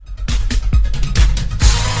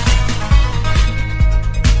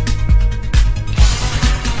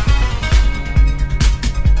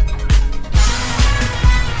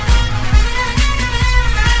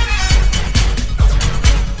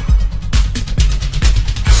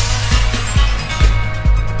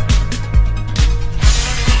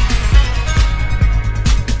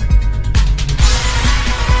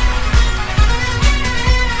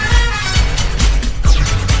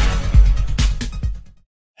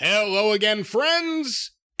Hello again,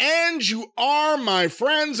 friends, and you are my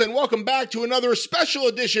friends, and welcome back to another special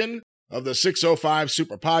edition of the 605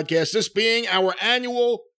 Super Podcast, this being our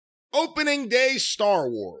annual Opening Day Star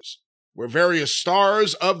Wars, where various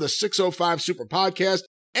stars of the 605 Super Podcast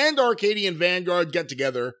and Arcadian Vanguard get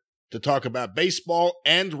together to talk about baseball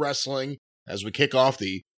and wrestling as we kick off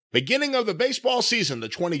the beginning of the baseball season, the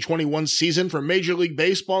 2021 season for Major League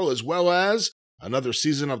Baseball, as well as another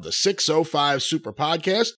season of the 605 Super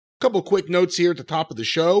Podcast. A couple quick notes here at the top of the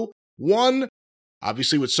show. One,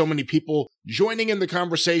 obviously with so many people joining in the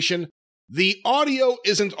conversation, the audio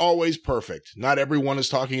isn't always perfect. Not everyone is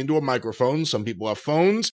talking into a microphone. Some people have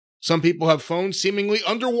phones. Some people have phones seemingly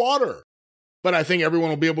underwater. But I think everyone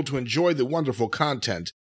will be able to enjoy the wonderful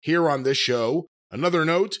content here on this show. Another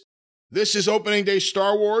note, this is Opening Day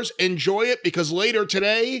Star Wars. Enjoy it because later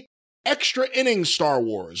today, Extra Innings Star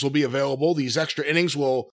Wars will be available. These extra innings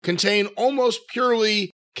will contain almost purely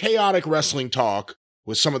chaotic wrestling talk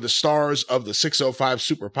with some of the stars of the 605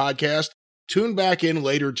 Super Podcast. Tune back in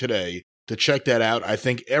later today to check that out. I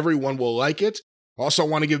think everyone will like it. Also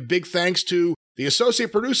want to give big thanks to the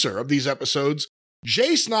associate producer of these episodes,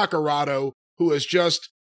 Jace Nacarado, who is just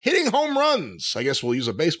hitting home runs. I guess we'll use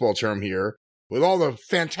a baseball term here with all the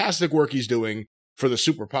fantastic work he's doing for the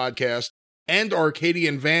Super Podcast and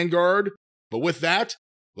Arcadian Vanguard. But with that,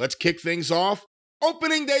 let's kick things off.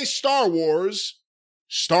 Opening Day Star Wars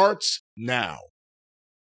starts now.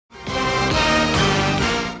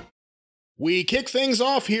 We kick things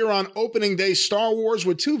off here on Opening Day Star Wars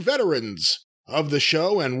with two veterans of the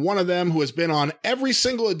show, and one of them who has been on every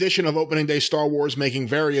single edition of Opening Day Star Wars making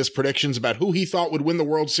various predictions about who he thought would win the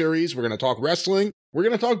World Series. We're going to talk wrestling. We're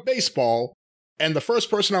going to talk baseball. And the first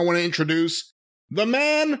person I want to introduce, the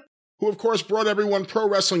man who, of course, brought everyone Pro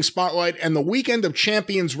Wrestling Spotlight and the Weekend of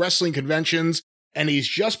Champions Wrestling Conventions, and he's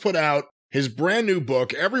just put out his brand new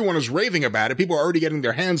book. Everyone is raving about it. People are already getting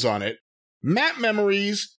their hands on it. Matt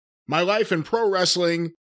Memories, My Life in Pro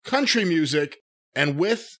Wrestling, Country Music, and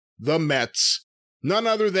With the Mets. None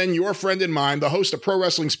other than your friend and mine, the host of Pro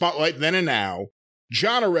Wrestling Spotlight Then and Now,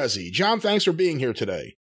 John Arezzi. John, thanks for being here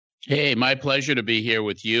today. Hey, my pleasure to be here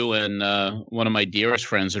with you and one of my dearest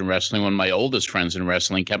friends in wrestling, one of my oldest friends in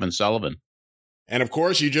wrestling, Kevin Sullivan. And of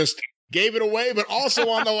course, you just gave it away, but also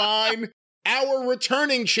on the line, our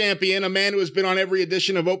returning champion, a man who has been on every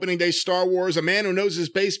edition of Opening Day Star Wars, a man who knows his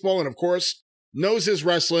baseball and, of course, knows his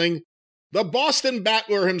wrestling, the Boston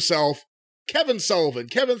Battler himself, Kevin Sullivan.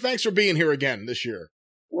 Kevin, thanks for being here again this year.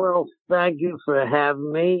 Well, thank you for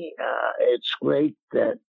having me. It's great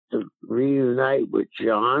to reunite with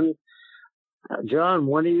John. John,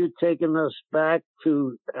 when are you taking us back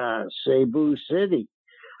to Cebu City?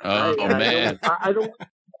 Man.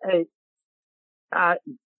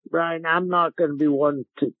 Brian, I'm not going to be one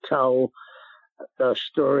to tell a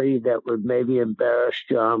story that would maybe embarrass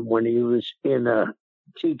John when he was in a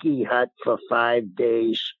tiki hut for 5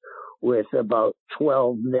 days with about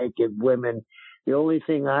 12 naked women. The only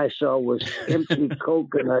thing I saw was empty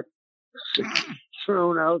coconut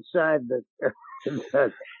thrown outside the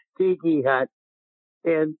tiki hut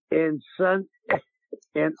and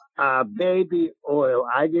baby oil.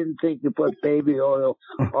 I didn't think you put baby oil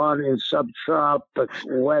on in subtropic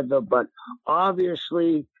weather, but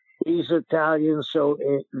obviously he's Italian, so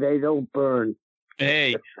they don't burn.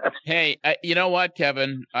 Hey, you know what,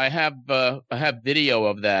 Kevin? I have video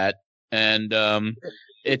of that, and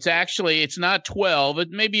it's not 12. It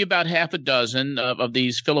may be about half a dozen of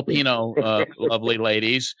these Filipino lovely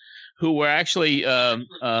ladies who were actually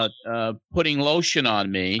putting lotion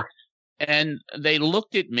on me. And they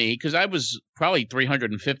looked at me because I was probably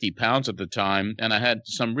 350 pounds at the time, and I had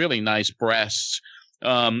some really nice breasts.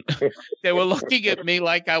 They were looking at me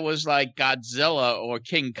like I was like Godzilla or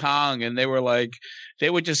King Kong, and they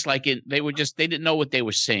didn't know what they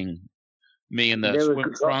were seeing. Me in the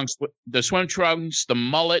swim trunks, the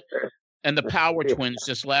mullet, and the Power Twins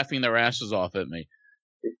just laughing their asses off at me.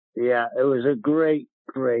 Yeah, it was a great,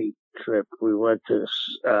 great trip. We went to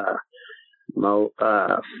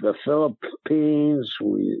the Philippines.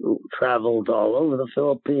 We traveled all over the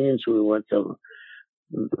Philippines. We went to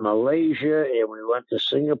Malaysia and we went to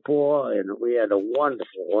Singapore, and we had a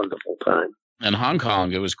wonderful, wonderful time. And Hong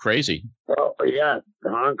Kong, it was crazy. Oh, yeah.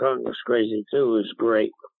 Hong Kong was crazy, too. It was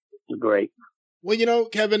great. Great. Well, you know,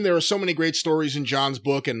 Kevin, there are so many great stories in John's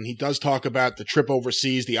book, and he does talk about the trip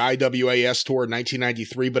overseas, the IWAS tour in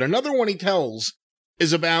 1993. But another one he tells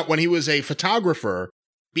is about when he was a photographer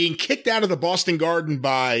being kicked out of the Boston Garden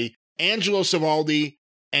by Angelo Savaldi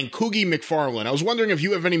and Coogie McFarlane. I was wondering if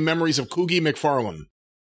you have any memories of Coogie McFarlane.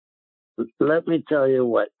 Let me tell you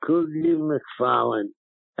what, Coogie McFarlane,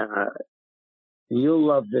 You'll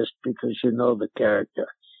love this because you know the character.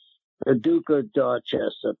 The Duke of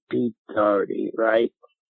Dorchester, Pete Doherty, right?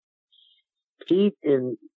 Pete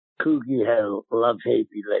and Coogie had a love-hate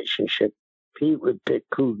relationship. Pete would pick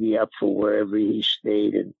Coogie up for wherever he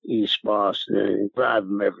stayed in East Boston and drive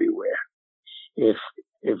him everywhere. If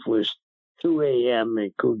it was 2 a.m.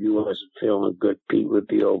 and Coogie wasn't feeling good, Pete would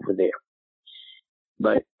be over there.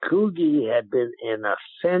 But Coogie had been in a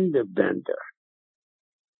fender bender.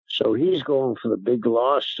 So he's going for the big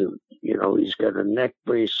lawsuit. You know, he's got a neck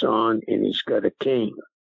brace on and he's got a cane.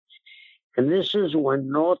 And this is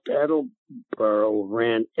when North Attleboro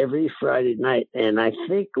ran every Friday night. And I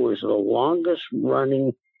think it was the longest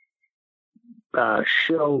running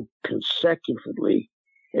show consecutively.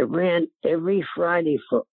 It ran every Friday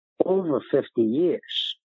for over 50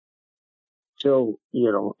 years. So,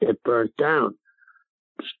 you know, it burnt down.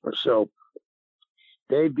 So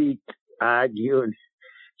they beat you and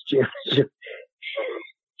you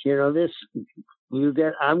know, this,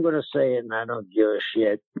 I'm going to say it and I don't give a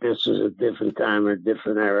shit. This is a different time or a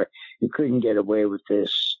different era. You couldn't get away with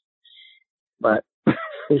this. But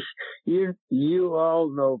you all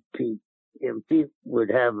know Pete. And Pete would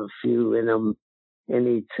have a few in him. And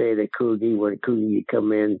he'd say to Coogie, when Coogie would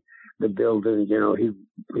come in the building, you know,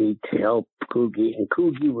 he'd help Coogie. And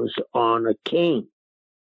Coogie was on a cane.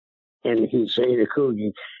 And he'd say to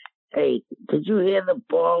Coogie, "Hey, did you hear the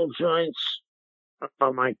ball joints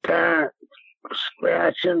on my car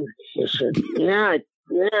scratching?" He said, yeah.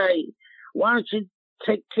 Why don't you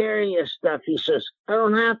take care of your stuff? He says, "I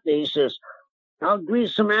don't have to." He says, "I'll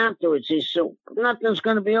grease them afterwards." He said, "Nothing's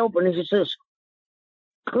going to be open." He says,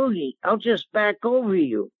 "Coogie, I'll just back over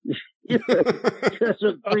you." Just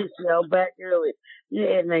a grease, I'll back early.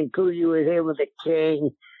 Yeah, and then Coogie was here with a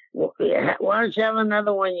cane. "Well, why don't you have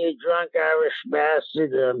another one, you drunk Irish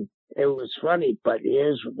bastard?" It was funny, but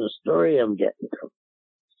here's the story I'm getting to.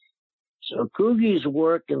 So Coogie's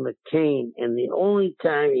working the cane, and the only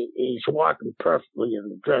time he's walking perfectly in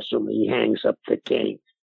the dressing room, he hangs up the cane.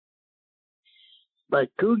 But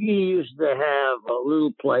Coogie used to have a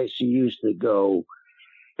little place he used to go,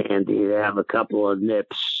 and he'd have a couple of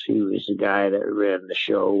nips. He was the guy that ran the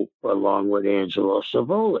show along with Angelo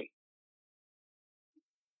Savoli.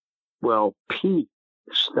 Well, Pete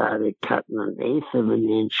started cutting 1/8 of an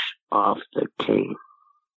inch off the cane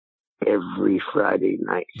every Friday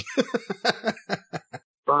night.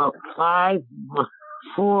 About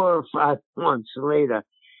 4 or 5 months later,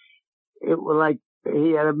 it was like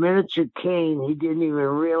he had a miniature cane. He didn't even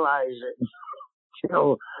realize it. You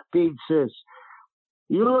know, Pete says,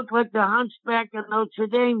 "You look like the hunchback of Notre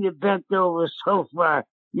Dame. You bent over so far.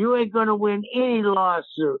 You ain't going to win any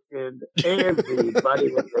lawsuit." And everybody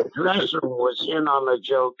in the dressing room was in on the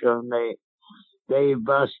joke, and they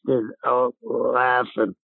busted out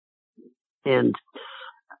laughing. And,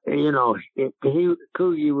 you know,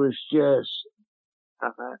 Coogie was just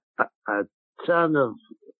a ton of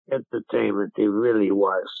entertainment. He really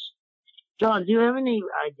was. John, do you have any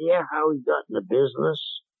idea how he got in the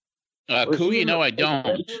business? Coogie, no, I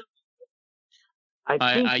don't.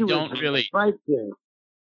 I don't really.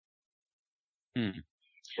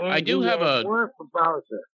 I do have a work about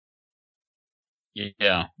it.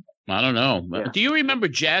 Yeah, I don't know. Yeah. Do you remember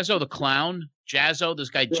Jazzo the Clown? Jazzo, this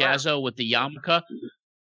guy Jazzo with the yarmulke?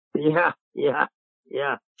 Yeah.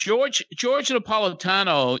 George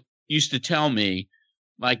Napolitano used to tell me,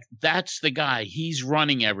 like, that's the guy. He's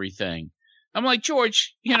running everything. I'm like,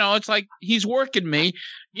 George, you know, it's like he's working me,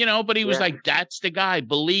 you know, but he was like, that's the guy.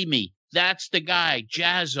 Believe me, that's the guy,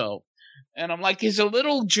 Jazzo. And I'm like, he's a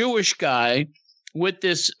little Jewish guy with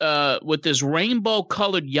this rainbow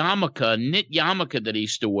colored yarmulke, knit yarmulke that he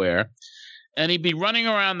used to wear. And he'd be running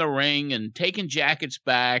around the ring and taking jackets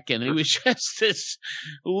back. And he was just this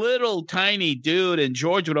little tiny dude. And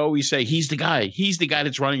George would always say, he's the guy. He's the guy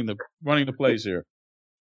that's running the place here.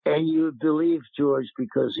 And you would believe George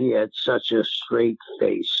because he had such a straight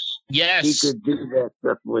face. Yes. He could do that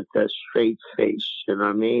stuff with a straight face. You know what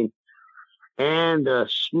I mean? And a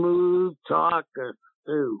smooth talker,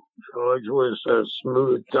 too. George was a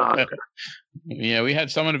smooth talker. Yeah, we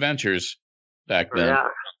had some adventures back then.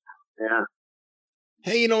 Yeah.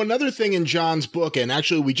 Hey, you know, another thing in John's book, and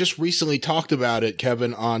actually we just recently talked about it,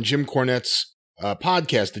 Kevin, on Jim Cornette's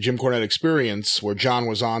podcast, The Jim Cornette Experience, where John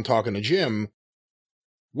was on talking to Jim,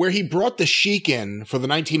 where he brought the Sheik in for the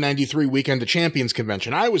 1993 Weekend of Champions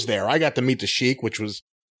convention. I was there. I got to meet the Sheik, which was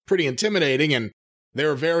pretty intimidating, and there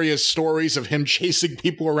are various stories of him chasing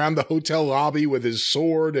people around the hotel lobby with his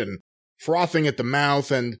sword and frothing at the mouth.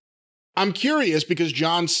 And I'm curious because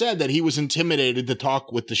John said that he was intimidated to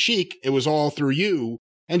talk with the Sheik. It was all through you.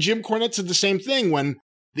 And Jim Cornette said the same thing when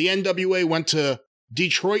the NWA went to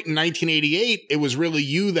Detroit in 1988, it was really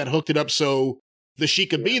you that hooked it up so the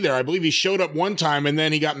Sheik could be there. I believe he showed up one time and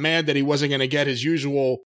then he got mad that he wasn't going to get his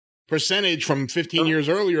usual percentage from 15 years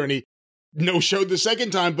earlier, and he no-showed the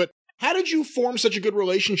second time. But how did you form such a good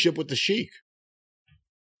relationship with the Sheik?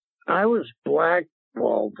 I was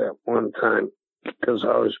blackballed at one time because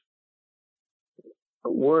I was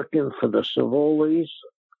working for the Savolis.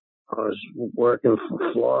 I was working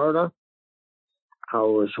for Florida. I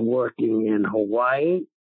was working in Hawaii,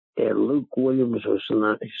 and Luke Williams was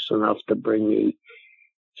nice enough to bring me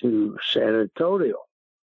to San Antonio.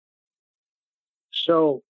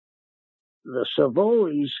 So the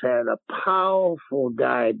Savolis had a powerful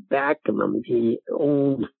guy backing them. He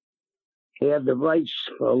had the rights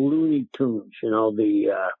for Looney Tunes,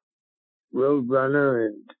 the Roadrunner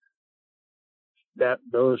and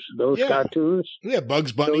those cartoons. Yeah,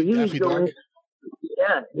 Bugs Bunny, Daffy Duck.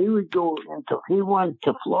 He went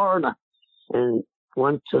to Florida and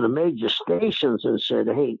went to the major stations and said,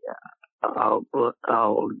 "Hey, I'll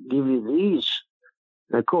give you these."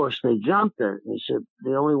 And of course, they jumped it. He said,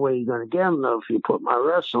 "The only way you're going to get them, though, if you put my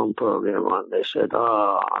wrestling program on." They said,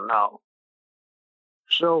 "Oh, no."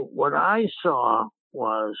 So what I saw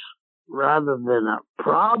was, rather than a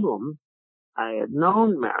problem, I had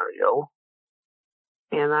known Mario,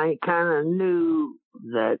 and I kind of knew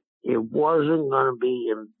that it wasn't going to be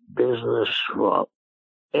in business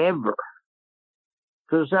forever.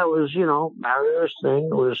 Because that was, Mario's thing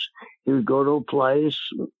was he would go to a place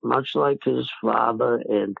much like his father,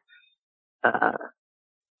 and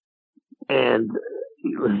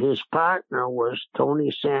his partner was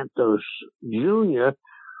Tony Santos Jr.,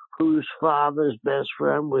 whose father's best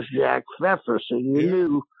friend was Jack Pfeffer. So you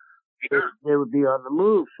knew they would be on the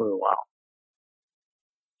move for a while.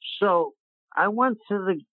 So I went to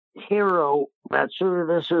the Hero about soon.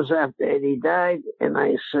 This was after Eddie died, and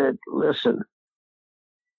I said, "Listen,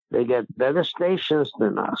 they got better stations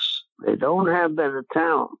than us. They don't have better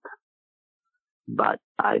talent, but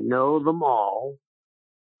I know them all.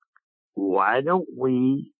 Why don't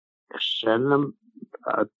we send them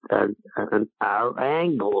our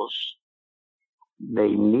angles? They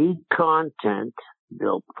need content.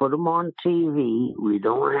 They'll put them on TV. We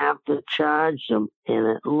don't have to charge them, and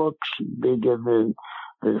it looks bigger than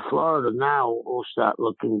Florida now will start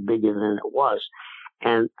looking bigger than it was."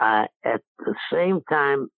 And at the same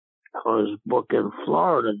time I was booking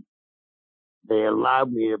Florida, they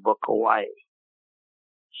allowed me to book Hawaii.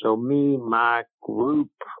 So me, Mark,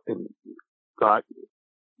 Roop, got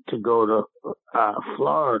to go to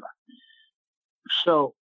Florida.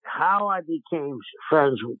 So how I became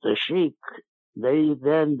friends with the Sheik, they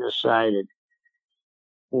then decided,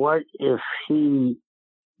 what if he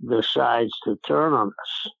decides to turn on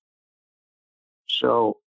us?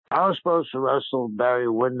 So I was supposed to wrestle Barry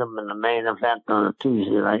Windham in the main event on a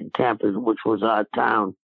Tuesday night in Tampa, which was our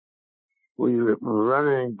town. We were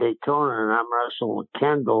running in Daytona, and I'm wrestling with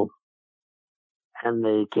Kendall. And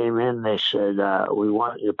they came in, they said, "We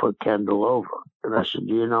want you to put Kendall over." And I said,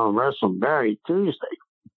 "I'm wrestling Barry Tuesday."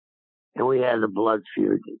 And we had a blood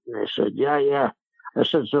feud. And they said, yeah. I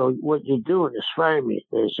said, "So what you're doing is firing me."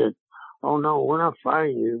 They said, "Oh, no, we're not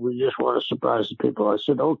firing you. We just want to surprise the people." I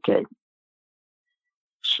said, "Okay."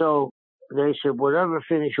 So they said, "Whatever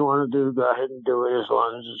finish you want to do, go ahead and do it as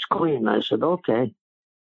long as it's clean." I said, "Okay."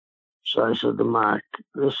 So I said to Mark,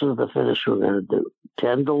 "This is the finish we're going to do.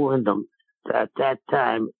 Kendall Windham." At that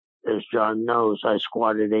time, as John knows, I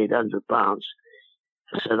squatted 800 pounds.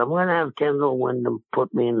 I said, "I'm going to have Kendall Windham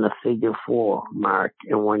put me in the figure 4, Mark.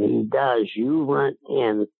 And when he does, you run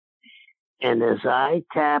in. And as I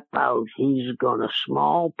tap out, he's going to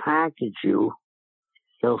small package you.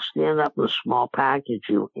 He'll stand up and small package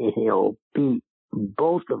you, and he'll beat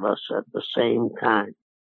both of us at the same time."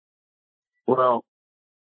 Well,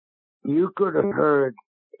 you could have heard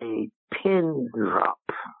a pin drop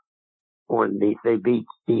when he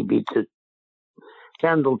beat it.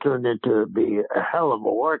 Kendall turned into be a hell of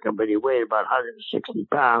a worker, but he weighed about 160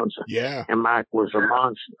 pounds. Yeah. And Mark was a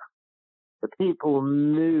monster. The people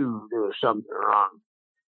knew there was something wrong.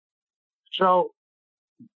 So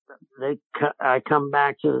I come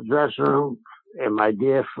back to the dressing room, and my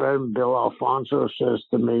dear friend Bill Alfonso says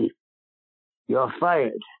to me, "You're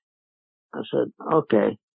fired." I said,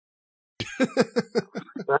 "Okay."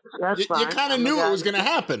 That's fine. You kind of knew it was going to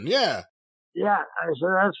happen, yeah. Yeah, I said,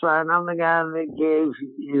 "That's fine. I'm the guy that gave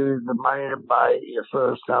you the money to buy your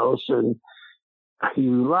first house, and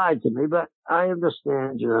you lied to me, but I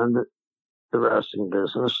understand you're in the wrestling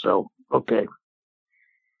business, so okay."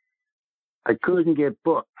 I couldn't get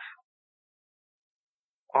booked.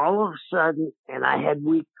 All of a sudden, and I had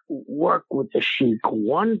worked with the Sheik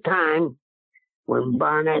one time when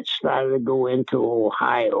Barnett started to go into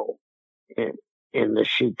Ohio in the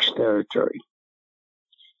Sheik's territory.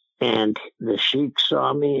 And the Sheik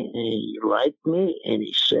saw me and he liked me and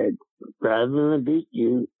he said, rather than beat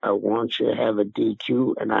you, I want you to have a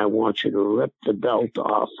DQ and I want you to rip the belt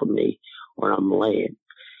off of me when I'm laying.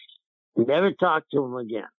 Never talked to him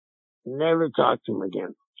again. Never talked to him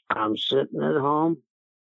again. I'm sitting at home.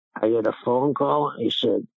 I get a phone call. He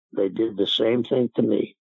said, they did the same thing to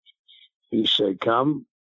me. He said, come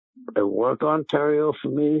and work Ontario for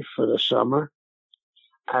me for the summer.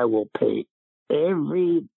 I will pay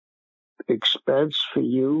every expense for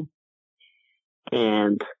you,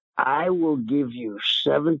 and I will give you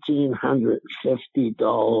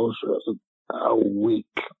 $1,750 a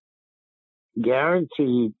week.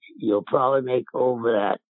 Guaranteed you'll probably make over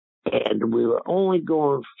that. And we were only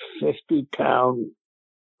going 50-town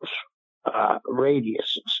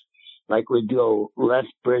radiuses. Like we'd go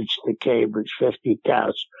Lethbridge to Cambridge, 50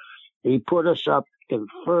 towns. He put us up in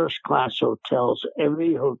first-class hotels.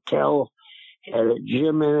 Every hotel had a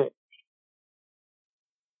gym in it.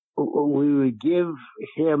 We would give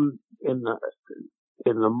him in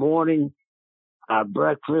the morning our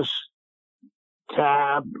breakfast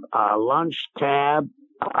tab, our lunch tab,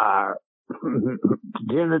 our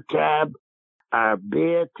dinner tab, our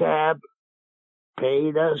beer tab,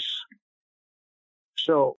 paid us.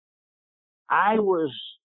 So I was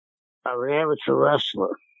an amateur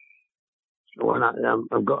wrestler. When I'm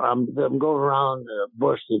going around the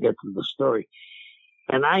bush to get to the story,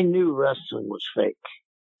 and I knew wrestling was fake.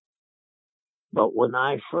 But when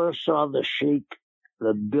I first saw the Sheik,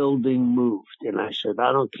 the building moved, and I said,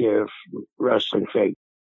 I don't care if wrestling fake.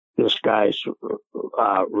 This guy's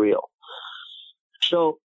real.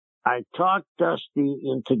 So I talked Dusty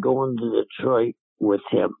into going to Detroit with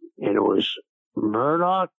him, and it was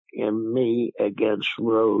Murdoch and me against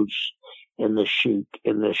Rhodes and the Sheik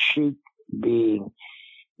being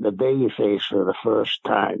the babyface for the first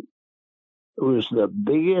time. It was the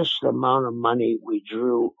biggest amount of money we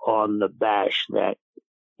drew on the Bash that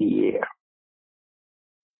year.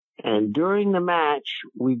 And during the match,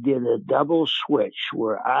 we did a double switch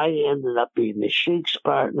where I ended up being the Sheik's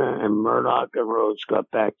partner and Murdoch and Rhodes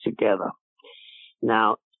got back together.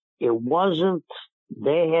 Now, it wasn't,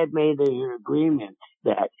 they had made an agreement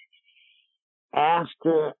that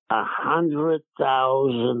after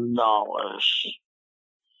 $100,000,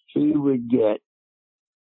 he would get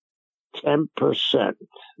 10%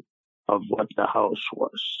 of what the house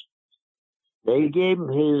was. They gave him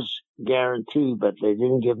his guarantee, but they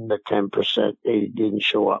didn't give him the 10%. They didn't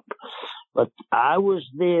show up. But I was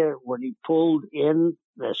there when he pulled in,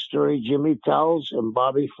 that story Jimmy tells, and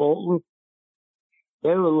Bobby Fulton.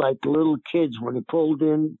 They were like little kids when he pulled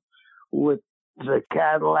in with the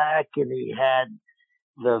Cadillac and he had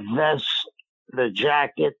the vest, the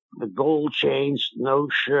jacket, the gold chains, no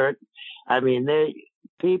shirt. I mean,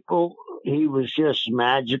 he was just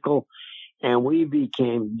magical. And we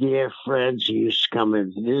became dear friends. He used to come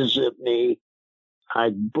and visit me. I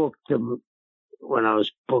booked him when I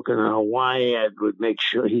was booking in Hawaii. I would make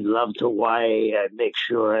sure he loved Hawaii. I'd make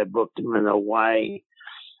sure I booked him in Hawaii.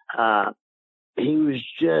 He was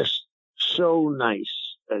just so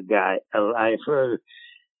nice, a guy. I've heard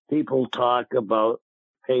people talk about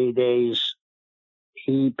paydays.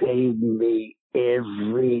 He paid me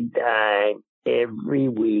every dime, every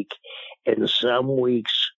week. And some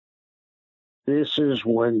weeks, this is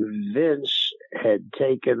when Vince had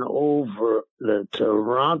taken over the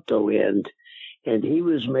Toronto end, and he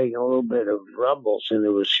was making a little bit of rumbles, and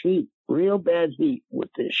there was heat, real bad heat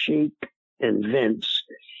with the Sheik and Vince.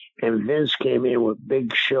 And Vince came in with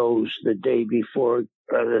big shows the day before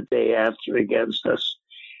or the day after against us.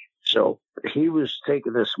 So he was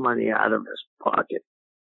taking this money out of his pocket.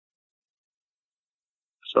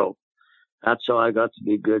 So that's how I got to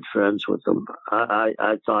be good friends with him.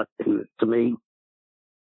 I thought, to me,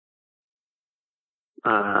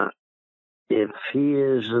 if he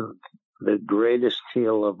isn't the greatest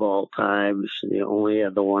heel of all times, the only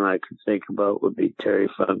other one I could think about would be Terry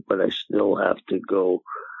Funk, but I still have to go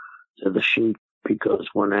to the Sheik, because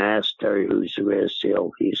when I asked Terry who's the greatest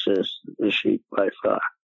heel, he says the Sheik by far.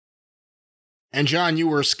 And John, you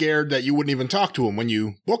were scared that you wouldn't even talk to him when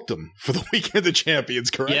you booked him for the Weekend of Champions,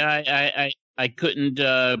 correct? Yeah, I couldn't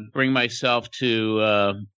bring myself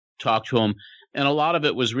to talk to him. And a lot of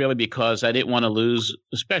it was really because I didn't want to lose,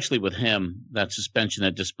 especially with him, that suspension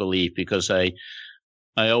of disbelief, because I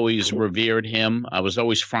always revered him. I was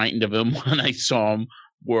always frightened of him when I saw him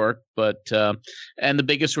work. But and the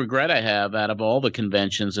biggest regret I have out of all the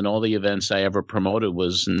conventions and all the events I ever promoted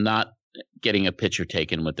was not getting a picture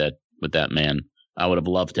taken with that man. I would have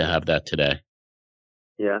loved to have that today.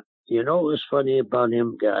 Yeah. You know what was funny about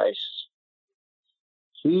him, guys?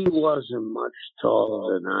 He wasn't much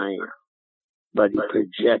taller than I am, but he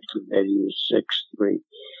projected that he was 6'3".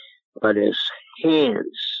 But his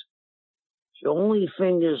hands, the only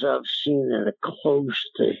fingers I've seen that are close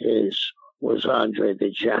to his was Andre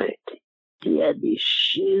the Giant. He had these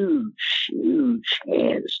huge, huge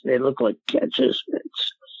hands. They look like catcher's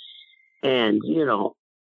mitts. And, you know,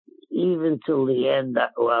 even till the end,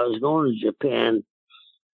 when I was going to Japan,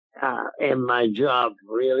 and my job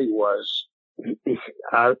really was,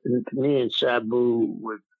 me and Sabu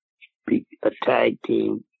would be a tag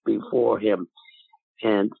team before him,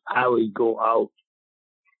 and I would go out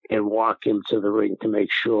and walk him to the ring to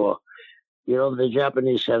make sure. You know, the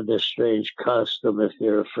Japanese have this strange custom. If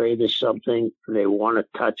they're afraid of something, they want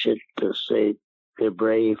to touch it to say they're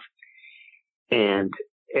brave. And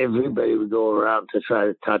everybody would go around to try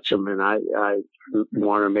to touch him, and I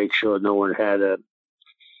want to make sure no one had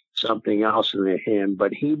something else in their hand.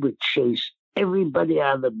 But he would chase everybody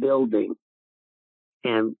out of the building,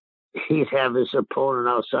 and he'd have his opponent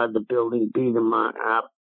outside the building, beat him up.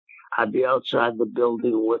 I'd be outside the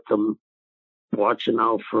building with him, watching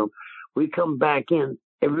out for him. We come back in,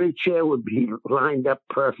 every chair would be lined up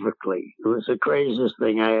perfectly. It was the craziest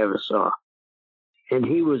thing I ever saw. And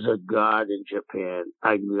he was a god in Japan,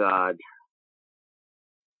 a god.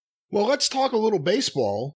 Well, let's talk a little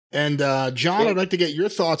baseball. And John, I'd like to get your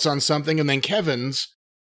thoughts on something, and then Kevin's,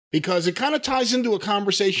 because it kind of ties into a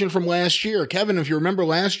conversation from last year. Kevin, if you remember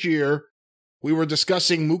last year, we were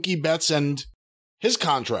discussing Mookie Betts and his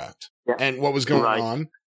contract and what was going on.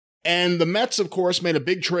 And the Mets, of course, made a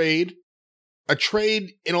big trade, a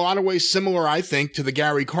trade in a lot of ways similar, I think, to the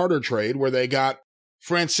Gary Carter trade, where they got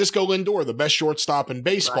Francisco Lindor, the best shortstop in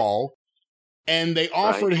baseball. And they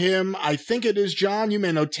offered him, I think it is, John, you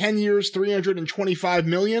may know, 10 years, $325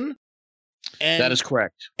 million. And, that is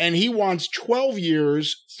correct. And he wants 12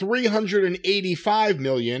 years, $385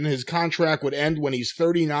 million. His contract would end when he's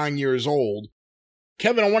 39 years old.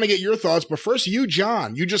 Kevin, I want to get your thoughts, but first you,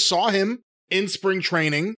 John. You just saw him in spring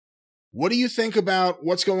training. What do you think about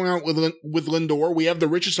what's going on with Lindor? We have the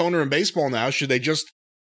richest owner in baseball now. Should they just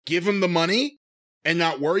give him the money and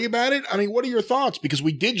not worry about it? I mean, what are your thoughts? Because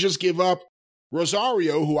we did just give up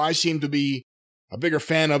Rosario, who I seem to be a bigger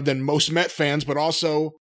fan of than most Met fans, but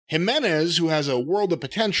also Jimenez, who has a world of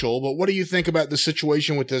potential. But what do you think about the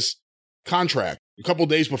situation with this contract a couple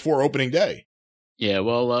days before opening day? Yeah,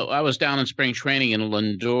 well, I was down in spring training, and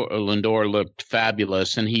Lindor looked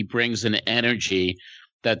fabulous, and he brings an energy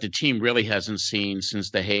that the team really hasn't seen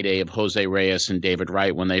since the heyday of Jose Reyes and David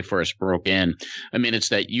Wright when they first broke in. I mean, it's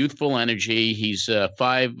that youthful energy. He's a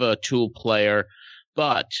 5-tool player,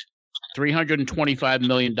 but $325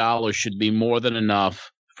 million should be more than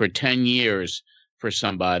enough for 10 years for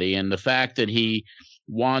somebody. And the fact that he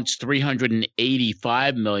wants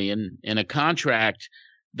 $385 million in a contract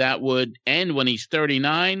that would end when he's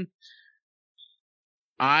 39,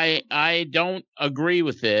 I don't agree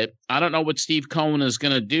with it. I don't know what Steve Cohen is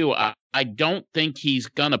going to do. I don't think he's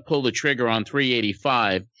going to pull the trigger on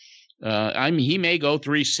 385. I mean, he may go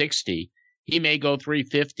 360. He may go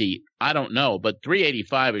 350. I don't know. But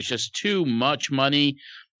 385 is just too much money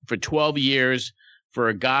for 12 years for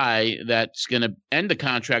a guy that's going to end the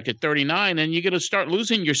contract at 39. And you're going to start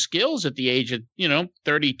losing your skills at the age of,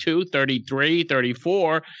 32, 33,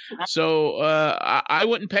 34. So I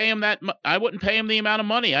wouldn't pay him I wouldn't pay him the amount of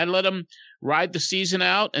money. I'd let him ride the season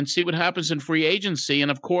out and see what happens in free agency. And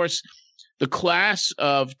of course, the class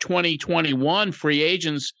of 2021 free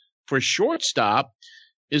agents for shortstop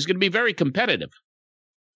is going to be very competitive.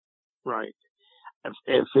 Right.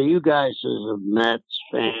 If for you guys as a Mets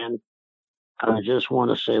fan, I just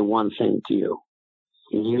want to say one thing to you.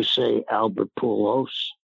 Can you say Albert Pujols?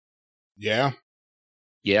 Yeah.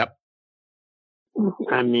 Yep.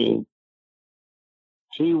 I mean,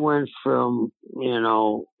 he went from,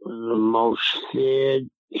 the most feared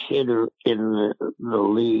hitter in the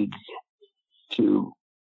league to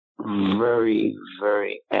very,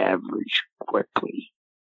 very average quickly.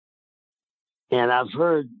 And I've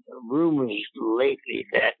heard rumors lately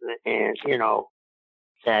that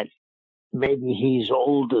maybe he's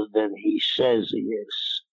older than he says he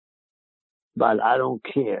is. But I don't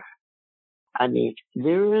care. I mean,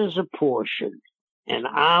 there is a portion, and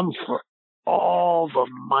I'm for all the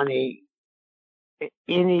money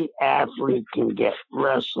any athlete can get,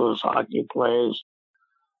 wrestlers, hockey players,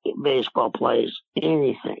 baseball players,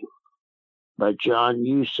 anything. But John,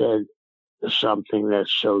 you said something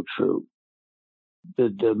that's so true. The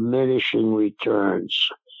diminishing returns.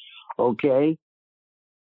 Okay?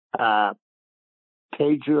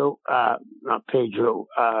 Pedroia,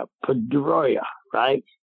 right?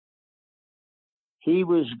 He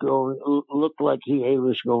looked like he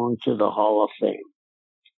was going to the Hall of Fame.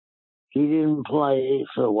 He didn't play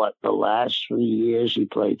for the last 3 years. He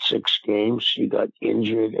played 6 games. He got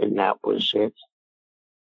injured, and that was it.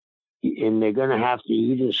 And they're going to have to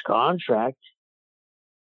eat his contract.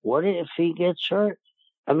 What if he gets hurt?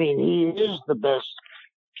 I mean, he is the best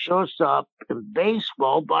shortstop in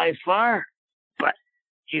baseball by far. But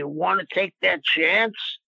do you want to take that chance?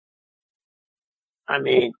 I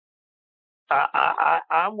mean,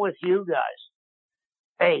 I'm with you guys.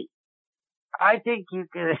 Hey, I think you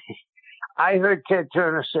can. I heard Ted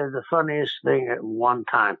Turner say the funniest thing at one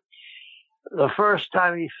time. The first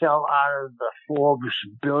time he fell out of the Forbes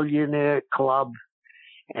billionaire club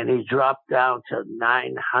and he dropped down to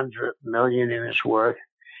 $900 million in his worth.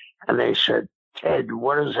 And they said, Ted,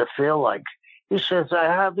 what does it feel like? He says, I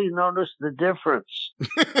hardly noticed the difference.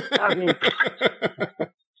 I mean,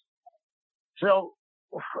 so,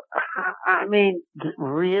 I mean,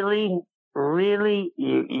 really,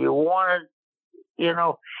 you want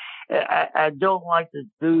to, I don't like to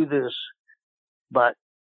do this, but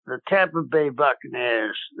the Tampa Bay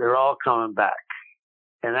Buccaneers, they're all coming back.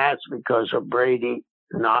 And that's because of Brady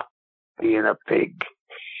not being a pig.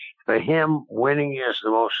 For him, winning is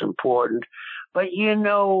the most important. But he's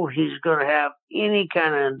going to have any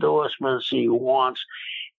kind of endorsements he wants.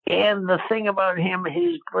 And the thing about him,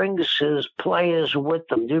 he brings his players with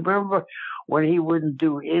him. Do you remember when he wouldn't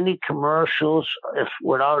do any commercials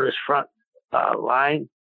without his front line,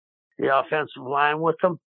 the offensive line with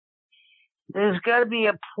them? There's got to be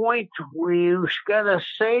a point where you've got to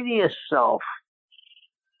say to yourself,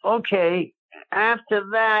 okay, after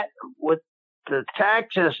that, with the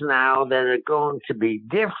taxes now that are going to be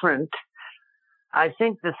different, I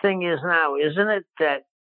think the thing is now, isn't it that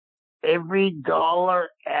every dollar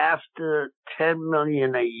after $10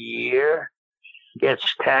 million a year gets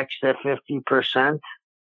taxed at 50%?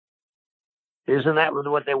 Isn't that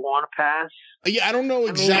what they want to pass? Yeah, I don't know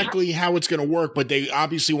exactly how it's going to work, but they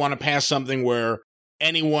obviously want to pass something where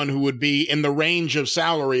anyone who would be in the range of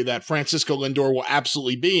salary that Francisco Lindor will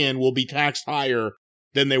absolutely be in will be taxed higher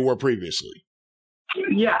than they were previously.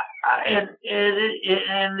 Yeah, and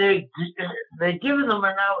they're giving them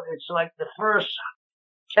an out. It's like the first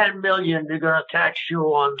 $10 million, they're going to tax you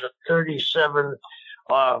on the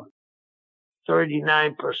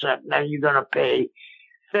 39%. Now you're going to pay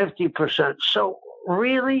 50%. So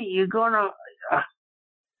really, you're going to,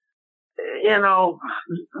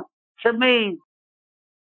 to me,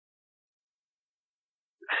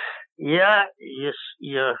 yeah,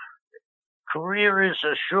 your career is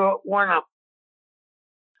a short one.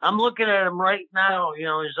 I'm looking at him right now. He's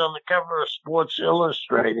on the cover of Sports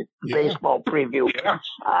Illustrated, baseball preview.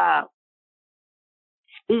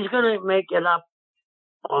 He's going to make it up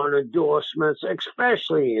on endorsements,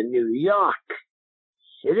 especially in New York.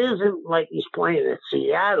 It isn't like he's playing in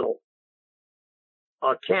Seattle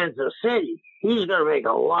or Kansas City. He's going to make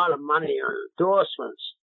a lot of money on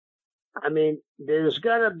endorsements. I mean, there's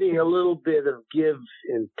got to be a little bit of give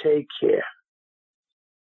and take here.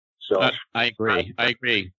 So I agree.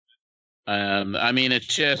 I mean, it's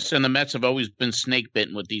just, and the Mets have always been snake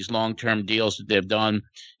bitten with these long-term deals that they've done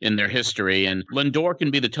in their history. And Lindor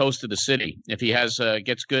can be the toast of the city if he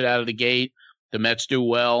gets good out of the gate. The Mets do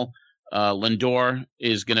well. Lindor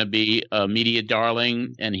is going to be a media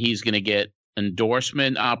darling, and he's going to get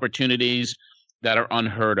endorsement opportunities that are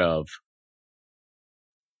unheard of.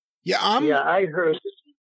 Yeah, I heard.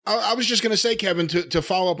 I was just going to say, Kevin, to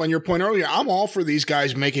follow up on your point earlier, I'm all for these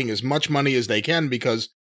guys making as much money as they can because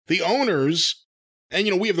the owners,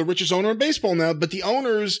 and we have the richest owner in baseball now, but the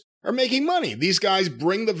owners are making money. These guys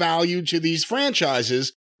bring the value to these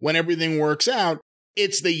franchises when everything works out.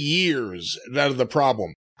 It's the years that are the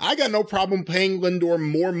problem. I got no problem paying Lindor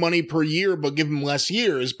more money per year, but give him less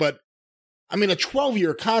years. But I mean, a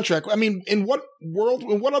 12-year contract. I mean, in what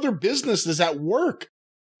other business does that work?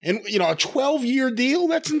 And, a 12-year deal?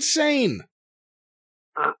 That's insane.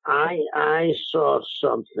 I saw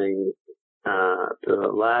something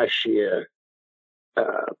the last year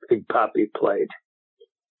Big Papi played.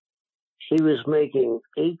 He was making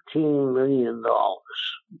 $18 million,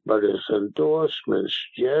 but his endorsements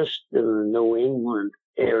just in the New England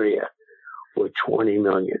area were $20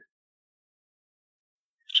 million.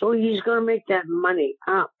 So he's going to make that money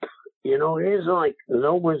up. It isn't like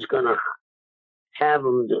no one's going to have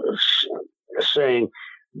him saying,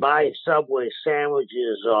 buy Subway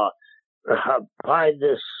sandwiches or buy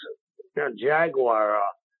this Jaguar.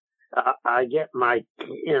 I get my,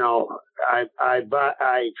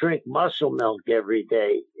 I drink muscle milk every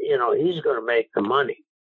day. He's going to make the money.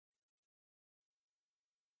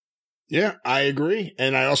 Yeah, I agree.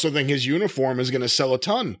 And I also think his uniform is going to sell a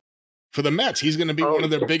ton for the Mets. He's going to be one of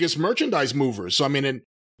their biggest merchandise movers. So, I mean,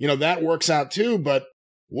 that works out too, but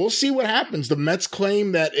we'll see what happens. The Mets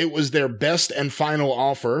claim that it was their best and final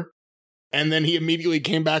offer. And then he immediately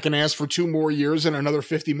came back and asked for 2 more years and another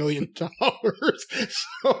 $50 million. So,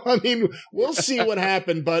 I mean, we'll see what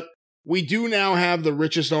happened, but we do now have the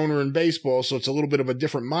richest owner in baseball. So it's a little bit of a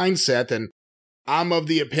different mindset. And I'm of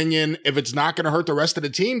the opinion, if it's not going to hurt the rest of the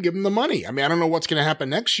team, give them the money. I mean, I don't know what's going to happen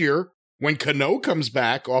next year when Cano comes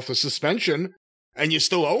back off the suspension and you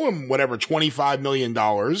still owe him whatever, $25 million.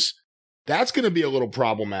 That's going to be a little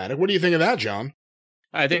problematic. What do you think of that, John?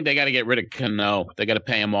 I think they got to get rid of Cano. They got to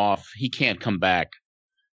pay him off. He can't come back.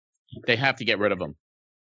 They have to get rid of him.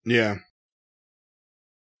 Yeah.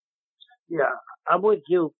 Yeah, I'm with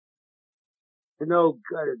you. Cano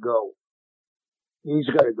got to go. He's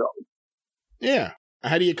got to go. Yeah.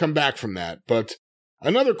 How do you come back from that? But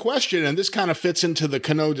another question, and this kind of fits into the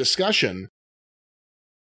Cano discussion.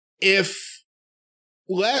 If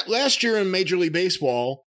last year in Major League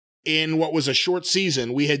Baseball, in what was a short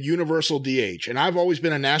season, we had universal DH. And I've always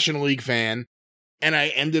been a National League fan. And I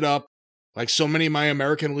ended up, like so many of my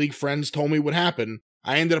American League friends told me would happen,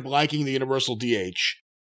 I ended up liking the universal DH.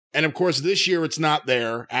 And of course, this year it's not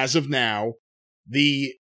there as of now.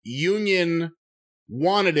 The union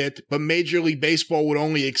wanted it, but Major League Baseball would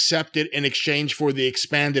only accept it in exchange for the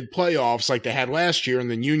expanded playoffs like they had last year,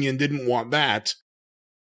 and the union didn't want that.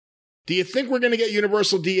 Do you think we're going to get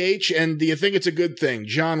universal DH, and do you think it's a good thing?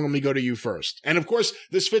 John, let me go to you first. And of course,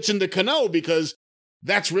 this fits into Cano because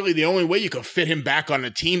that's really the only way you could fit him back on a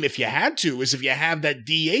team if you had to, is if you have that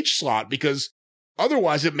DH slot, because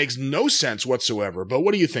otherwise it makes no sense whatsoever. But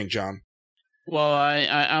what do you think, John? Well,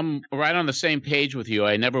 I'm right on the same page with you.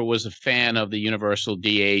 I never was a fan of the universal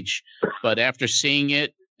DH, but after seeing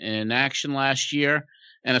it in action last year,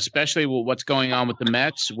 and especially with what's going on with the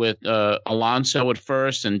Mets, with Alonso at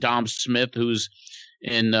first and Dom Smith, who's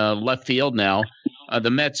in left field now,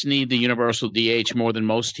 the Mets need the universal DH more than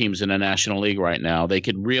most teams in the National League right now. They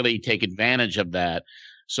could really take advantage of that.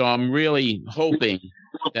 So I'm really hoping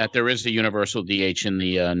that there is a universal DH in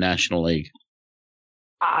the National League.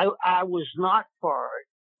 I was not for it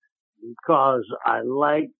because I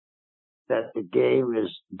like that the game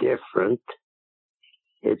is different.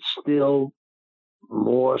 It's still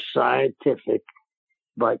more scientific,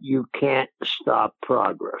 but you can't stop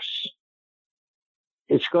progress.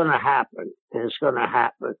 It's going to happen. It's going to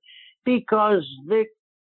happen because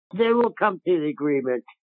they will come to the agreement.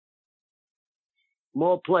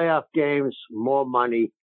 More playoff games, more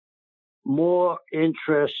money, more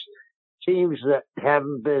interest. Teams that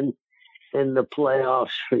haven't been in the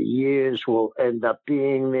playoffs for years will end up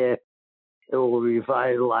being there. It will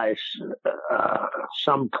revitalize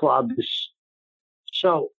some clubs.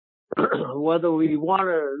 So whether we want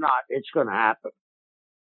it or not, it's going to happen.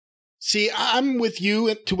 See, I'm with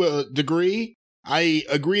you to a degree. I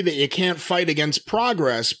agree that you can't fight against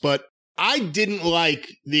progress, but I didn't like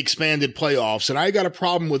the expanded playoffs, and I got a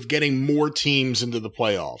problem with getting more teams into the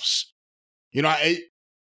playoffs.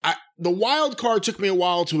 The wild card took me a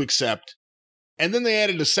while to accept, and then they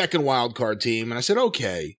added a second wild card team, and I said,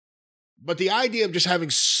 okay. But the idea of just having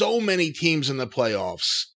so many teams in the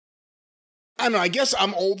playoffs, I don't know, I guess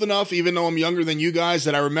I'm old enough, even though I'm younger than you guys,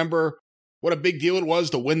 that I remember what a big deal it was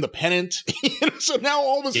to win the pennant. So now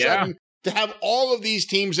all of a sudden, to have all of these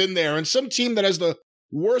teams in there, and some team that has the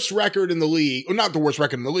worst record in the league, or not the worst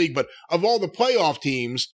record in the league, but of all the playoff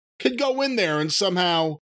teams, could go in there and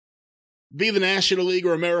somehow be the National League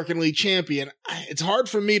or American League champion. It's hard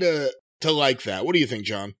for me to like that. What do you think,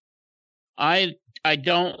 John? I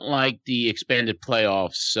don't like the expanded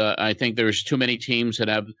playoffs. I think there's too many teams that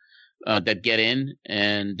have that get in,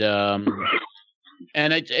 and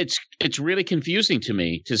it's really confusing to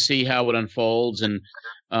me to see how it unfolds. And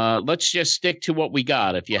let's just stick to what we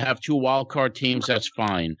got. If you have 2 wild card teams, that's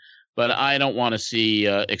fine. But I don't want to see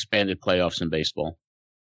expanded playoffs in baseball.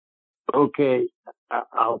 Okay.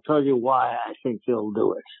 I'll tell you why I think he'll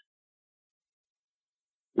do it.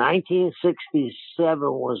 1967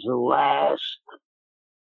 was the last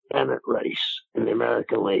pennant race in the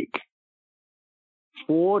American League.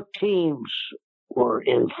 4 teams were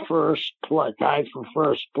in tied for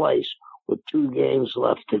first place with 2 games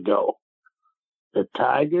left to go. The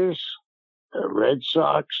Tigers, the Red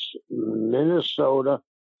Sox, Minnesota,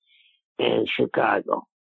 and Chicago.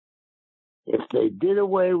 If they did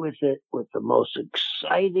away with it, with the most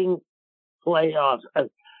exciting playoffs,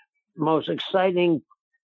 most exciting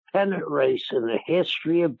pennant race in the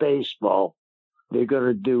history of baseball, they're going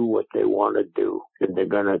to do what they want to do, and they're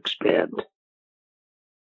going to expand.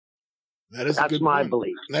 That's my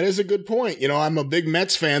belief. That is a good point. You know, I'm a big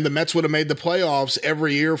Mets fan. The Mets would have made the playoffs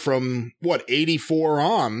every year from, 84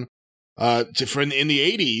 on in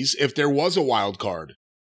the 80s if there was a wild card.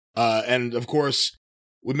 And, of course,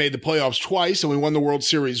 we made the playoffs twice, and we won the World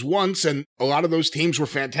Series once, and a lot of those teams were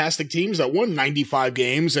fantastic teams that won 95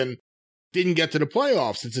 games and didn't get to the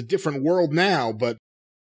playoffs. It's a different world now, but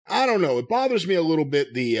I don't know. It bothers me a little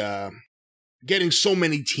bit, the getting so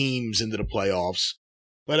many teams into the playoffs.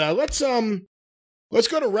 But let's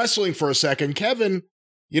go to wrestling for a second. Kevin,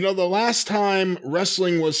 you know, the last time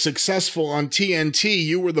wrestling was successful on TNT,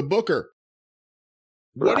 you were the booker.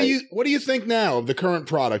 Right. What do you think now of the current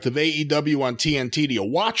product of AEW on TNT? Do you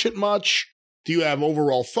watch it much? Do you have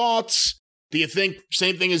overall thoughts? Do you think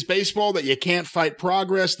same thing as baseball, that you can't fight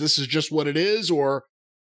progress? This is just what it is? Or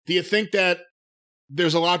do you think that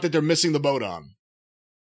there's a lot that they're missing the boat on?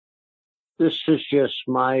 This is just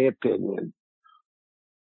my opinion.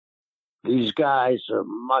 These guys are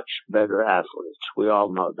much better athletes. We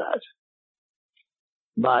all know that.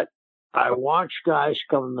 But I watch guys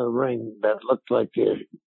come in the ring that look like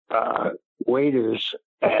waiters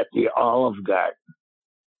at the Olive Garden.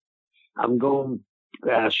 I'm going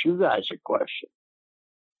to ask you guys a question.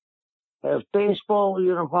 Have baseball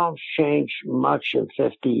uniforms changed much in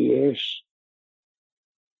 50 years?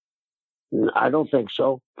 I don't think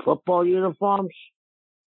so. Football uniforms?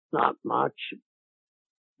 Not much.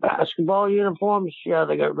 Basketball uniforms? Yeah,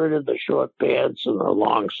 they got rid of the short pants and the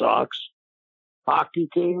long socks. Hockey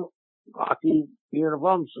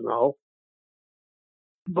uniforms? No.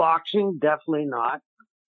 Boxing? Definitely not.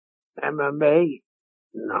 MMA?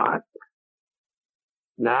 Not.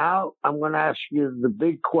 Now, I'm going to ask you the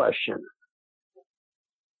big question.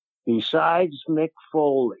 Besides Mick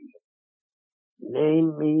Foley,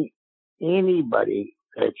 name me anybody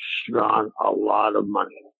that's drawn a lot of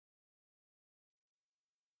money.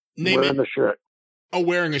 Wearing a shirt. Oh,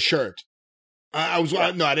 wearing a shirt. I was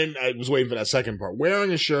waiting for that second part.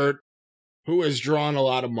 Wearing a shirt. Who has drawn a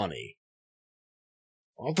lot of money?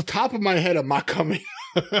 Off the top of my head, I'm not coming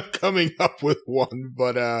up with one,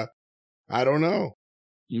 but I don't know.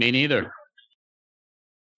 Me neither.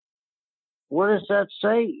 What does that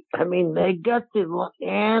say? I mean, they got the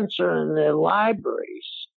answer in their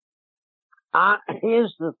libraries.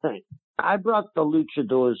 Here's the thing. I brought the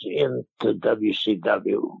luchadors into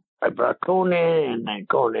WCW. I brought Conan, and then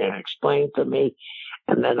Conan explained to me,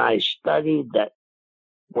 and then I studied that.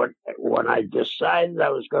 When I decided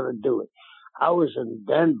I was going to do it, I was in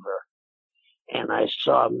Denver, and I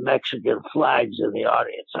saw Mexican flags in the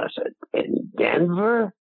audience. I said, in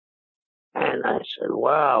Denver? And I said,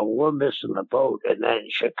 wow, we're missing the boat. And then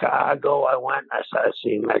Chicago, I went, and I started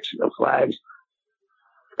seeing Mexican flags.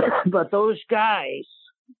 But those guys,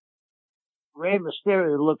 Rey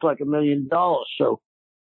Mysterio looked like $1 million, so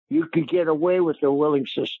you could get away with a willing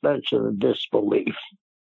suspension of disbelief.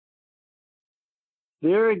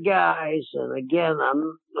 There are guys, and again,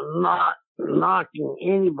 I'm not knocking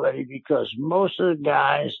anybody, because most of the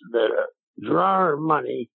guys that are drawing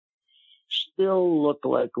money still look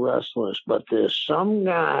like wrestlers, but there's some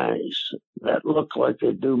guys that look like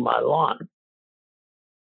they do my lawn.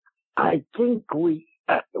 I think when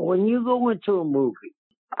you go into a movie,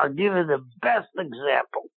 I'll give you the best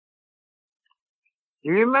example.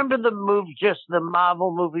 You remember the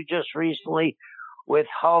Marvel movie just recently with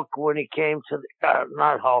Hulk when he came to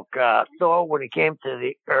Thor when he came to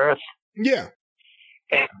the Earth? Yeah.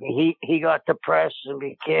 And he got depressed and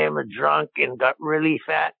became a drunk and got really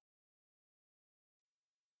fat.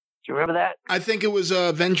 Do you remember that? I think it was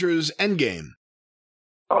Avengers Endgame.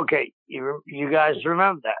 Okay, you guys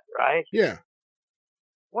remember that, right? Yeah.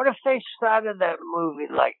 What if they started that movie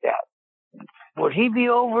like that? Would he be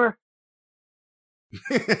over?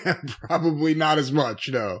 Probably not as much,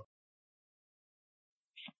 no.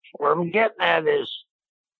 What I'm getting at is,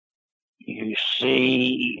 you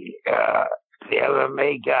see the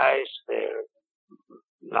MMA guys, they're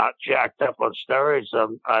not jacked up on steroids.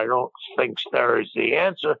 I don't think steroids the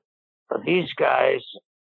answer, but these guys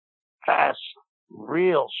pass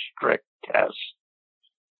real strict tests.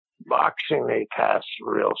 Boxing, they pass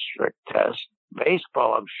real strict tests.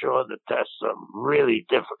 Baseball, I'm sure the tests are really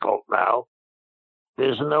difficult now.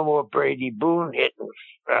 There's no more Brady Boone hitting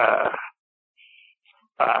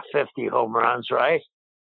 50 home runs, right?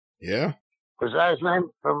 Yeah. Was that his name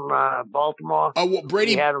from Baltimore? Oh, well,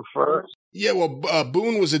 Brady. He had him first. Yeah, well,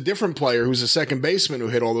 Boone was a different player who's a second baseman who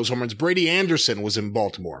hit all those home runs. Brady Anderson was in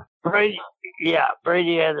Baltimore. Brady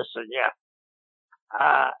Anderson,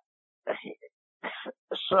 yeah.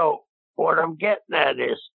 So what I'm getting at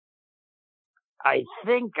is, I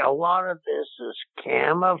think a lot of this is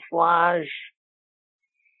camouflage.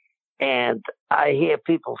 And I hear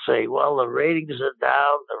people say, well, the ratings are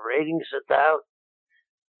down.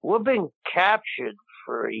 We've been captured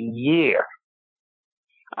for a year.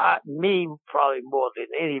 Me, probably more than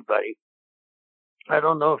anybody. I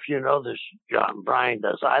don't know if you know this, John. Brian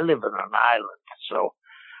does. I live in an island, so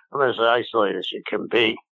I'm as isolated as you can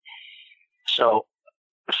be. So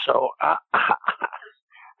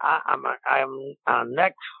I'm a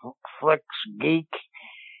Netflix geek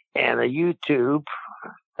and a YouTube.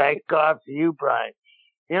 Thank God for you, Brian.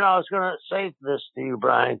 You know, I was going to say this to you,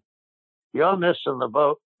 Brian. You're missing the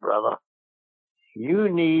boat, brother. You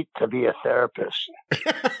need to be a therapist.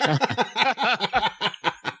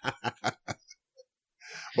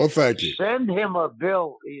 Well, thank you. Send him a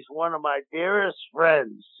bill. He's one of my dearest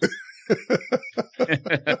friends.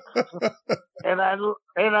 And I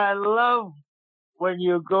love when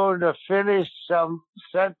you're going to finish some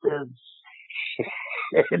sentence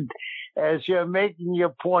and as you're making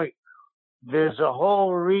your point, there's a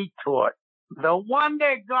whole retort. The one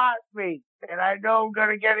that got me, and I know I'm going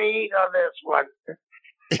to get a heat on this one,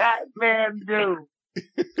 Kathmandu.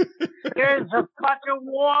 There's a fucking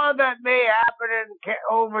war that may happen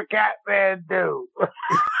over Kathmandu.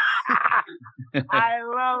 I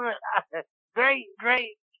love it.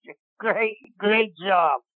 Great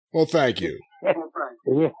job. Well, thank you.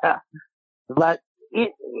 Yeah. But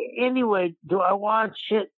anyway, do I want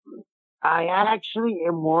shit? I actually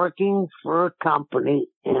am working for a company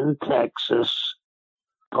in Texas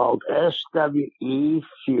called SWE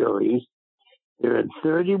Fury. They're in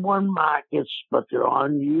 31 markets, but they're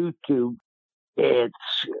on YouTube.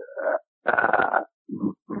 It's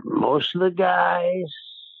most of the guys,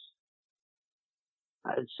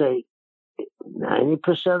 I'd say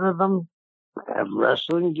 90% of them have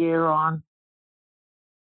wrestling gear on.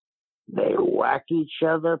 They whack each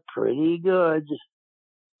other pretty good.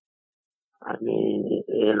 I mean,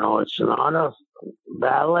 you know, it's not a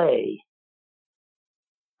ballet.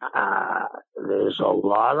 There's a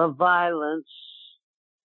lot of violence,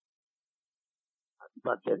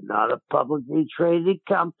 but they're not a publicly traded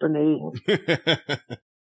company.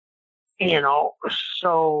 You know,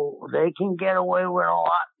 so they can get away with a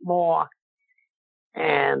lot more.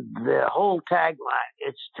 And the whole tagline,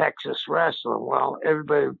 it's Texas wrestling. Well,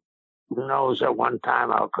 everybody knows at one time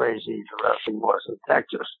how crazy the wrestling was in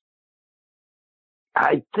Texas.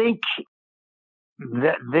 I think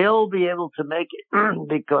that they'll be able to make it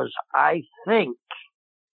because I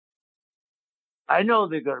know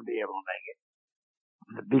they're going to be able to make it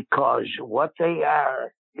because what they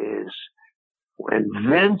are is when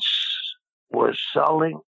Vince was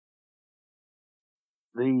selling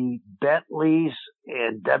the Bentleys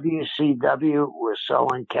and WCW was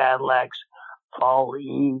selling Cadillacs, Paul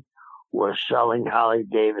E. was selling Harley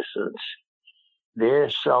Davidsons. They're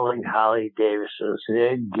selling Harley Davidsons.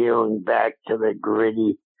 They're going back to the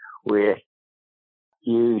gritty where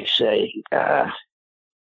you say, that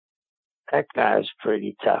guy's a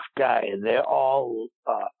pretty tough guy. And they're all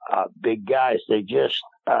big guys. They just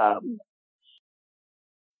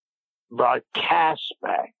brought Cass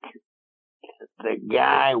back. The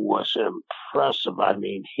guy was impressive. I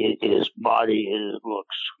mean, his body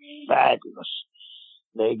looks fabulous.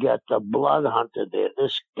 They got the Blood Hunter there.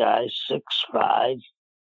 This guy's 6'5",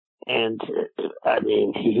 and I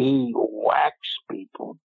mean, he whacks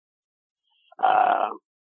people.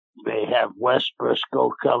 They have Wes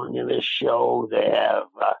Briscoe coming in this show. They have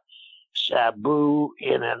Sabu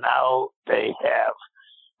in and out. They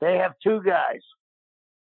have two guys,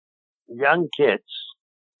 young kids.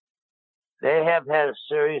 They have had a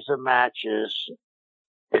series of matches.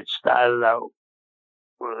 It started out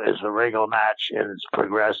as a regular match, and it's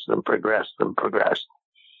progressed and progressed and progressed.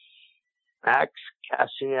 Max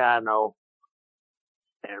Cassiano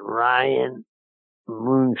and Ryan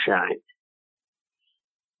Moonshine.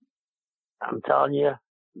 I'm telling you,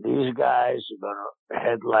 these guys are going to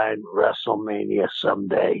headline WrestleMania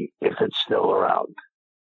someday if it's still around.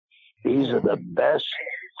 These are the best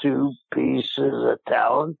two pieces of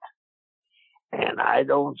talent, and I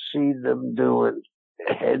don't see them doing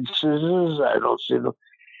head scissors. I don't see them.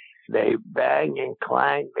 They bang and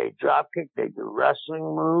clang. They drop kick. They do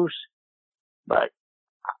wrestling moves. But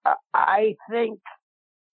I think,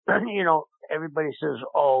 you know, everybody says,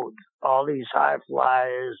 oh, all these high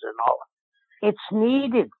flyers and all. It's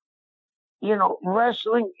needed. You know,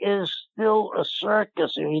 wrestling is still a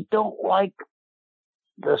circus. If you don't like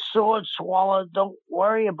the sword swallow, don't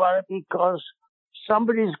worry about it because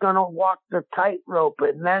somebody's going to walk the tightrope.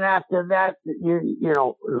 And then after that, you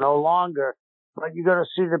know, no longer but you're going to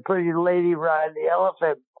see the pretty lady ride the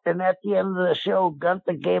elephant. And at the end of the show,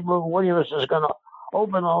 Gunther Gabriel Williams is going to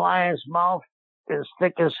open the lion's mouth and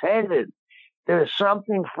stick his head in. There's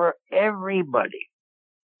something for everybody.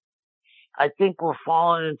 I think we're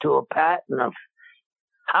falling into a pattern of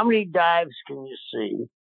how many dives can you see?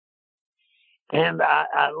 And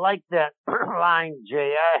I like that line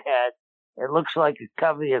JR had. It looks like a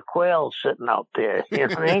covey of quail sitting out there. You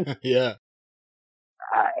know what I mean? Yeah.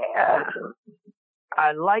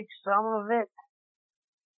 I like some of it.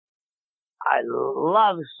 I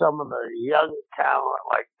love some of the young talent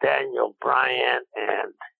like Daniel Bryan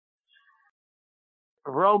and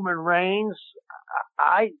Roman Reigns.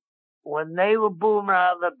 When they were booming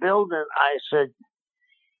out of the building, I said,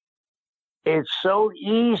 it's so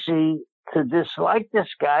easy to dislike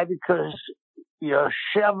this guy because you're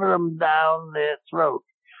shoving him down their throat.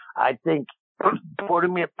 I think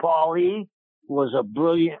putting him at Paul E was a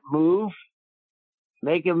brilliant move.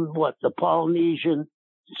 Make him the Polynesian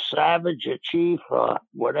savage, a chief, or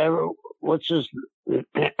whatever. What's his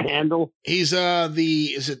handle? He's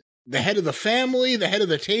is it the head of the family, the head of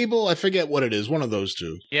the table? I forget what it is. One of those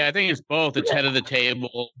two. Yeah, I think it's both. It's head of the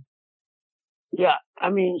table. Yeah, I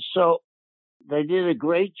mean, so they did a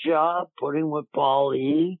great job putting with Paul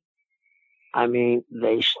E. I mean,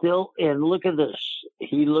 they still, and look at this.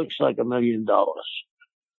 He looks like $1 million.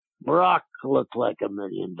 Brock looked like $1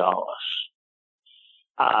 million.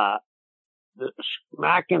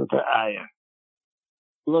 McIntyre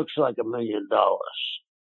looks like $1 million.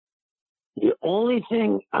 The only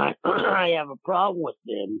thing I have a problem with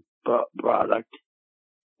them product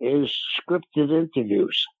is scripted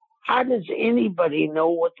interviews. How does anybody know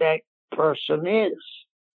what that person is?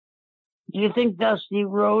 Do you think Dusty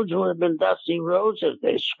Rhodes would have been Dusty Rhodes if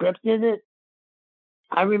they scripted it?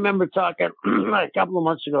 I remember talking a couple of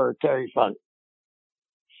months ago to Terry Funk,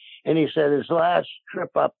 and he said his last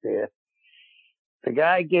trip up there, the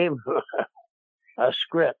guy gave him a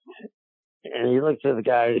script, and he looked at the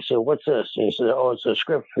guy and he said, "What's this?" And he said, "Oh, it's a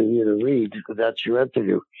script for you to read. That's your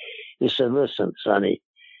interview." He said, "Listen, Sonny,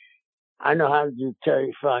 I know how to do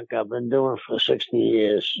Terry Funk. I've been doing it for 60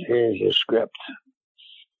 years. Here's your script."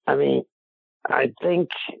 I mean, I think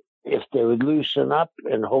if they would loosen up,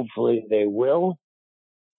 and hopefully they will,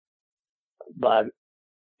 but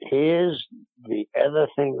here's the other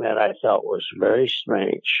thing that I thought was very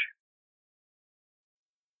strange.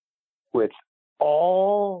 With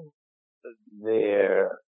all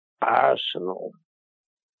their arsenal,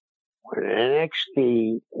 when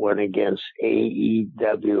NXT went against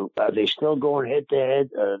AEW, are they still going head to head,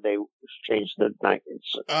 or they changed the nights?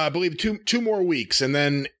 I believe two more weeks, and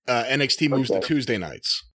then NXT moves to Tuesday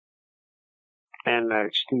nights. And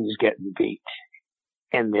NXT's getting beat.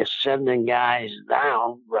 And they're sending guys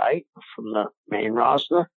down, right, from the main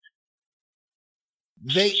roster?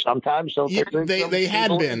 Sometimes they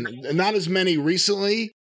had been. Not as many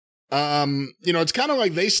recently. It's kind of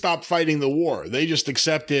like they stopped fighting the war. They just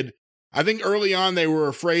accepted. I think early on they were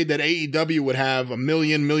afraid that AEW would have 1.5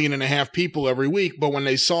 million people every week, but when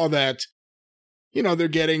they saw that, they're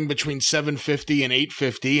getting between 750 and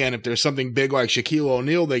 850, and if there's something big like Shaquille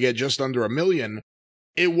O'Neal, they get just under 1 million.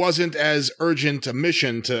 It wasn't as urgent a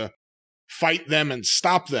mission to fight them and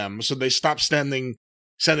stop them, so they stopped sending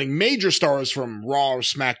major stars from Raw or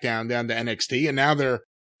SmackDown down to NXT, and now they're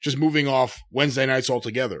just moving off Wednesday nights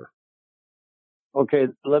altogether. Okay,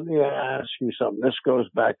 let me ask you something. This goes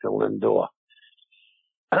back to Lindor.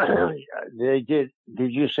 Did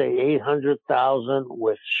you say 800,000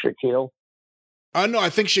 with Shaquille? No, I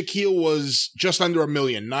think Shaquille was just under 1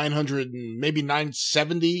 million, 900, maybe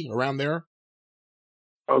 970, around there.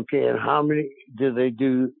 Okay, and how many do they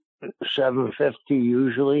do? 750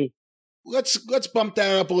 usually? Let's bump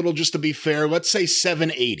that up a little just to be fair. Let's say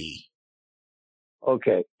 780.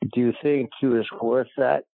 Okay. Do you think he was worth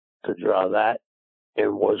that, to draw that?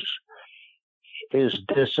 And was his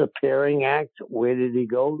disappearing act, where did he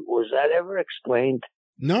go? Was that ever explained?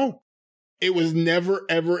 No. It was never,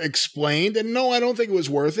 ever explained. And no, I don't think it was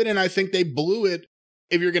worth it. And I think they blew it.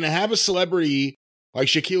 If you're going to have a celebrity like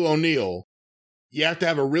Shaquille O'Neal, you have to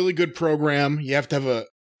have a really good program. You have to have a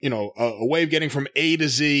way of getting from A to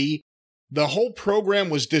Z. The whole program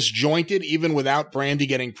was disjointed, even without Brandy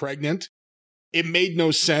getting pregnant. It made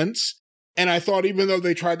no sense. And I thought even though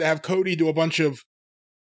they tried to have Cody do a bunch of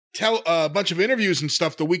interviews and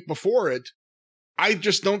stuff the week before it, I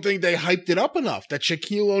just don't think they hyped it up enough that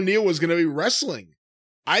Shaquille O'Neal was going to be wrestling.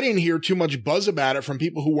 I didn't hear too much buzz about it from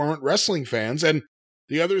people who weren't wrestling fans. And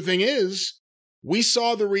the other thing is, we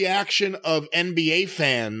saw the reaction of NBA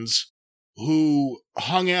fans who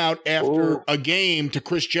hung out after a game to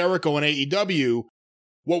Chris Jericho and AEW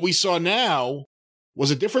What we saw now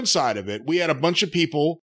was a different side of it. We had a bunch of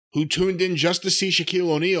people who tuned in just to see Shaquille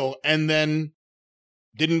O'Neal and then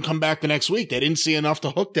didn't come back the next week. They didn't see enough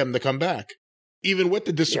to hook them to come back, even with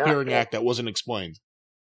the disappearing act that wasn't explained.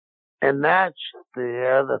 And that's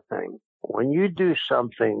the other thing. When you do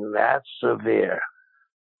something that severe,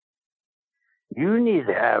 you need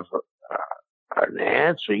to have an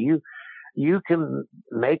answer. You can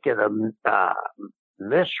make it a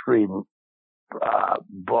mystery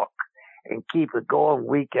book and keep it going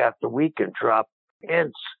week after week and drop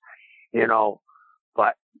hints,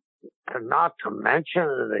 but not to mention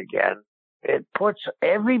it again, it puts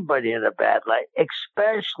everybody in a bad light,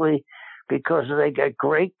 especially because they got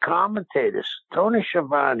great commentators. Tony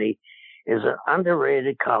Schiavone is an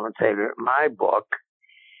underrated commentator in my book,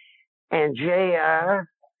 and JR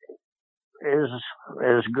is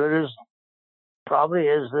as good as probably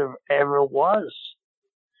as there ever was.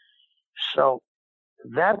 So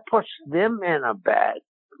that puts them in a bad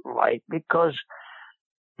light because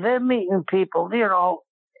they're meeting people,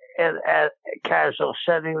 at casual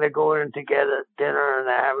setting. They go in together at dinner and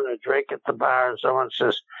they're having a drink at the bar, and someone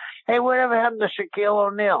says, "Hey, whatever happened to Shaquille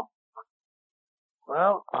O'Neal?"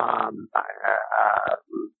 Well,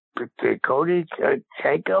 did Cody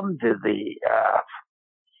take him? Did the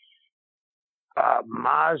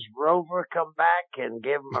Mars rover come back and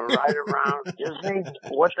give him a ride around Disney?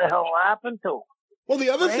 What the hell happened to him? Well, the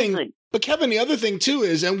other thing, but Kevin, the other thing too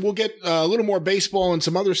is, and we'll get a little more baseball and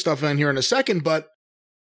some other stuff in here in a second, but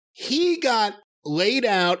he got laid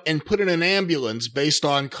out and put in an ambulance based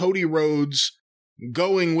on Cody Rhodes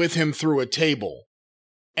going with him through a table.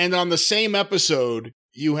 And on the same episode,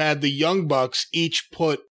 you had the Young Bucks each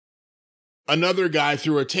put another guy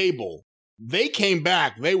through a table. They came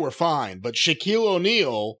back. They were fine. But Shaquille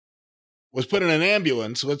O'Neal was put in an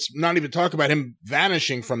ambulance. Let's not even talk about him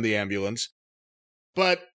vanishing from the ambulance.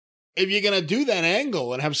 But if you're going to do that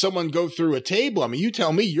angle and have someone go through a table, I mean, you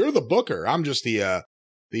tell me, you're the booker. I'm just the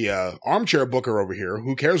armchair booker over here.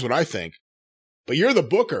 Who cares what I think? But you're the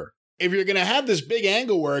booker. If you're going to have this big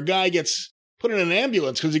angle where a guy gets put in an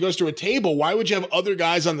ambulance because he goes through a table, why would you have other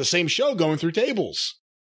guys on the same show going through tables?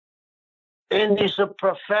 And he's a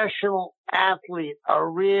professional athlete, a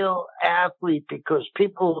real athlete, because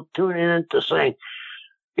people tune in to say,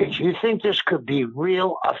 if you think this could be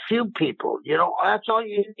real, a few people, that's all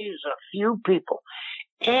you need is a few people.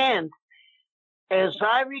 And as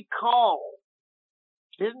I recall,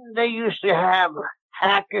 didn't they used to have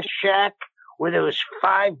Hack-a-Shaq where there was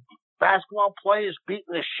 5 basketball players beating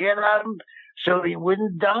the shit out of him so he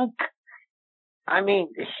wouldn't dunk? I mean,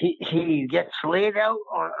 he gets laid out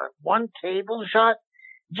on one table shot.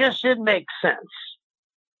 Just didn't make sense.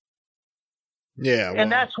 Yeah.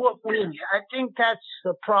 And that's what I think that's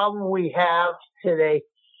the problem we have today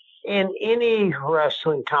in any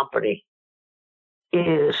wrestling company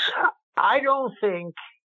is I don't think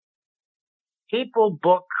people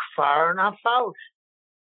book far enough out.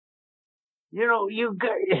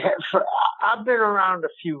 I've been around a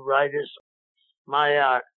few writers.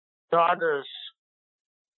 My daughter's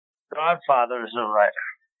godfather is a writer,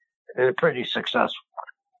 and pretty successful.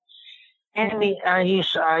 And I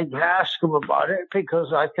asked him about it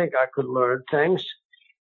because I think I could learn things.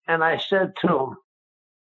 And I said to him,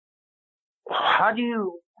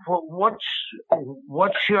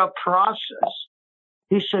 what's your process?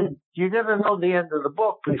 He said, you got to know the end of the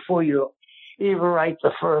book before you even write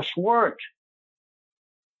the first word.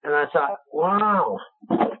 And I thought, wow,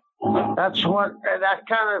 that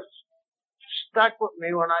kind of stuck with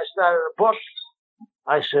me when I started a book.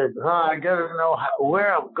 I said, I got to know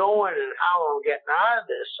where I'm going and how I'm getting out of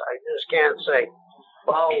this. I just can't say,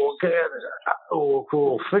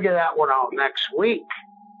 we'll figure that one out next week.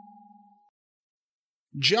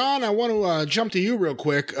 John, I want to jump to you real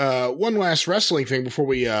quick. One last wrestling thing before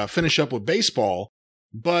we finish up with baseball.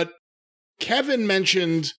 But Kevin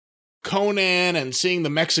mentioned Conan and seeing the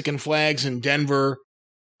Mexican flags in Denver.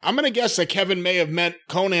 I'm going to guess that Kevin may have met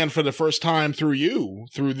Conan for the first time through you,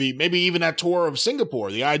 through maybe even that tour of Singapore,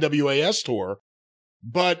 the IWAS tour.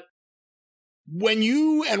 But when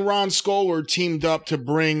you and Ron Skoller teamed up to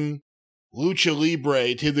bring Lucha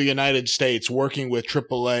Libre to the United States, working with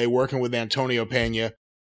AAA, working with Antonio Pena,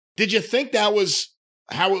 did you think that was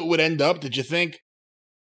how it would end up? Did you think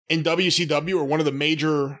in WCW or one of the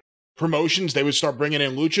major promotions they would start bringing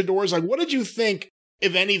in luchadors? Like, what did you think,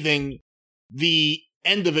 if anything, the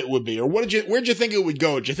end of it would be? Or where'd you think it would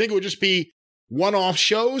go? Did you think it would just be one-off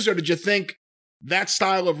shows, or did you think that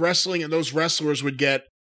style of wrestling and those wrestlers would get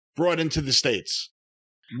brought into the States?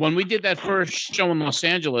 When we did that first show in Los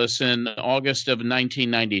Angeles in August of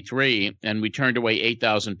 1993, and we turned away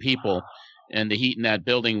 8,000 people, and the heat in that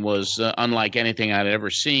building was unlike anything I'd ever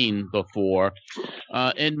seen before.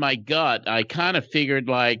 In my gut, I kind of figured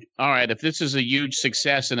like, all right, if this is a huge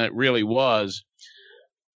success, and it really was,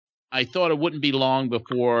 I thought it wouldn't be long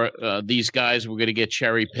before these guys were going to get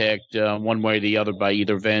cherry-picked one way or the other by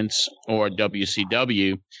either Vince or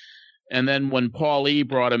WCW. And then when Paul E.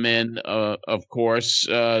 brought him in, of course,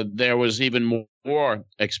 there was even more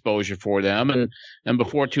exposure for them. And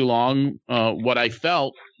before too long, what I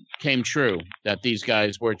felt came true, that these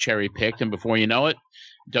guys were cherry-picked. And before you know it,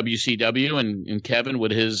 WCW and Kevin,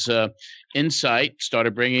 with his insight,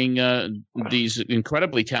 started bringing these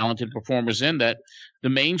incredibly talented performers in that the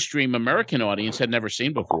mainstream American audience had never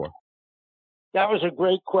seen before. That was a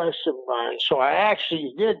great question, Brian. So I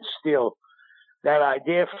actually did steal that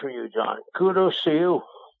idea for you, John. Kudos to you.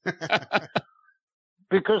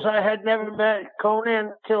 Because I had never met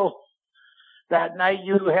Conan until that night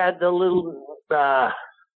you had the little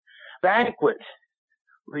banquet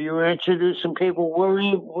where you were introducing people.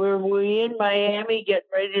 Were we in Miami getting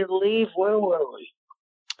ready to leave? Where were we?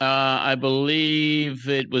 I believe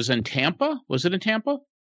it was in Tampa. Was it in Tampa?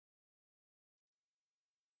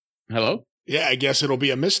 Hello? Yeah, I guess it'll be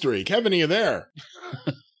a mystery. Kevin, are you there?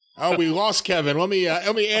 Oh, we lost Kevin. Let me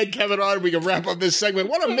add Kevin on. We can wrap up this segment.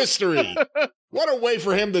 What a mystery. What a way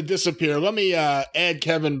for him to disappear. Let me add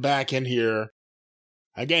Kevin back in here.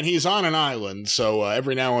 Again, he's on an island, so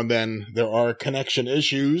every now and then there are connection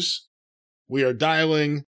issues. We are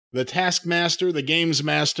dialing the Taskmaster, the Games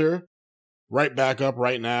Master, right back up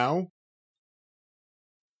right now.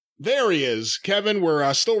 There he is. Kevin,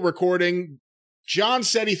 we're still recording. John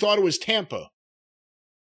said he thought it was Tampa.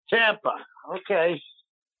 Tampa. Okay.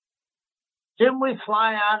 Didn't we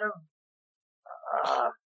fly out of...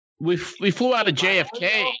 We flew out of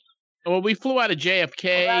JFK. Well, we flew out of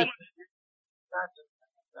JFK. Well,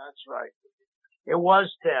 that's right. It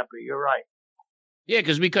was Tampa. You're right. Yeah,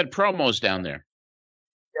 because we cut promos down there.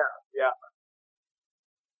 Yeah.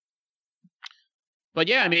 But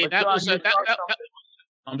yeah, I mean, that was...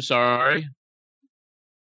 I'm sorry.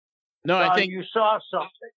 No, John, I think you saw something.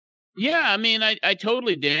 Yeah, I mean, I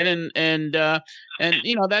totally did, and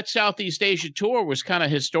you know, that Southeast Asia tour was kind of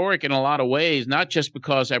historic in a lot of ways, not just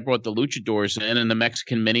because I brought the Luchadors in and the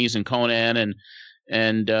Mexican Minis and Conan,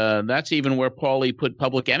 and that's even where Paulie put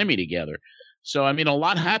Public Enemy together. So I mean, a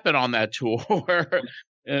lot happened on that tour.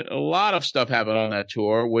 A lot of stuff happened on that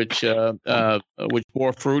tour, which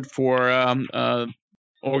bore fruit for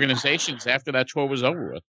organizations after that tour was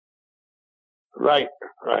over with. Right.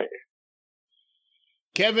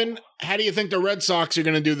 Kevin, how do you think the Red Sox are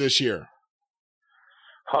going to do this year?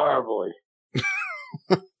 Horribly.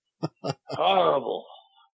 Horrible.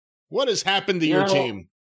 What has happened to your team?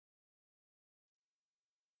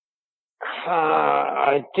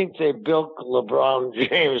 I think they built LeBron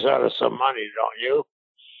James out of some money, don't you?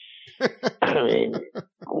 I mean,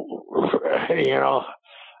 you know,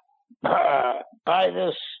 buy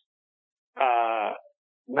this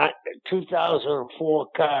 2004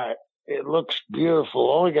 car. It looks beautiful.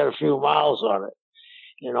 Only got a few miles on it.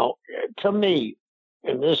 You know, to me,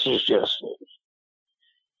 and this is just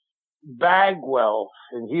Bagwell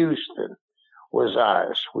in Houston was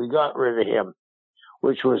ours. We got rid of him,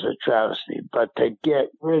 which was a travesty. But to get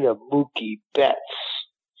rid of Mookie Betts,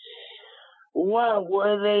 what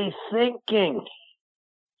were they thinking?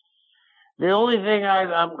 The only thing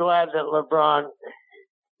I'm glad that LeBron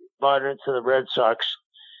bought into the Red Sox,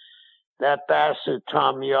 that bastard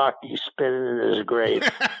Tom Yawkey spinning in his grave.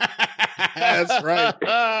 That's right.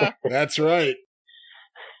 That's right.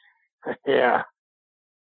 Yeah.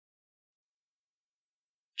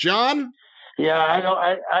 John? Yeah,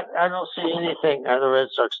 I don't see anything the Red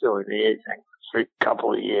Sox doing anything for a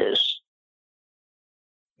couple of years.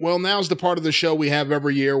 Well, now's the part of the show we have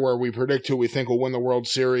every year where we predict who we think will win the World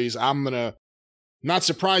Series. I'm going to not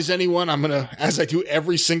surprise anyone. I'm going to, as I do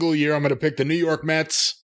every single year, I'm going to pick the New York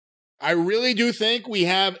Mets. I really do think we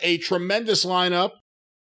have a tremendous lineup.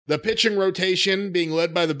 The pitching rotation, being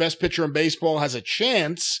led by the best pitcher in baseball, has a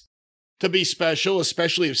chance to be special,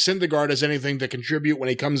 especially if Syndergaard has anything to contribute when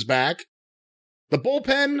he comes back. The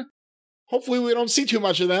bullpen, hopefully we don't see too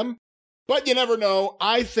much of them, but you never know.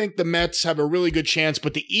 I think the Mets have a really good chance,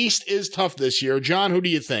 but the East is tough this year. John, who do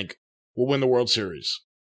you think will win the World Series?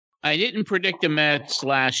 I didn't predict the Mets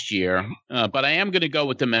last year, but I am going to go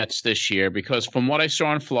with the Mets this year because from what I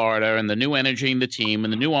saw in Florida and the new energy in the team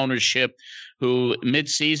and the new ownership, who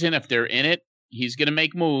mid-season, if they're in it, he's going to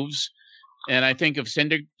make moves. And I think if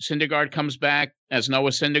Syndergaard comes back as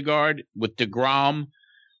Noah Syndergaard with DeGrom,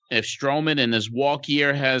 if Stroman in his walk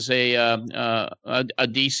year has a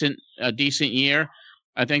decent year,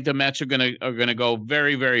 I think the Mets are gonna go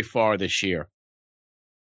very, very far this year.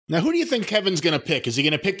 Now, who do you think Kevin's going to pick? Is he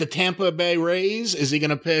going to pick the Tampa Bay Rays? Is he going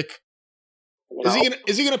to pick? No.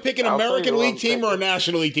 Is he going to pick an American League team or a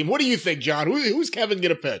National League team? What do you think, John? Who's Kevin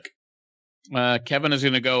going to pick? Kevin is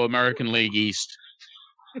going to go American League East.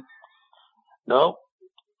 No.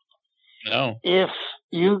 If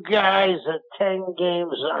you guys are 10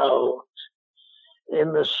 games out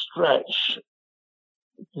in the stretch,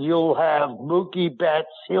 you'll have Mookie Betts.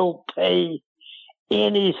 He'll pay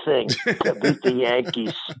anything to beat the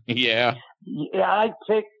Yankees. Yeah. I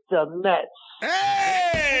picked the Mets.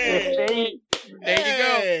 Hey! There you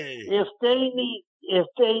go. If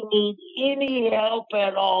they need any help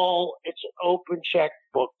at all, it's an open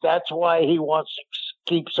checkbook. That's why he wants to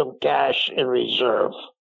keep some cash in reserve.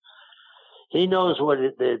 He knows what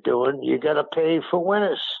they're doing. You got to pay for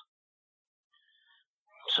winners.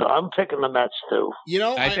 So I'm picking the Mets too. You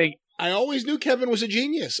know, I always knew Kevin was a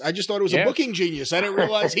genius. I just thought it was a booking genius. I didn't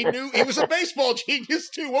realize he was a baseball genius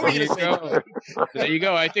too. What were you going to say? There you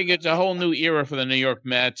go. I think it's a whole new era for the New York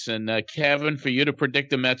Mets. And Kevin, for you to predict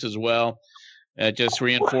the Mets as well, just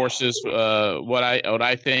reinforces what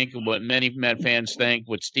I think, what many Met fans think.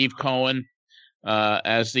 With Steve Cohen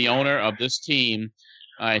as the owner of this team,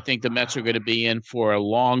 I think the Mets are going to be in for a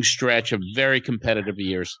long stretch of very competitive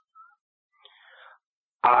years.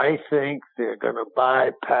 I think they're going to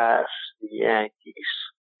bypass the Yankees.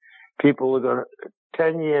 People are going to,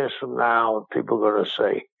 10 years from now, people are going to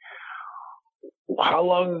say, how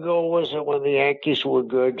long ago was it when the Yankees were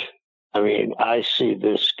good? I mean, I see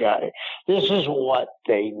this guy. This is what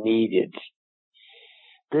they needed.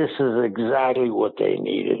 This is exactly what they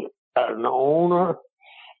needed. An owner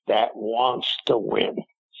that wants to win.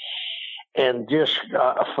 And just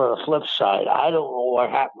for the flip side, I don't know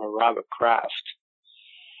what happened to Robert Kraft.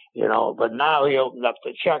 But now he opened up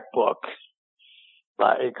the checkbook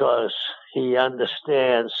because he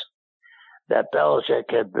understands that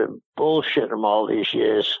Belichick had been bullshitting him all these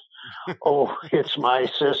years. Oh, it's my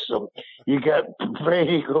system. You got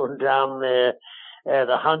Brady going down there at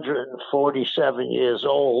 147 years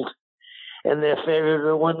old, and they're favored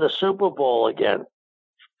to win the Super Bowl again.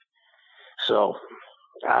 So,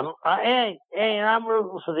 I'm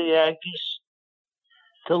rooting for the Yankees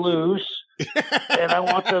to lose. And I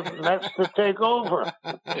want the Mets to take over.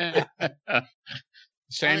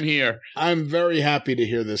 Same here. I'm very happy to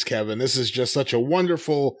hear this, Kevin. This is just such a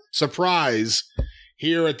wonderful surprise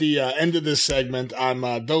here at the end of this segment.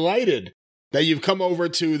 I'm delighted that you've come over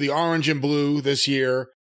to the Orange and Blue this year.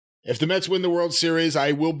 If the Mets win the World Series,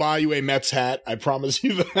 I will buy you a Mets hat. I promise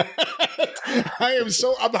you that.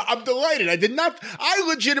 I'm delighted. I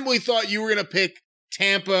legitimately thought you were going to pick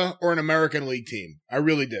Tampa or an American League team. I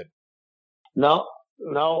really did. No,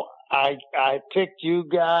 I picked you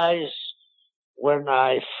guys when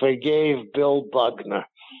I forgave Bill Buckner.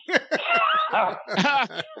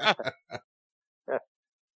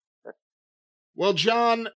 Well,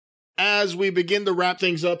 John, as we begin to wrap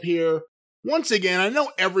things up here, once again, I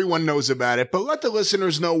know everyone knows about it, but let the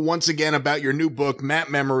listeners know once again about your new book, Matt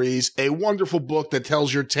Memories, a wonderful book that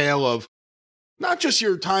tells your tale of not just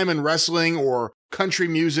your time in wrestling or country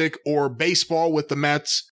music or baseball with the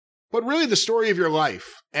Mets, but really the story of your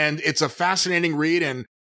life. And it's a fascinating read, and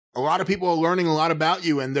a lot of people are learning a lot about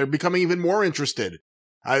you, and they're becoming even more interested.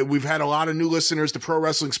 We've had a lot of new listeners to Pro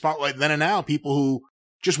Wrestling Spotlight Then and Now, people who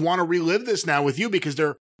just want to relive this now with you because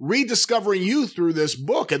they're rediscovering you through this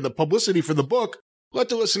book and the publicity for the book. Let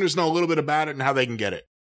the listeners know a little bit about it and how they can get it.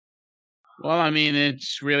 Well, I mean,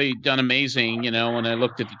 it's really done amazing. When I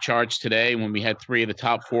looked at the charts today, when we had 3 of the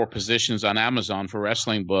top 4 positions on Amazon for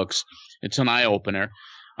wrestling books, it's an eye-opener.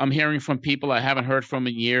 I'm hearing from people I haven't heard from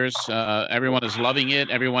in years. Everyone is loving it.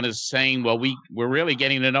 Everyone is saying, well, we're really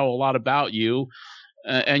getting to know a lot about you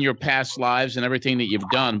and your past lives and everything that you've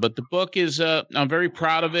done. But the book is, I'm very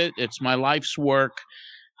proud of it. It's my life's work.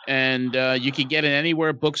 And you can get it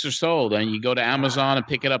anywhere books are sold. And you go to Amazon and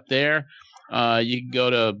pick it up there. You can go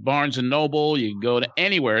to Barnes & Noble. You can go to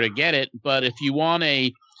anywhere to get it. But if you want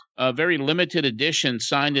a very limited edition,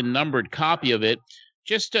 signed and numbered copy of it,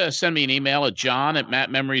 just send me an email at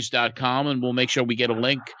john@mattmemories.com, and we'll make sure we get a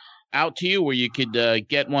link out to you where you could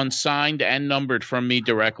get one signed and numbered from me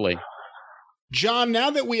directly. John, now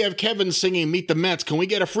that we have Kevin singing Meet the Mets, can we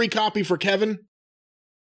get a free copy for Kevin?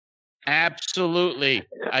 Absolutely.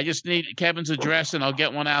 I just need Kevin's address, and I'll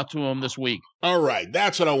get one out to him this week. All right.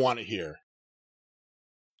 That's what I want to hear.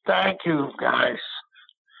 Thank you, guys.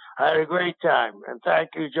 I had a great time. And thank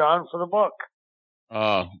you, John, for the book.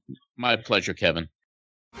 My pleasure, Kevin.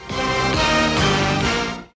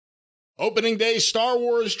 Opening day Star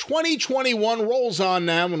Wars 2021 rolls on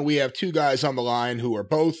now, and we have two guys on the line who are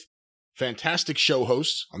both fantastic show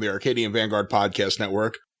hosts on the Arcadian Vanguard Podcast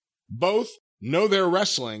Network. Both know their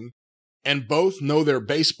wrestling, and both know their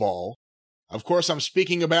baseball. Of course, I'm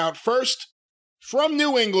speaking about, first, from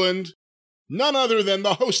New England, none other than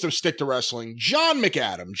the host of Stick to Wrestling, John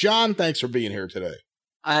McAdam. John, thanks for being here today.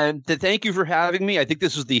 Thank you for having me. I think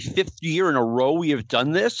this is the 5th year in a row we have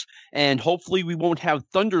done this, and hopefully we won't have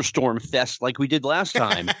Thunderstorm Fest like we did last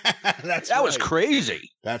time. That was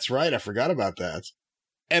crazy. That's right. I forgot about that.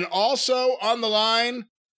 And also on the line, I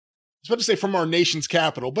was about to say from our nation's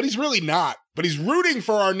capital, but he's really not. But he's rooting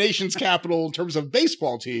for our nation's capital in terms of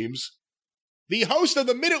baseball teams. The host of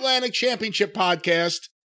the Mid-Atlantic Championship Podcast.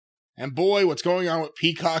 And boy, what's going on with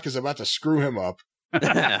Peacock is about to screw him up.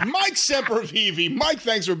 Mike Sempervive. Mike,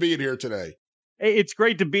 thanks for being here today. Hey, it's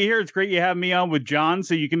great to be here. It's great you have me on with John,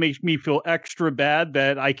 so you can make me feel extra bad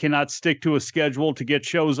that I cannot stick to a schedule to get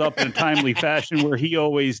shows up in a timely fashion where he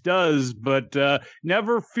always does. But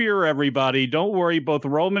never fear, everybody. Don't worry. Both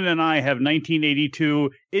Roman and I have 1982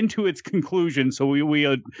 into its conclusion, so we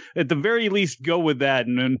at the very least go with that,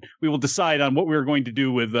 and then we will decide on what we're going to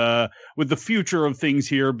do with the future of things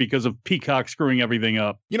here because of Peacock screwing everything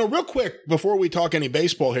up. You know, real quick, before we talk any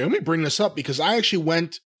baseball here, let me bring this up because I actually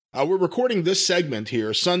went... we're recording this segment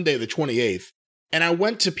here, Sunday the 28th, and I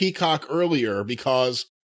went to Peacock earlier because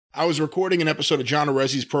I was recording an episode of John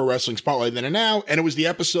Arezzi's Pro Wrestling Spotlight Then and Now, and it was the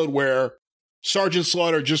episode where Sergeant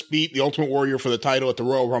Slaughter just beat the Ultimate Warrior for the title at the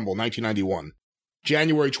Royal Rumble, 1991.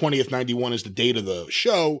 January 20th, 91 is the date of the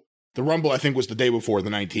show. The Rumble, I think, was the day before, the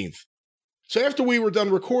 19th. So after we were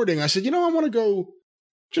done recording, I said, I want to go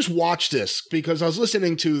just watch this because I was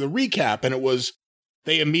listening to the recap, and it was...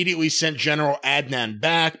 They immediately sent General Adnan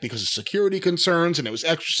back because of security concerns, and it was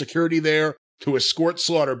extra security there to escort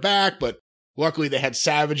Slaughter back, but luckily they had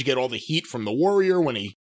Savage get all the heat from the Warrior when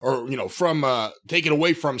take it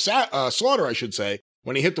away from Slaughter, I should say,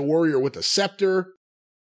 when he hit the Warrior with the scepter.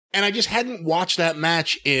 And I just hadn't watched that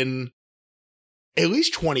match in at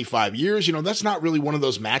least 25 years. That's not really one of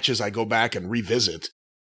those matches I go back and revisit.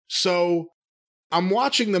 So I'm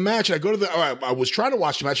watching the match. I was trying to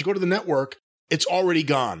watch the match. I go to the network. It's already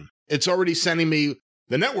gone. It's already sending me,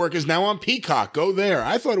 the network is now on Peacock. Go there.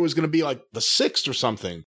 I thought it was going to be like the 6th or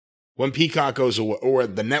something when Peacock goes away, or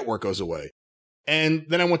the network goes away. And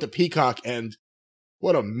then I went to Peacock, and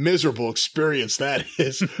what a miserable experience that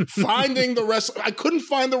is. Finding the rest, I couldn't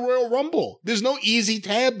find the Royal Rumble. There's no easy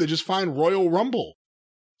tab to just find Royal Rumble.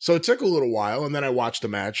 So it took a little while, and then I watched the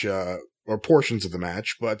match, or portions of the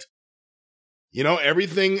match, but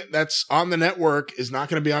everything that's on the network is not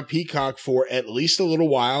going to be on Peacock for at least a little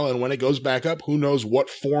while. And when it goes back up, who knows what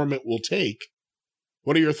form it will take.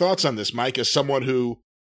 What are your thoughts on this, Mike, as someone who,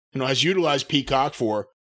 has utilized Peacock for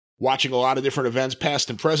watching a lot of different events, past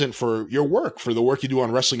and present, for your work, for the work you do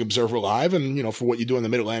on Wrestling Observer Live and, for what you do on the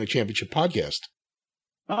Mid-Atlantic Championship Podcast?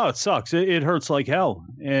 Oh, it sucks. It hurts like hell.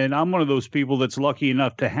 And I'm one of those people that's lucky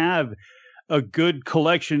enough to have a good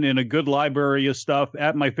collection and a good library of stuff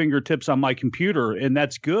at my fingertips on my computer, and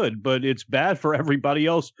that's good, but it's bad for everybody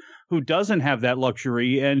else who doesn't have that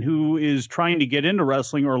luxury and who is trying to get into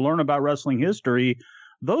wrestling or learn about wrestling history.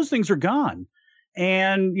 Those things are gone.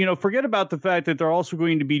 And, forget about the fact that they're also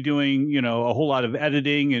going to be doing, a whole lot of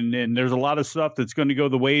editing, and there's a lot of stuff that's going to go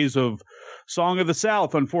the ways of Song of the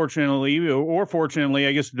South, unfortunately, or fortunately,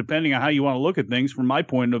 I guess, depending on how you want to look at things. From my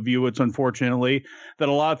point of view, it's unfortunately that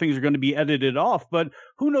a lot of things are going to be edited off. But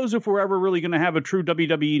who knows if we're ever really going to have a true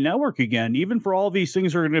WWE network again, even for all these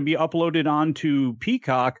things are going to be uploaded onto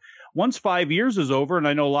Peacock. Once 5 years is over, and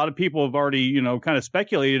I know a lot of people have already, kind of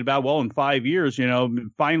speculated about, well, in 5 years,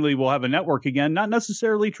 finally we'll have a network again. Not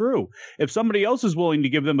necessarily true. If somebody else is willing to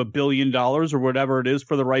give them $1 billion or whatever it is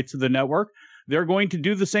for the rights of the network, they're going to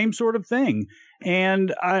do the same sort of thing.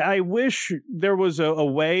 And I wish there was a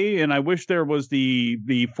way, and I wish there was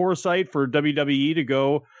the foresight for WWE to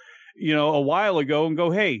go, a while ago and go,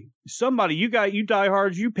 hey, somebody, you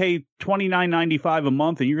diehards, you pay $29.95 a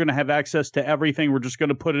month and you're going to have access to everything. We're just going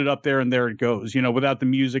to put it up there and there it goes, without the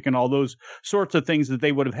music and all those sorts of things that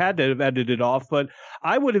they would have had to have edited off. But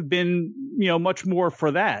I would have been, much more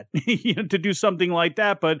for that, to do something like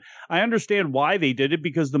that. But I understand why they did it,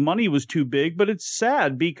 because the money was too big. But it's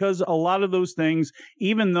sad because a lot of those things,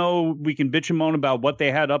 even though we can bitch and moan about what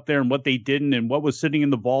they had up there and what they didn't and what was sitting in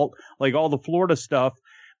the vault, like all the Florida stuff,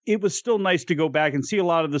 it was still nice to go back and see a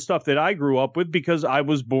lot of the stuff that I grew up with, because I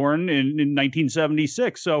was born in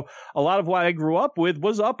 1976. So a lot of what I grew up with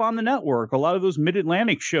was up on the network. A lot of those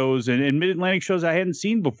Mid-Atlantic shows and Mid-Atlantic shows I hadn't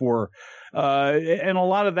seen before. And a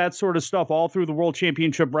lot of that sort of stuff all through the World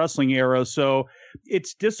Championship Wrestling era. So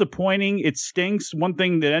it's disappointing. It stinks. One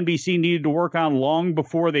thing that NBC needed to work on long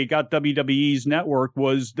before they got WWE's network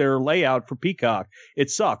was their layout for Peacock. It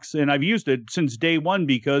sucks. And I've used it since day one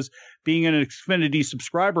because being an Xfinity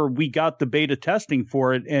subscriber, we got the beta testing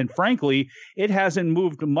for it. And frankly, it hasn't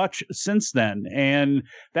moved much since then. And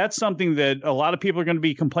that's something that a lot of people are going to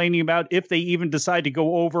be complaining about if they even decide to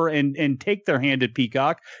go over and take their hand at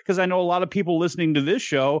Peacock. Because I know a lot of people listening to this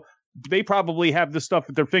show, they probably have this stuff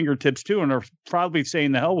at their fingertips too and are probably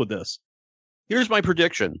saying the hell with this. Here's my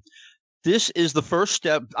prediction. This is the first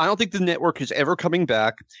step. I don't think the network is ever coming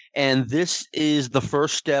back, and this is the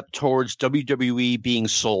first step towards WWE being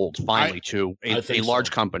sold finally to a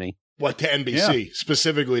large company. What, to NBC,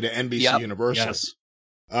 specifically to NBC Universal?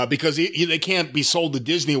 Yes. Because they can't be sold to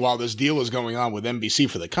Disney while this deal is going on with NBC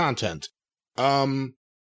for the content.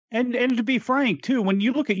 And to be frank, too, when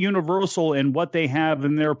you look at Universal and what they have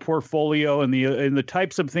in their portfolio and the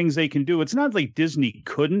types of things they can do, it's not like Disney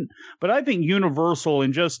couldn't, but I think Universal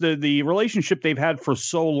and just the relationship they've had for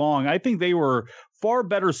so long, I think they were far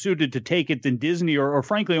better suited to take it than Disney or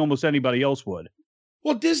frankly, almost anybody else would.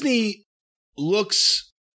 Well, Disney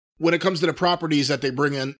looks, when it comes to the properties that they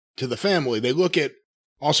bring in to the family, they look at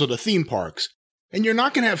also the theme parks. And you're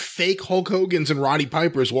not going to have fake Hulk Hogan's and Roddy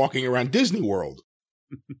Pipers walking around Disney World.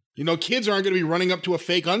 You know, kids aren't going to be running up to a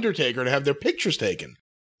fake Undertaker to have their pictures taken.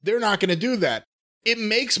 They're not going to do that. It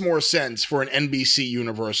makes more sense for an NBC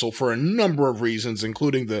Universal for a number of reasons,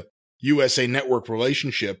 including the USA Network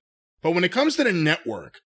relationship. But when it comes to the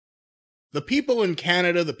network, the people in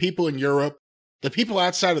Canada, the people in Europe, the people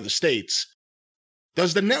outside of the States,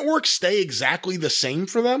 does the network stay exactly the same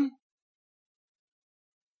for them?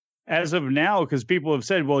 As of now, because people have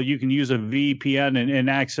said, well, you can use a VPN and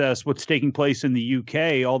access what's taking place in the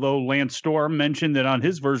UK, although Lance Storm mentioned that on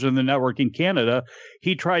his version of the network in Canada,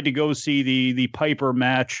 he tried to go see the Piper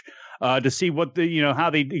match to see what how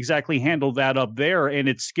they exactly handled that up there, and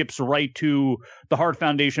it skips right to the Hart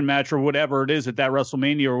Foundation match or whatever it is at that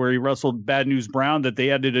WrestleMania where he wrestled Bad News Brown that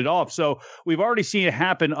they edited off. So we've already seen it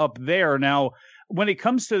happen up there. Now, when it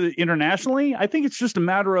comes to internationally, I think it's just a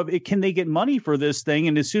matter of can they get money for this thing?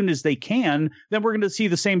 And as soon as they can, then we're going to see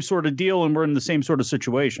the same sort of deal and we're in the same sort of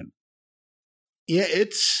situation. Yeah,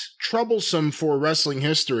 it's troublesome for wrestling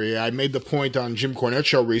history. I made the point on Jim Cornette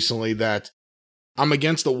show recently that I'm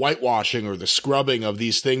against the whitewashing or the scrubbing of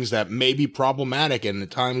these things that may be problematic and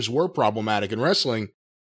at times were problematic in wrestling.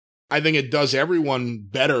 I think it does everyone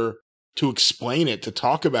better to explain it, to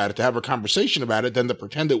talk about it, to have a conversation about it than to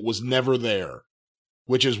pretend it was never there.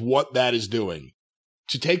 Which is what that is doing.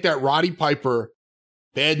 To take that Roddy Piper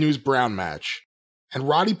Bad News Brown match, and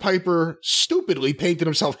Roddy Piper stupidly painted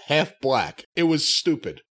himself half black. It was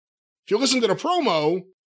stupid. If you listen to the promo,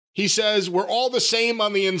 he says, we're all the same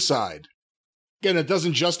on the inside. Again, it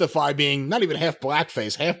doesn't justify being not even half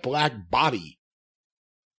blackface, half black body.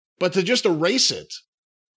 But to just erase it,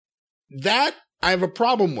 that I have a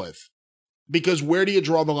problem with. Because where do you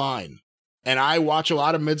draw the line? And I watch a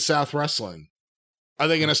lot of Mid-South wrestling. Are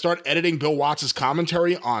they going to start editing Bill Watts'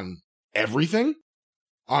 commentary on everything?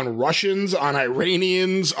 On Russians, on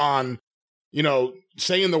Iranians, on,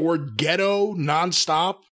 saying the word ghetto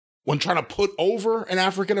nonstop when trying to put over an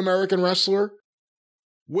African-American wrestler?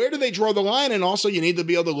 Where do they draw the line? And also, you need to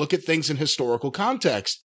be able to look at things in historical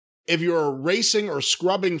context. If you're erasing or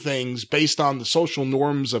scrubbing things based on the social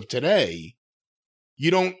norms of today, you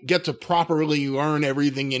don't get to properly learn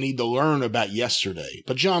everything you need to learn about yesterday.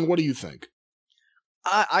 But John, what do you think?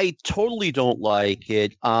 I totally don't like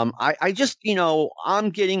it. I just, I'm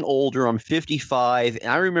getting older. I'm 55,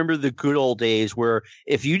 and I remember the good old days where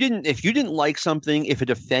if you didn't like something, if it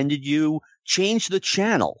offended you, change the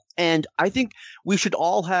channel. And I think we should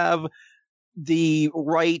all have the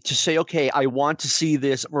right to say, okay, I want to see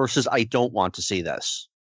this versus I don't want to see this.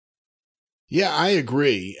 Yeah, I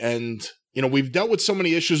agree. And, we've dealt with so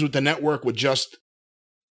many issues with the network with just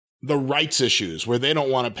the rights issues where they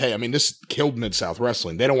don't want to pay. I mean, this killed Mid-South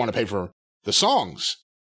Wrestling. They don't want to pay for the songs.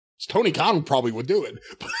 Tony Khan probably would do it,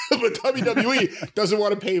 but WWE doesn't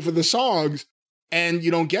want to pay for the songs, and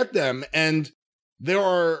you don't get them. And there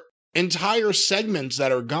are entire segments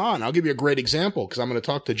that are gone. I'll give you a great example because I'm going to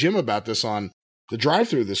talk to Jim about this on the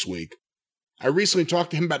drive-thru this week. I recently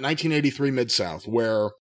talked to him about 1983 Mid-South,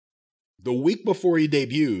 where the week before he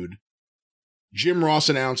debuted, Jim Ross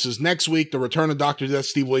announces next week the return of Dr. Death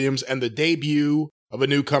Steve Williams and the debut of a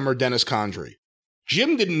newcomer, Dennis Condrey.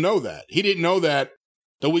 Jim didn't know that. He didn't know that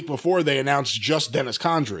the week before they announced just Dennis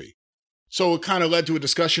Condrey. So it kind of led to a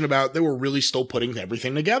discussion about they were really still putting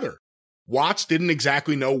everything together. Watts didn't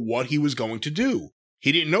exactly know what he was going to do.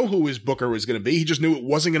 He didn't know who his booker was going to be. He just knew it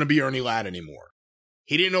wasn't going to be Ernie Ladd anymore.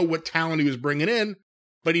 He didn't know what talent he was bringing in,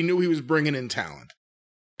 but he knew he was bringing in talent.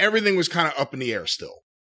 Everything was kind of up in the air still.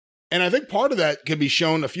 And I think part of that could be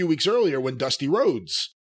shown a few weeks earlier when Dusty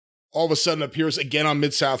Rhodes all of a sudden appears again on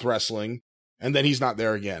Mid-South Wrestling, and then he's not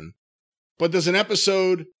there again. But there's an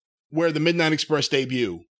episode where the Midnight Express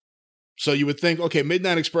debut. So you would think, okay,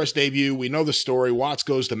 Midnight Express debut, we know the story. Watts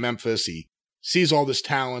goes to Memphis. He sees all this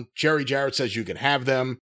talent. Jerry Jarrett says you could have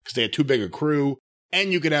them because they had too big a crew.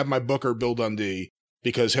 And you could have my booker, Bill Dundee,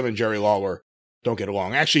 because him and Jerry Lawler don't get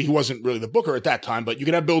along. Actually, he wasn't really the booker at that time, but you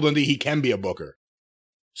could have Bill Dundee. He can be a booker.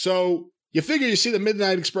 So you figure you see the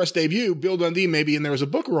Midnight Express debut, Bill Dundee maybe in there as a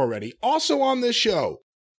booker already. Also on this show,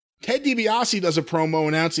 Ted DiBiase does a promo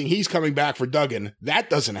announcing he's coming back for Duggan. That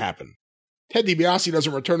doesn't happen. Ted DiBiase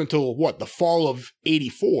doesn't return until, the fall of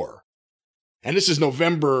 84. And this is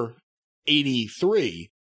November 83.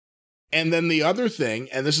 And then the other thing,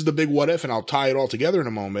 and this is the big what if, and I'll tie it all together in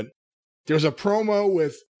a moment, there's a promo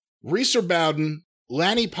with Reeser Bowden,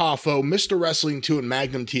 Lanny Poffo, Mr. Wrestling 2, and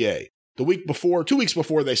Magnum TA. 2 weeks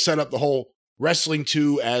before, they set up the whole Wrestling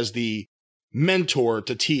 2 as the mentor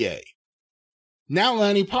to TA. Now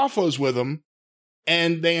Lanny Poffo's with him,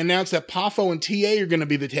 and they announced that Poffo and TA are going to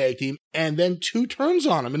be the tag team, and then 2 turns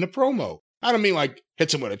on him in the promo. I don't mean like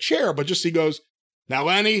hits him with a chair, but just he goes, now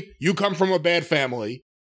Lanny, you come from a bad family.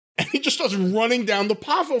 And he just starts running down the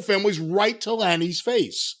Poffo families right to Lanny's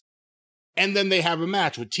face. And then they have a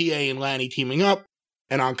match with TA and Lanny teaming up,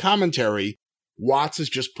 and on commentary, Watts is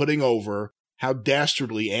just putting over how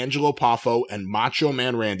dastardly Angelo Poffo and Macho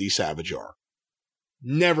Man Randy Savage are.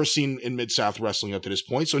 Never seen in Mid-South Wrestling up to this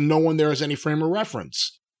point, so no one there has any frame of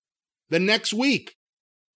reference. The next week,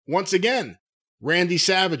 once again, Randy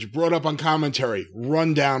Savage brought up on commentary,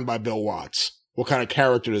 run down by Bill Watts. What kind of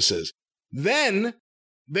character this is. Then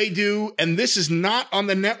they do, and this is not on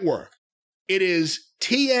the network, it is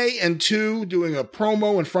TA and 2 doing a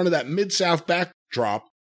promo in front of that Mid-South backdrop,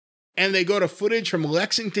 and they go to footage from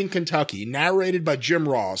Lexington, Kentucky, narrated by Jim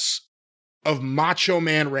Ross, of Macho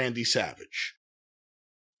Man Randy Savage.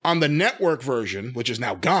 On the network version, which is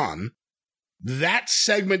now gone, that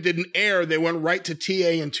segment didn't air. They went right to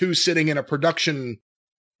TA and 2 sitting in a production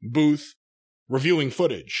booth reviewing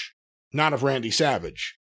footage, not of Randy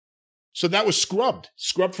Savage. So that was scrubbed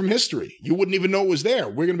from history. You wouldn't even know it was there.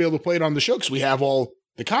 We're going to be able to play it on the show because we have all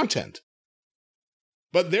the content.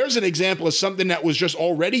 But there's an example of something that was just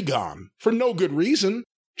already gone for no good reason,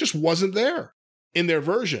 just wasn't there in their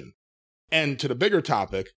version. And to the bigger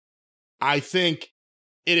topic, I think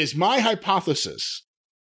it is my hypothesis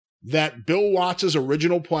that Bill Watts'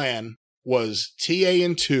 original plan was TA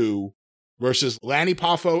and 2 versus Lanny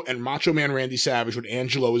Poffo and Macho Man Randy Savage with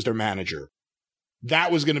Angelo as their manager.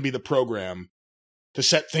 That was going to be the program to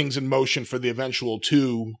set things in motion for the eventual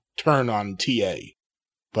 2 turn on TA.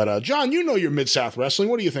 But, John, you know your Mid-South Wrestling.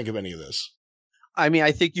 What do you think of any of this? I mean,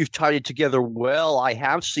 I think you've tied it together well. I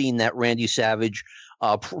have seen that Randy Savage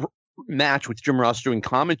match with Jim Ross doing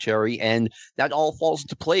commentary, and that all falls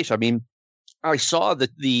into place. I mean, I saw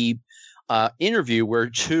the interview where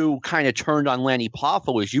 2 kind of turned on Lanny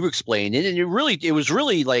Poffo, as you explained, and it was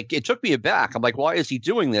really like, it took me aback. I'm like, why is he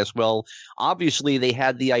doing this? Well, obviously they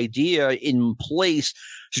had the idea in place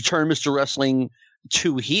to turn Mr. Wrestling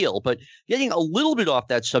 2 heel. But getting a little bit off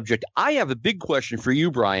that subject, I have a big question for you,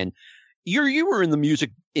 Brian. You were in the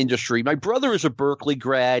music industry. My brother is a Berkeley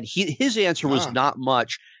grad. His answer was not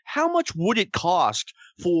much. How much would it cost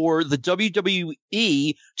for the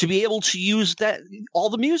WWE to be able to use all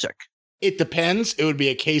the music? It depends. It would be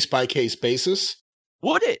a case-by-case basis.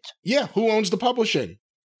 Would it? Yeah. Who owns the publishing?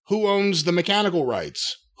 Who owns the mechanical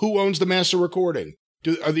rights? Who owns the master recording?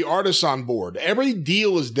 Are the artists on board? Every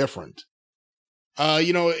deal is different.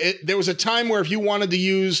 There was a time where if you wanted to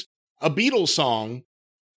use a Beatles song,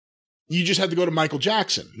 you just had to go to Michael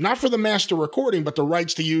Jackson. Not for the master recording, but the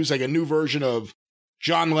rights to use like a new version of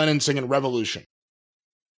John Lennon singing Revolution.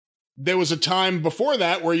 There was a time before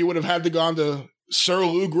that where you would have had to gone to Sir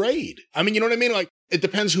Lou Grade. I mean, you know what I mean? Like, it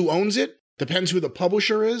depends who owns it. Depends who the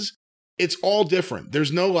publisher is. It's all different.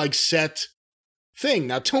 There's no like set thing.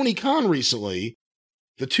 Now, Tony Khan recently,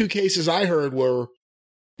 the 2 cases I heard were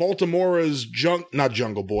Baltimore's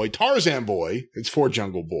Tarzan Boy. It's for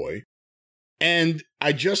Jungle Boy. And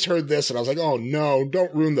I just heard this and I was like, oh no,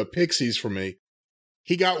 don't ruin the Pixies for me.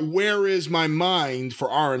 He got Where Is My Mind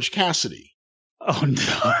for Orange Cassidy. Oh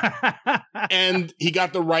no. And he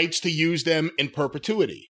got the rights to use them in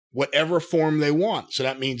perpetuity, whatever form they want. So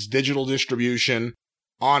that means digital distribution,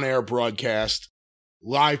 on-air broadcast,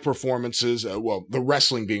 live performances, the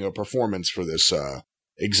wrestling being a performance for this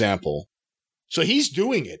example. So he's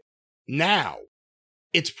doing it now.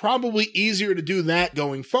 It's probably easier to do that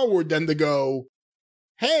going forward than to go,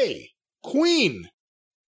 hey, Queen,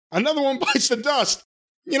 another one bites the dust.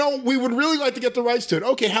 We would really like to get the rights to it.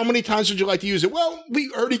 Okay, how many times would you like to use it? Well,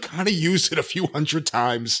 we already kind of used it a few hundred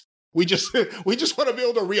times. We just want to be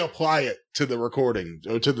able to reapply it to the recording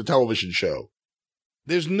or to the television show.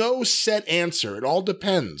 There's no set answer. It all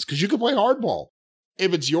depends, because you can play hardball.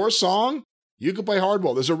 If it's your song, you can play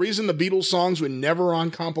hardball. There's a reason the Beatles songs were never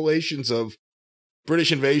on compilations of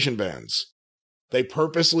British invasion bands. They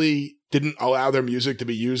purposely didn't allow their music to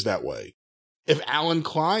be used that way. If Alan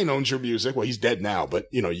Klein owns your music, well, he's dead now, but,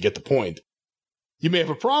 you get the point. You may have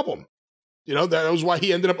a problem. That was why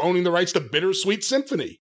he ended up owning the rights to Bittersweet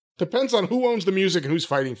Symphony. Depends on who owns the music and who's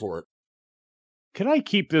fighting for it. Can I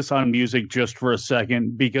keep this on music just for a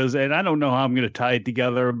second? Because, and I don't know how I'm going to tie it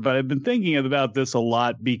together, but I've been thinking about this a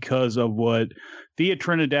lot because of what Thea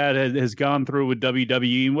Trinidad has gone through with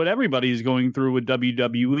WWE and what everybody's going through with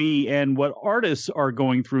WWE and what artists are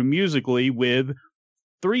going through musically with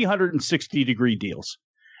 360-degree deals.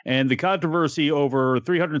 And the controversy over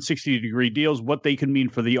 360-degree deals, what they can mean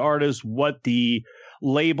for the artist, what the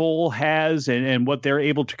label has and what they're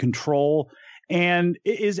able to control. And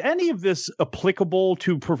is any of this applicable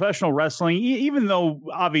to professional wrestling, even though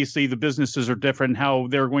obviously the businesses are different, how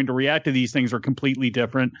they're going to react to these things are completely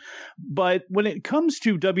different. But when it comes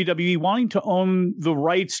to WWE wanting to own the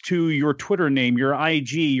rights to your Twitter name, your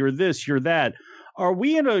IG, your this, your that, are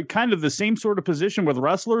we in a kind of the same sort of position with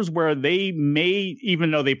wrestlers where they may,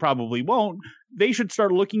 even though they probably won't, they should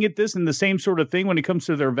start looking at this in the same sort of thing when it comes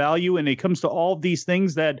to their value and it comes to all of these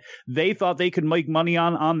things that they thought they could make money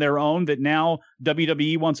on their own that now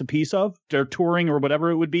WWE wants a piece of, their touring or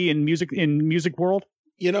whatever it would be in music world?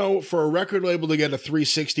 For a record label to get a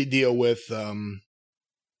 360 deal with, trying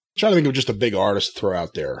to think of just a big artist to throw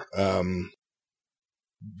out there.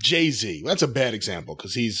 Jay-Z. That's a bad example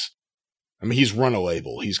because he's run a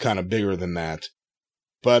label. He's kind of bigger than that.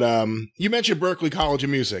 But you mentioned Berklee College of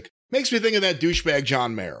Music. Makes me think of that douchebag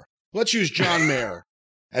John Mayer. Let's use John Mayer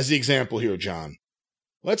as the example here, John.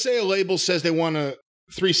 Let's say a label says they want a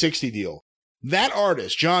 360 deal. That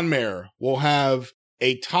artist, John Mayer, will have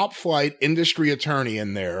a top-flight industry attorney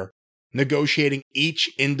in there negotiating each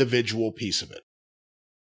individual piece of it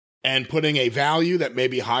and putting a value that may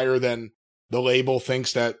be higher than the label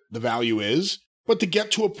thinks that the value is, but to get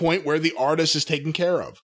to a point where the artist is taken care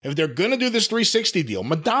of. If they're going to do this 360 deal,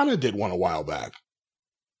 Madonna did one a while back.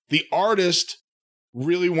 The artist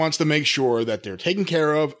really wants to make sure that they're taken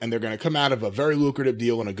care of and they're going to come out of a very lucrative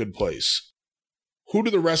deal in a good place. Who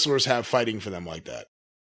do the wrestlers have fighting for them like that?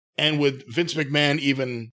 And would Vince McMahon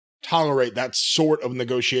even tolerate that sort of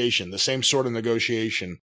negotiation, the same sort of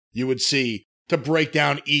negotiation you would see to break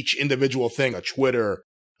down each individual thing, a Twitter,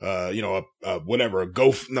 not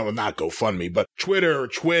GoFundMe, but Twitter,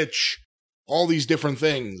 Twitch, all these different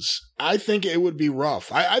things. I think it would be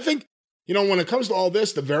rough. I think, when it comes to all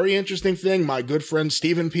this, the very interesting thing, my good friend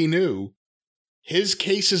Stephen P. New, his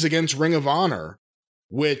cases against Ring of Honor,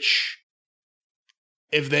 which,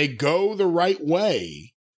 if they go the right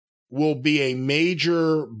way, will be a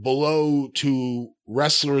major blow to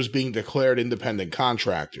wrestlers being declared independent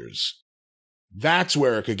contractors. That's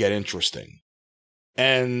where it could get interesting.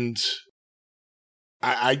 And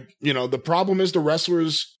the problem is the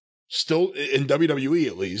wrestlers still, in WWE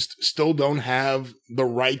at least, still don't have the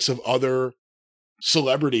rights of other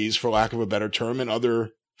celebrities, for lack of a better term, and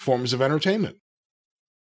other forms of entertainment.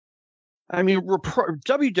 I mean,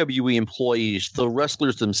 WWE employees, the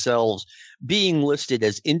wrestlers themselves, being listed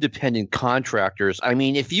as independent contractors. I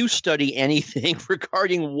mean, if you study anything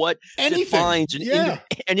regarding what defines an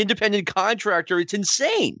independent contractor, it's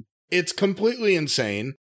insane. It's completely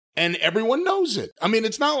insane, and everyone knows it. I mean,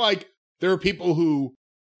 it's not like there are people who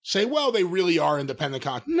say, well, they really are independent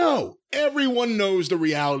contractors. No, everyone knows the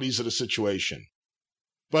realities of the situation.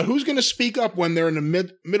 But who's going to speak up when they're in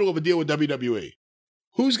the middle of a deal with WWE?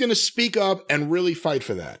 Who's going to speak up and really fight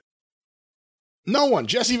for that? No one.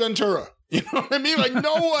 Jesse Ventura. You know what I mean? Like,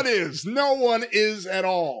 no one is. No one is at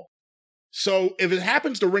all. So if it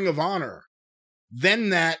happens to Ring of Honor, then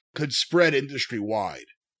that could spread industry-wide.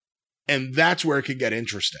 And that's where it could get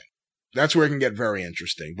interesting. That's where it can get very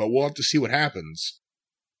interesting. But we'll have to see what happens.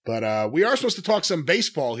 But we are supposed to talk some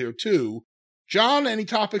baseball here, too. John, any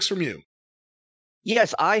topics from you?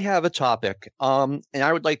 Yes, I have a topic, and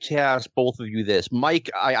I would like to ask both of you this.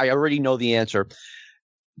 Mike, I already know the answer.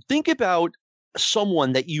 Think about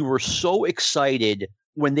someone that you were so excited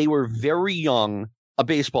when they were very young, a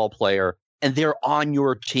baseball player, and they're on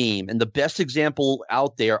your team. And the best example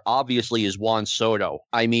out there, obviously, is Juan Soto.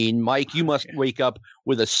 I mean, Mike, you must wake up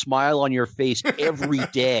with a smile on your face every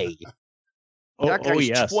day. That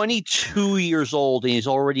guy's 22 years old, and he's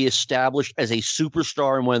already established as a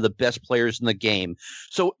superstar and one of the best players in the game.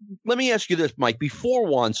 So let me ask you this, Mike. Before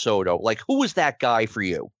Juan Soto, who was that guy for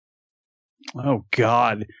you? Oh,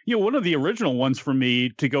 God. One of the original ones for me,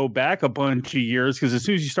 to go back a bunch of years, because as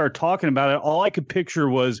soon as you start talking about it, all I could picture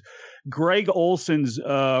was Greg Olson's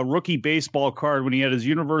rookie baseball card when he had his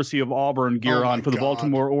University of Auburn gear on for the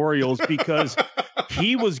Baltimore Orioles, because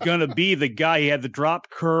he was going to be the guy. He had the drop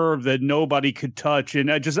curve that nobody could touch. And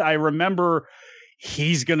I remember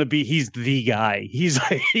he's the guy. He's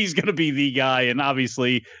going to be the guy. And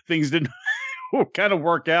obviously things didn't kind of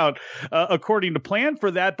work out according to plan for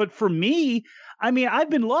that. But for me, I've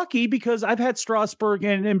been lucky because I've had Strasburg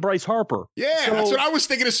and Bryce Harper. Yeah, so, that's what I was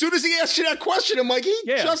thinking. As soon as he asked you that question, I'm like, he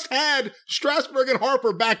just had Strasburg and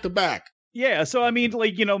Harper back to back. Yeah, so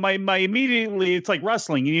my immediately, it's like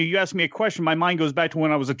wrestling. You ask me a question, my mind goes back to when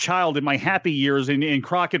I was a child in my happy years in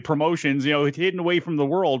Crockett Promotions, hidden away from the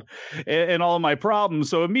world and all of my problems.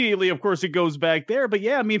 So immediately, of course, it goes back there. But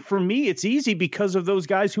yeah, for me, it's easy because of those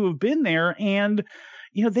guys who have been there. And,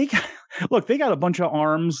 they got a bunch of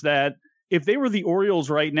arms that, if they were the Orioles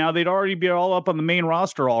right now, they'd already be all up on the main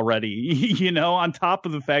roster already, on top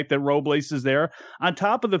of the fact that Robles is there, on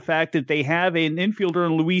top of the fact that they have an infielder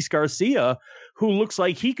in Luis Garcia who looks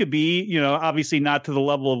like he could be, obviously not to the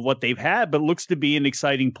level of what they've had, but looks to be an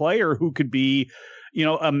exciting player who could be,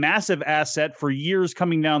 a massive asset for years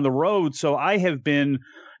coming down the road. So I have been,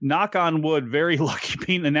 knock on wood, very lucky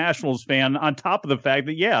being a Nationals fan, on top of the fact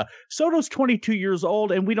that, Soto's 22 years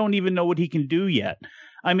old and we don't even know what he can do yet.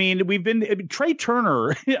 Trey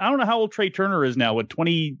Turner, I don't know how old Trey Turner is now,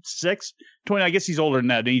 26, 20, I guess he's older than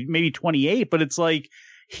that, maybe 28, but it's like,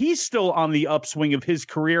 he's still on the upswing of his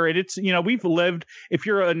career. And it's, we've lived, if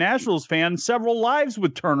you're a Nationals fan, several lives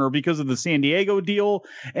with Turner because of the San Diego deal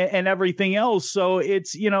and everything else. So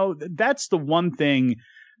it's, that's the one thing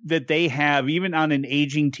that they have, even on an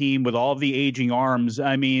aging team with all of the aging arms.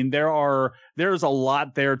 There's a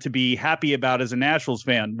lot there to be happy about as a Nationals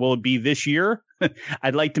fan. Will it be this year?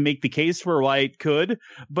 I'd like to make the case for why it could,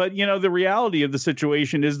 but the reality of the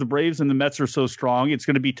situation is the Braves and the Mets are so strong. It's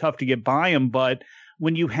going to be tough to get by them. But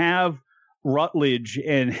when you have Rutledge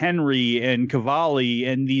and Henry and Cavalli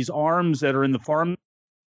and these arms that are in the farm,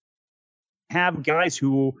 have guys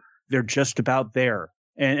who they're just about there.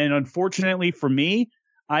 And unfortunately for me,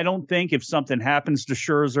 I don't think if something happens to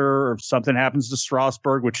Scherzer or if something happens to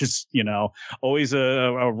Strasburg, which is, always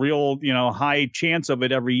a real, high chance of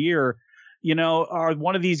it every year, are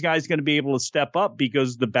one of these guys going to be able to step up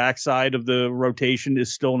because the backside of the rotation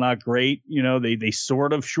is still not great. They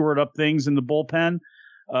sort of shored up things in the bullpen.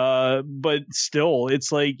 But still,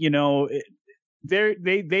 it's like,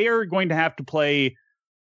 they are going to have to play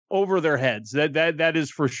over their heads. That is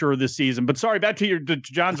for sure this season. But sorry, back to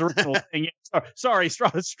John's original thing. Sorry,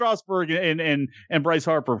 Strasburg and Bryce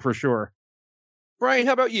Harper for sure. Brian,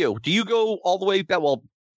 how about you? Do you go all the way back? Well,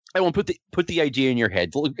 I won't put the idea in your head.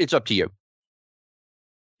 It's up to you.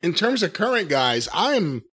 In terms of current guys,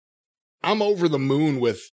 I'm over the moon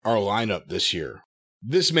with our lineup this year.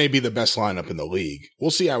 This may be the best lineup in the league.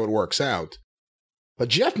 We'll see how it works out. But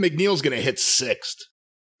Jeff McNeil's going to hit sixth.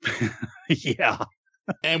 Yeah.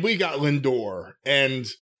 And we got Lindor and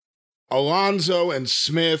Alonso and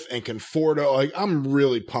Smith and Conforto. I'm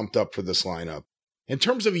really pumped up for this lineup. In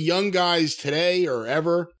terms of young guys today or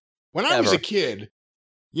ever, when I was a kid,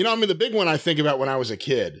 the big one I think about when I was a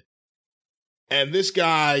kid, and this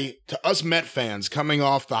guy, to us Met fans, coming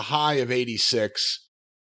off the high of 86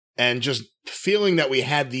 and just feeling that we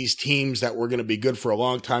had these teams that were going to be good for a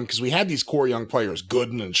long time because we had these core young players,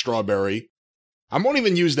 Gooden and Strawberry. I won't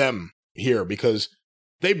even use them here because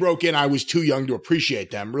they broke in. I was too young to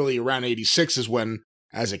appreciate them. Really, around 86 is when,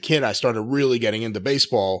 as a kid, I started really getting into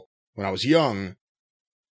baseball when I was young.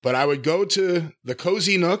 But I would go to the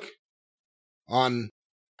Cozy Nook on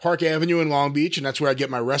Park Avenue in Long Beach, and that's where I'd get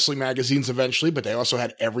my wrestling magazines eventually, but they also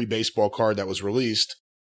had every baseball card that was released.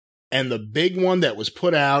 And the big one that was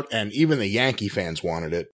put out, and even the Yankee fans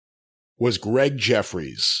wanted it, was Greg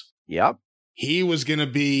Jeffries. Yep. He was going to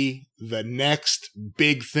be the next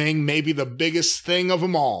big thing, maybe the biggest thing of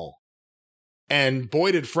them all. And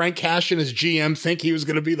boy, did Frank Cashin, his GM, think he was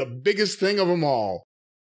going to be the biggest thing of them all.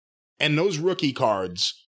 And those rookie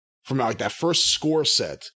cards from like that first score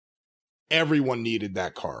set, everyone needed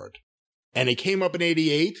that card. And he came up in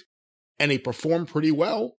 88, and he performed pretty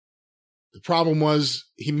well. The problem was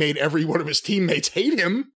he made every one of his teammates hate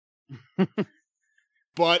him.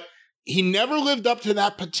 But he never lived up to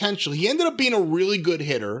that potential. He ended up being a really good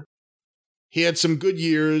hitter. He had some good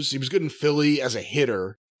years. He was good in Philly as a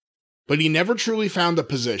hitter. But he never truly found a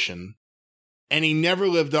position. and he never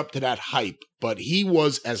lived up to that hype, but he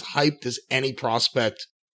was as hyped as any prospect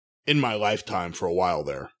in my lifetime for a while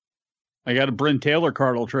there. I got a Bryn Taylor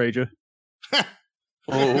card I'll trade you.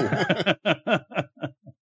 Oh.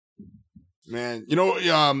 Man, you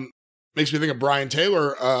know, makes me think of Brian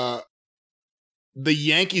Taylor. The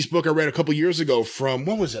Yankees book I read a couple years ago from,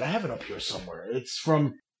 what was it? I have it up here somewhere. It's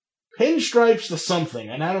from Pinstripes to something,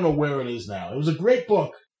 and I don't know where it is now. It was a great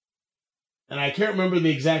book, and I can't remember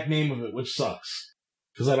the exact name of it, which sucks,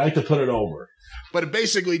 because I'd like to put it over. But it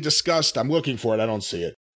basically discussed, I'm looking for it, I don't see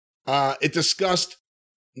it. It discussed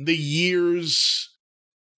the years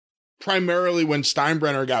primarily when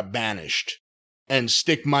Steinbrenner got banished, and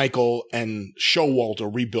Stick Michael and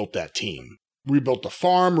Showalter rebuilt that team. Rebuilt the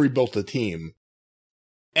farm, rebuilt the team.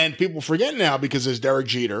 And people forget now because there's Derek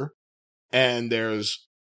Jeter, and there's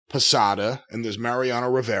Posada, and there's Mariano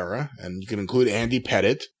Rivera, and you can include Andy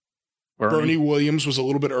Pettitte. Bernie Williams was a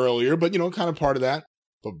little bit earlier, but, you know, kind of part of that.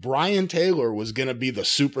 But Brian Taylor was going to be the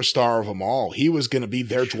superstar of them all. He was going to be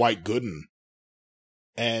their Dwight Gooden.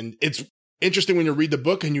 And it's interesting when you read the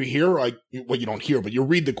book and you hear, like, well, you don't hear, but you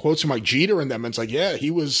read the quotes from like Jeter and them, and it's like, yeah,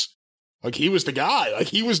 he was the guy. Like,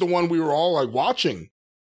 he was the one we were all like watching.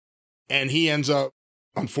 And he ends up,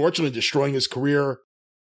 unfortunately, destroying his career,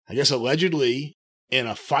 I guess allegedly, in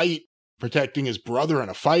a fight, protecting his brother in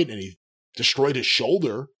a fight, and he destroyed his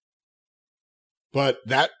shoulder. But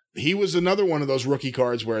he was another one of those rookie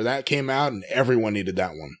cards where that came out and everyone needed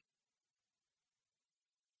that one.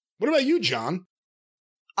 What about you, John?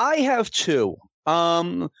 I have two.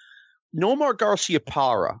 Nomar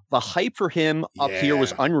Garciaparra, the hype for him up here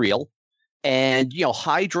was unreal. And, you know,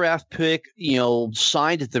 high draft pick, you know,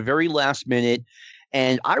 signed at the very last minute.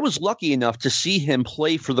 And I was lucky enough to see him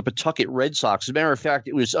play for the Pawtucket Red Sox. As a matter of fact,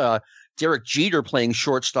 it was Derek Jeter playing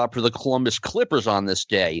shortstop for the Columbus Clippers on this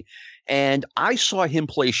day. And I saw him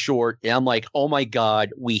play short, and I'm like, oh, my God,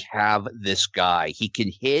 we have this guy. He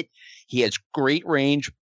can hit. He has great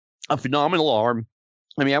range, a phenomenal arm.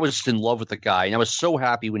 I mean, I was just in love with the guy, and I was so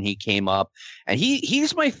happy when he came up. And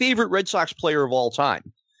he's my favorite Red Sox player of all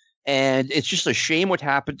time. And it's just a shame what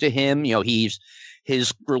happened to him. You know,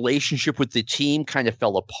 his relationship with the team kind of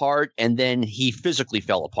fell apart, and then he physically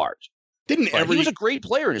fell apart. He was a great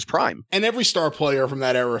player in his prime. And every star player from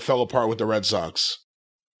that era fell apart with the Red Sox.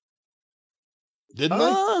 Didn't they?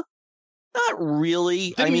 Not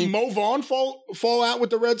really. Didn't Mo Vaughn fall out with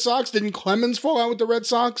the Red Sox? Didn't Clemens fall out with the Red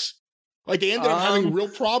Sox? Like, they ended up having real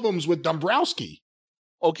problems with Dombrowski.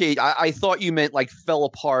 Okay, I thought you meant like fell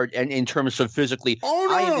apart and in terms of physically. Oh,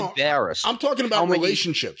 no. I am embarrassed. I'm talking about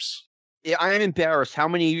relationships. I am embarrassed how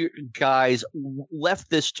many guys left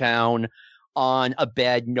this town on a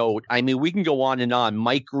bad note. I mean, we can go on and on.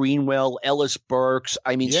 Mike Greenwell, Ellis Burks.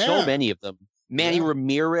 I mean, so many of them. Manny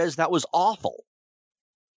Ramirez, that was awful.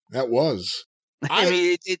 That was. I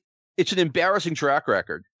mean, it's an embarrassing track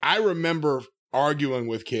record. I remember arguing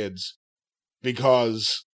with kids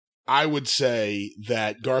because I would say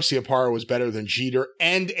that Garciaparra was better than Jeter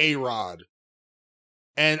and A-Rod.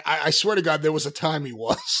 And I swear to God, there was a time he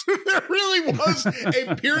was. There really was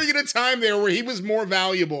a period of time there where he was more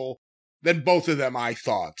valuable than both of them, I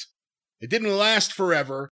thought. It didn't last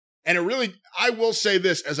forever. And it really, I will say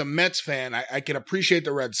this, as a Mets fan, I can appreciate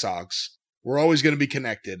the Red Sox. We're always going to be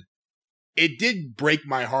connected. It did break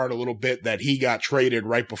my heart a little bit that he got traded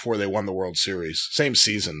right before they won the World Series. Same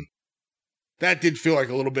season. That did feel like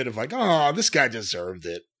a little bit of like, oh, this guy deserved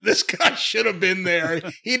it. This guy should have been there.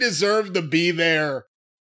 He deserved to be there.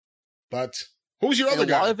 But who's your other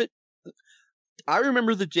guy? A lot of it, I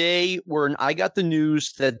remember the day when I got the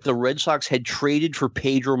news that the Red Sox had traded for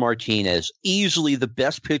Pedro Martinez, easily the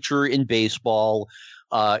best pitcher in baseball.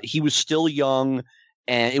 He was still young,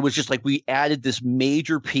 and it was just like we added this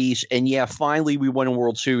major piece. And yeah, finally we won a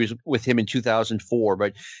World Series with him in 2004.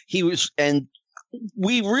 But he was, and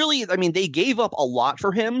we really, I mean, they gave up a lot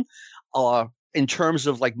for him. In terms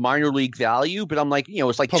of like minor league value, but I'm like, you know,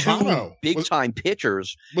 it's like Pavano. Two big time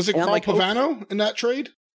pitchers. Was it Carl Pavano in that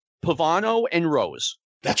trade? Pavano and Rose.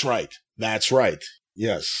 That's right. That's right.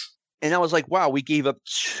 Yes. And I was like, wow, we gave up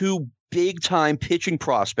two big time pitching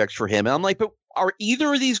prospects for him. And I'm like, but are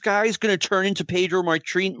either of these guys going to turn into Pedro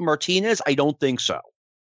Martinez? I don't think so.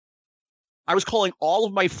 I was calling all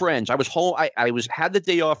of my friends. I was home. I had the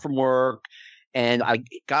day off from work. And I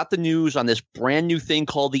got the news on this brand new thing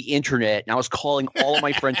called the internet. And I was calling all of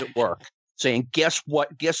my friends at work saying, guess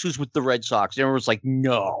what? Guess who's with the Red Sox? And everyone was like,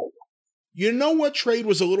 no. You know what trade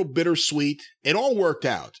was a little bittersweet? It all worked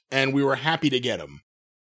out, and we were happy to get him.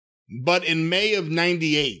 But in May of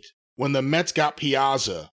 98, when the Mets got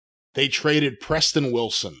Piazza, they traded Preston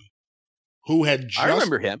Wilson, who had just... I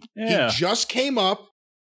remember him. Yeah. He just came up,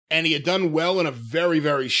 and he had done well in a very,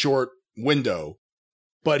 very short window.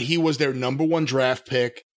 But he was their number one draft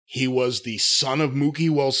pick. He was the son of Mookie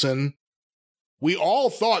Wilson. We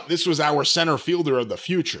all thought this was our center fielder of the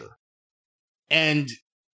future. And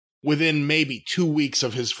within maybe 2 weeks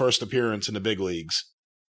of his first appearance in the big leagues,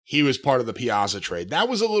 he was part of the Piazza trade. That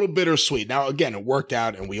was a little bittersweet. Now, again, it worked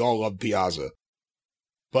out, and we all loved Piazza.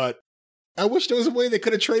 But I wish there was a way they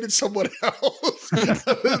could have traded someone else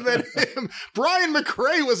other than him. Brian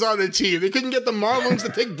McRae was on the team. They couldn't get the Marlins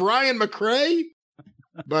to take Brian McRae.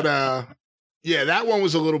 But, yeah, that one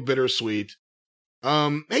was a little bittersweet.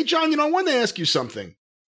 Hey, John, I wanted to ask you something.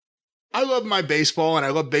 I love my baseball, and I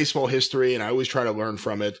love baseball history, and I always try to learn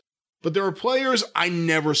from it. But there are players I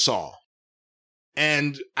never saw.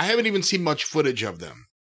 And I haven't even seen much footage of them.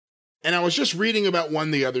 And I was just reading about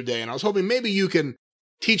one the other day, and I was hoping maybe you can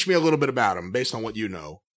teach me a little bit about him based on what you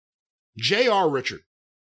know. J.R. Richard.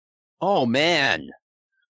 Oh, man.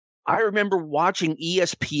 I remember watching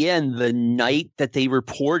ESPN the night that they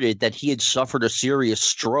reported that he had suffered a serious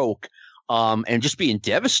stroke, and just being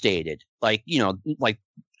devastated. Like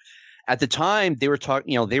at the time they were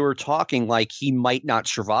talking like he might not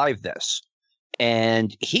survive this.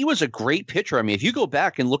 And he was a great pitcher. I mean, if you go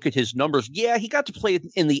back and look at his numbers, yeah, he got to play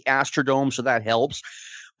in the Astrodome, so that helps.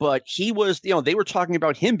 But he was, they were talking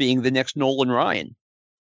about him being the next Nolan Ryan.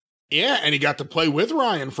 Yeah, and he got to play with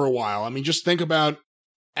Ryan for a while. I mean, just think about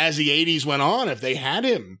as the 80s went on, if they had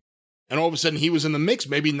him, and all of a sudden he was in the mix,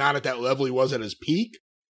 maybe not at that level he was at his peak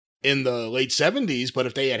in the late 70s, but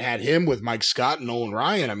if they had him with Mike Scott and Nolan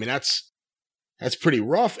Ryan, I mean, that's pretty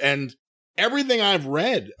rough. And everything I've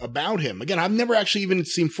read about him, again, I've never actually even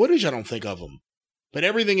seen footage, I don't think, of him. But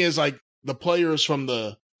everything is like the players from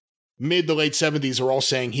the mid to late 70s are all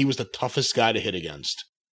saying he was the toughest guy to hit against.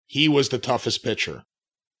 He was the toughest pitcher.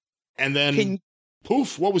 And then,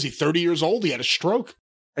 poof, what was he, 30 years old? He had a stroke.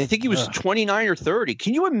 I think he was 29 or 30.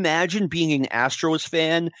 Can you imagine being an Astros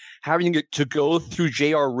fan, having to go through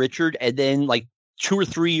J.R. Richard, and then like 3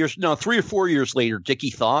 or 4 years later, Dickie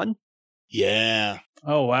Thon? Yeah.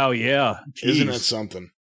 Oh, wow, yeah. Jeez. Isn't it something?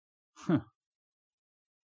 Huh.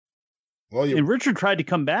 Well, and Richard tried to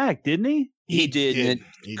come back, didn't he? He did,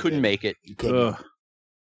 and couldn't make it. He couldn't.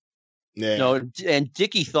 Yeah. No, and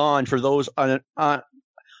Dickie Thon, for those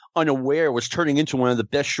unaware, was turning into one of the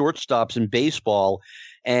best shortstops in baseball.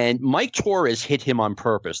 And Mike Torres hit him on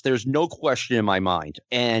purpose. There's no question in my mind.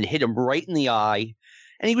 And hit him right in the eye.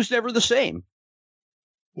 And he was never the same.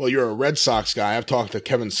 Well, you're a Red Sox guy. I've talked to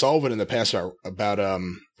Kevin Sullivan in the past about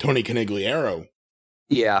Tony Conigliaro.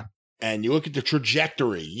 Yeah. And you look at the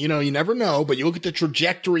trajectory. You never know, but you look at the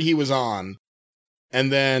trajectory he was on.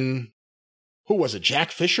 And then, who was it?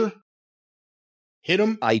 Jack Fisher? Hit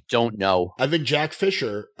him? I don't know. I think Jack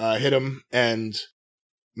Fisher hit him, and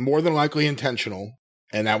more than likely intentional.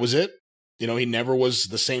 And that was it. He never was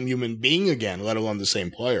the same human being again, let alone the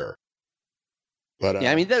same player. But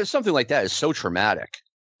yeah, I mean, something like that is so traumatic.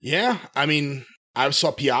 Yeah, I mean, I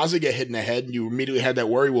saw Piazza get hit in the head, and you immediately had that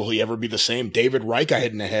worry, will he ever be the same? David Wright got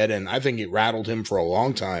hit in the head, and I think it rattled him for a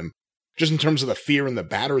long time, just in terms of the fear in the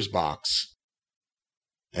batter's box.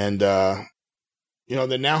 And,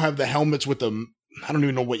 they now have the helmets with the, I don't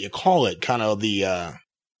even know what you call it, kind of the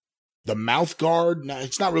mouth guard. No,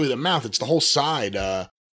 it's not really the mouth, it's the whole side.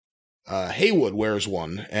 Haywood wears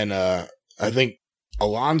one, and I think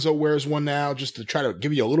Alonso wears one now, just to try to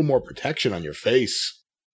give you a little more protection on your face.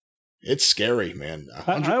 It's scary, man.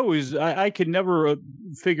 I could never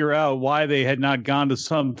figure out why they had not gone to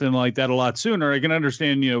something like that a lot sooner. I can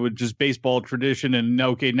understand, with just baseball tradition and,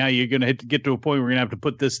 okay, now you're going to get to a point where you're going to have to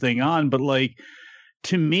put this thing on. But like,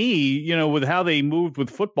 to me, with how they moved with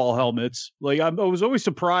football helmets, like I was always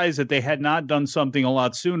surprised that they had not done something a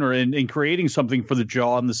lot sooner in creating something for the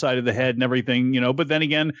jaw and the side of the head and everything, But then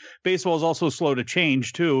again, baseball is also slow to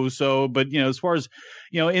change too. So, but as far as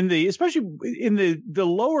especially in the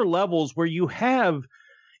lower levels where you have,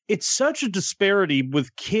 it's such a disparity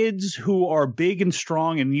with kids who are big and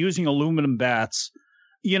strong and using aluminum bats.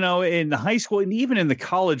 In the high school and even in the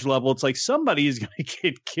college level, it's like somebody is going to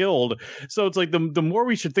get killed. So it's like the more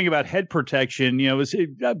we should think about head protection, is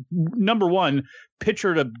number one,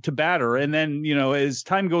 pitcher to batter. And then, as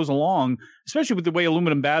time goes along, especially with the way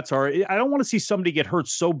aluminum bats are, I don't want to see somebody get hurt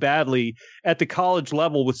so badly at the college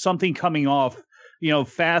level with something coming off,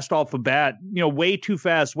 fast off a bat, way too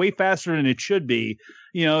fast, way faster than it should be,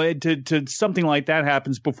 to something like that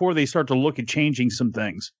happens before they start to look at changing some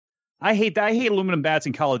things. I hate aluminum bats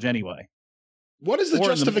in college anyway. What is the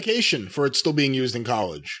justification for it still being used in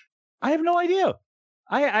college? I have no idea.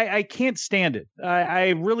 I can't stand it. I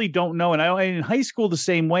really don't know. And in high school, the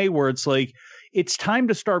same way, where it's like, it's time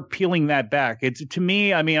to start peeling that back. It's, to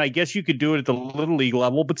me, I mean, I guess you could do it at the Little League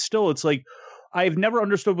level, but still, it's like, I've never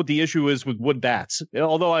understood what the issue is with wood bats.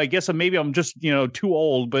 Although I guess maybe I'm just, too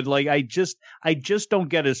old, but like, I just don't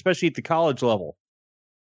get it, especially at the college level.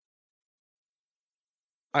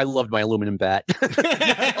 I loved my aluminum bat.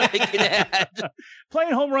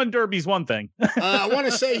 Playing home run derby is one thing. I want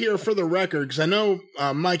to say here for the record, because I know,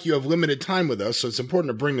 Mike, you have limited time with us, so it's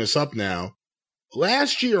important to bring this up now.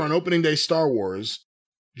 Last year on opening day Star Wars,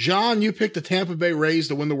 John, you picked the Tampa Bay Rays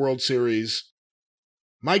to win the World Series.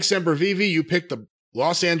 Mike Sempervive, you picked the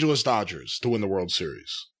Los Angeles Dodgers to win the World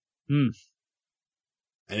Series.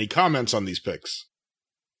 Any comments on these picks?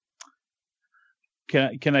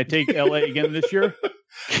 Can I take LA again this year?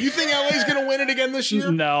 You think LA's going to win it again this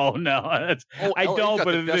year? No. I don't,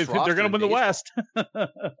 but if they're going to win the West.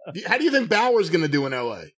 How do you think Bauer's going to do in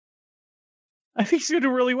LA? I think he's going to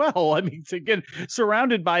do really well. I mean, again,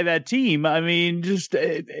 surrounded by that team. I mean, just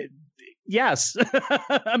yes.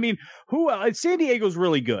 I mean, San Diego's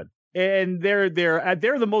really good, and they're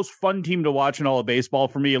the most fun team to watch in all of baseball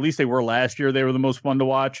for me. At least they were last year. They were the most fun to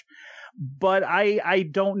watch. But I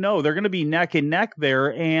don't know. They're going to be neck and neck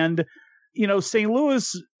there, and St.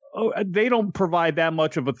 Louis, they don't provide that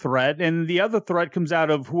much of a threat, and the other threat comes out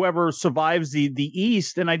of whoever survives the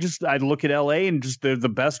East. And I look at LA and just they're the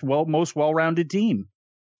best, most well-rounded team.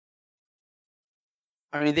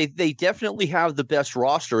 I mean, they definitely have the best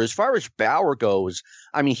roster. As far as Bauer goes,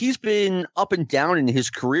 I mean, he's been up and down in his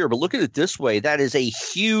career, but look at it this way. That is a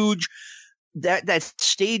huge that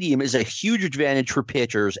stadium is a huge advantage for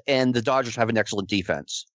pitchers, and the Dodgers have an excellent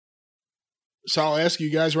defense. So I'll ask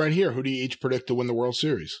you guys right here, who do you each predict to win the World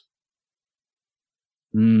Series?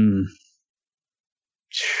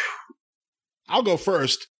 I'll go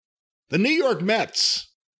first. The New York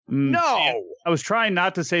Mets. No! I was trying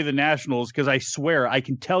not to say the Nationals because I swear I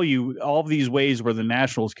can tell you all of these ways where the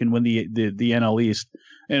Nationals can win the NL East.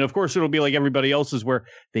 And of course it'll be like everybody else's where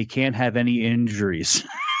they can't have any injuries.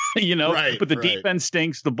 Right, but the defense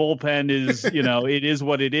stinks. The bullpen is, it is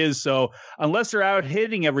what it is. So unless they're out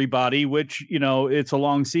hitting everybody, which, it's a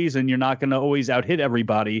long season, you're not going to always out hit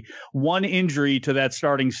everybody. One injury to that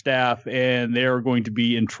starting staff and they're going to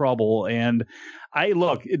be in trouble. And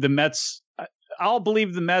the Mets, I'll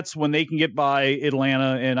believe the Mets when they can get by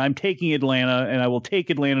Atlanta, and I'm taking Atlanta, and I will take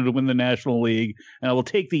Atlanta to win the National League, and I will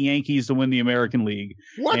take the Yankees to win the American League.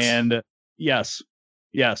 What? And yes,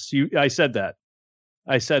 I said that.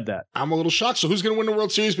 I'm a little shocked. So who's going to win the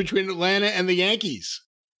World Series between Atlanta and the Yankees?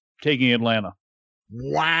 Taking Atlanta.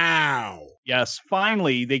 Wow. Yes.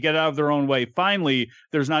 Finally, they get out of their own way. Finally,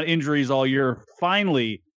 there's not injuries all year.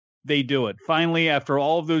 Finally, they do it. Finally, after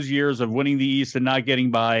all of those years of winning the East and not getting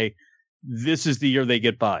by, this is the year they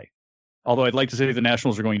get by. Although I'd like to say the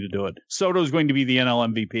Nationals are going to do it. Soto's going to be the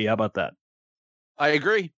NL MVP. How about that? I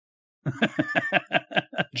agree.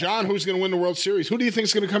 John, who's going to win the World Series? Who do you think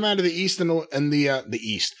is going to come out of the East and the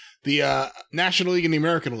East, the National League and the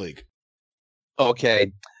American League?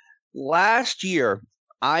 Okay, last year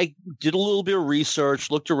I did a little bit of research,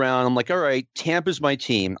 looked around. I'm like, all right, Tampa's my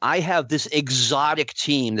team. I have this exotic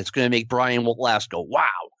team that's going to make Brian Last go wow.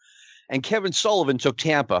 And Kevin Sullivan took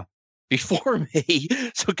Tampa before me,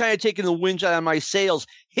 so kind of taking the wind out of my sails.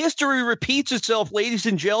 History repeats itself, ladies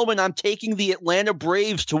and gentlemen. I'm taking the Atlanta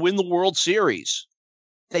Braves to win the World Series.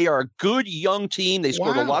 They are a good young team. They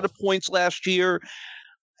scored a lot of points last year.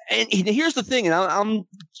 And here's the thing, and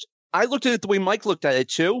I looked at it the way Mike looked at it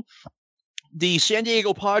too. The San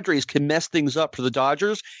Diego Padres can mess things up for the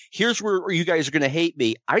Dodgers. Here's where you guys are going to hate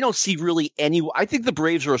me. I don't see really any. I think the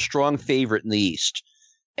Braves are a strong favorite in the East.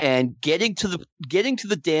 And getting to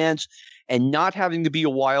the dance and not having to be a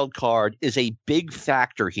wild card is a big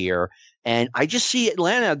factor here. And I just see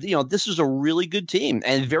Atlanta, this is a really good team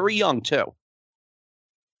and very young too.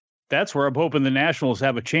 That's where I'm hoping the Nationals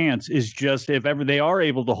have a chance, is just if ever they are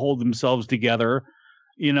able to hold themselves together.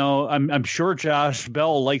 I'm sure Josh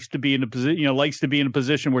Bell likes to be in a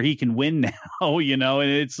position where he can win now,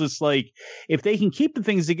 and it's just like, if they can keep the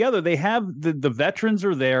things together, they have the veterans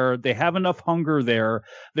are there. They have enough hunger there.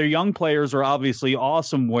 Their young players are obviously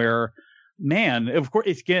awesome where, man, of course,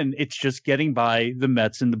 it's just getting by the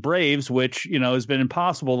Mets and the Braves, which, has been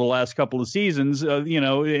impossible the last couple of seasons,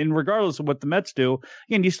 and regardless of what the Mets do,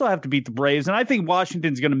 again, you still have to beat the Braves. And I think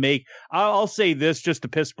Washington's going to I'll say this just to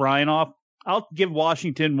piss Brian off. I'll give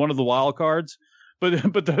Washington one of the wild cards, but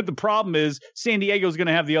the problem is San Diego's going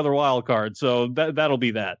to have the other wild card, so that'll be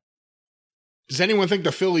that. Does anyone think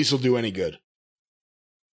the Phillies will do any good?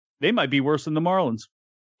 They might be worse than the Marlins.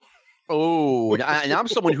 Oh, and I'm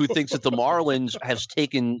someone who thinks that the Marlins has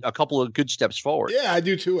taken a couple of good steps forward. Yeah, I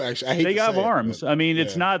do too, actually. I hate they to have say arms. It, I mean,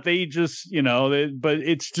 it's not, they just, but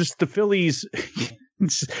it's just the Phillies.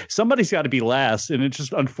 Somebody's got to be last, and it's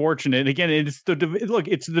just unfortunate. Again, it's the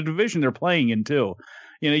division they're playing in too.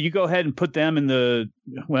 You go ahead and put them in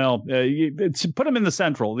put them in the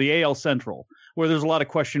Central, the AL Central, where there's a lot of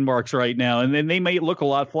question marks right now. And then they may look a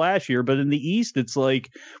lot flashier, but in the East, it's like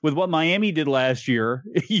with what Miami did last year,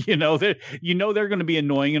 they're going to be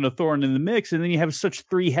annoying and a thorn in the mix. And then you have such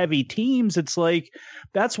three heavy teams. It's like,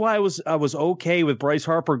 that's why I was okay with Bryce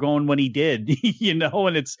Harper going when he did, and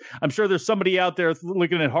I'm sure there's somebody out there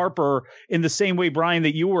looking at Harper in the same way, Brian,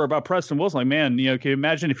 that you were about Preston Wilson. Like, man, can you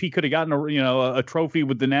imagine if he could have gotten a trophy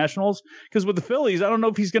with the Nationals? Because with the Phillies, I don't know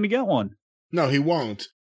if he's going to get one. No, he won't.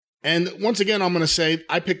 And once again, I'm going to say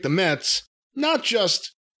I picked the Mets, not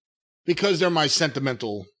just because they're my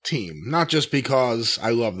sentimental team, not just because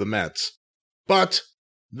I love the Mets, but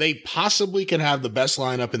they possibly can have the best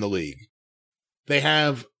lineup in the league. They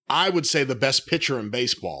have, I would say, the best pitcher in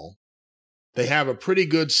baseball. They have a pretty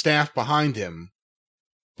good staff behind him.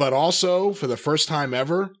 But also, for the first time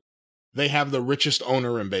ever, they have the richest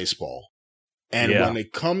owner in baseball. And when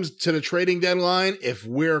it comes to the trading deadline, if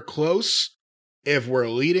we're close, if we're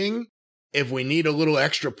leading, if we need a little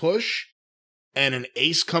extra push, and an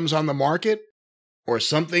ace comes on the market, or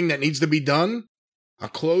something that needs to be done, a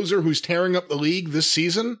closer who's tearing up the league this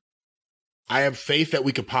season, I have faith that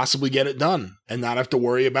we could possibly get it done and not have to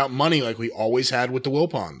worry about money like we always had with the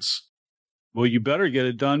Wilpons. Well, you better get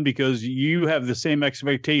it done because you have the same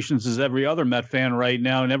expectations as every other Met fan right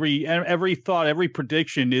now. And every thought, every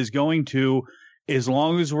prediction is going to, as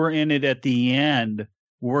long as we're in it at the end,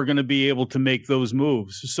 we're going to be able to make those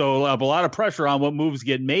moves. So I have a lot of pressure on what moves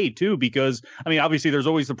get made too, because obviously there's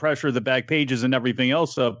always the pressure of the back pages and everything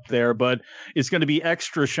else up there, but it's going to be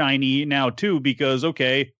extra shiny now too, because,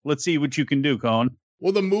 okay, let's see what you can do, Cone.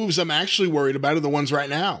 Well, the moves I'm actually worried about are the ones right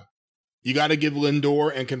now. You got to give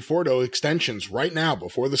Lindor and Conforto extensions right now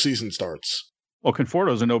before the season starts. Well,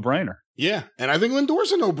 Conforto's a no-brainer. Yeah, and I think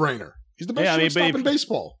Lindor's a no-brainer. He's the best shortstop in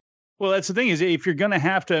baseball. Well, that's the thing is if you're going to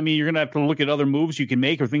have to, you're going to have to look at other moves you can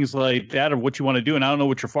make or things like that or what you want to do. And I don't know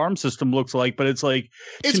what your farm system looks like, but it's like.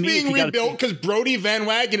 It's being rebuilt because Brody Van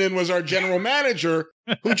Wagenen was our general manager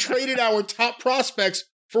who traded our top prospects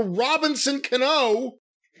for Robinson Cano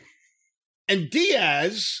and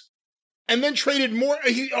Diaz and then traded more.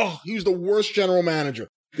 He was the worst general manager.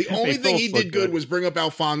 The only thing he did good was bring up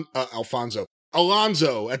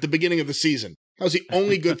Alonso at the beginning of the season. That was the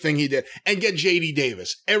only good thing he did. And get J.D.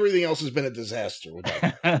 Davis. Everything else has been a disaster with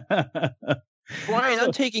that. Brian,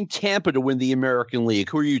 I'm taking Tampa to win the American League.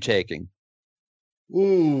 Who are you taking?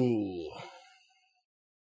 Ooh.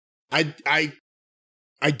 I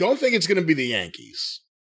don't think it's going to be the Yankees.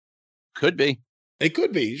 Could be. It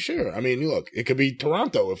could be, sure. Look, it could be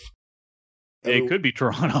Toronto if. It could be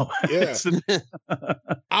Toronto. Yeah.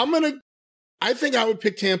 I think I would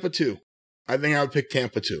pick Tampa too.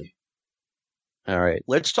 All right,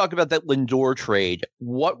 let's talk about that Lindor trade.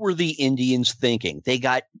 What were the Indians thinking? They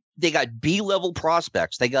got B-level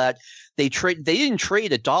prospects. They didn't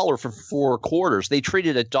trade $1 for 4 quarters. They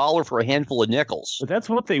traded $1 for a handful of nickels. But that's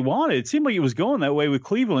what they wanted. It seemed like it was going that way with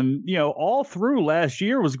Cleveland. All through last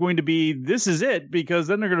year was going to be, this is it, because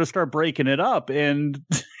then they're going to start breaking it up, and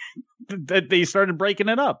that they started breaking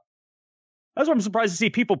it up. That's why I'm surprised to see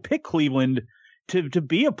people pick Cleveland to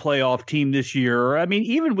be a playoff team this year.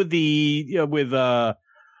 Even with who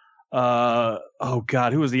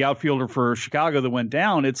was the outfielder for Chicago that went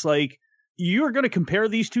down? It's like you're going to compare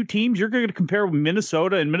these two teams. You're going to compare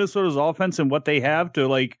Minnesota and Minnesota's offense and what they have to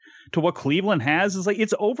what Cleveland has. It's like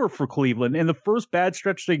it's over for Cleveland. And the first bad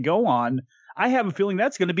stretch they go on, I have a feeling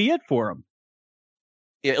that's going to be it for them.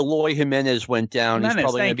 Yeah, Eloy Jimenez went down. He's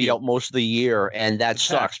probably going to be out most of the year, and that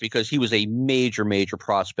sucks because he was a major, major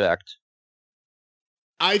prospect.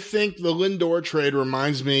 I think the Lindor trade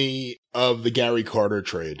reminds me of the Gary Carter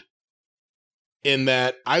trade in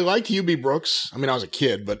that I liked Hubie Brooks. I was a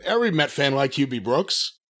kid, but every Met fan liked Hubie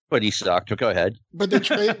Brooks. But he sucked. Go ahead. But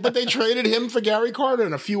they traded him for Gary Carter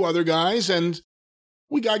and a few other guys, and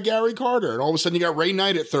we got Gary Carter. And all of a sudden you got Ray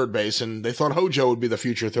Knight at third base, and they thought Hojo would be the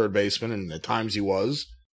future third baseman, and at times he was.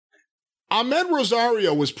 Ahmed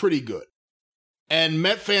Rosario was pretty good, and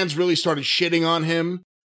Met fans really started shitting on him,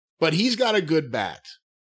 but he's got a good bat.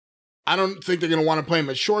 I don't think they're going to want to play him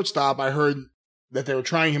at shortstop. I heard that they were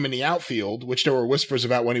trying him in the outfield, which there were whispers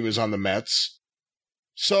about when he was on the Mets.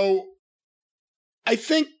 So I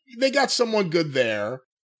think they got someone good there.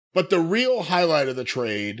 But the real highlight of the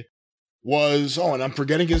trade was, and I'm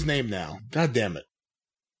forgetting his name now. God damn it.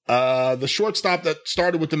 the shortstop that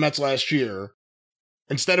started with the Mets last year,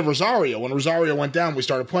 instead of Rosario. When Rosario went down, we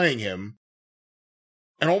started playing him.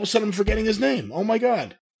 And all of a sudden, I'm forgetting his name. Oh, my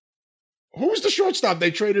God. Who was the shortstop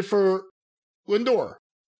they traded for Lindor?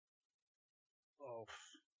 Oh,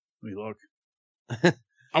 let me look.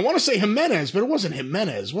 I want to say Jimenez, but it wasn't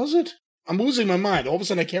Jimenez, was it? I'm losing my mind. All of a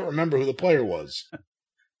sudden, I can't remember who the player was.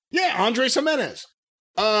 Yeah, Andres Jimenez.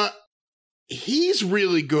 He's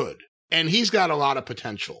really good, and he's got a lot of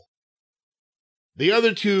potential. The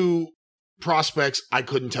other two prospects, I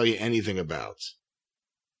couldn't tell you anything about.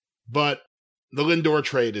 But the Lindor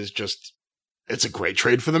trade is just, it's a great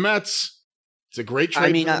trade for the Mets. It's a great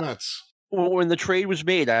trade for the Mets. When the trade was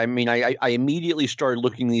made, I immediately started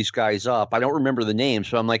looking these guys up. I don't remember the names,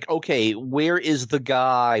 but I'm like, okay, where is the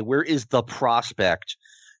guy? Where is the prospect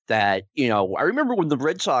that, I remember when the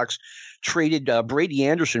Red Sox traded Brady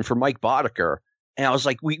Anderson for Mike Boddicker. And I was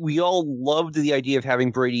like, we all loved the idea of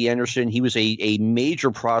having Brady Anderson. He was a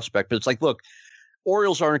major prospect, but it's like, look,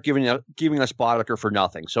 Orioles aren't giving us Boddicker for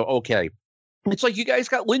nothing. So, okay. It's like you guys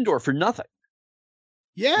got Lindor for nothing.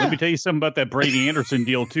 Yeah. Let me tell you something about that Brady Anderson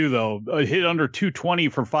deal, too, though. Hit under 220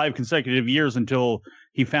 for 5 consecutive years until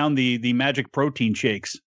he found the magic protein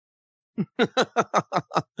shakes.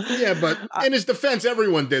 Yeah, but in his defense,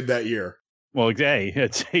 everyone did that year. Well, hey,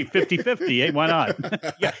 it's a 50-50. Hey, why not?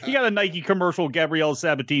 Yeah, you got a Nike commercial, Gabrielle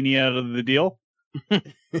Sabatini out of the deal.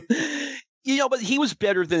 But he was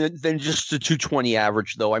better than just the 220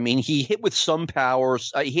 average, though. I mean, he hit with some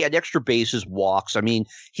powers. He had extra bases, walks. I mean,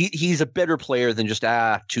 he's a better player than just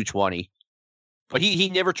 220. But he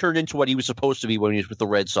never turned into what he was supposed to be when he was with the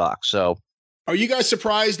Red Sox. So, are you guys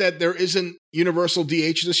surprised that there isn't universal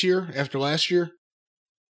DH this year after last year?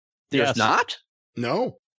 There's not?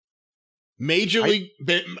 No. Major League,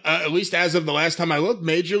 at least as of the last time I looked,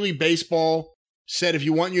 Major League Baseball said if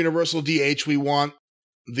you want universal DH, we want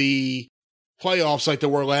the playoffs like there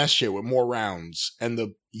were last year with more rounds, and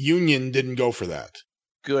the union didn't go for that.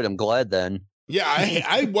 Good, I'm glad then. Yeah,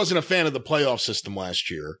 I wasn't a fan of the playoff system last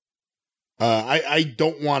year. I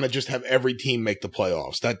don't want to just have every team make the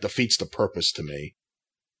playoffs. That defeats the purpose to me.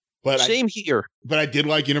 But Same here. But I did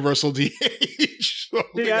like universal DH. So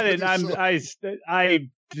I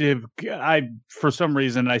for some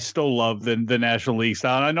reason I still love the National League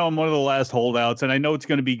style. I know I'm one of the last holdouts, and I know it's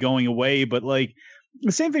going to be going away, but like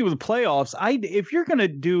the same thing with the playoffs. If you're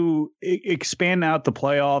going to expand out the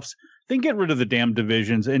playoffs, then get rid of the damn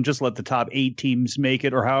divisions and just let the top 8 teams make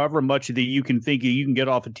it, or however much that you can think you can get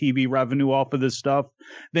off of TV revenue off of this stuff.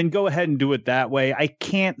 Then go ahead and do it that way. I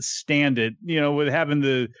can't stand it, with having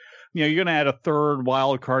the. You're going to add a third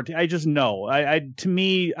wild card. I just know. I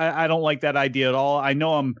don't like that idea at all. I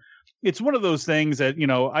know it's one of those things that,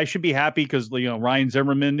 I should be happy because, Ryan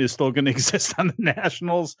Zimmerman is still going to exist on the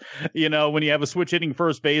Nationals. When you have a switch hitting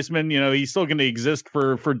first baseman, he's still going to exist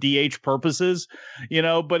for DH purposes,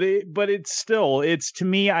 but to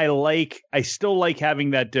me, I still like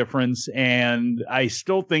having that difference. And I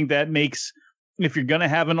still think that makes, if you're going to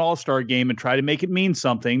have an all-star game and try to make it mean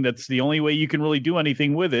something, that's the only way you can really do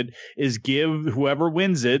anything with it, is give whoever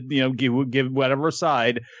wins it, give whatever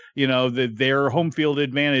side, their home field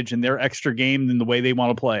advantage and their extra game in the way they want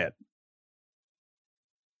to play it.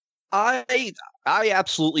 I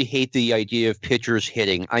absolutely hate the idea of pitchers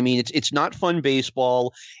hitting. I mean, it's not fun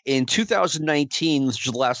baseball. In 2019, which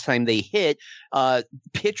is the last time they hit,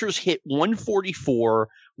 pitchers hit 144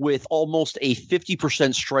 with almost a 50%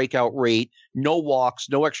 strikeout rate, no walks,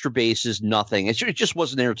 no extra bases, nothing. It just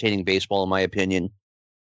wasn't entertaining baseball, in my opinion.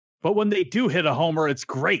 But when they do hit a homer, it's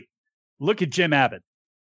great. Look at Jim Abbott.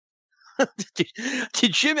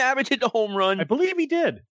 Did Jim Abbott hit a home run? I believe he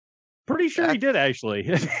did. Pretty sure he did,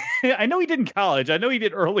 actually. I know he did in college. I know he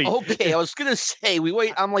did early. Okay, I was going to say,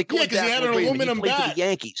 I'm like, yeah, because he had an aluminum bat. For the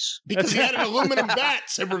Yankees. Because he had an aluminum bat,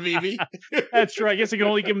 Sempervive. That's true. I guess I can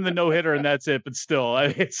only give him the no-hitter, and that's it. But still,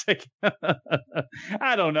 it's like,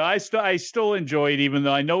 I don't know. I still enjoy it, even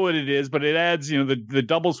though I know what it is. But it adds, the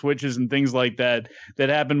double switches and things like that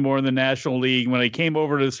happen more in the National League. When I came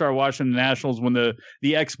over to start watching the Nationals, when the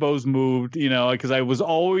Expos moved, because I was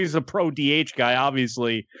always a pro DH guy,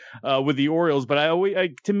 obviously. With the Orioles, but I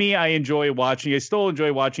enjoy watching. I still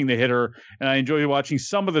enjoy watching the hitter, and I enjoy watching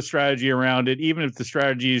some of the strategy around it, even if the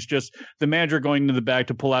strategy is just the manager going into the back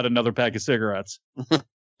to pull out another pack of cigarettes.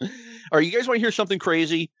 Are you guys want to hear something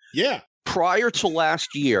crazy? Yeah. Prior to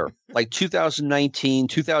last year, like 2019,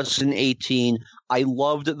 2018, I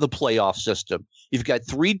loved the playoff system. You've got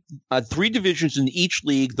three divisions in each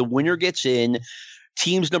league. The winner gets in.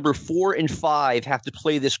 Teams number 4 and 5 have to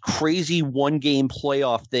play this crazy 1-game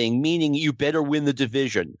playoff thing, meaning you better win the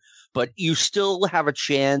division, but you still have a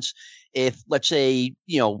chance if, let's say,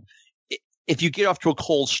 if you get off to a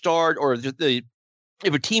cold start, or if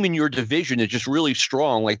a team in your division is just really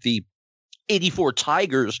strong, like the 84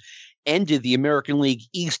 Tigers ended the American League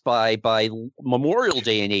East by Memorial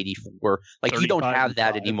Day in 84. Like, you don't have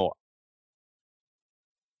that anymore.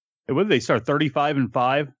 What did they start,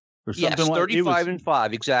 35-5 or something? Yes,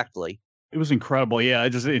 35-5, exactly. It was incredible. Yeah,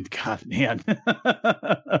 God, man.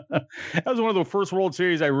 That was one of the first World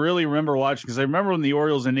Series I really remember watching, because I remember when the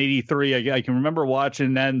Orioles in 83, I can remember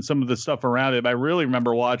watching that and some of the stuff around it. But I really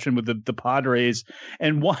remember watching with the Padres.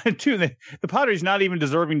 And the Padres not even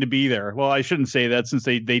deserving to be there. Well, I shouldn't say that, since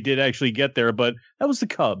they did actually get there, but that was the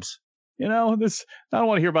Cubs. I don't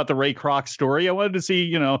want to hear about the Ray Kroc story. I wanted to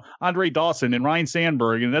see, Andre Dawson and Ryan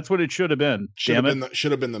Sandberg, and that's what it should have been. Should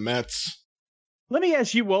have been the Mets. Let me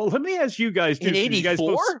ask you guys too. In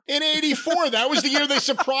 84? In 84, that was the year they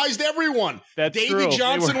surprised everyone. Davey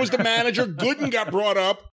Johnson was the manager. Gooden got brought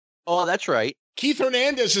up. Oh, that's right. Keith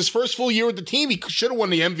Hernandez, his first full year with the team, he should have won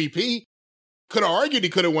the MVP. Could have argued he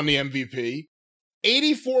could have won the MVP.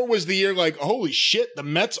 84 was the year, like, holy shit, the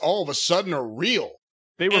Mets all of a sudden are real.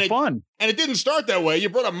 They were fun. And it didn't start that way. You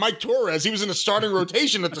brought up Mike Torres. He was in the starting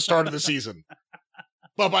rotation at the start of the season.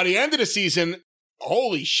 But by the end of the season,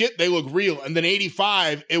 holy shit, they look real. And then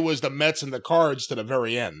 85, it was the Mets and the Cards to the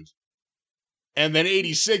very end. And then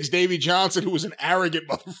 86, Davey Johnson, who was an arrogant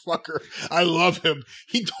motherfucker. I love him.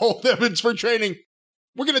 He told them in spring training,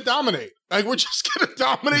 we're going to dominate. Like, we're just going to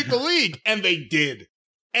dominate the league. And they did.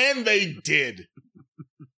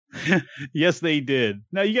 Yes, they did.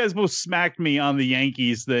 Now, you guys both smacked me on the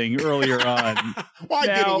Yankees thing earlier on. Well, I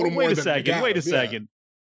did a little more Wait a second.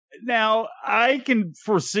 Now, I can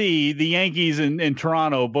foresee the Yankees and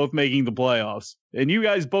Toronto both making the playoffs. And you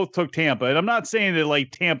guys both took Tampa. And I'm not saying that,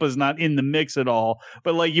 like, Tampa's not in the mix at all,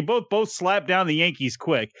 but, like, you both slapped down the Yankees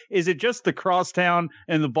quick. Is it just the Crosstown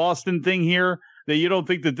and the Boston thing here that you don't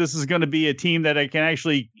think that this is going to be a team that can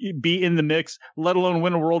actually be in the mix, let alone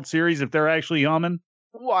win a World Series if they're actually humming?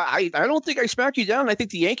 Well, I don't think I smacked you down. I think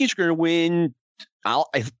the Yankees are going to win,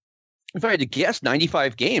 if I had to guess,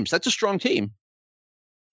 95 games. That's a strong team.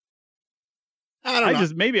 I don't know.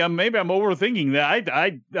 Maybe I'm overthinking that.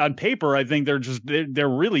 I on paper, I think they're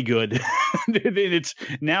really good.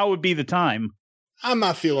 Now would be the time. I'm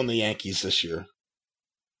not feeling the Yankees this year.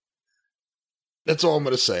 That's all I'm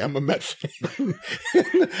going to say. I'm a Met fan.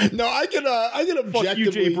 No, I can objectively. Fuck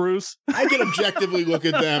you, Jay Bruce. I can objectively look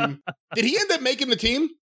at them. Did he end up making the team?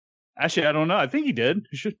 Actually, I don't know. I think he did.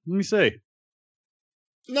 Let me see.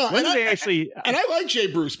 No, when did they actually? And I like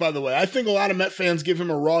Jay Bruce, by the way. I think a lot of Met fans give him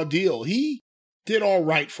a raw deal. He did all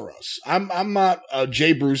right for us. I'm not a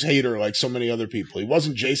Jay Bruce hater like so many other people. He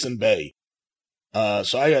wasn't Jason Bay,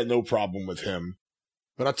 so I got no problem with him.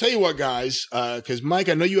 But I'll tell you what, guys, because Mike,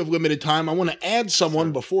 I know you have limited time. I want to add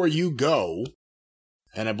someone before you go,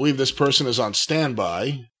 and I believe this person is on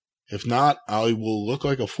standby. If not, I will look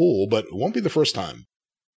like a fool, but it won't be the first time.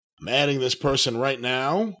 I'm adding this person right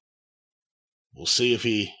now. We'll see if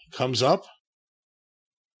he comes up.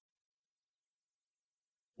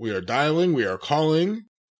 We are dialing. We are calling.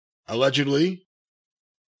 Allegedly.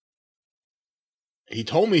 He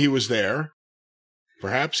told me he was there.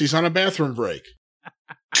 Perhaps he's on a bathroom break.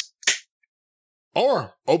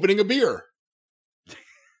 Or opening a beer.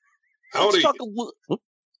 Howdy.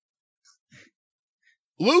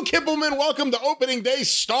 Lou Kippelman, welcome to Opening Day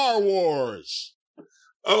Star Wars.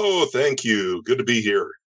 Oh, thank you. Good to be here.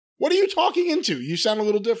 What are you talking into? You sound a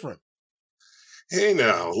little different. Hey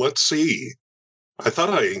now, let's see. I thought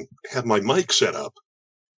I had my mic set up.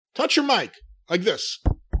 Touch your mic, like this.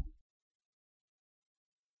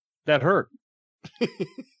 That hurt.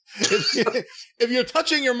 If you're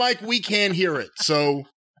touching your mic, we can't hear it, so...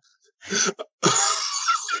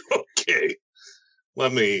 Okay.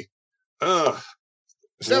 Let me...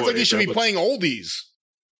 Sounds like you should be playing oldies.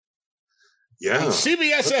 Yeah. On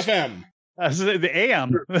CBS FM. The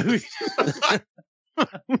AM.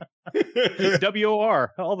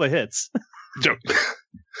 WOR, all the hits.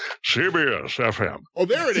 CBS FM. Oh,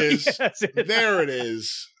 there it is. Yes, there it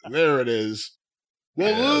is. There it is. Well,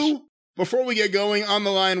 yes. Lou, before we get going, on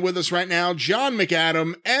the line with us right now, John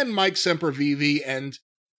McAdam and Mike Sempervive, and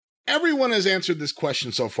everyone has answered this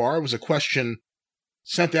question so far. It was a question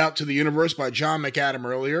sent out to the universe by John McAdam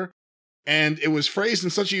earlier, and it was phrased in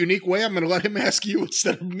such a unique way, I'm going to let him ask you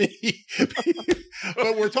instead of me.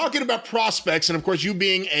 But we're talking about prospects, and of course, you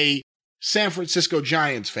being a San Francisco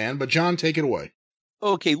Giants fan, but John, take it away.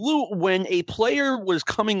 Okay, Lou, when a player was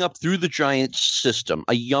coming up through the Giants system,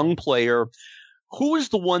 a young player who is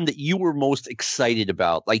the one that you were most excited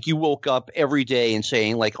about? Like you woke up every day and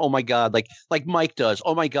saying like, oh my God, like Mike does.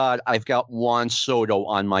 Oh my God, I've got Juan Soto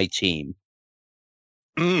on my team.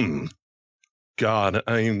 God,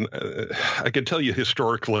 I can tell you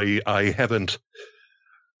historically, I haven't.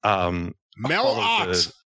 Mel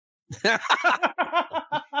Ott.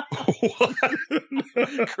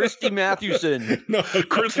 Christy Mathewson. No,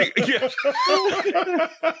 Christy. Yes.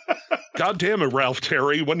 God damn it, Ralph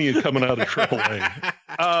Terry. When are you coming out of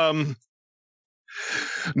AAA?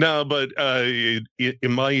 No, but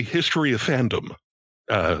in my history of fandom,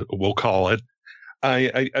 we'll call it,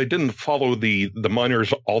 I didn't follow the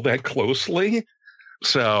minors all that closely.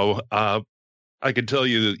 So I could tell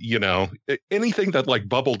you, anything that like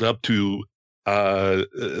bubbled up to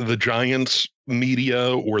the Giants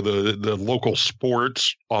media or the local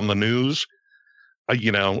sports on the news,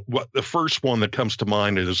 what the first one that comes to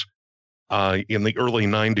mind is in the early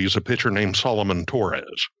 90s, a pitcher named Solomon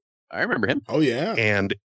Torres. I remember him. Oh, yeah.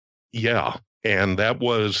 And that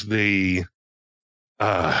was the,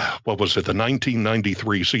 what was it, the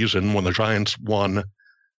 1993 season when the Giants won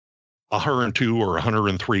 102 or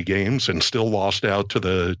 103 games and still lost out to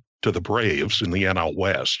the Braves in the NL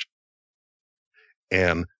West.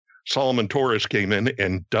 And Solomon Torres came in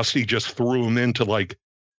and Dusty just threw him into like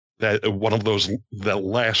that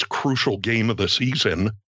last crucial game of the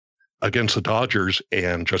season against the Dodgers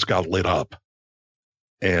and just got lit up.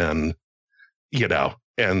 And,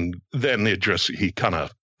 and then he kind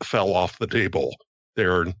of fell off the table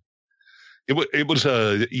there.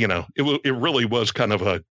 It really was kind of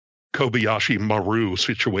a Kobayashi Maru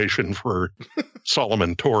situation for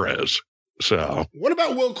Solomon Torres. So what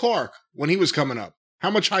about Will Clark when he was coming up? How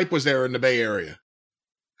much hype was there in the Bay Area?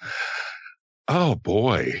 Oh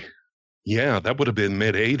boy. Yeah, that would have been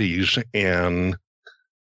mid 80s. And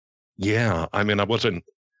yeah, I mean, I wasn't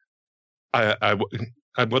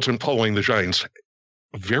following the Giants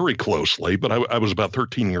very closely, but I was about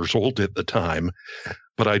 13 years old at the time.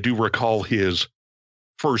 But I do recall his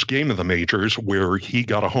first game of the majors where he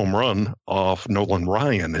got a home run off Nolan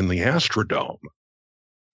Ryan in the Astrodome.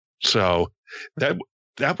 So that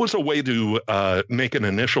was a way to make an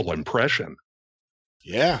initial impression.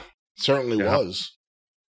 Yeah, certainly was.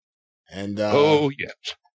 And oh yes,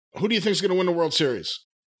 who do you think is going to win the World Series?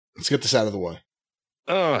 Let's get this out of the way.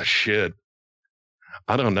 Oh shit,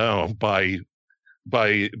 I don't know. By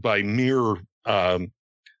mere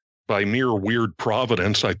weird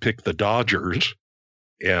providence, I picked the Dodgers,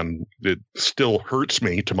 and it still hurts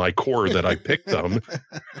me to my core that I picked them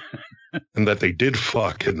and that they did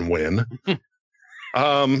fucking win.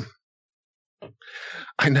 I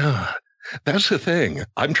know. That's the thing.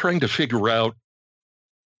 I'm trying to figure out,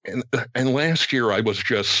 and last year I was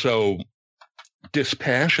just so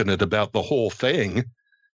dispassionate about the whole thing,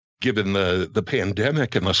 given the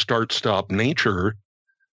pandemic and the start-stop nature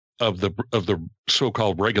of the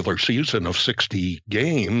so-called regular season of 60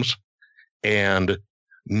 games, and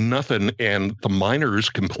nothing, and the minors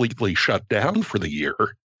completely shut down for the year.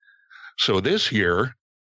 So this year,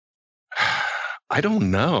 I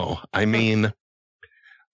don't know. I mean,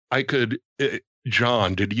 I could.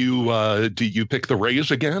 John, did you pick the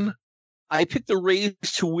Rays again? I picked the Rays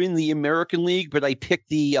to win the American League, but I picked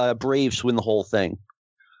the Braves to win the whole thing.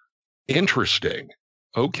 Interesting.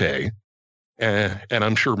 Okay. And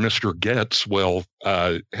I'm sure Mr. Getz will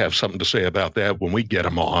have something to say about that when we get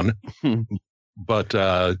him on. But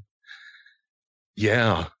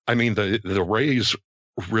yeah, I mean the Rays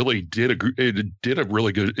really did a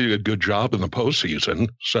really good job in the postseason.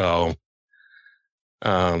 So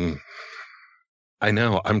I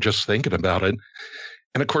know, I'm just thinking about it.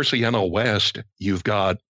 And of course, the NL West, you've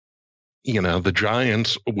got, the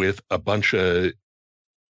Giants with a bunch of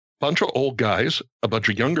old guys, a bunch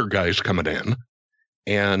of younger guys coming in.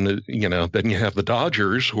 And, then you have the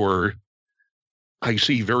Dodgers, who are, I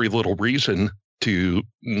see very little reason to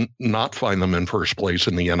not find them in first place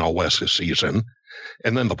in the NL West this season.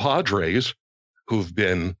 And then the Padres, who've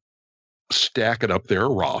been stacking up their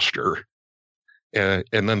roster. And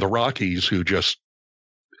then the Rockies, who just,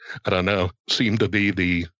 I don't know, seem to be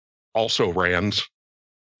the also-rans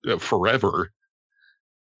forever.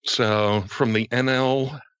 So from the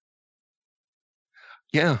NL,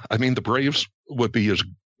 yeah, I mean, the Braves would be as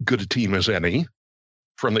good a team as any.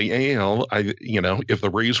 From the AL, if the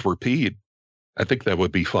Rays repeat, I think that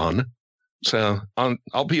would be fun. So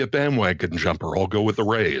I'll be a bandwagon jumper. I'll go with the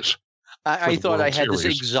Rays. I thought I had this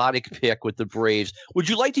exotic pick with the Braves. Would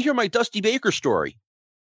you like to hear my Dusty Baker story?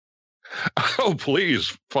 Oh,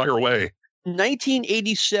 please, fire away.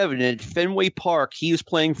 1987 at Fenway Park, he was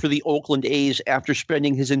playing for the Oakland A's after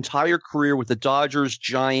spending his entire career with the Dodgers,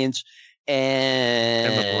 Giants,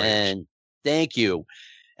 and thank you.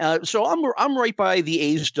 So I'm right by the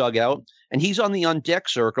A's dugout, and he's on the on-deck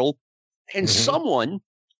circle, and someone,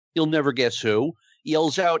 you'll never guess who,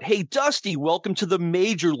 yells out, "Hey, Dusty, welcome to the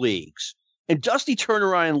major leagues." And Dusty turned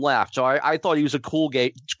around and laughed. So I thought he was a cool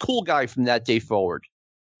guy from that day forward.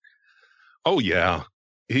 Oh, yeah.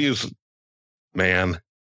 He is, man.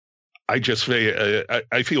 I just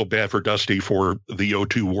I feel bad for Dusty for the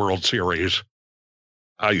 0-2 World Series.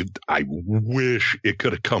 I wish it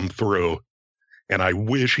could have come through, and I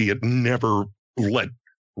wish he had never let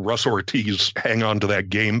Russ Ortiz hang on to that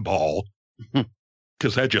game ball,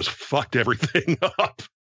 because that just fucked everything up.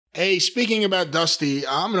 Hey, speaking about Dusty,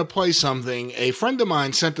 I'm going to play something. A friend of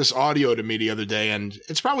mine sent this audio to me the other day, and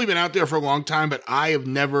it's probably been out there for a long time, but I have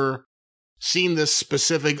never seen this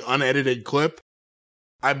specific unedited clip.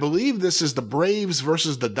 I believe this is the Braves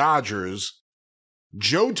versus the Dodgers.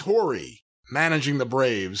 Joe Torre managing the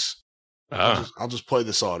Braves. I'll just play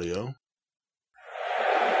this audio.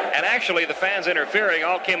 And actually, the fans interfering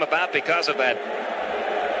all came about because of that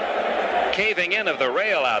caving in of the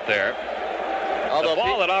rail out there. The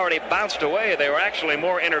ball had already bounced away. They were actually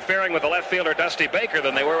more interfering with the left fielder, Dusty Baker,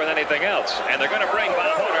 than they were with anything else. And they're going to bring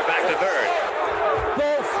Bob Horner back to third.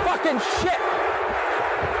 Bull fucking shit.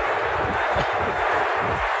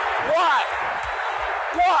 What?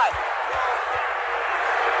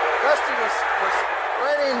 Dusty was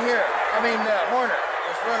right in here. Horner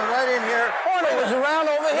was running right in here. Horner was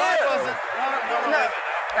around over here. No, it wasn't. No.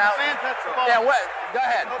 Now, yeah, what? Go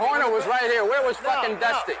ahead. Horner was right here. Where was fucking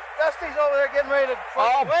Dusty? Dusty's over there getting ready to...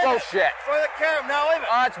 bullshit. For the camera. Now, wait a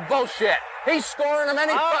minute. Oh, it's bullshit. He's scoring them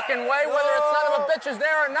any fucking way, whether it's son of a bitch is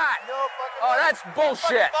there or not. That's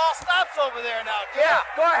bullshit. The ball stops over there now. Yeah,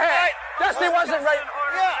 go ahead. Dusty wasn't right...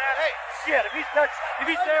 Yeah, hey, shit. If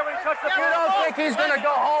he's there when he touched the ball... You don't think he's going to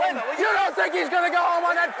go home? You don't think he's going to go home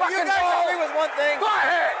on that fucking ball? You guys agree with one thing? Go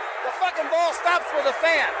ahead. The fucking ball stops with a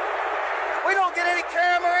fan. We don't get any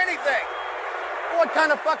carom or anything. What kind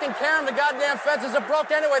of fucking carom? The goddamn fences are broke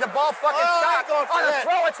anyway. The ball fucking stopped. On a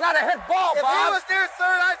throw, it's not a hit ball, Bob. If he was near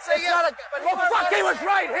third, I'd say yes. He was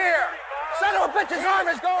right here. Son of a bitch's arm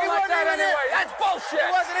is going like that anyway. That's bullshit. He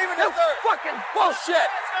wasn't even in third. Fucking bullshit.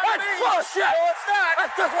 That's bullshit. No, it's not.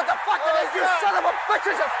 That's just what the fuck it is. You son of a bitch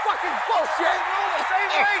is a fucking bullshit.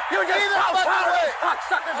 You just powder these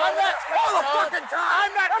cocksuckers all the fucking time.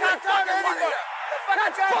 I'm not cocksucking anybody.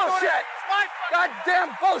 That's bullshit.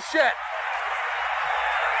 Goddamn bullshit.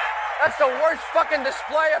 That's the worst fucking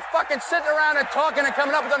display of fucking sitting around and talking and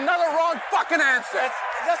coming up with another wrong fucking answer.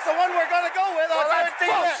 That's the one we're going to go with. Well, that's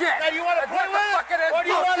bullshit. Now, you want to play with it? Or do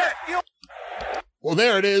you want to... Well,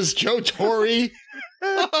 there it is. Joe Torre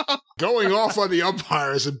going off on the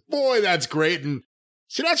umpires. And boy, that's great. And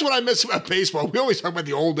see, that's what I miss about baseball. We always talk about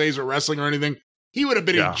the old days of wrestling or anything. He would have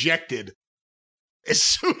been ejected as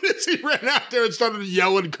soon as he ran out there and started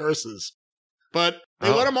yelling curses. But they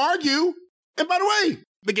let him argue. And by the way,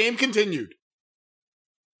 the game continued.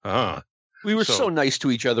 We were so nice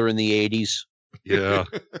to each other in the 80s. Yeah.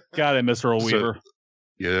 Got it, Mr. Earl Weaver.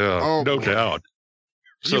 Yeah, no doubt.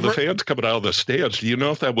 So the fans coming out of the stands, do you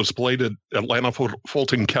know if that was played at Atlanta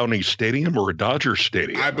Fulton County Stadium or a Dodger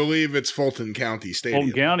Stadium? I believe it's Fulton County Stadium.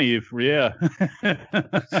 Fulton County, yeah.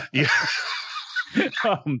 Yeah.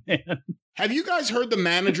 Oh, man. Have you guys heard the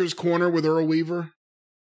Manager's Corner with Earl Weaver?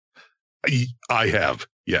 I have,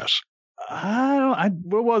 yes.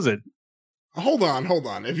 What was it? Hold on.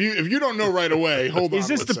 If you don't know right away, hold on. Is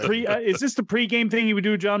this the pregame thing he would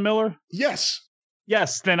do with John Miller? Yes.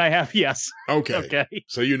 Yes, then I have, yes. Okay.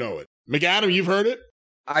 So you know it. McAdam, you've heard it?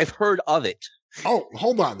 I've heard of it. Oh,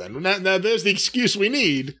 hold on then. Now there's the excuse we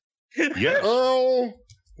need. Yes. Earl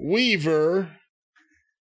Weaver.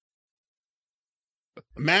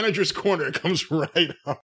 Manager's Corner comes right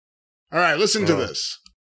up. All right, listen to this.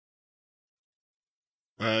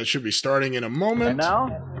 It should be starting in a moment. And now,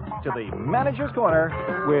 to the Manager's Corner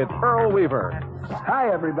with Earl Weaver.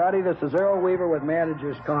 Hi, everybody. This is Earl Weaver with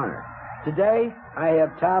Manager's Corner. Today, I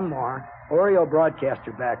have Tom Moore, Oriole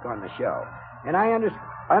broadcaster, back on the show. And I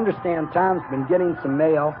understand Tom's been getting some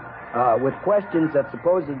mail with questions that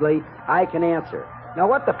supposedly I can answer. Now,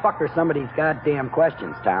 what the fuck are some of these goddamn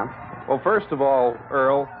questions, Tom? Well, first of all,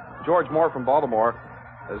 Earl, George Moore from Baltimore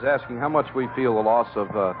is asking how much we feel the loss of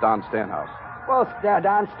Don Stanhouse. Well,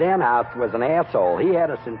 Don Stanhouse was an asshole. He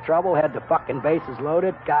had us in trouble, had the fucking bases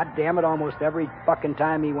loaded. God damn it, almost every fucking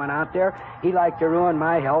time he went out there. He liked to ruin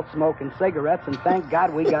my health smoking cigarettes, and thank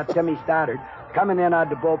God we got Timmy Stoddard coming in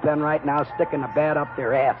out of the bullpen right now, sticking a bat up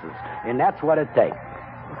their asses. And that's what it takes.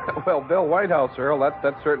 Well, Bill Whitehouse, Earl,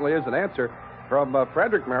 that certainly is an answer. From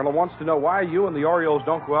Frederick, Maryland, wants to know why you and the Orioles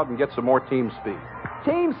don't go out and get some more team speed.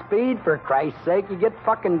 Team speed, for Christ's sake. You get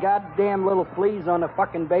fucking goddamn little fleas on the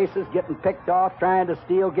fucking bases, getting picked off, trying to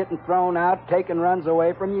steal, getting thrown out, taking runs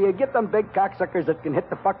away from you. You get them big cocksuckers that can hit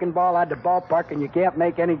the fucking ball out of the ballpark, and you can't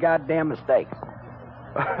make any goddamn mistakes.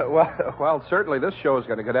 Well, certainly this show is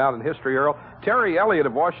going to go down in history, Earl. Terry Elliott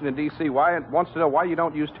of Washington, D.C. wants to know why you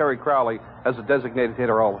don't use Terry Crowley as a designated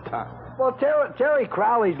hitter all the time. Well, Terry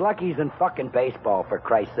Crowley's lucky he's in fucking baseball, for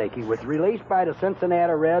Christ's sake. He was released by the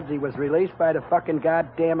Cincinnati Reds. He was released by the fucking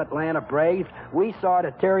goddamn Atlanta Braves. We saw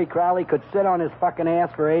that Terry Crowley could sit on his fucking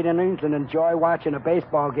ass for 8 innings and enjoy watching a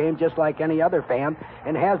baseball game just like any other fan,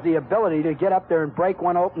 and has the ability to get up there and break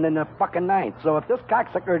one open in the fucking ninth. So if this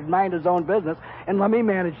cocksucker would mind his own business and let me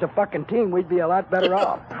manage the fucking team, we'd be a lot better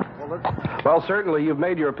off. Well, certainly you've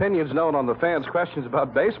made your opinions known on the fans' questions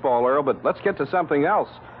about baseball, Earl, but let's get to something else.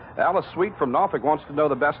 Alice Sweet from Norfolk wants to know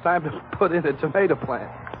the best time to put in a tomato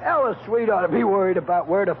plant. Alice Sweet ought to be worried about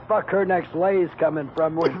where the fuck her next lay's coming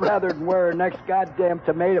from rather than where her next goddamn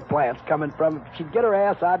tomato plant's coming from. If she'd get her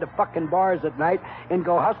ass out of fucking bars at night and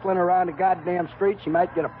go hustling around the goddamn street, she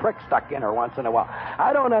might get a prick stuck in her once in a while.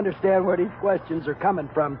 I don't understand where these questions are coming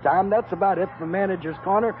from, Tom. That's about it from Manager's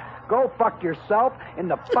Corner. Go fuck yourself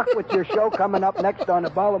and the fuck with your show coming up next on the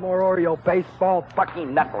Baltimore Oriole Baseball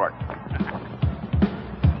fucking Network.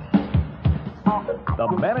 The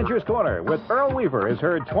Manager's Corner with Earl Weaver is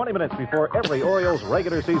heard 20 minutes before every Orioles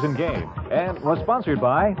regular season game and was sponsored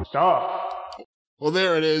by Well,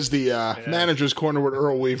 there it is, the Manager's Corner with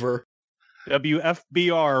Earl Weaver.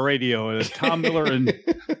 WFBR Radio. Tom Miller and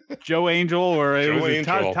Joe Angel, or it was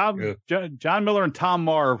John Miller and Tom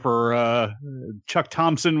Marr for Chuck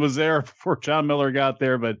Thompson was there before John Miller got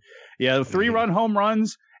there. But yeah, 3-run home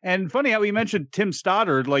runs. And funny how he mentioned Tim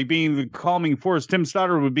Stoddard, like being the calming force. Tim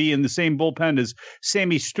Stoddard would be in the same bullpen as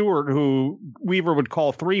Sammy Stewart, who Weaver would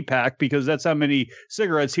call 3-pack, because that's how many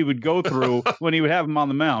cigarettes he would go through when he would have him on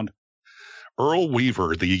the mound. Earl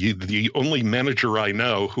Weaver, the only manager I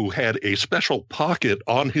know who had a special pocket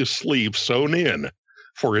on his sleeve sewn in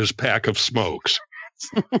for his pack of smokes.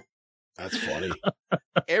 That's funny.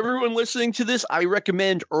 Everyone listening to this, I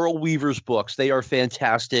recommend Earl Weaver's books. They are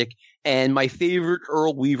fantastic. And my favorite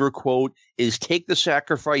Earl Weaver quote is, "Take the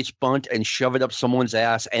sacrifice bunt and shove it up someone's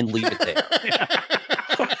ass and leave it there."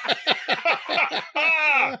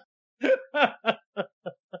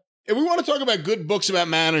 If we want to talk about good books about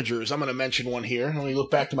managers, I'm going to mention one here. Let me look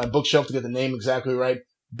back to my bookshelf to get the name exactly right.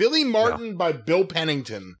 Billy Martin by Bill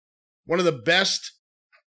Pennington. One of the best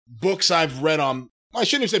books I've read on, I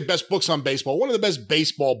shouldn't have said best books on baseball. One of the best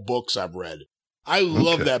baseball books I've read. I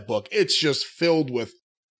love that book. It's just filled with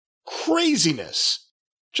craziness.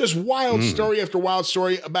 Just wild story after wild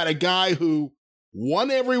story about a guy who won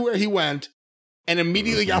everywhere he went and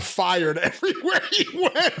immediately got fired everywhere he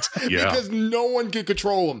went because no one could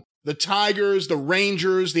control him. The Tigers, the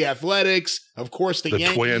Rangers, the Athletics, of course, the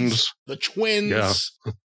Yankees, the Twins.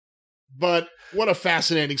 Yeah. But what a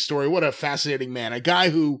fascinating story. What a fascinating man. A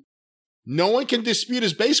guy who no one can dispute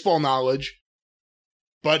his baseball knowledge,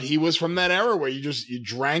 but he was from that era where you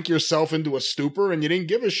drank yourself into a stupor and you didn't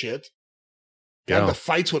give a shit. Got the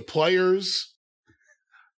fights with players.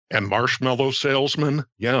 And marshmallow salesman.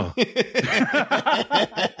 Yeah.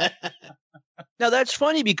 Now, that's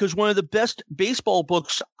funny because one of the best baseball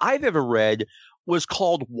books I've ever read was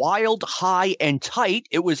called Wild, High, and Tight.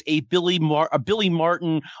 It was a Billy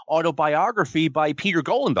Martin autobiography by Peter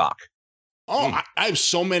Golenbach. Oh, I have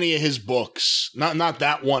so many of his books. Not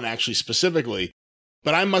that one, actually, specifically.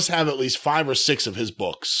 But I must have at least 5 or 6 of his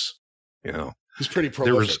books. Yeah. He's pretty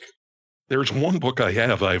prolific. There's one book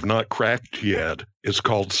I've not cracked yet. It's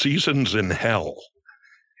called Seasons in Hell.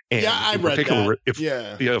 And yeah, I read that.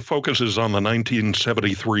 It focuses on the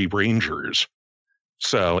 1973 Rangers.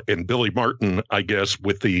 So, and Billy Martin, I guess,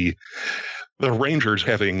 with the Rangers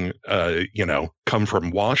having, come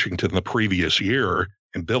from Washington the previous year,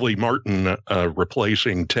 and Billy Martin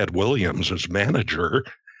replacing Ted Williams as manager.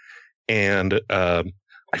 And I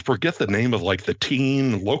forget the name of like the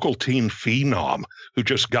local teen phenom who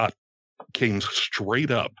just came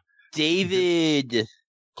straight up. David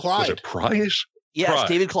Clyde. Was it Price? Yes, Clyde.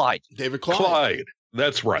 David Clyde. David Clyde. Clyde.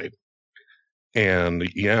 That's right. And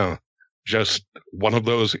just one of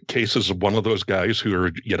those cases of one of those guys who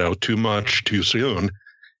are, too much too soon.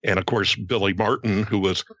 And of course, Billy Martin, who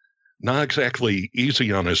was not exactly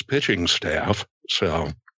easy on his pitching staff.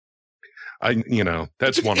 So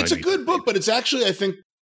that's one. It's a good book, but it's actually, I think,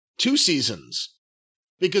 2 seasons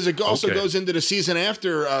because it also goes into the season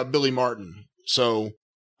after Billy Martin. So,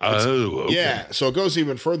 so it goes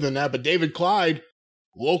even further than that. But David Clyde,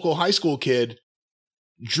 local high school kid,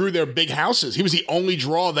 drew their big houses. He was the only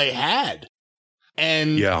draw they had.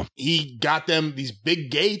 And he got them these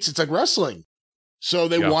big gates. It's like wrestling. So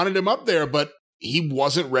they wanted him up there, but he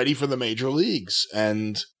wasn't ready for the major leagues.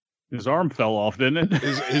 And his arm fell off, didn't it?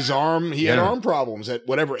 His arm, he had arm problems at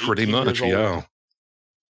whatever, 18 pretty much, years old.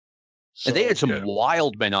 So, and they had some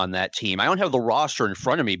wild men on that team. I don't have the roster in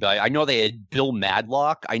front of me, but I know they had Bill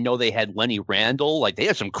Madlock. I know they had Lenny Randall. Like, they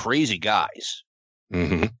had some crazy guys.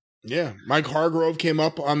 Mm-hmm. Yeah. Mike Hargrove came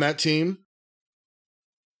up on that team.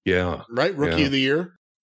 Yeah. Right? Rookie of the year.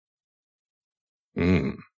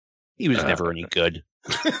 He was never any good.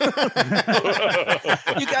 You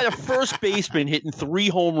got a first baseman hitting 3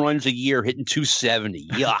 home runs a year, hitting 270.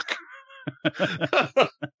 Yuck.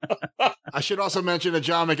 I should also mention that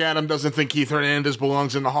John McAdam doesn't think Keith Hernandez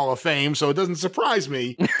belongs in the Hall of Fame, so it doesn't surprise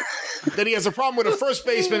me that he has a problem with a first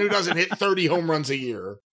baseman who doesn't hit 30 home runs a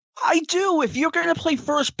year. I do. If you're going to play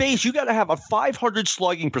first base, you got to have a 500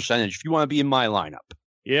 slugging percentage if you want to be in my lineup.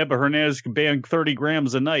 Yeah, but Hernandez can bang 30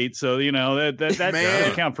 grams a night, so, you know, that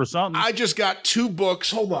doesn't count for something. I just got 2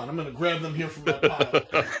 books. Hold on, I'm going to grab them here from my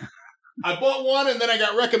pile. I bought one, and then I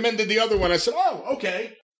got recommended the other one. I said, oh,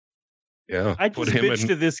 okay. Yeah, I just bitched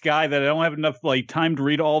to this guy that I don't have enough time to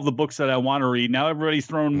read all the books that I want to read. Now everybody's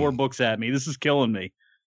throwing more books at me. This is killing me.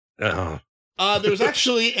 There's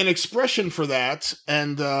actually an expression for that,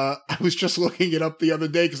 and I was just looking it up the other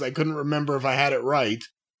day because I couldn't remember if I had it right.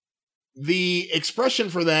 The expression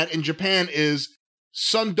for that in Japan is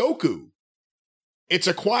sundoku. It's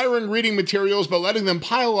acquiring reading materials but letting them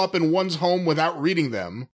pile up in one's home without reading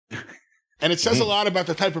them. And it says a lot about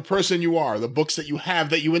the type of person you are, the books that you have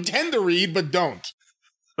that you intend to read but don't.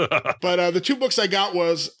 But the 2 books I got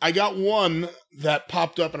one that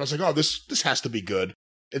popped up and I was like, oh, this has to be good.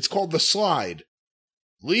 It's called The Slide.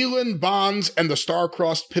 Leland, Bonds, and the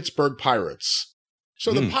Star-Crossed Pittsburgh Pirates.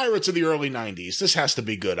 So the Pirates of the early 90s. This has to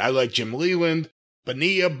be good. I like Jim Leland,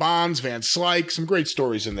 Bonilla, Bonds, Van Slyke. Some great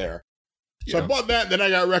stories in there. So I bought that, then I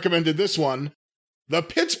got recommended this one. The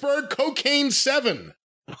Pittsburgh Cocaine 7.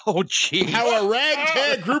 Oh, gee. How a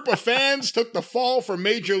ragtag group of fans took the fall for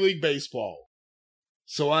Major League Baseball.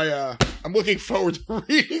 So I'm looking forward to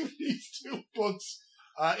reading these 2 books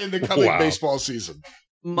in the coming baseball season.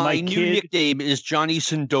 My new nickname is Johnny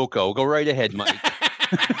Sindoko. Go right ahead, Mike.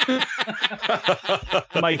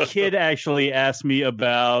 My kid actually asked me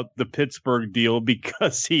about the Pittsburgh deal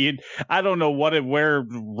because I don't know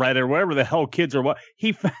wherever the hell kids are.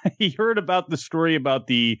 He heard about the story about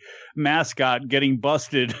the mascot getting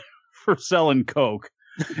busted for selling coke.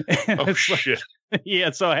 Oh shit.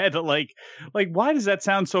 Yeah, so I had to why does that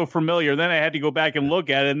sound so familiar? Then I had to go back and look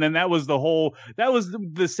at it, and then that was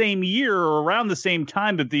the same year or around the same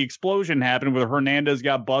time that the explosion happened where Hernandez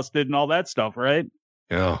got busted and all that stuff, right?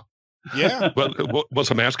 Yeah. Yeah. Well, was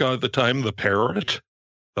the mascot at the time the parrot?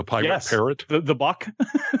 The pirate parrot? The buck?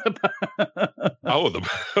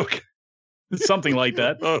 Okay. Something like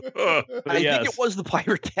that. I think it was the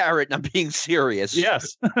pirate parrot, and I'm being serious.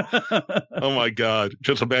 Yes. Oh, my God.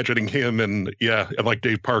 Just imagining him and like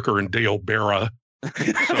Dave Parker and Dale Berra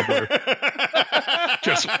somewhere.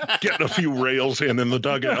 Just getting a few rails in the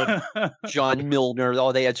dugout. John Milner.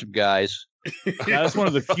 Oh, they had some guys. That's one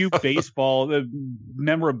of the few baseball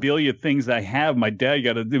memorabilia things I have. My dad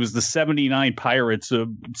got it was the 79 Pirates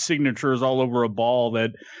signatures all over a ball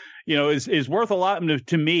that, you know, is worth a lot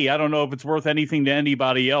to me. I don't know if it's worth anything to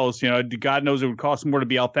anybody else. You know, God knows it would cost more to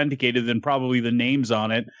be authenticated than probably the names on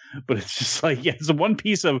it. But it's just it's one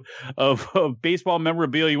piece of baseball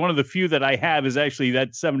memorabilia. One of the few that I have is actually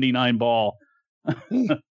that 79 ball.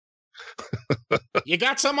 You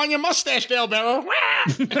got some on your mustache, Dale Barrow.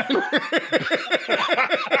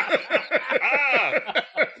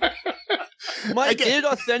 Mike, get it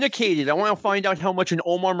authenticated. I want to find out how much an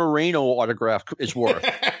Omar Moreno autograph is worth.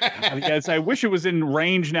 Yes, I wish it was in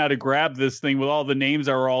range now to grab this thing with all the names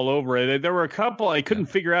that are all over it. There were a couple I couldn't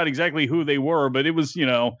figure out exactly who they were, but it was,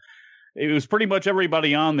 it was pretty much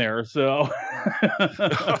everybody on there. So,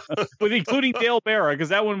 with including Dale Berra, because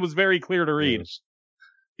that one was very clear to read.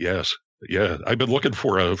 Yes. Yeah, I've been looking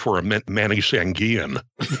for a Manny Sanguillen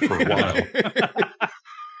for a while.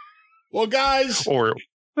 Well, guys,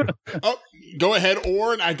 go ahead,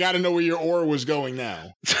 Orr. I got to know where your Orr was going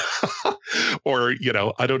now. Or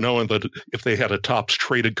I don't know if they had a Topps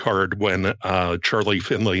traded card when Charlie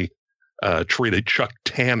Finley traded Chuck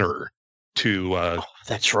Tanner to.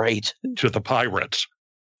 That's right. To the Pirates.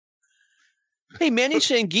 Hey, Manny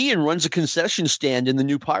Sanguillen runs a concession stand in the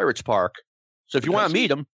new Pirates Park. So if you want to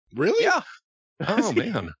meet him. Really? Yeah. Oh,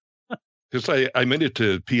 man. Because I made it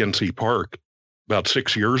to PNC Park about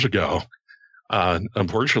 6 years ago.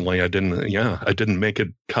 Unfortunately, I didn't make it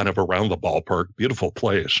kind of around the ballpark. Beautiful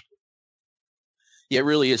place. Yeah, it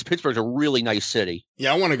really is. Pittsburgh's a really nice city.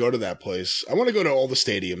 Yeah, I want to go to that place. I want to go to all the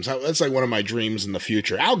stadiums. That's like one of my dreams in the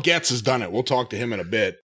future. Al Getz has done it. We'll talk to him in a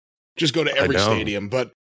bit. Just go to every stadium.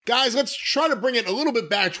 But guys, let's try to bring it a little bit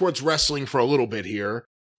back towards wrestling for a little bit here.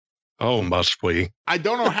 Oh, must we? I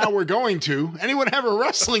don't know how we're going to. Anyone have a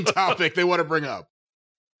wrestling topic they want to bring up?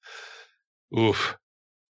 Oof.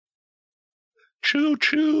 Choo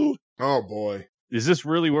choo. Oh boy. Is this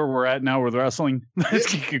really where we're at now with wrestling?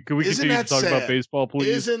 Can we continue to talk about baseball,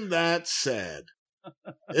 please? Isn't that sad?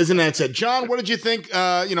 Isn't that sad? John, what did you think?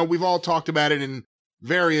 We've all talked about it in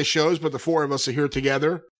various shows, but the four of us are here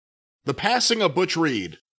together. The passing of Butch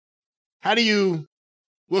Reed. How do you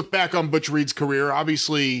look back on Butch Reed's career?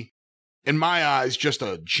 Obviously, in my eyes, just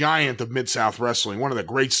a giant of Mid-South wrestling, one of the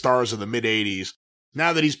great stars of the mid-'80s.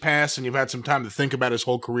 Now that he's passed and you've had some time to think about his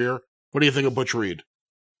whole career, what do you think of Butch Reed?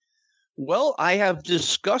 Well, I have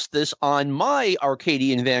discussed this on my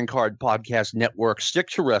Arcadian Vanguard podcast network, Stick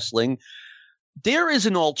to Wrestling. There is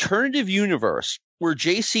an alternative universe where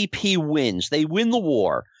JCP wins. They win the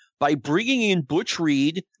war by bringing in Butch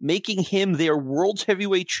Reed, making him their world's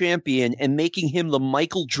heavyweight champion, and making him the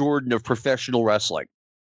Michael Jordan of professional wrestling.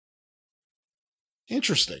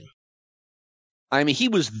 Interesting. I mean, he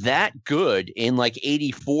was that good in like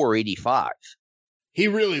 84, 85. He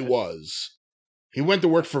really was. He went to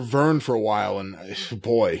work for Vern for a while, and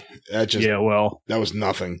boy, that was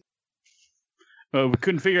nothing. We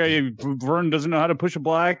couldn't figure out Vern doesn't know how to push a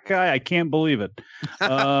black guy. I can't believe it.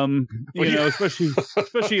 Especially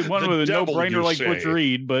one with a no-brainer like Butch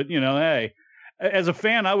Reed. But hey, as a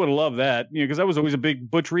fan, I would have loved that. Because I was always a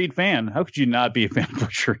big Butch Reed fan. How could you not be a fan of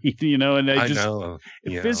Butch Reed? And I know.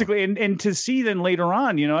 Physically, and to see then later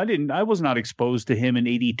on, I was not exposed to him in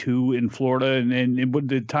 '82 in Florida and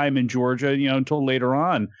the time in Georgia, until later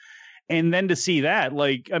on. And then to see that,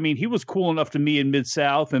 he was cool enough to me in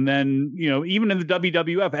Mid-South. And then, even in the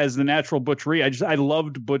WWF as the natural Butch Reed, I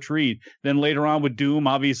loved Butch Reed. Then later on with Doom,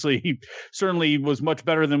 obviously, he certainly was much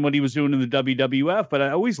better than what he was doing in the WWF. But I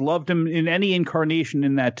always loved him in any incarnation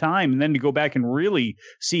in that time. And then to go back and really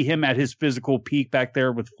see him at his physical peak back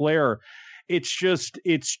there with Flair. It's just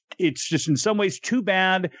in some ways too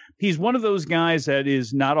bad. He's one of those guys that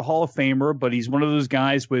is not a Hall of Famer, but he's one of those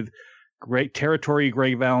guys with great territory,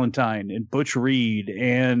 Greg Valentine and Butch Reed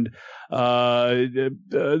and down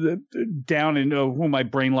in who am I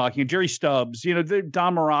brain locking? Jerry Stubbs,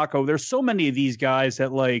 Don Morocco. There's so many of these guys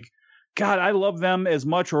that God, I love them as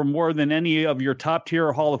much or more than any of your top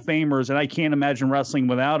tier Hall of Famers, and I can't imagine wrestling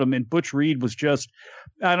without them. And Butch Reed was just,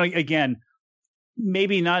 again,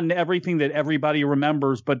 maybe not in everything that everybody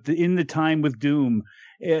remembers, but in the time with Doom.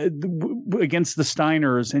 Against the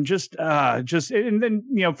Steiners and then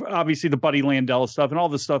obviously the Buddy Landell stuff and all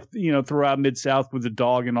the stuff throughout Mid-South with the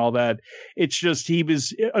dog and all that. It's just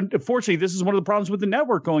unfortunately this is one of the problems with the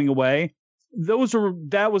network going away.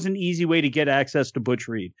 That was an easy way to get access to Butch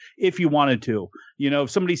Reed if you wanted to.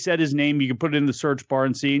 If somebody said his name, you could put it in the search bar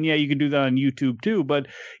and see. And yeah, you can do that on YouTube too. But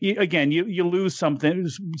you lose something,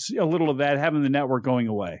 a little of that having the network going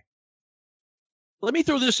away. Let me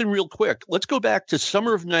throw this in real quick. Let's go back to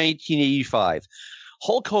summer of 1985.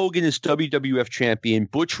 Hulk Hogan is WWF champion.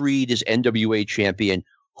 Butch Reed is NWA champion.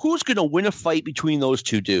 Who's going to win a fight between those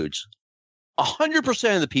two dudes?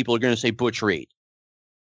 100% of the people are going to say Butch Reed.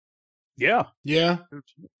 Yeah. Yeah.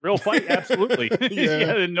 Real fight. Absolutely.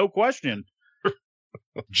 Yeah, no question.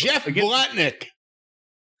 Jeff Blatnick.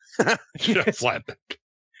 Jeff Blatnick.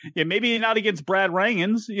 Yeah, maybe not against Brad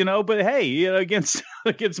Rangans, but hey, against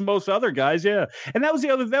most other guys, yeah. And that was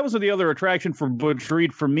the other attraction for Butch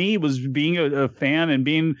Reed for me, was being a fan and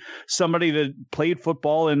being somebody that played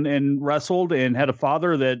football and wrestled and had a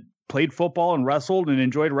father that played football and wrestled and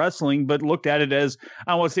enjoyed wrestling, but looked at it as,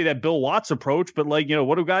 I don't want to say that Bill Watts approach, but what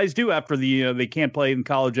do guys do after they can't play in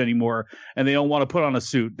college anymore and they don't want to put on a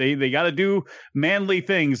suit? They got to do manly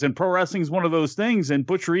things, and pro wrestling is one of those things. And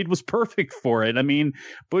Butch Reed was perfect for it. I mean,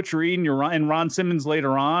 Butch Reed and Ron Simmons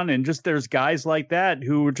later on, and just there's guys like that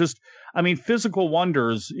who were just, physical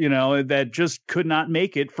wonders, that just could not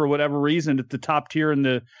make it for whatever reason at the top tier in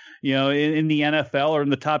the, in the NFL or in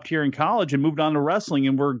the top tier in college, and moved on to wrestling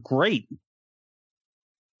and were great.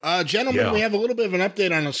 Gentlemen, we have a little bit of an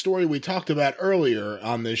update on a story we talked about earlier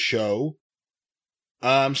on this show.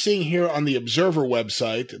 I'm seeing here on the Observer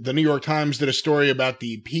website, the New York Times did a story about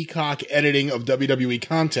the Peacock editing of WWE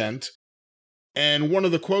content. And one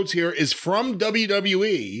of the quotes here is from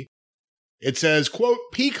WWE. It says, quote,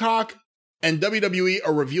 Peacock and WWE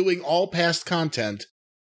are reviewing all past content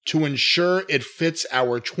to ensure it fits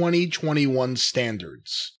our 2021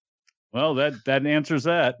 standards. Well, that answers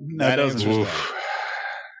that. That answers that.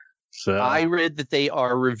 So I read that they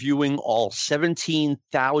are reviewing all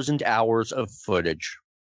 17,000 hours of footage.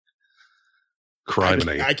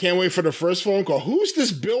 Criminy. I can't wait for the first phone call. Who's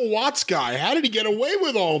this Bill Watts guy? How did he get away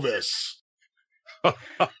with all this?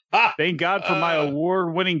 Thank God for my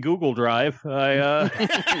award-winning Google Drive. Oh,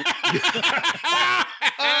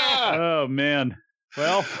 man.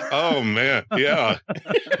 Well. Oh, man. Yeah.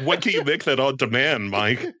 When can you make that on demand,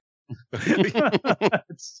 Mike?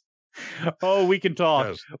 Oh, we can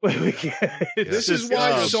talk. Yes. This is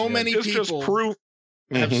why so many people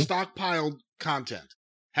have Mm-hmm. stockpiled content,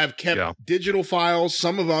 have kept digital files.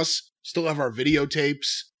 Some of us still have our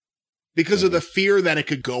videotapes because of the fear that it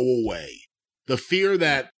could go away. The fear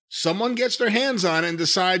that someone gets their hands on it and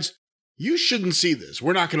decides, you shouldn't see this.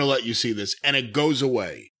 We're not going to let you see this. And it goes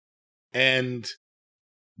away. And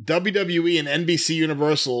WWE and NBC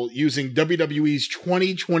Universal using WWE's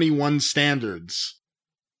 2021 standards.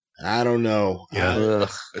 I don't know. Yeah.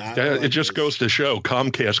 It just goes to show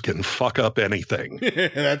Comcast can fuck up anything.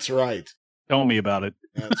 That's right. Tell me about it.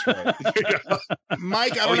 That's right.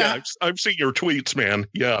 Mike, I don't know. I've seen your tweets, man.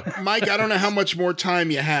 Yeah. Mike, I don't know how much more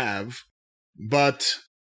time you have, but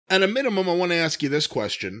at a minimum, I want to ask you this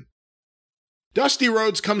question. Dusty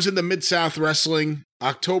Rhodes comes into Mid-South Wrestling,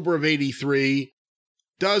 October of '83,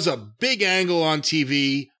 does a big angle on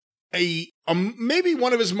TV, maybe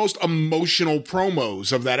one of his most emotional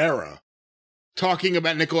promos of that era, talking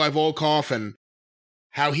about Nikolai Volkov and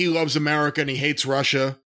how he loves America and he hates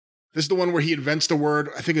Russia. This is the one where he invents the word,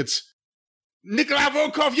 I think it's, Nikolai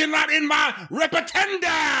Volkov, you're not in my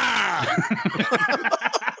repetenda!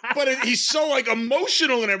 But he's so like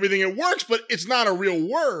emotional and everything, it works, but it's not a real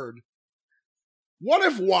word. What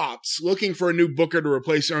if Watts, looking for a new booker to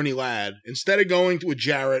replace Ernie Ladd, instead of going to a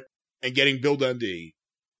Jarrett and getting Bill Dundee,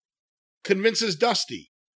 convinces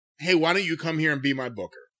Dusty, hey, why don't you come here and be my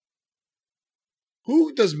booker?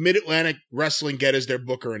 Who does Mid-Atlantic Wrestling get as their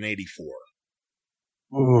booker in '84?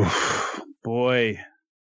 Oof, boy.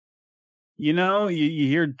 You know, you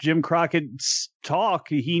hear Jim Crockett talk.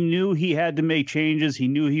 He knew he had to make changes. He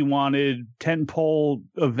knew he wanted tentpole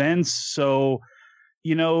events. So,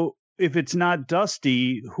 you know, if it's not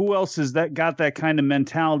Dusty, who else has got that kind of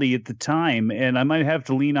mentality at the time? And I might have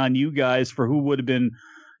to lean on you guys for who would have been,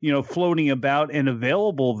 you know, floating about and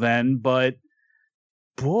available then. But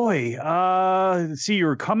boy, see, you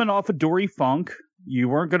were coming off of Dory Funk. You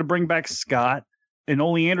weren't going to bring back Scott, and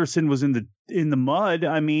Ole Anderson was in the mud.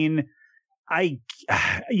 I mean,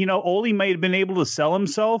 Ole might have been able to sell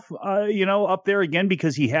himself, up there again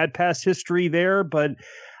because he had past history there, but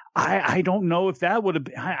I don't know if that would have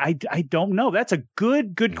been, I don't know. That's a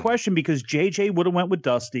good question because JJ would have went with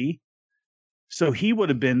Dusty. So he would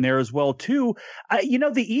have been there as well, too.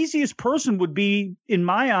 The easiest person would be, in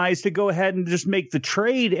my eyes, to go ahead and just make the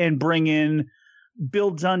trade and bring in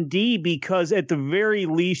Bill Dundee, because at the very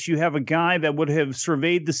least you have a guy that would have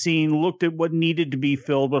surveyed the scene, looked at what needed to be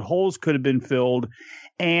filled, what holes could have been filled,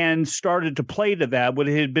 and started to play to that. Would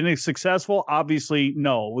it have been successful? Obviously,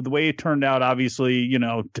 no. With the way it turned out, obviously,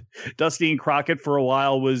 Dusty and Crockett for a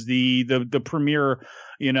while was the premier,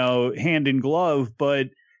 hand in glove, but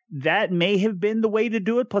that may have been the way to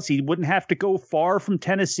do it. Plus, he wouldn't have to go far from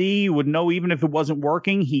Tennessee. He would know even if it wasn't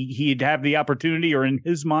working, he'd have the opportunity, or in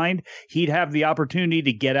his mind, he'd have the opportunity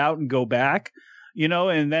to get out and go back,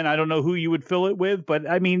 and then I don't know who you would fill it with. But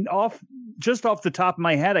I mean, off the top of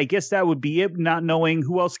my head, I guess that would be it, not knowing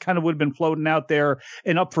who else kind of would have been floating out there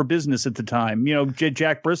and up for business at the time.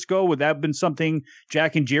 Jack Briscoe, would that have been something,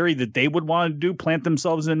 Jack and Jerry, that they would want to do, plant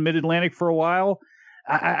themselves in Mid-Atlantic for a while?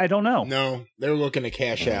 I don't know. No, they were looking to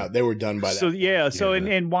cash out. They were done by that. So, yeah. So,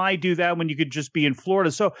 and why do that when you could just be in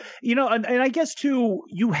Florida? So, and I guess, too,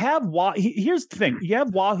 you have here's the thing. You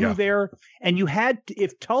have Wahoo there, and you had,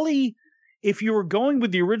 if you were going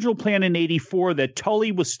with the original plan in '84 that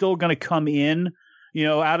Tully was still going to come in,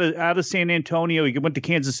 out of San Antonio, he went to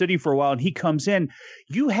Kansas City for a while, and he comes in.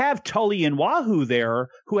 You have Tully and Wahoo there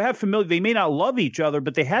who have they may not love each other,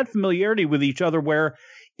 but they had familiarity with each other where,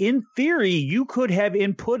 in theory, you could have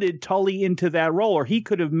inputted Tully into that role, or he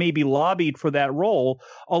could have maybe lobbied for that role,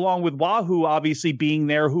 along with Wahoo obviously being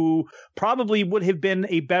there, who probably would have been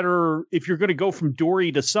a better, if you're going to go from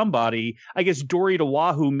Dory to somebody, I guess Dory to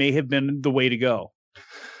Wahoo may have been the way to go.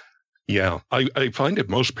 Yeah, I find it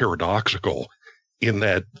most paradoxical in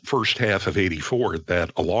that first half of '84 that,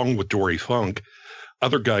 along with Dory Funk,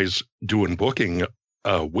 other guys doing booking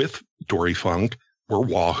with Dory Funk were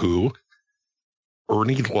Wahoo,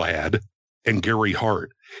 Ernie Ladd, and Gary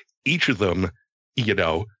Hart, each of them,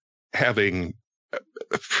 having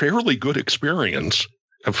a fairly good experience,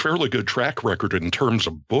 a fairly good track record in terms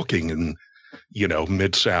of booking in,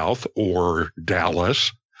 Mid-South or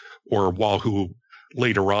Dallas or Wahoo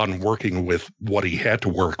later on working with what he had to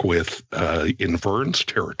work with in Vern's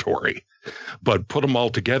territory. But put them all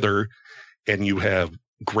together, and you have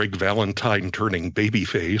Greg Valentine turning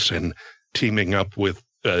babyface and teaming up with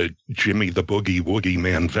Jimmy the Boogie Woogie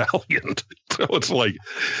Man Valiant. So it's like,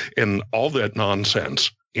 and all that nonsense.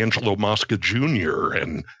 Angelo Mosca Jr.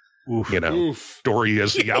 and, Dory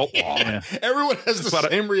as the outlaw. Yeah. Everyone has the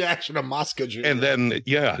same reaction to Mosca Jr. And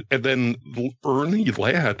then, Ernie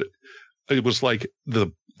Ladd, it was like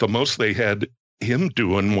the most they had him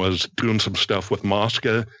doing was doing some stuff with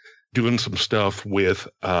Mosca, doing some stuff with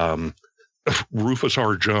Rufus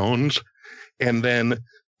R. Jones, and then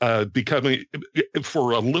becoming,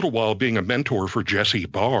 for a little while, being a mentor for Jesse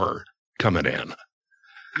Barr coming in.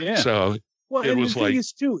 Yeah. So it was like,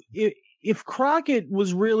 if Crockett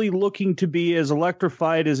was really looking to be as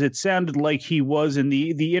electrified as it sounded like he was in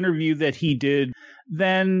the interview that he did,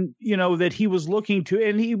 then, that he was looking to,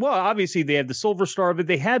 and obviously they had the Silver Star, but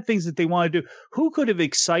they had things that they wanted to do. Who could have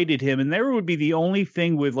excited him? And there would be the only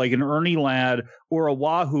thing with like an Ernie Ladd or a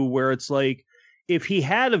Wahoo where it's like, if he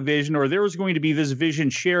had a vision, or there was going to be this vision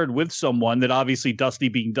shared with someone, that obviously Dusty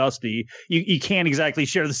being Dusty, you can't exactly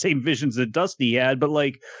share the same visions that Dusty had, but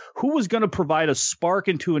like, who was going to provide a spark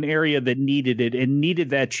into an area that needed it and needed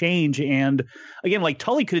that change? And again, like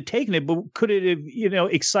Tully could have taken it, but could it have,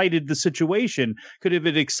 excited the situation? Could it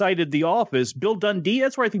have excited the office? Bill Dundee,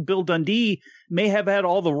 that's where I think Bill Dundee may have had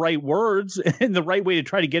all the right words and the right way to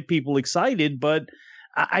try to get people excited, but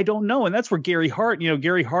I don't know. And that's where Gary Hart,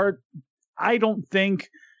 I don't think,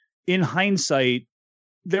 in hindsight,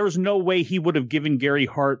 there's no way he would have given Gary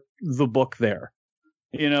Hart the book there,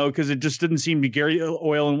 because it just didn't seem to be Gary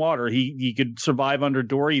oil and water. He could survive under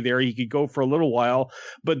Dory there. He could go for a little while,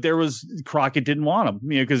 but Crockett didn't want him,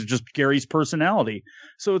 because just Gary's personality.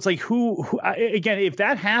 So it's like, who again, if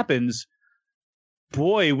that happens,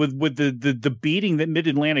 boy, with the beating that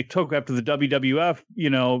Mid-Atlantic took after the WWF,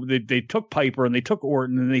 they took Piper and they took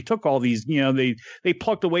Orton and they took all these, they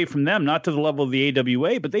plucked away from them, not to the level of the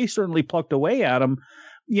AWA, but they certainly plucked away at them.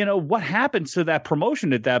 What happens to that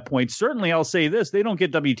promotion at that point? Certainly, I'll say this, they don't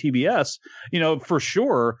get WTBS, for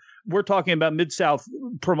sure. We're talking about Mid-South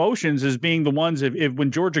promotions as being the ones, if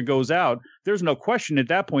when Georgia goes out, there's no question at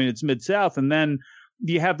that point it's Mid-South. And then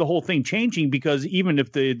you have the whole thing changing, because even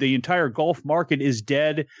if the entire Gulf market is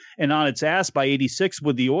dead and on its ass by 86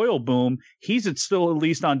 with the oil boom, he's still at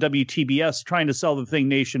least on WTBS trying to sell the thing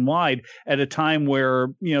nationwide at a time where,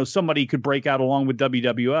 somebody could break out along with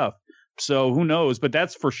WWF. So who knows? But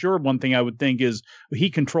that's for sure one thing I would think is he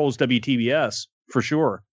controls WTBS for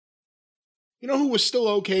sure. You know who was still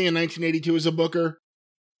okay in 1982 as a booker?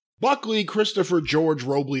 Buckley Christopher George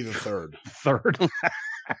Robley III. Third.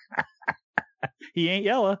 He ain't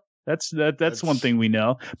yellow. That's one thing we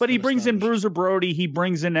know. But he brings in Bruiser Brody. He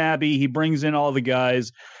brings in Abby. He brings in all the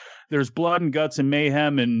guys. There's blood and guts and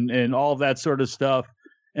mayhem and all of that sort of stuff.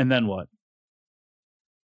 And then what?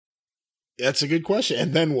 That's a good question.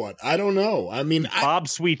 And then what? I don't know. I mean, Bob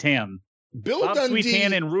Sweetan. Bob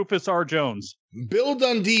Sweetan and Rufus R. Jones. Bill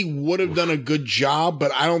Dundee would have done a good job,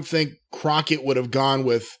 but I don't think Crockett would have gone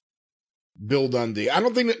with Bill Dundee. I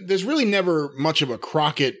don't think there's really never much of a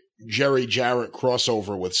Crockett Jerry Jarrett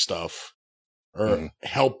crossover with stuff or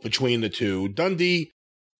help between the two. Dundee,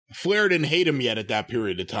 Flair didn't hate him yet at that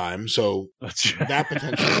period of time, so that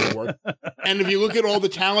potentially would work. And if you look at all the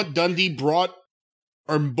talent Dundee brought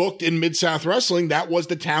or booked in Mid-South Wrestling, that was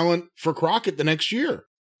the talent for Crockett the next year.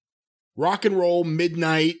 Rock and Roll,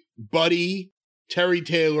 Midnight, Buddy, Terry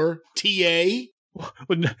Taylor, T.A.,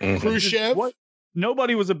 Khrushchev. What?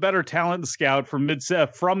 Nobody was a better talent scout from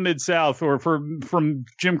Mid-South or from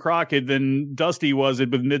Jim Crockett than Dusty was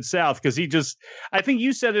with Mid-South, because I think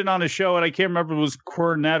you said it on a show, and I can't remember if it was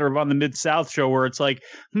Cornette or on the Mid-South show, where it's like,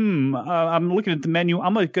 I'm looking at the menu,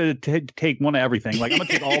 I'm going to take one of everything. Like, I'm going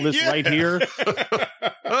to take all this right here.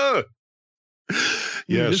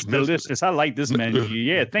 Yes, this is delicious. I like this menu.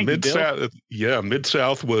 Yeah, thank you, Bill. Yeah,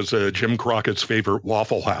 Mid-South was Jim Crockett's favorite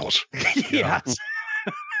Waffle House. Yes.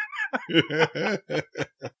 I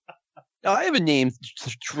have a name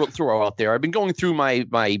to throw out there. I've been going through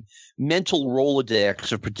my mental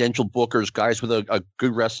Rolodex of potential bookers, guys with a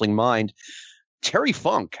good wrestling mind. Terry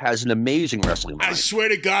Funk has an amazing wrestling mind. I swear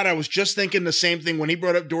to God, I was just thinking the same thing. When he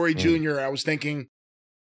brought up Dory Jr., I was thinking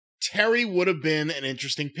Terry would have been an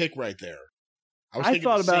interesting pick right there. I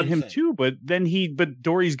thought about him too, but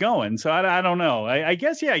Dory's going. So I don't know. I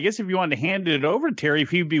guess if you wanted to hand it over to Terry, if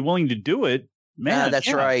he'd be willing to do it, man.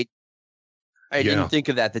 That's right. I didn't think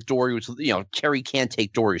of that Dory was, Terry can't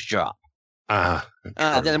take Dory's job. Then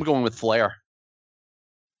I'm going with Flair.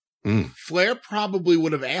 Flair probably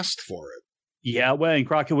would have asked for it. Yeah, well, and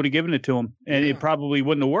Crockett would have given it to him, and it probably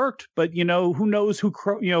wouldn't have worked. But who knows who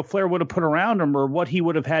Flair would have put around him or what he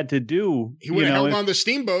would have had to do. He would have held on the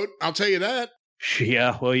Steamboat. I'll tell you that.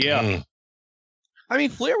 Yeah, well, yeah. I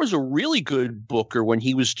mean, Flair was a really good booker when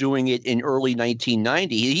he was doing it in early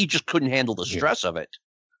 1990. He just couldn't handle the stress of it.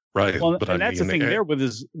 Right. Well, and that's the thing there with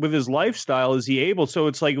his lifestyle. Is he able? So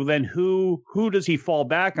it's like, then who does he fall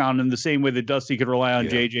back on in the same way that Dusty could rely on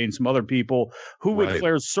JJ and some other people? Who would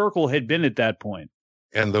Flair's circle had been at that point?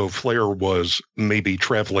 And though Flair was maybe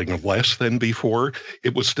traveling less than before,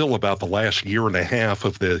 it was still about the last year and a half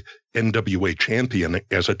of the NWA champion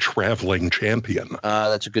as a traveling champion.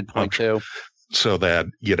 That's a good point, too. So that,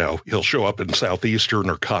 he'll show up in Southeastern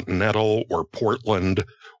or Continental or Portland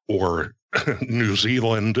or New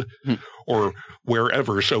Zealand or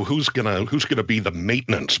wherever. So who's gonna be the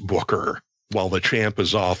maintenance booker while the champ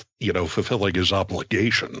is off, fulfilling his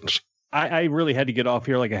obligations? I really had to get off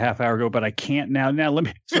here like a half hour ago, but I can't now.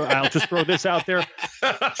 So I'll just throw this out there,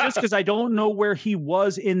 just because I don't know where he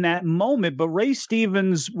was in that moment. But Ray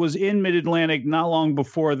Stevens was in Mid-Atlantic not long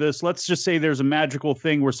before this. Let's just say there's a magical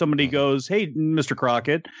thing where somebody goes, "Hey, Mr.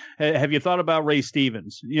 Crockett, have you thought about Ray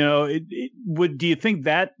Stevens?" Do you think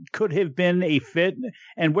that could have been a fit?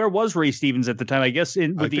 And where was Ray Stevens at the time? I guess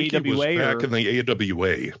the AWA. He was back in the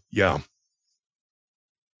AWA. Yeah.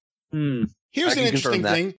 Here's an interesting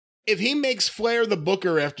thing. If he makes Flair the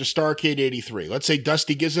booker after Starrcade 83, let's say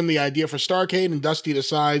Dusty gives him the idea for Starrcade and Dusty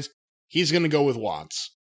decides he's going to go with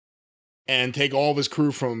Watts and take all of his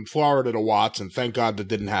crew from Florida to Watts, and thank God that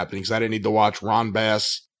didn't happen because I didn't need to watch Ron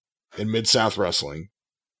Bass in Mid-South Wrestling.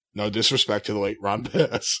 No disrespect to the late Ron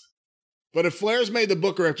Bass. But if Flair's made the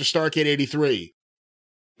booker after Starrcade 83,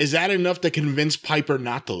 is that enough to convince Piper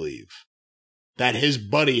not to leave? That his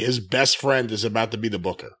buddy, his best friend, is about to be the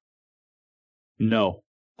booker? No.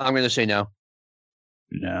 I'm going to say no.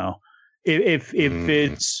 No. If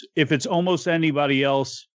it's almost anybody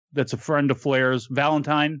else that's a friend of Flair's,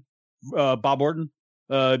 Valentine, Bob Orton,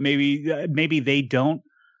 maybe they don't.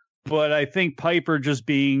 But I think Piper, just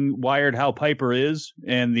being wired how Piper is,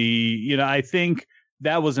 and I think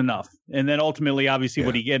that was enough. And then ultimately, obviously,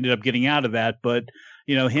 what he ended up getting out of that. But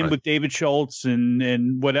him with David Schultz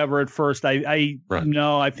and whatever at first, I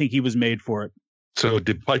think he was made for it. So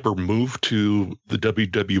did Piper move to the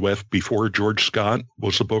WWF before George Scott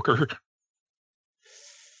was the booker?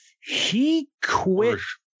 He quit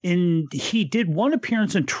he did one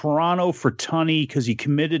appearance in Toronto for Tunney because he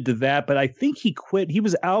committed to that, but I think he quit. He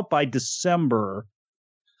was out by December.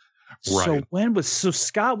 Right. So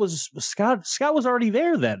Scott was already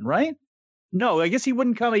there then, right? No, I guess he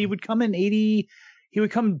wouldn't come. He would come in 80. He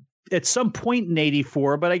would come at some point in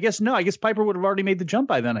 84, but I guess Piper would have already made the jump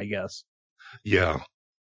by then, I guess. Yeah,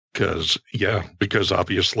 because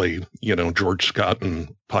obviously, George Scott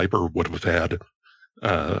and Piper would have had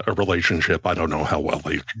a relationship. I don't know how well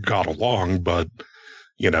they got along, but,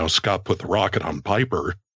 Scott put the rocket on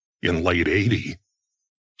Piper in late 80.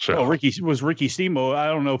 So Ricky Steamboat. I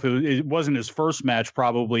don't know if it wasn't his first match,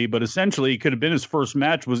 probably, but essentially it could have been his first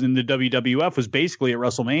match was in the WWF, was basically at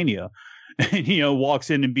WrestleMania. And, walks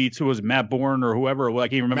in and beats, who was it, Matt Bourne or whoever. I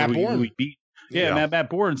can't remember who he beat. Yeah, Matt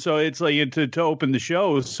Bourne. So it's like to open the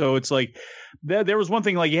show. So it's like there was one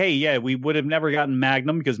thing like, hey, we would have never gotten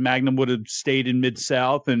Magnum because Magnum would have stayed in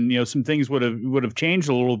Mid-South, and some things would have changed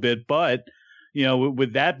a little bit. But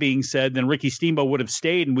with that being said, then Ricky Steamboat would have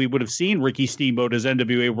stayed, and we would have seen Ricky Steamboat as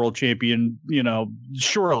NWA World Champion.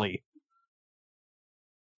 Surely.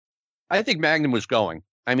 I think Magnum was going.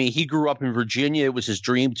 I mean, he grew up in Virginia. It was his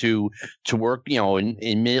dream to work,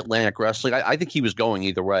 in Mid-Atlantic wrestling. I think he was going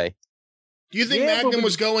either way. Do you think Magnum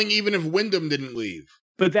was going even if Wyndham didn't leave?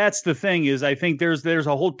 But that's the thing is I think there's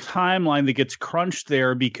a whole timeline that gets crunched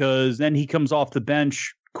there because then he comes off the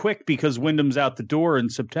bench quick because Wyndham's out the door in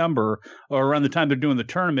September or around the time they're doing the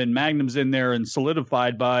tournament. Magnum's in there and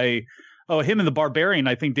solidified by him and the Barbarian.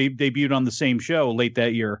 I think they debuted on the same show late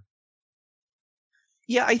that year.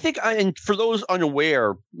 Yeah, I think, and for those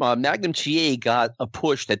unaware, Magnum TA got a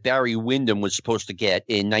push that Barry Windham was supposed to get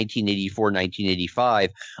in 1984, 1985.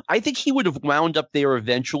 I think he would have wound up there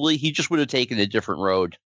eventually. He just would have taken a different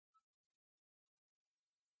road.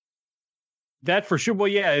 That for sure. Well,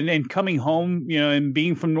 yeah, and coming home, and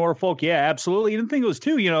being from Norfolk, yeah, absolutely. And the thing was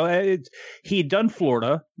too, he had done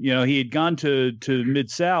Florida, he had gone to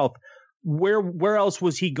Mid-South. Where else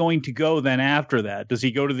was he going to go then after that? Does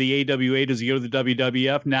he go to the AWA? Does he go to the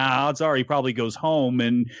WWF? Nah, odds are he probably goes home,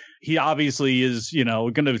 and he obviously is,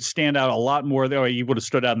 going to stand out a lot more there. He would have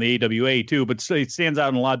stood out in the AWA too, but he stands out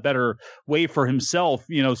in a lot better way for himself,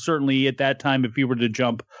 certainly at that time if he were to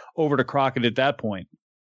jump over to Crockett at that point.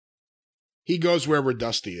 He goes wherever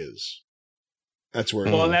Dusty is. That's where.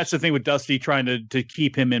 Well, and that's the thing with Dusty trying to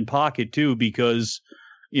keep him in pocket too, because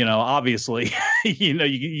obviously,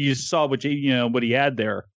 you saw what he had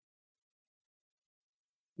there.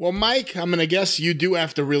 Well, Mike, I'm going to guess you do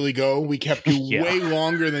have to really go. We kept you way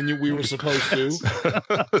longer than we were supposed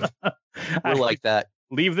to. We're like that.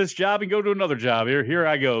 Leave this job and go to another job. Here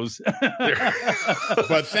I goes.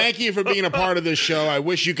 But thank you for being a part of this show. I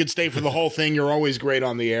wish you could stay for the whole thing. You're always great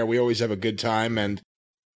on the air. We always have a good time. And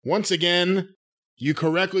once again, you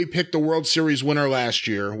correctly picked the World Series winner last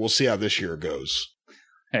year. We'll see how this year goes.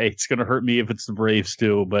 Hey, it's going to hurt me if it's the Braves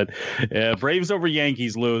too, but Braves over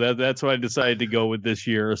Yankees, Lou. That's what I decided to go with this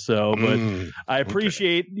year. So, but I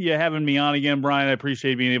appreciate you having me on again, Brian. I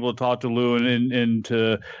appreciate being able to talk to Lou and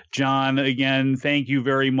to John again. Thank you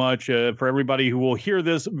very much for everybody who will hear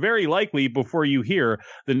this very likely before you hear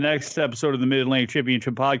the next episode of the Mid-Atlantic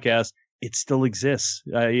Championship Podcast. It still exists.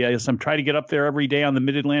 Yes, I'm trying to get up there every day on the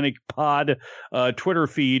Mid-Atlantic Pod Twitter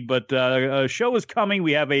feed, but a show is coming.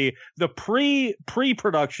 We have the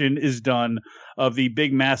pre-production is done of the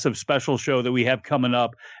big, massive special show that we have coming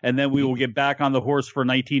up, and then we will get back on the horse for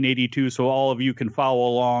 1982, so all of you can follow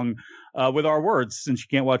along with our words, since you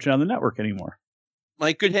can't watch it on the network anymore.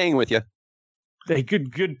 Mike, good hanging with you. Hey,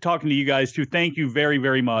 good talking to you guys too. Thank you very,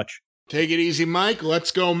 very much. Take it easy, Mike.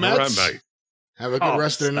 Let's go, Mets. All right, Mike. Have a good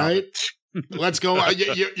rest of the night. Let's go.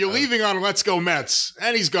 You're leaving on Let's Go Mets.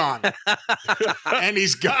 And he's gone. And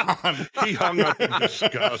he's gone. He hung up in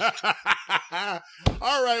disgust.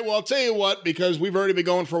 All right. Well, I'll tell you what, because we've already been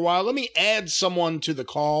going for a while, let me add someone to the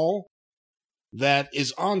call that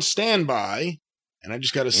is on standby. And I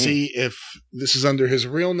just got to see if this is under his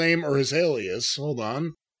real name or his alias. Hold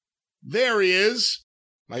on. There he is.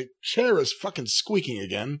 My chair is fucking squeaking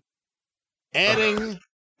again. Adding...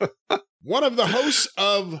 one of the hosts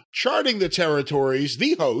of Charting the Territories,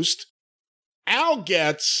 the host, Al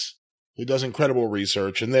Getz, who does incredible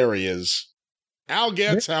research, and there he is. Al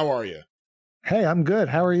Getz, how are you? Hey, I'm good.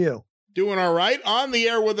 How are you? Doing all right. On the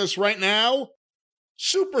air with us right now,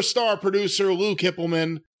 superstar producer Lou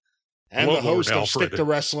Kippelman, and the host of Stick to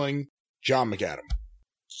Wrestling, John McAdam.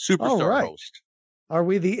 Superstar host. Are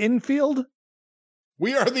we the infield?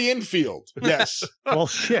 We are the infield, yes. Well,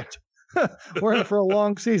 shit. We're in for a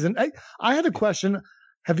long season. I had a question.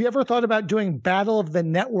 Have you ever thought about doing Battle of the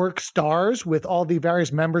Network Stars with all the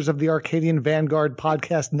various members of the Arcadian Vanguard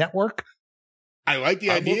podcast network? I like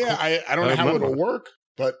the idea. I don't know how it'll work,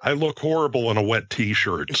 but I look horrible in a wet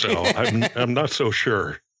T-shirt, so I'm not so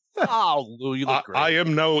sure. Oh, Lou, you look great. I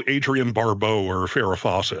am no Adrian Barbeau or Farrah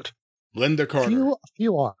Fawcett. Linda Carter.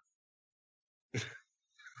 You are.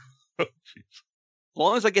 As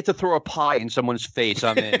long as I get to throw a pie in someone's face,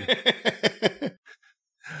 I'm in.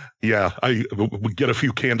 Yeah, we get a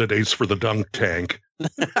few candidates for the dunk tank.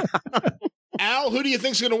 Al, who do you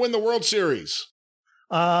think's going to win the World Series?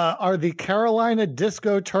 Are the Carolina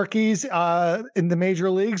Disco Turkeys in the major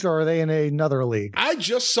leagues, or are they in another league? I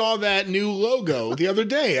just saw that new logo the other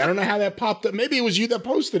day. I don't know how that popped up. Maybe it was you that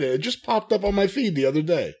posted it. It just popped up on my feed the other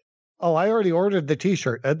day. Oh, I already ordered the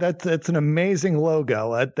T-shirt. That's an amazing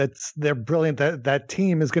logo. They're brilliant. That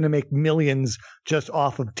team is going to make millions just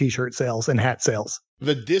off of T-shirt sales and hat sales.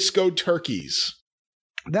 The Disco Turkeys.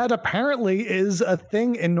 That apparently is a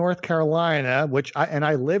thing in North Carolina,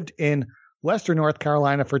 I lived in Western North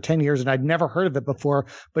Carolina for 10 years, and I'd never heard of it before.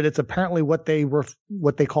 But it's apparently what they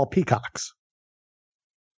call peacocks.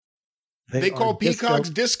 They call peacocks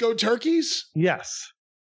disco turkeys? Yes.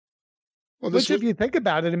 Well, which, if you think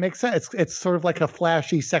about it, it makes sense. It's sort of like a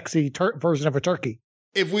flashy, sexy version of a turkey.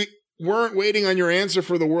 If we weren't waiting on your answer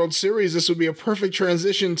for the World Series, this would be a perfect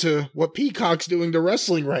transition to what Peacock's doing to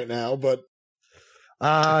wrestling right now. But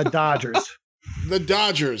Dodgers. The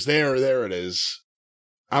Dodgers. There it is.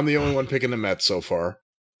 I'm the only one picking the Mets so far.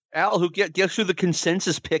 Al, guess who the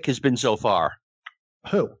consensus pick has been so far?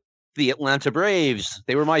 Who? The Atlanta Braves.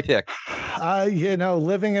 They were my pick.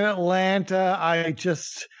 Living in Atlanta,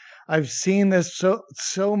 I've seen this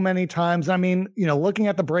so many times. I mean, looking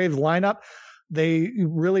at the Braves lineup, they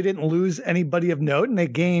really didn't lose anybody of note, and they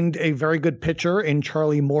gained a very good pitcher in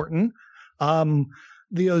Charlie Morton.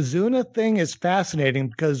 The Ozuna thing is fascinating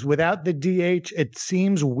because without the DH, it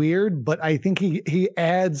seems weird, but I think he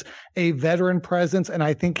adds a veteran presence, and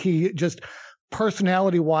I think he just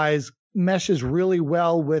personality-wise meshes really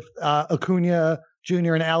well with Acuna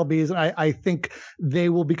Jr. and Albies, and I think they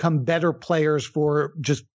will become better players for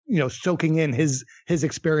just soaking in his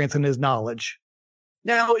experience and his knowledge.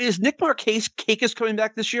 Now, is Nick Markakis coming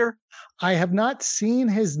back this year? I have not seen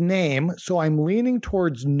his name, so I'm leaning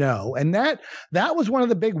towards no. And that was one of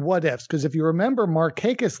the big what ifs, because if you remember,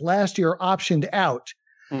 Markakis last year optioned out,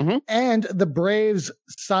 And the Braves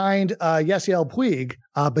signed Yasiel Puig,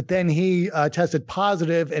 but then he tested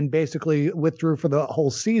positive and basically withdrew for the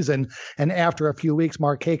whole season. And after a few weeks,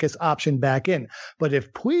 Markakis optioned back in. But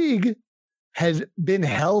if Puig had been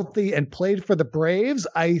healthy and played for the Braves,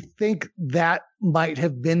 I think that might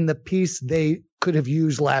have been the piece they could have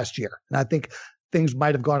used last year. And I think things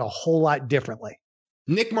might have gone a whole lot differently.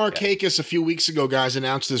 Nick Markakis a few weeks ago, guys,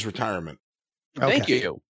 announced his retirement. Thank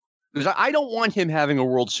you. Because I don't want him having a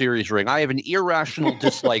World Series ring. I have an irrational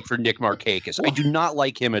dislike for Nick Markakis. I do not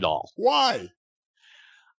like him at all. Why?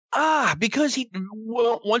 Because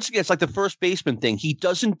once again, it's like the first baseman thing. He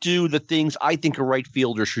doesn't do the things I think a right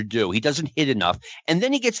fielder should do. He doesn't hit enough. And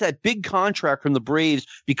then he gets that big contract from the Braves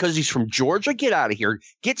because he's from Georgia. Get out of here.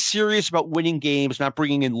 Get serious about winning games, not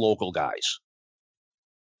bringing in local guys.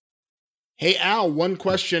 Hey, Al, one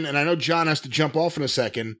question, and I know John has to jump off in a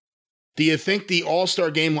second. Do you think the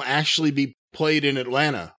All-Star game will actually be played in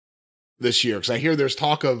Atlanta this year? Because I hear there's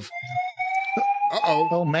talk of... Uh-oh.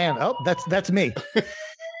 Oh, man. Oh, that's me.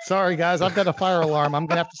 Sorry, guys. I've got a fire alarm. I'm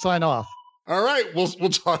going to have to sign off. All right. We'll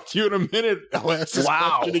talk to you in a minute. I'll ask this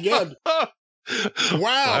question again.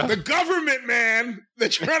 Wow. The government, man. They're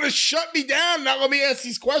trying to shut me down. Now let me ask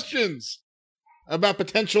these questions about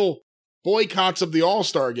potential boycotts of the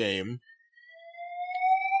All-Star game.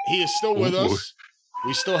 He is still with us.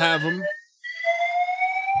 We still have him.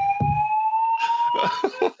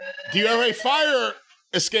 Do you have a fire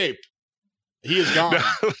escape? He is gone.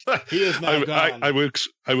 He is now gone.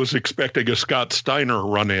 I was expecting a Scott Steiner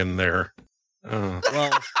run in there.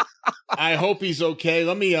 Well, I hope he's okay.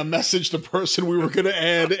 Let me message the person we were going to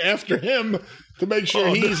add after him to make sure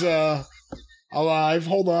he's alive.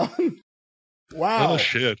 Hold on. Wow. Oh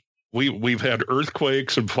shit. We've had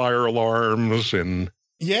earthquakes and fire alarms and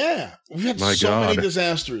yeah, we've had many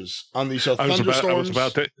disasters on these thunderstorms. I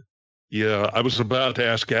was about to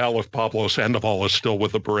ask Al if Pablo Sandoval is still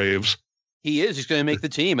with the Braves. He is. He's going to make the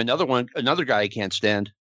team. Another guy I can't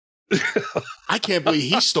stand. I can't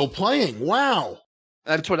believe he's still playing. Wow.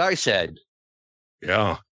 That's what I said.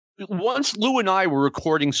 Yeah. Once Lou and I were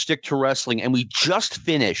recording Stick to Wrestling, and we just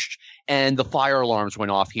finished, and the fire alarms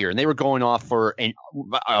went off here, and they were going off for, I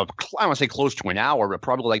want to say close to an hour, but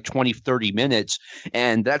probably like 20, 30 minutes.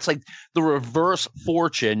 And that's like the reverse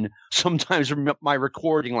fortune. Sometimes my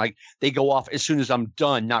recording, like they go off as soon as I'm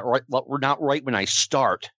done, not right when I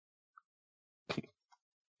start.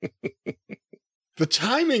 The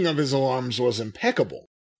timing of his alarms was impeccable.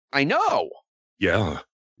 I know. Yeah.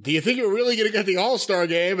 Do you think you're really going to get the All-Star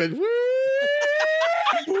game? And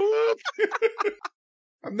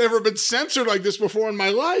I've never been censored like this before in my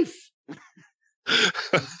life.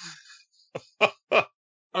 All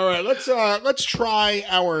right, let's try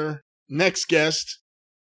our next guest.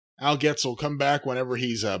 Al Getz will come back whenever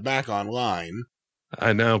he's back online.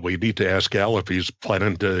 I know. We need to ask Al if he's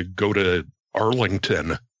planning to go to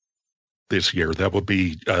Arlington this year. That would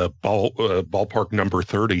be ballpark number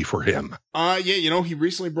 30 for him. Yeah, he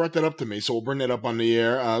recently brought that up to me, so we'll bring that up on the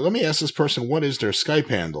air. Let me ask this person, what is their Skype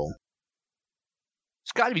handle?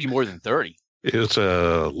 It's got to be more than 30. It's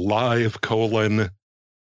a live : not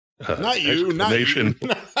you.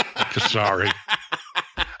 Sorry.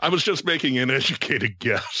 I was just making an educated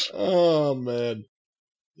guess. Oh, man.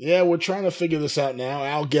 Yeah, we're trying to figure this out now.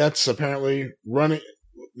 Al Getz apparently running.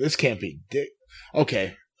 This can't be.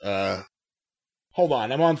 Okay. Hold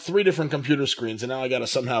on. I'm on 3 different computer screens, and now I got to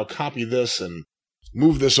somehow copy this and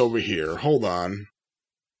move this over here. Hold on.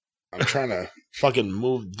 I'm trying to fucking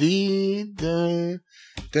move Well,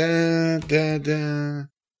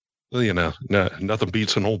 nothing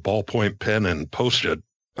beats an old ballpoint pen and Post-it.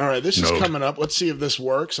 All right, this is coming up. Let's see if this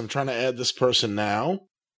works. I'm trying to add this person now.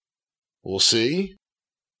 We'll see.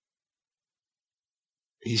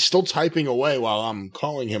 He's still typing away while I'm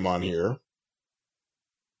calling him on here.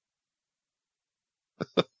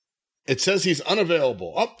 It says he's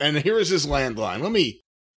unavailable. Oh, and here is his landline.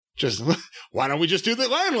 Why don't we just do the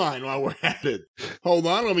landline while we're at it? Hold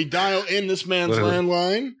on, let me dial in this man's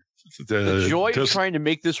landline. The joy of trying to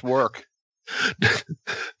make this work.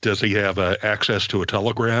 Does he have access to a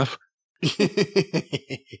telegraph?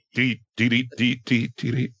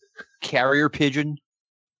 Carrier pigeon?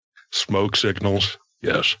 Smoke signals?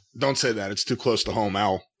 Yes. Don't say that. It's too close to home.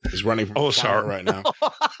 Al is running from fire right now.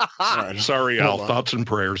 Right, sorry, Al. Thoughts and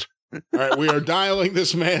prayers. All right, we are dialing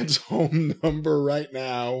this man's home number right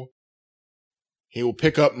now. He will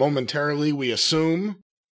pick up momentarily, we assume,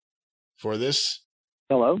 for this.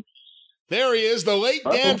 Hello? There he is, the late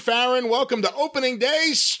Dan Farron. Welcome to Opening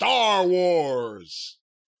Day Star Wars.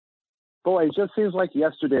 Boy, it just seems like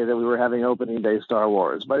yesterday that we were having Opening Day Star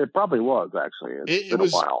Wars, but it probably was, actually. It's been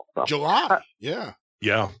was a while. So. July, yeah.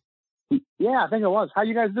 Yeah. Yeah, I think it was. How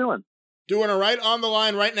you guys doing? Doing all right. On the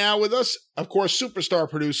line right now with us, of course, superstar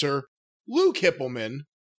producer Lou Kippelman,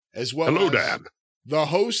 as well Hello, as Dad. the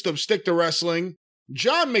host of Stick to Wrestling,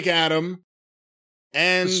 John McAdam,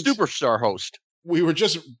 and the superstar host. We were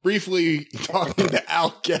just briefly talking to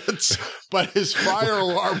Al Getz, but his fire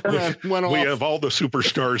alarm went off. We have all the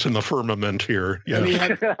superstars in the firmament here. Yeah. And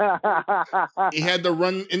he had to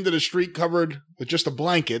run into the street covered with just a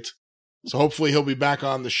blanket. So hopefully he'll be back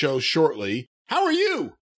on the show shortly. How are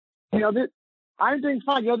you? I'm doing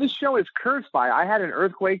fine. This show is cursed by. I had an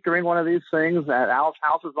earthquake during one of these things. Al's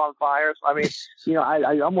house is on fire. So, I mean,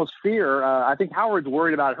 I almost fear. I think Howard's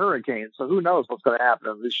worried about hurricanes. So who knows what's going to happen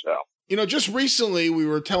on this show? Just recently we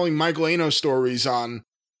were telling Michael Ano stories on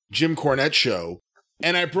Jim Cornette's show.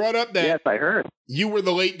 And I brought up that yes, I heard. You were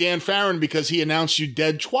the late Dan Farron because he announced you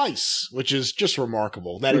dead twice, which is just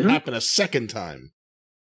remarkable. That it happened a second time.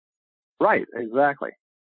 Right, exactly.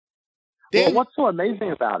 Dan, well, what's so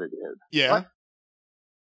amazing about it is... Yeah.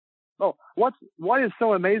 What is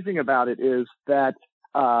so amazing about it is that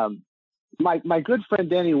my good friend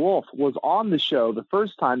Danny Wolf was on the show the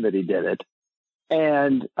first time that he did it.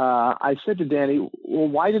 And I said to Danny, well,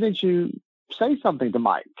 why didn't you say something to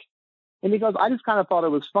Mike? And he goes, I just kind of thought it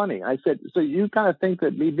was funny. I said, so you kind of think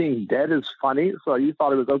that me being dead is funny? So you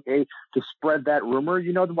thought it was okay to spread that rumor?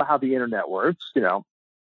 You know how the internet works,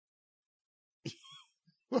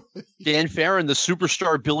 Dan Farron, the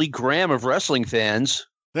superstar Billy Graham of wrestling fans.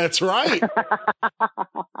 That's right.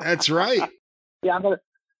 That's right. Yeah, I'm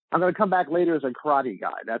gonna come back later as a karate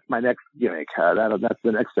guy. That's my next gimmick. That's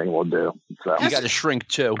the next thing we'll do. So you got to shrink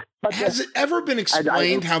too. Has it ever been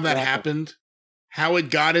explained how that happened? How it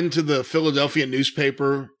got into the Philadelphia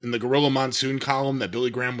newspaper in the Gorilla Monsoon column that Billy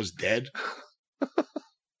Graham was dead?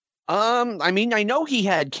 I mean, I know he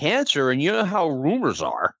had cancer, and you know how rumors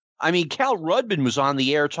are. I mean, Cal Rudman was on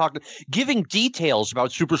the air giving details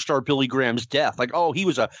about superstar Billy Graham's death. Like, oh, he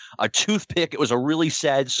was a toothpick. It was a really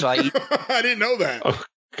sad sight. I didn't know that. Oh,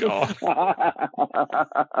 God.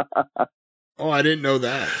 Oh, I didn't know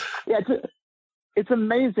that. Yeah, it's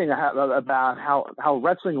amazing about how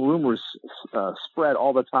wrestling rumors spread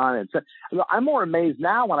all the time. I'm more amazed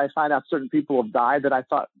now when I find out certain people have died that I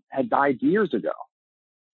thought had died years ago.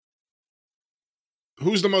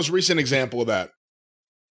 Who's the most recent example of that?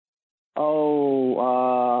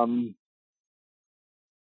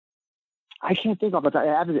 I can't think of it.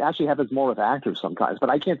 It actually happens more with actors sometimes, but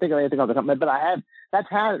I can't think of anything off the top of my head. But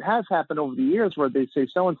that has happened over the years where they say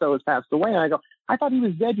so and so has passed away, and I go, I thought he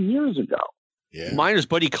was dead years ago. Yeah, mine is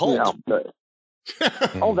Buddy Colt.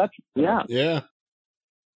 Yeah.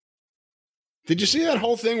 Did you see that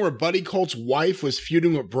whole thing where Buddy Colt's wife was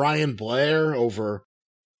feuding with Brian Blair over?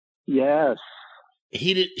 Yes.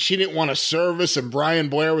 She didn't want a service, and Brian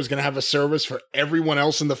Blair was going to have a service for everyone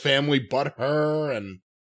else in the family but her, and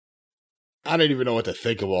I don't even know what to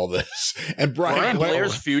think of all this. And Brian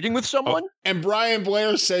Blair's feuding with someone? And Brian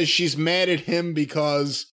Blair says she's mad at him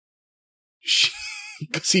because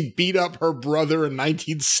he beat up her brother in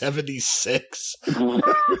 1976.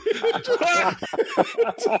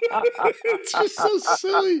 It's just so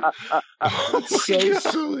silly. It's so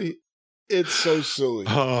silly. It's so silly.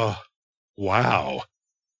 Wow.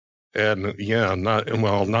 And yeah, not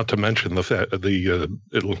to mention the fact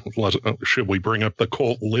should we bring up the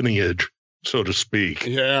Colt lineage, so to speak?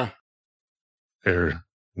 Yeah.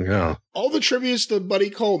 Yeah. All the tributes to Buddy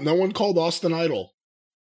Colt. No one called Austin Idol.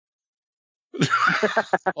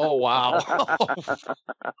 Oh wow.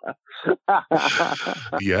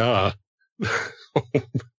 Yeah.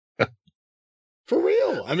 For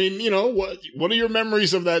real. I mean, what are your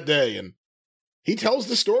memories of that day? And he tells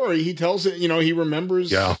the story. He tells it, he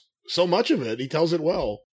remembers so much of it. He tells it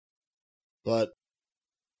well. But,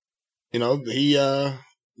 I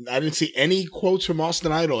didn't see any quotes from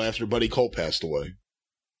Austin Idol after Buddy Colt passed away.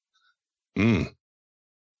 Dan,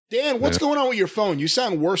 what's going on with your phone? You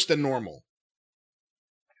sound worse than normal.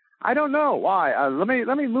 I don't know why. Let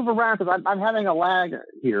me move around because I'm having a lag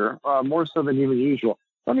here, more so than even usual.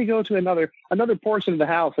 Let me go to another portion of the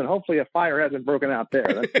house, and hopefully a fire hasn't broken out there.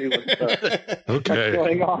 Let's see what's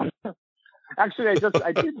going on. Actually,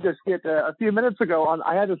 I did just get a few minutes ago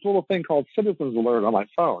I had this little thing called Citizens Alert on my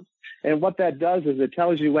phone, and what that does is it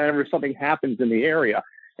tells you whenever something happens in the area,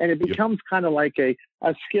 and it becomes kind of like a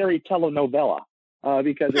scary telenovela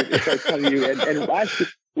because it starts telling you and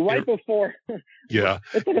right before. Yeah,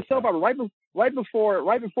 it's like a soap opera. Right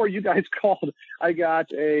before you guys called, I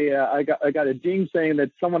got a ding saying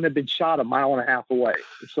that someone had been shot a mile and a half away.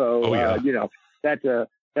 So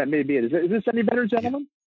that may be it. Is this any better, gentlemen?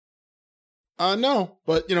 No,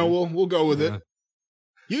 but we'll go with it.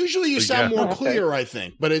 Usually you sound more clear, I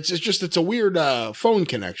think, but it's a weird phone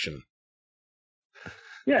connection.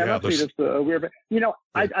 Yeah, it must be just a weird.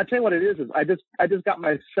 I tell you what it is I just got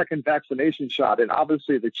my second vaccination shot, and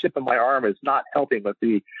obviously the chip in my arm is not helping with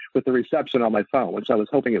the reception on my phone, which I was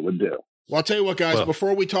hoping it would do. Well, I'll tell you what, guys.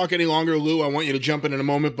 Before we talk any longer, Lou, I want you to jump in a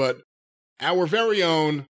moment, but our very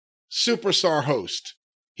own superstar host,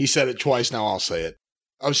 he said it twice. Now I'll say it.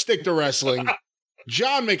 Of Stick to Wrestling,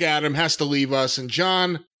 John McAdam has to leave us, and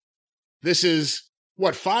John, this is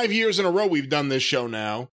 5 years in a row we've done this show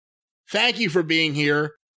now. Thank you for being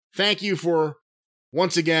here. Thank you for,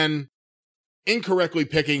 once again, incorrectly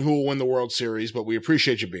picking who will win the World Series, but we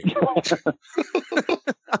appreciate you being here.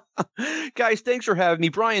 Guys, thanks for having me.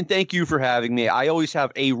 Brian, thank you for having me. I always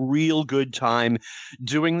have a real good time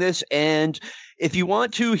doing this. And if you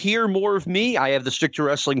want to hear more of me, I have the Stick to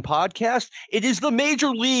Wrestling podcast. It is the major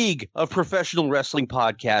league of professional wrestling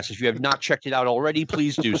podcasts. If you have not checked it out already,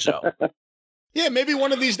 please do so. Yeah, maybe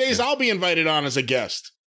one of these days I'll be invited on as a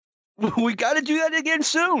guest. We got to do that again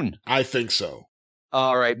soon. I think so.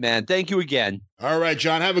 All right, man. Thank you again. All right,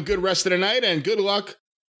 John. Have a good rest of the night and good luck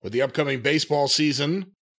with the upcoming baseball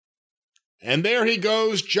season. And there he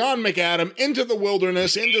goes, John McAdam, into the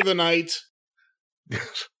wilderness, into the night.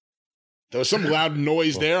 There was some loud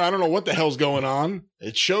noise there. I don't know what the hell's going on.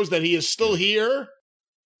 It shows that he is still here.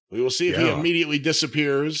 We will see if he immediately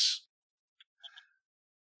disappears.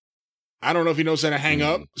 I don't know if he knows how to hang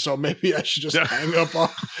up, so maybe I should just hang up on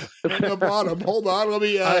him. Hold on, let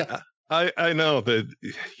me... I know that,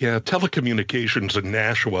 telecommunications in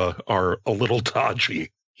Nashua are a little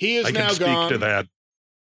dodgy. He is now gone. I can speak to that.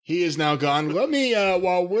 He is now gone. Let me,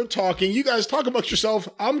 while we're talking, you guys talk amongst yourself.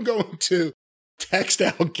 I'm going to text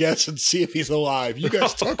our guest and see if he's alive. You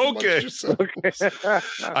guys talk amongst yourself.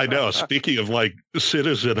 I know. Speaking of,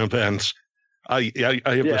 citizen events, I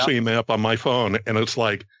have the same app on my phone, and it's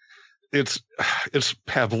like, it's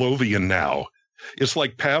Pavlovian now. It's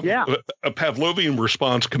like a Pavlovian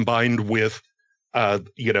response combined with,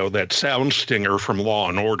 that sound stinger from Law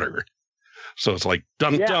and Order. So it's like,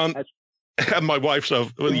 dun, dun. And my wife's,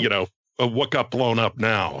 what got blown up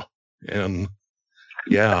now? And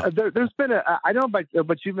there's been I don't know,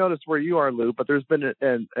 but you've noticed where you are, Lou, but there's been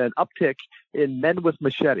an uptick in men with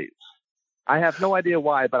machetes. I have no idea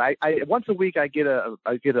why, but I once a week I get an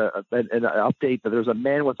update that there's a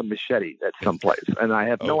man with a machete at some place, and I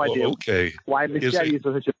have no idea why machetes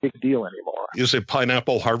are such a big deal anymore. Is it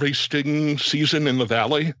pineapple harvesting season in the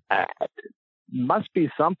valley? Must be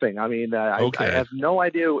something. I mean, I have no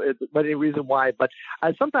idea any reason why, but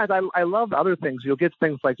sometimes I love other things. You'll get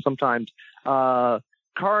things like sometimes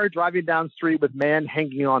car driving down the street with man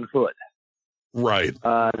hanging on hood. Right.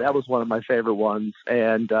 That was one of my favorite ones.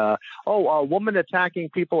 And a woman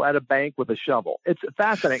attacking people at a bank with a shovel. It's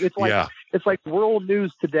fascinating. It's like World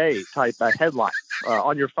News Today type headline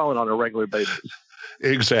on your phone on a regular basis.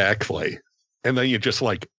 Exactly. And then you're just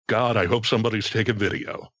like, God, I hope somebody's taking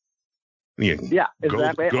video. Yeah,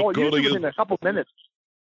 exactly. Usually within a couple minutes.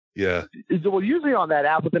 Yeah. Well, usually on that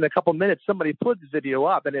app, within a couple minutes, somebody puts the video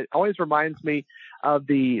up, and it always reminds me of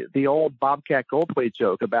the old Bobcat Goldthwait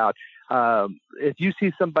joke about if you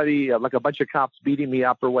see somebody like a bunch of cops beating me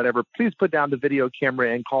up or whatever, please put down the video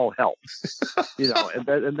camera and call help.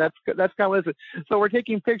 And that's kind of what it is. So we're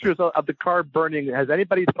taking pictures of the car burning. Has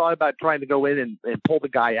anybody thought about trying to go in and pull the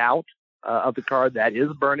guy out of the car that is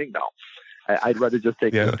burning? No. I'd rather just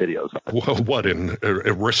take the videos. Well, what,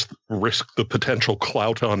 risk the potential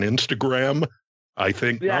clout on Instagram? I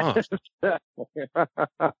think not.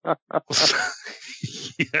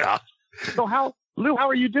 Yeah. So Lou, how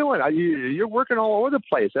are you doing? You're working all over the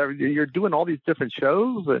place. You're doing all these different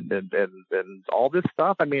shows and all this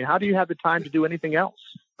stuff. I mean, how do you have the time to do anything else?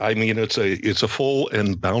 I mean, it's a full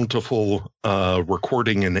and bountiful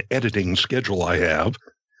recording and editing schedule I have.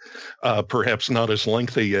 Perhaps not as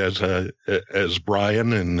lengthy as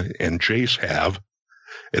Brian and Jace have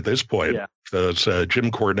at this point, because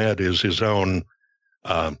Jim Cornette is his own,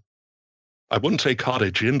 I wouldn't say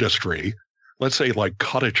cottage industry, let's say like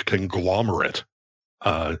cottage conglomerate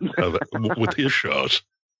with his shows.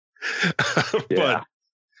 But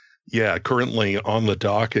currently on the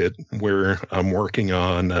docket where I'm working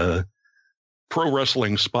on Pro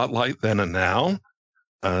Wrestling Spotlight Then and Now.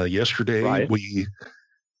 Yesterday we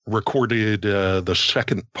recorded the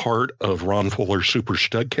second part of Ron Fuller's Super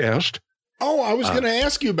Studcast. Oh, I was going to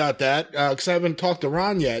ask you about that because I haven't talked to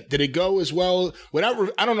Ron yet. Did it go as well? I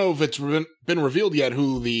don't know if it's been revealed yet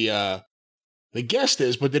who the guest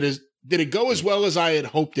is, but did it go as well as I had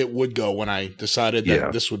hoped it would go when I decided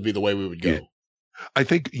that this would be the way we would go? I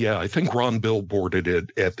think Ron billboarded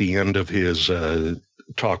it at the end of his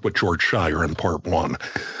talk with George Schire in part 1.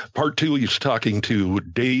 Part 2, he's talking to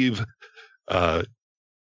Dave,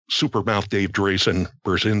 Supermouth Dave Drayson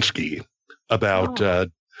Brzezinski about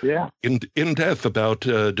in depth about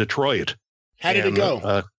Detroit. How did it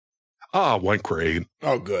go? Went great.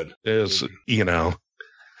 Oh, good. It's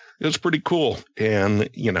it's pretty cool, and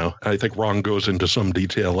I think Ron goes into some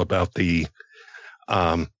detail about the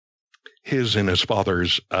his and his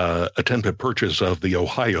father's attempted purchase of the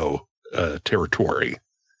Ohio territory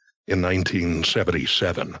in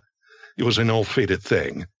 1977. It was an ill-fated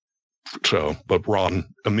thing. So, but Ron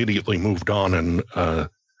immediately moved on and,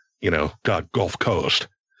 got Gulf Coast,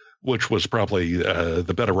 which was probably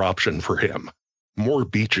the better option for him. More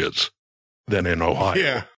beaches than in Ohio.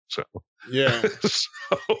 Yeah. So. Yeah.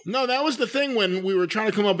 No, that was the thing when we were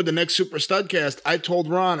trying to come up with the next Super Studcast. I told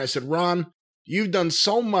Ron, I said, Ron, you've done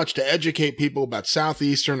so much to educate people about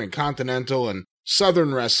Southeastern and Continental and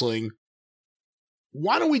Southern wrestling.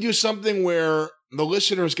 Why don't we do something where the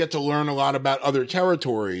listeners get to learn a lot about other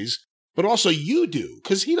territories, but also you do?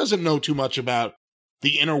 Because he doesn't know too much about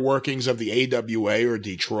the inner workings of the AWA or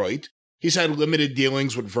Detroit. He's had limited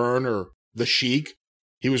dealings with Vern or the Sheik.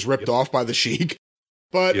 He was ripped off by the Sheik.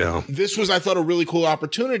 But this was, I thought, a really cool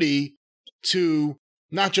opportunity to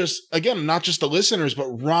not just the listeners, but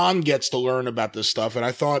Ron gets to learn about this stuff. And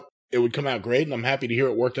I thought it would come out great, and I'm happy to hear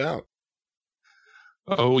it worked out.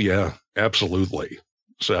 Oh, yeah, absolutely.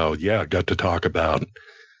 So, got to talk about,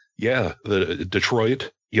 the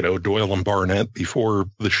Detroit, Doyle and Barnett before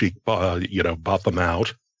the Sheik, bought them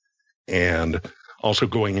out. And also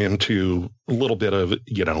going into a little bit of,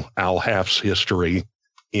 Al Half's history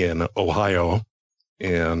in Ohio.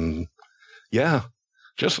 And,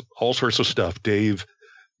 just all sorts of stuff. Dave,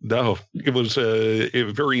 it was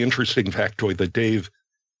a very interesting factoid that Dave,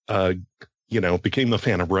 became a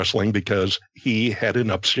fan of wrestling because he had an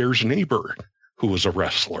upstairs neighbor who was a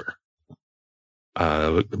wrestler.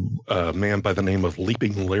 A man by the name of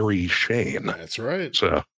Leaping Larry Shane. That's right.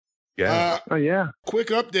 So, Quick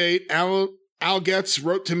update. Al Getz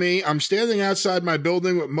wrote to me, I'm standing outside my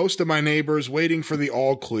building with most of my neighbors waiting for the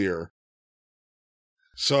all clear.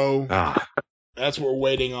 So that's what we're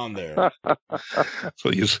waiting on there.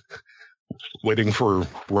 So he's waiting for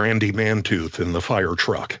Randy Mantooth in the fire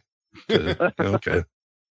truck. Okay.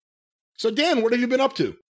 So, Dan, what have you been up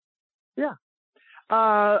to? Yeah.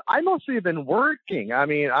 I mostly have been working. I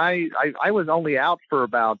mean, I was only out for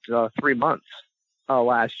about 3 months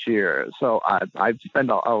last year. So I've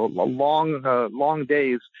spent a long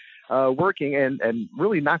days working and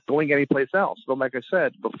really not going anyplace else. So like I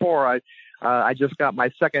said before, I just got my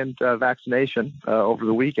second vaccination over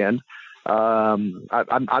the weekend. I'm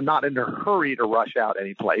not in a hurry to rush out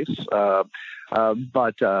any place,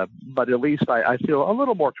 but at least I feel a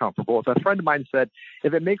little more comfortable. As a friend of mine said,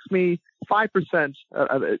 if it makes me 5%,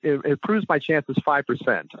 it improves my chances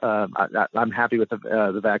 5%. I'm happy with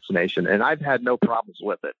the vaccination, and I've had no problems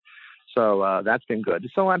with it. So that's been good.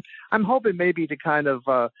 So I'm hoping maybe to kind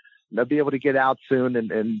of be able to get out soon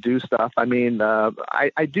and do stuff. I mean,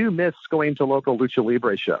 I do miss going to local Lucha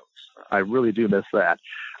Libre shows. I really do miss that.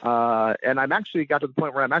 And I'm actually got to the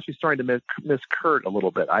point where I'm actually starting to miss Kurt a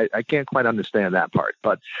little bit. I can't quite understand that part,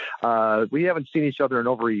 but we haven't seen each other in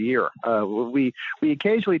over a year. We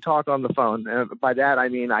occasionally talk on the phone. By that, I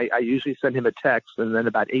mean, I usually send him a text, and then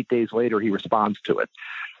about 8 days later, he responds to it.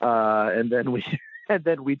 And then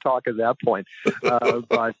we talk at that point.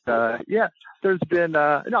 There's been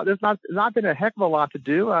there's not been a heck of a lot to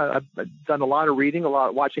do. I've done a lot of reading,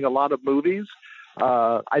 watching a lot of movies.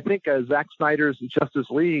 I think Zack Snyder's Justice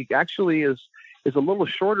League actually is a little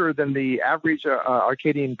shorter than the average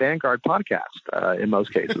Arcadian Vanguard podcast in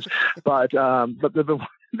most cases. But they've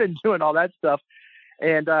been doing all that stuff.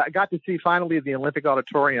 And I got to see finally the Olympic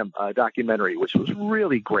Auditorium documentary, which was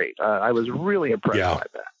really great. I was really impressed by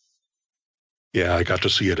that. Yeah, I got to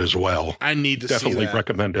see it as well. I need to definitely see that.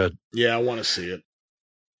 Recommend it. Yeah, I want to see it.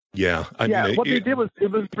 Yeah, what they did was it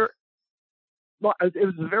was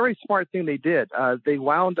a very smart thing they did. They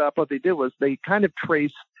wound up. What they did was they kind of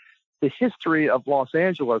traced the history of Los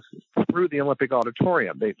Angeles through the Olympic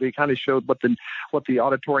Auditorium. They kind of showed what the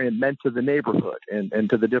auditorium meant to the neighborhood and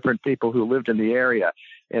to the different people who lived in the area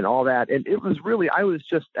and all that. And it was really, I was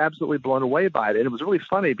just absolutely blown away by it. And it was really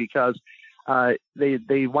funny because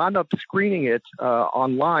they wound up screening it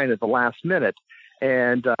online at the last minute,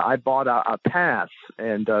 and I bought a pass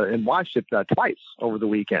and watched it twice over that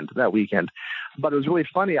weekend. But it was really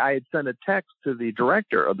funny. I had sent a text to the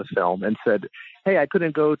director of the film and said, "Hey, I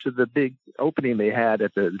couldn't go to the big opening they had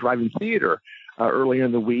at the drive-in theater earlier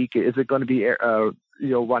in the week. Is it going to be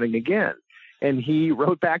running again?" And he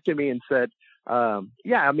wrote back to me and said,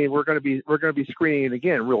 yeah, I mean, we're going to be screening it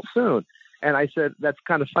again real soon. And I said, that's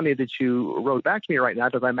kind of funny that you wrote back to me right now,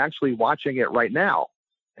 because I'm actually watching it right now.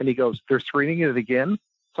 And he goes, they're screening it again?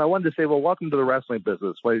 So I wanted to say, well, welcome to the wrestling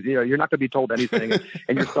business. Well, you know, you're not going to be told anything,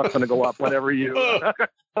 and your stuff's going to go up whenever you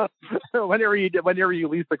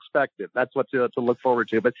least expect it. That's what to look forward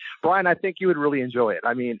to. But Brian, I think you would really enjoy it.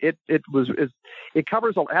 I mean, it has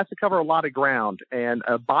to cover a lot of ground, and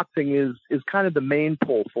boxing is kind of the main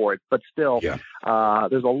pull for it. But still, there's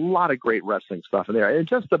a lot of great wrestling stuff in there, and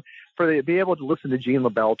just to be able to listen to Gene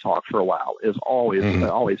LeBell talk for a while is always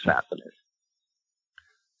fascinating.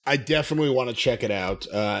 I definitely want to check it out.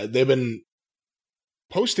 They've been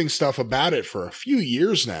posting stuff about it for a few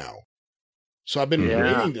years now. So I've been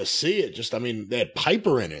waiting to see it. Just, I mean, they had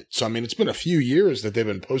Piper in it. So, I mean, it's been a few years that they've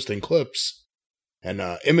been posting clips and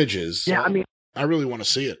images. Yeah, so I mean, I really want to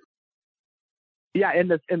see it. Yeah, and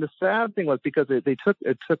the sad thing was, because it took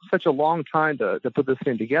such a long time to put this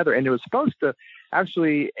thing together, and it was supposed to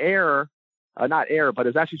actually not air, but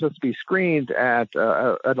it's actually supposed to be screened at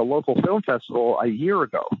a local film festival a year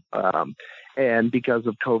ago. And because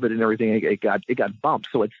of COVID and everything, it got bumped.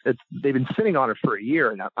 So they've been sitting on it for a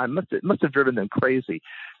year, and it must have driven them crazy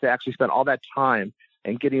to actually spend all that time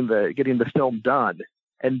and getting the film done.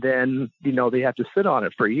 And then, you know, they have to sit on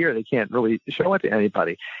it for a year. They can't really show it to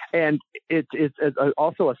anybody. And it's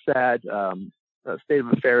also a sad state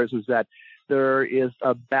of affairs is that there is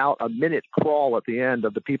about a minute crawl at the end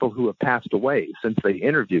of the people who have passed away since they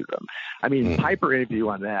interviewed them. I mean, Piper interview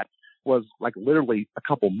on that was like literally a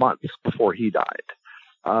couple months before he died.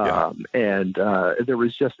 And there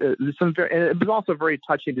was just and it was also very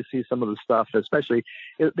touching to see some of the stuff, especially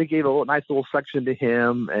they gave a nice little section to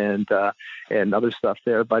him and other stuff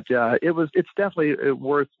there. But it's definitely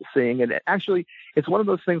worth seeing. And actually, it's one of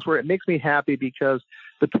those things where it makes me happy, because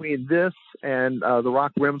between this and the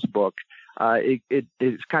Rock Rims book, it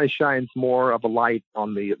kind of shines more of a light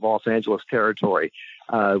on the Los Angeles territory,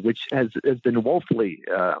 which has been woefully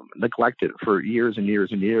neglected for years and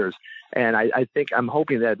years and years. And I'm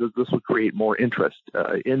hoping that this will create more interest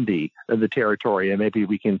in the territory, and maybe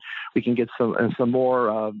we can get some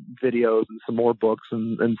more videos and some more books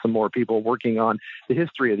and some more people working on the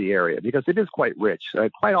history of the area, because it is quite rich,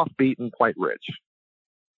 quite offbeat and quite rich.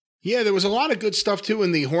 Yeah, there was a lot of good stuff too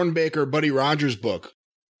in the Hornbaker Buddy Rogers book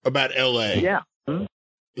about LA. Yeah.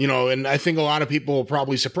 You know, and I think a lot of people will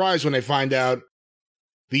probably surprised when they find out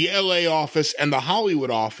the LA office and the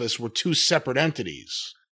Hollywood office were two separate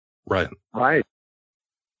entities. Right.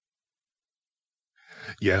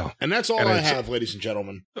 Yeah. And that's all I have, ladies and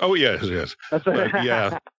gentlemen. Oh, yes. The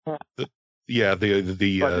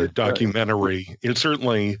documentary, it's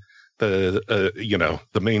certainly the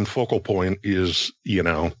main focal point is,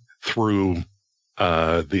 through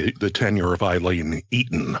the tenure of Eileen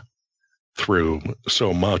Eaton through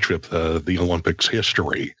so much of the Olympics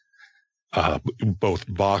history, both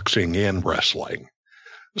boxing and wrestling.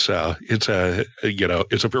 So it's a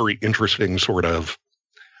very interesting sort of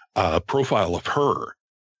profile of her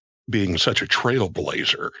being such a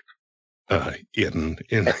trailblazer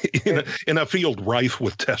in a field rife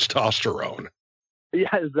with testosterone.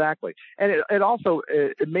 Yeah, exactly. And it also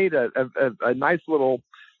made a nice little.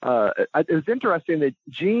 It's interesting that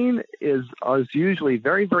Gene is usually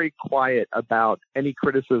very, very quiet about any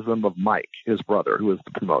criticism of Mike, his brother, who is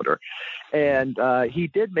the promoter. And he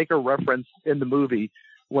did make a reference in the movie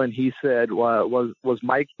when he said, was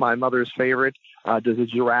Mike my mother's favorite? Does a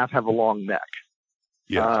giraffe have a long neck?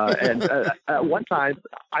 Yeah. And at one time,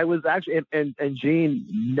 I was actually, and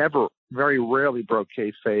Gene very rarely broke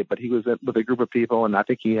kayfabe, but he was with a group of people, and I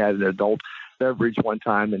think he had an adult beverage one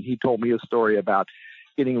time, and he told me a story about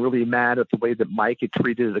getting really mad at the way that Mike had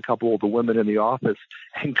treated a couple of the women in the office,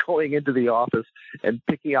 and going into the office and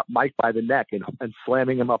picking up Mike by the neck and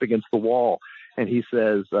slamming him up against the wall. And he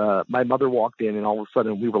says, my mother walked in, and all of a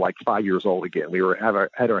sudden we were like 5 years old again. We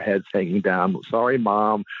had our heads hanging down. Sorry,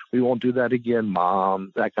 Mom. We won't do that again,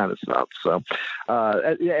 Mom. That kind of stuff. So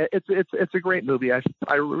it's a great movie. I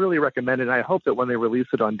really recommend it. And I hope that when they release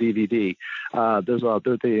it on DVD,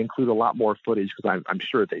 they include a lot more footage, because I'm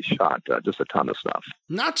sure they shot just a ton of stuff.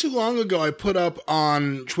 Not too long ago, I put up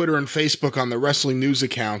on Twitter and Facebook on the Wrestling News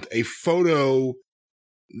account a photo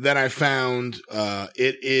that I found.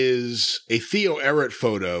 It is a Theo Ehret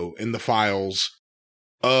photo in the files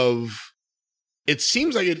of, it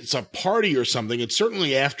seems like it's a party or something. It's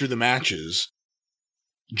certainly after the matches.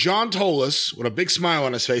 John Tolis, with a big smile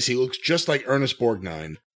on his face, he looks just like Ernest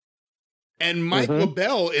Borgnine. And Mike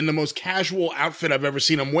LeBell, in the most casual outfit I've ever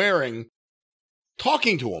seen him wearing,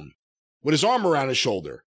 talking to him with his arm around his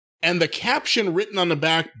shoulder. And the caption written on the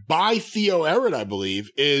back by Theo Ehret, I believe,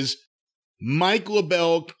 is, Mike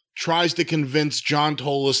LaBelle tries to convince John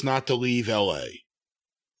Tolos not to leave L.A.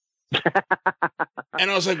 And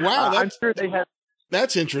I was like, wow, I'm sure they had.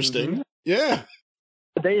 That's interesting. Mm-hmm. Yeah.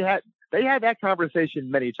 They had that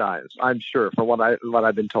conversation many times, I'm sure, from what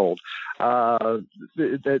I've been told. The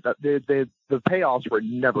payoffs were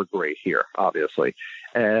never great here, obviously,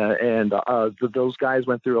 and those guys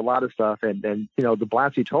went through a lot of stuff. And you know, the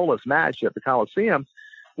Blassie-Tolos match at the Coliseum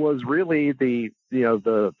was really the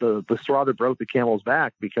straw that broke the camel's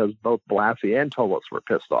back, because both Blassie and Tolos were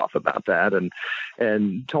pissed off about that, and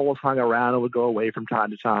Tolos hung around and would go away from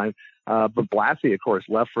time to time. But Blassie, of course,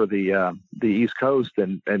 left for the East Coast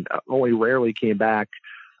and only rarely came back,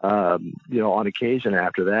 on occasion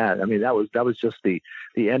after that. I mean, that was just the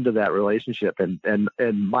end of that relationship. And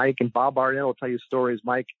Mike and Bob Barnett will tell you stories.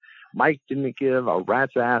 Mike didn't give a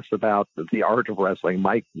rat's ass about the art of wrestling.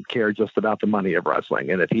 Mike cared just about the money of wrestling.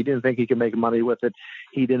 And if he didn't think he could make money with it,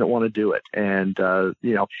 he didn't want to do it. And,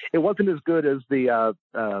 it wasn't as good as the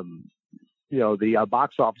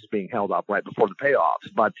box office being held up right before the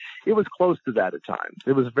payoffs, but it was close to that at times.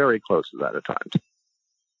 It was very close to that at times.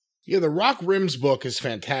 Yeah, the Rock Rims book is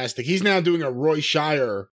fantastic. He's now doing a Roy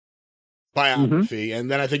Shire biography, and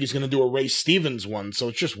then I think he's going to do a Ray Stevens one, so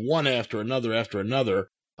it's just one after another after another.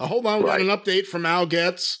 Hold on, we got an update from Al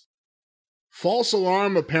Getz. False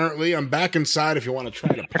alarm, apparently. I'm back inside if you want to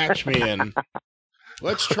try to patch me in.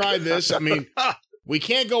 Let's try this. I mean, we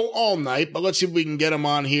can't go all night, but let's see if we can get him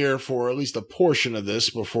on here for at least a portion of this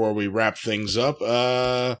before we wrap things up.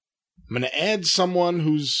 I'm going to add someone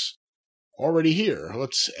who's already here.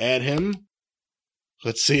 Let's add him.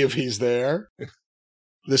 Let's see if he's there.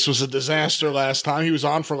 This was a disaster last time. He was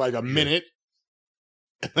on for like a minute.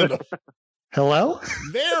 Hello?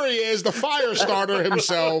 There he is, the fire starter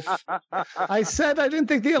himself. I said I didn't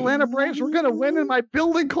think the Atlanta Braves were going to win, and my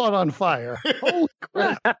building caught on fire. Holy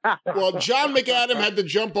crap. Well, John McAdam had to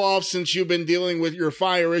jump off since you've been dealing with your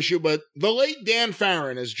fire issue, but the late Dan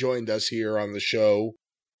Farron has joined us here on the show.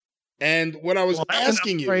 And what I was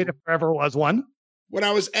asking you... If there ever was one. What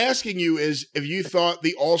I was asking you is if you thought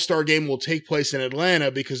the All-Star Game will take place in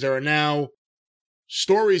Atlanta, because there are now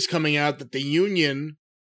stories coming out that the union,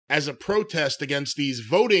 as a protest against these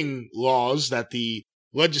voting laws that the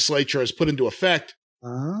legislature has put into effect,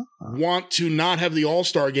 want to not have the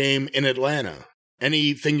All-Star Game in Atlanta.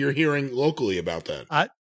 Anything you're hearing locally about that?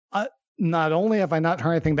 Not only have I not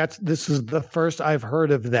heard anything, this is the first I've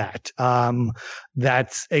heard of that.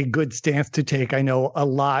 That's a good stance to take. I know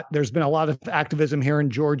there's been a lot of activism here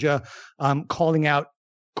in Georgia, calling out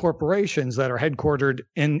corporations that are headquartered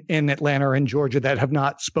in Atlanta or in Georgia that have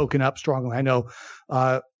not spoken up strongly. I know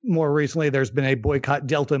more recently there's been a boycott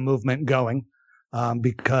Delta movement going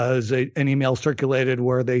because an email circulated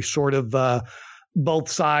where they sort of both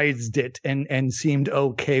sides did and seemed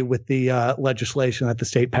okay with the legislation that the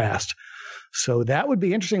state passed. So that would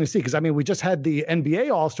be interesting to see, because I mean, we just had the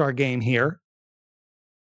NBA All-Star Game here.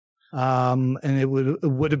 And it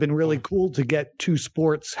would have been really cool to get two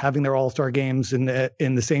sports having their All-Star games in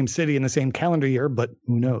the same city in the same calendar year, but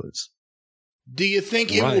who knows? Do you think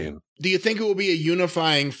it will be a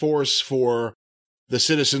unifying force for the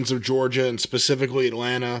citizens of Georgia and specifically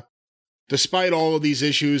Atlanta, despite all of these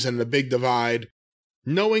issues and the big divide,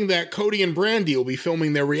 knowing that Cody and Brandy will be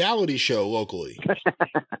filming their reality show locally?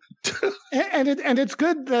 And it's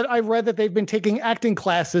good that I read that they've been taking acting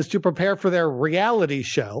classes to prepare for their reality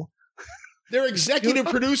show. They're executive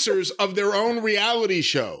producers of their own reality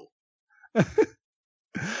show. Here's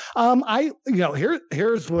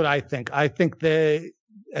what I think. I think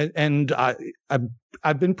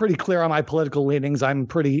I've been pretty clear on my political leanings. I'm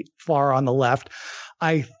pretty far on the left.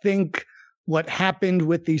 I think what happened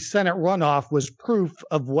with the Senate runoff was proof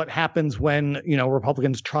of what happens when,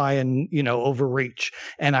 Republicans try and, overreach.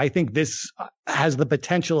 And I think this has the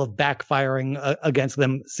potential of backfiring against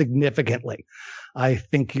them significantly. I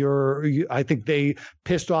think they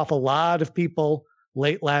pissed off a lot of people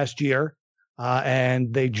late last year.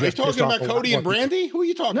 And they just. Are you talking about Cody and Brandy? Who are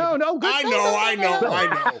you talking about? No. I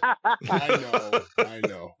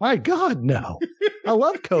know. My God, no. I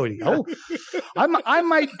love Cody. Oh, I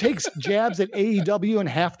might take jabs at AEW and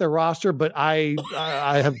half their roster, but I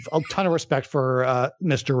have a ton of respect for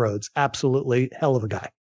Mr. Rhodes. Absolutely hell of a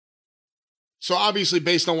guy. So obviously,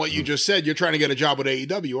 based on what you just said, you're trying to get a job with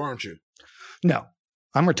AEW, aren't you? No,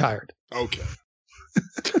 I'm retired. Okay.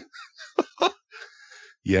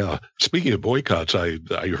 Yeah. Speaking of boycotts, I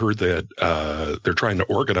heard that they're trying to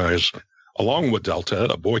organize, along with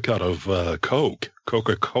Delta, a boycott of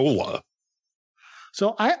Coca-Cola.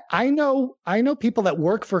 So I know people that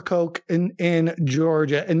work for Coke in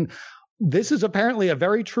Georgia, and this is apparently a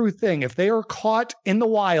very true thing. If they are caught in the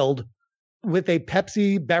wild with a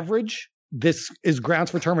Pepsi beverage, this is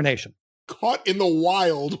grounds for termination. Caught in the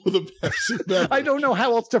wild with a Pepsi beverage. I don't know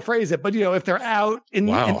how else to phrase it, but if they're out in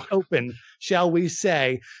the open, shall we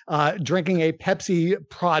say, drinking a Pepsi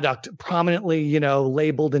product prominently,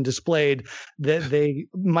 labeled and displayed, that they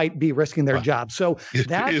might be risking their job. So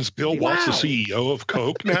that is Bill Walsh the CEO of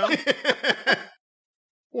Coke now?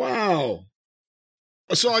 Wow.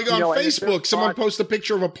 So like on Facebook, someone posts a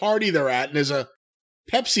picture of a party they're at, and there's a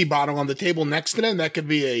Pepsi bottle on the table next to them. That could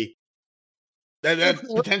be that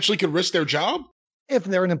potentially could risk their job if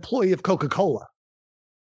they're an employee of Coca-Cola.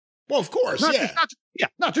 Well, of course,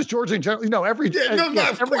 not just Georgia in general.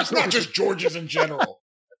 Of course, not just Georgia's in general.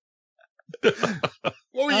 What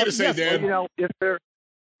were you going to say, Dan?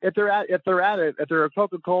 If they're a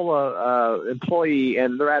Coca-Cola employee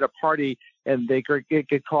and they're at a party and they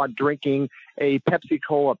get caught drinking a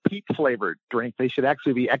Pepsi-Cola peach flavored drink, they should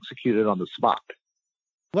actually be executed on the spot.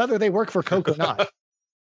 Whether they work for Coke or not.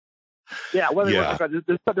 They work for Coke.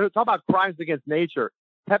 They're talking about crimes against nature.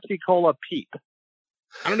 Pepsi-Cola Peep.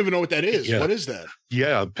 I don't even know what that is. Yeah. What is that?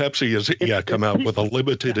 Yeah, Pepsi has come out with a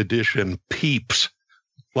limited edition Peeps,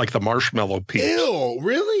 like the marshmallow Peeps. Ew,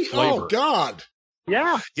 really? Flavor. Oh, God.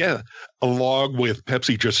 Yeah. Yeah. Along with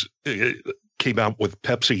Pepsi just came out with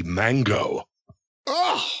Pepsi Mango.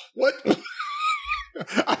 Oh, what?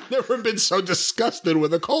 I've never been so disgusted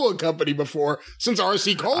with a cola company before since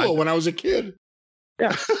RC Cola when I was a kid.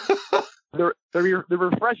 Yeah. The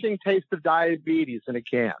refreshing taste of diabetes in a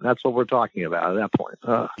can. That's what we're talking about at that point.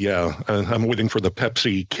 Yeah, I'm waiting for the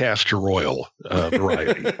Pepsi castor oil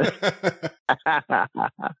variety.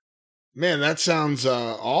 Man, that sounds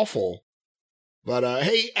awful. But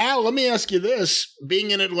hey, Al, let me ask you this. Being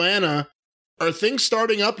in Atlanta, are things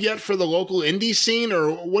starting up yet for the local indie scene? Or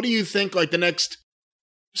what do you think like the next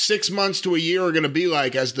 6 months to a year are going to be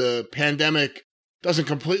like as the pandemic doesn't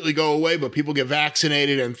completely go away, but people get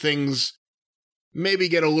vaccinated and things maybe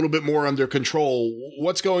get a little bit more under control?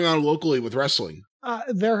 What's going on locally with wrestling?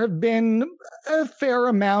 There have been a fair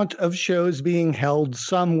amount of shows being held,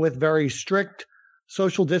 some with very strict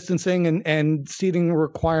social distancing and seating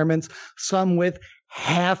requirements, some with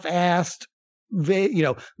half-assed,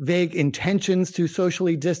 vague intentions to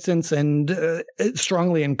socially distance and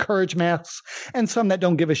strongly encourage masks, and some that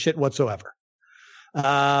don't give a shit whatsoever.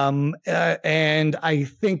 And I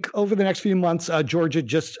think over the next few months, Georgia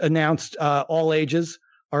just announced all ages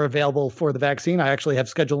are available for the vaccine. I actually have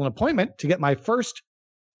scheduled an appointment to get my first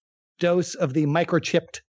dose of the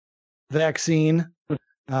microchipped vaccine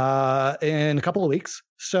in a couple of weeks.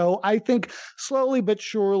 So I think slowly but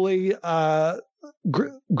surely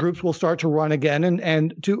groups will start to run again,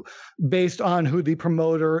 and to based on who the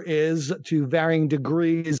promoter is, to varying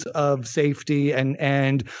degrees of safety and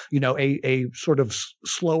a sort of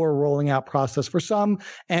slower rolling out process for some,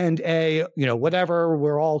 and whatever,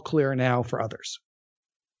 we're all clear now for others.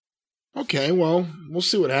 Okay, well, we'll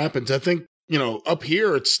see what happens. I think, up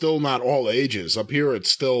here, it's still not all ages. Up here,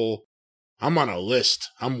 it's still, I'm on a list.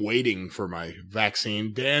 I'm waiting for my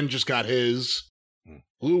vaccine. Dan just got his.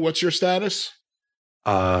 Lou, what's your status?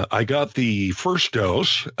 I got the first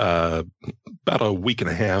dose about a week and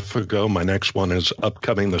a half ago. My next one is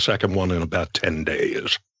upcoming, the second one in about 10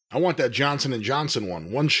 days. I want that Johnson & Johnson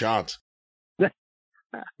one shot.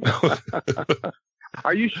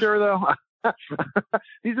 Are you sure, though?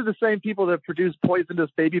 These are the same people that produced poisonous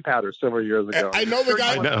baby powder several years ago. I know the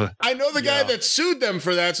guy. I know the guy that sued them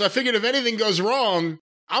for that. So I figured if anything goes wrong,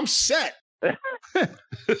 I'm set.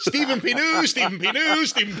 Stephen Pinu.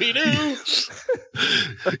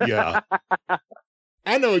 Yeah.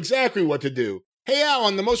 I know exactly what to do. Hey, Al,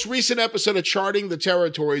 on the most recent episode of Charting the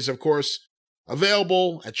Territories, of course,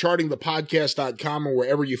 available at chartingthepodcast.com or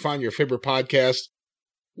wherever you find your favorite podcast.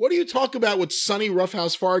 What do you talk about with Sonny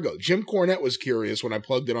Roughhouse Fargo? Jim Cornette was curious when I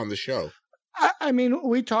plugged it on the show. I mean,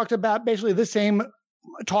 we talked about basically the same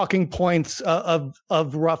talking points of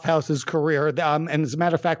Roughhouse's career. And as a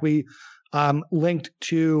matter of fact, we linked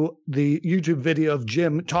to the YouTube video of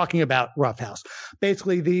Jim talking about Roughhouse,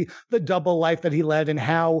 basically the double life that he led and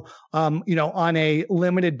how, on a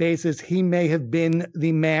limited basis, he may have been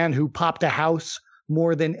the man who popped a house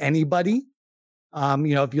more than anybody.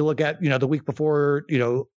 If you look at, the week before,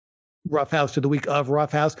 Roughhouse to the week of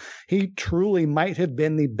Roughhouse, he truly might have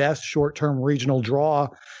been the best short-term regional draw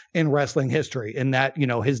in wrestling history in that,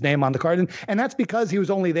 his name on the card. And that's because he was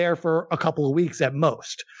only there for a couple of weeks at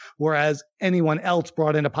most. Whereas anyone else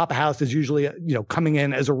brought in to pop a house is usually, coming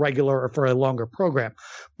in as a regular or for a longer program.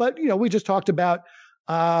 But, we just talked about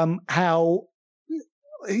how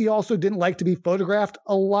he also didn't like to be photographed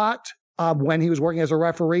a lot when he was working as a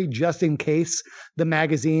referee, just in case the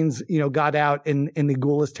magazines, got out in the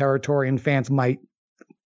Gulas territory and fans might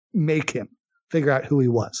make him figure out who he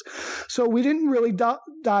was. So we didn't really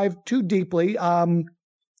dive too deeply.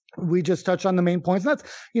 We just touched on the main points.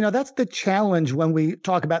 And that's the challenge when we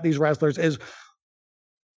talk about these wrestlers is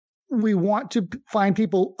we want to find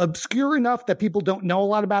people obscure enough that people don't know a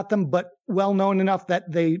lot about them, but well-known enough that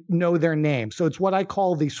they know their name. So it's what I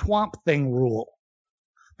call the Swamp Thing rule.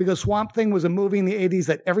 Because Swamp Thing was a movie in the 80s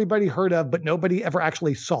that everybody heard of, but nobody ever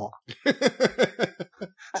actually saw.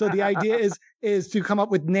 So the idea is to come up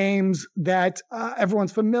with names that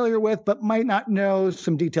everyone's familiar with, but might not know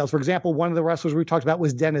some details. For example, one of the wrestlers we talked about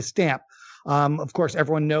was Dennis Stamp. Of course,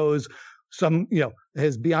 everyone knows some,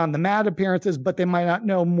 his Beyond the Mat appearances, but they might not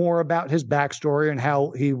know more about his backstory and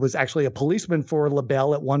how he was actually a policeman for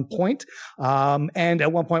LaBelle at one point. And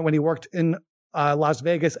at one point when he worked in Las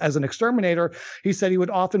Vegas as an exterminator, he said he would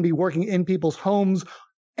often be working in people's homes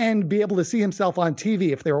and be able to see himself on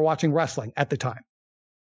TV if they were watching wrestling at the time.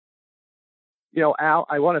 Al,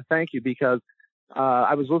 I want to thank you because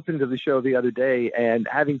I was listening to the show the other day, and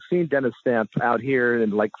having seen Dennis Stamp out here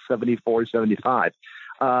in like 74, 75,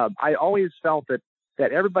 I always felt that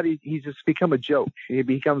everybody, he's just become a joke. He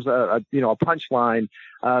becomes a punchline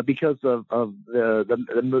because of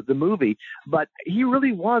the movie. But he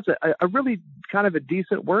really was a really kind of a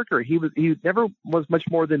decent worker. He never was much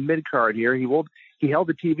more than mid card here. He held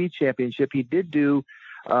the TV championship. He did do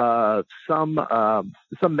some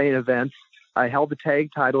main events. I held the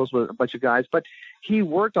tag titles with a bunch of guys, but he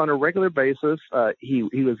worked on a regular basis. He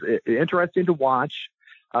was interesting to watch.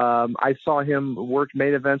 I saw him work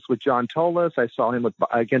main events with John Tolis. I saw him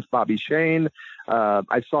against Bobby Shane.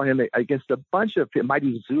 I saw him against a bunch of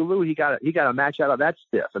Mighty Zulu. He got a match out of that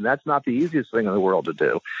stiff, and that's not the easiest thing in the world to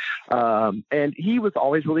do. And he was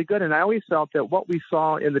always really good. And I always felt that what we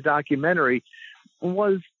saw in the documentary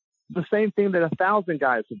was the same thing that 1,000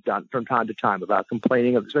 guys have done from time to time about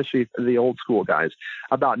complaining, especially the old school guys,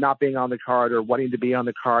 about not being on the card or wanting to be on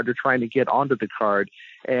the card or trying to get onto the card.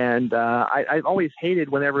 And I've always hated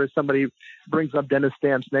whenever somebody brings up Dennis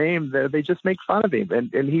Stamp's name, they just make fun of him.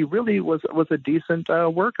 And he really was a decent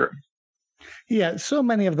worker. Yeah, so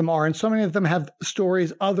many of them are, and so many of them have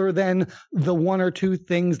stories other than the one or two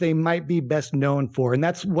things they might be best known for. And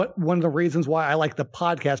that's one of the reasons why I like the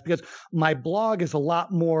podcast, because my blog is a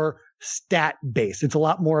lot more stat based. It's a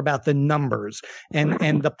lot more about the numbers, and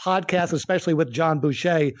the podcast, especially with John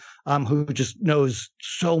Boucher, who just knows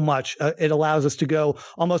so much, it allows us to go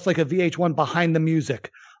almost like a VH1 behind the music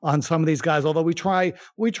on some of these guys. Although we try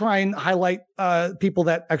and highlight people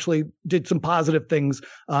that actually did some positive things.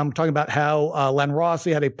 Talking about how Len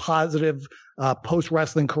Rossi had a positive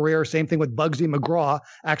post-wrestling career. Same thing with Bugsy McGraw,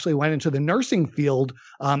 actually went into the nursing field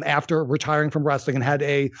after retiring from wrestling and had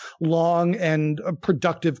a long and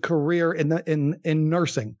productive career in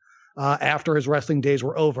nursing after his wrestling days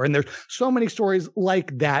were over. And there's so many stories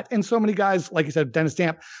like that, and so many guys, like you said, Dennis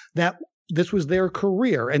Stamp, that this was their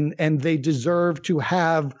career, and they deserve to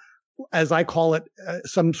have, as I call it,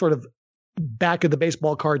 some sort of back of the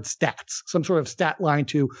baseball card stats, some sort of stat line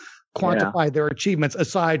to quantify their achievements,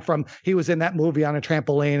 aside from he was in that movie on a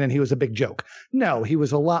trampoline and he was a big joke. No, he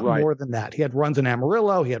was a lot more than that. He had runs in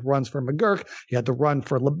Amarillo. He had runs for McGurk. He had the run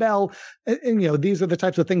for LaBelle. And these are the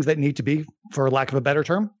types of things that need to be, for lack of a better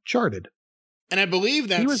term, charted. And I believe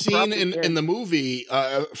that scene in the movie,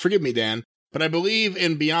 forgive me, Dan, but I believe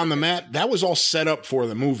in Beyond the Mat, that was all set up for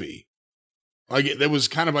the movie. Like, there was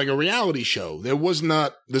kind of like a reality show. There was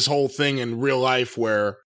not this whole thing in real life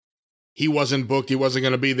where he wasn't booked, he wasn't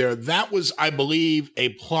going to be there. That was, I believe, a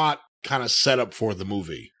plot kind of set up for the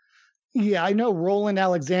movie. Yeah, I know Roland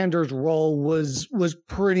Alexander's role was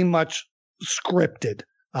pretty much scripted,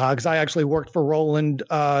 because I actually worked for Roland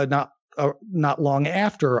not long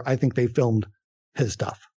after I think they filmed his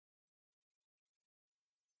stuff.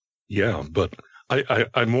 Yeah, but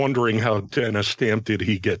I'm wondering how Dennis Stamp, did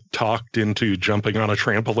he get talked into jumping on a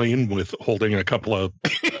trampoline with holding a couple of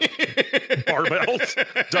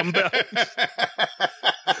barbells, dumbbells?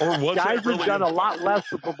 Or was guys really have done a lot less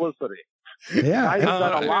for publicity. Yeah, guys have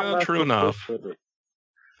done a lot less true enough. Publicity.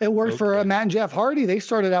 It worked for Matt and Jeff Hardy. They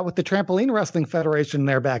started out with the Trampoline Wrestling Federation in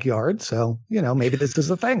their backyard, so maybe this is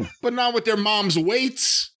a thing. But not with their mom's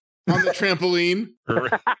weights on the trampoline.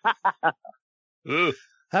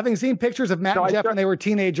 Having seen pictures of Matt and Jeff when they were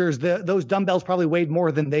teenagers, those dumbbells probably weighed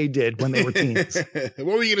more than they did when they were teens. What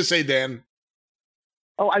were you going to say, Dan?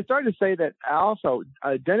 Oh, I started to say that also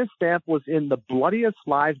Dennis Stamp was in the bloodiest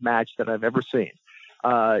live match that I've ever seen.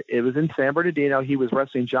 It was in San Bernardino. He was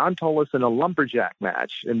wrestling John Tolis in a lumberjack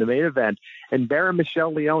match in the main event, and Baron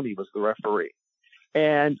Michelle Leone was the referee.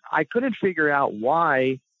 And I couldn't figure out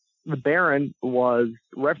why the Baron was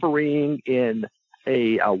refereeing in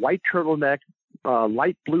a white turtleneck,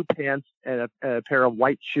 light blue pants, and a pair of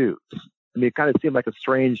white shoes. I mean, it kind of seemed like a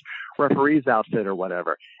strange referee's outfit or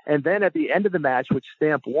whatever. And then at the end of the match, which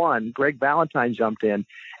Stamp won, Greg Valentine jumped in,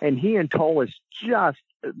 and he and Tolis just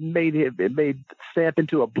made Stamp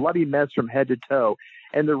into a bloody mess from head to toe.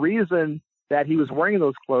 And the reason that he was wearing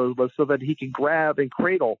those clothes was so that he could grab and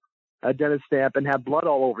cradle Dennis Stamp and have blood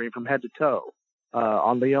all over him from head to toe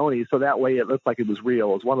on Leone. So that way it looked like it was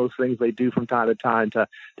real. It was one of those things they do from time to time to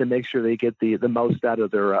make sure they get the most out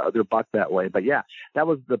of their buck that way. But yeah, that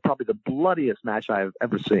was probably the bloodiest match I've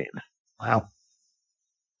ever seen. Wow.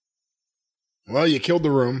 Well, you killed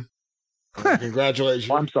the room. Congratulations.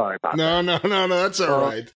 Well, I'm sorry about that. No, that's all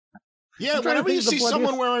right. Yeah, whenever you see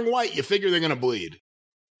someone wearing white, you figure they're going to bleed.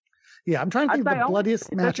 Yeah, I'm trying to think of the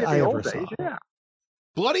bloodiest match I ever saw. Yeah.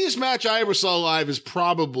 Bloodiest match I ever saw live is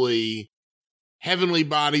probably Heavenly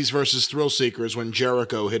Bodies versus Thrill Seekers when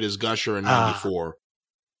Jericho hit his gusher in 94.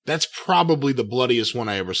 That's probably the bloodiest one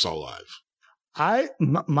I ever saw live.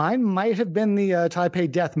 Mine might have been the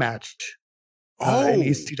Taipei Death match. In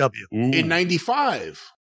ECW. In 95.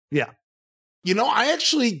 Yeah. You know, I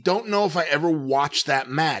actually don't know if I ever watched that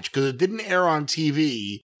match because it didn't air on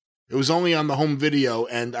TV. It was only on the home video.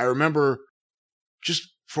 And I remember just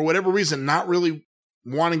for whatever reason, not really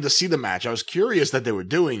wanting to see the match. I was curious that they were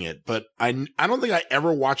doing it, but I don't think I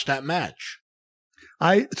ever watched that match.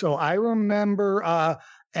 I remember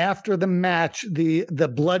after the match,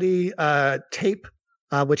 the bloody tape,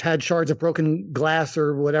 which had shards of broken glass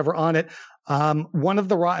or whatever on it. One of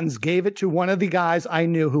the Rottens gave it to one of the guys I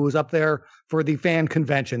knew who was up there for the fan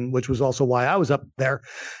convention, which was also why I was up there.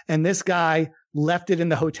 And this guy left it in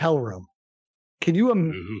the hotel room. Can you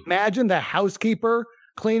imagine the housekeeper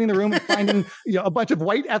cleaning the room and finding a bunch of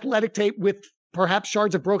white athletic tape with perhaps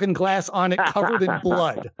shards of broken glass on it covered in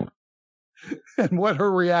blood? And what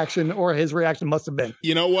her reaction or his reaction must have been.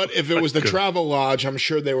 You know what? If it was the Travel Lodge, I'm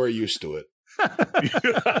sure they were used to it.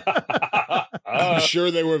 I'm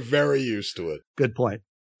sure they were very used to it. Good point.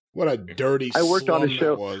 What a dirty I worked on a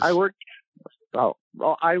show. Was. I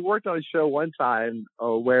worked on a show one time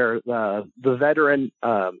where the veteran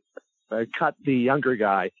cut the younger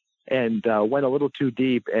guy and went a little too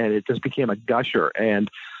deep, and it just became a gusher. And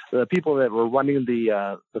the people that were running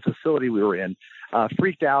the facility we were in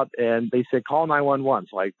freaked out, and they said, "Call 911."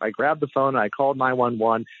 So I grabbed the phone, and I called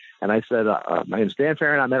 911, and I said, "My name's Dan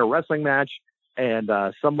Farron. I'm at a wrestling match, and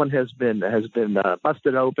someone has been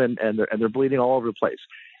busted open, and they're bleeding all over the place."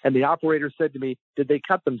 And the operator said to me, "Did they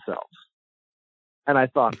cut themselves?" And I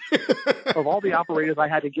thought, of all the operators I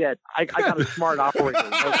had to get, I got a smart operator.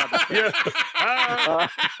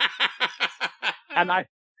 And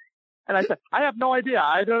I said, "I have no idea.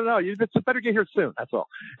 I don't know. You better get here soon." That's all.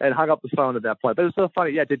 And hung up the phone at that point. But it's so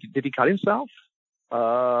funny. Yeah, did he cut himself?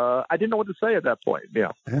 I didn't know what to say at that point.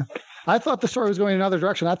 Yeah. I thought the story was going in another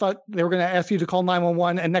direction. I thought they were going to ask you to call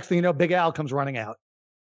 911, and next thing you know, Big Al comes running out.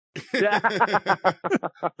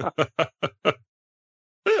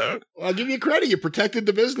 Well, I'll give you credit. You protected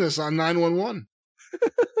the business on 911.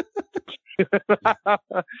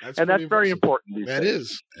 That's very important. That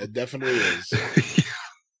is. It definitely is.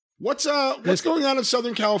 What's going on in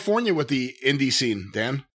Southern California with the indie scene,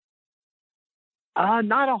 Dan?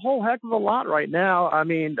 Not a whole heck of a lot right now. I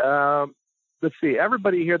mean, let's see.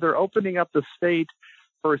 Everybody here, they're opening up the state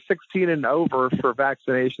for 16 and over for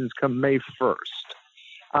vaccinations come May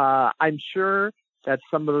 1st. I'm sure that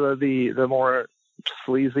some of the more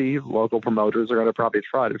sleazy local promoters are going to probably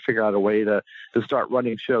try to figure out a way to start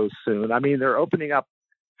running shows soon. I mean, they're opening up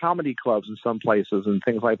comedy clubs in some places and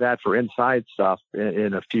things like that for inside stuff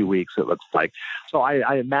in a few weeks, it looks like. So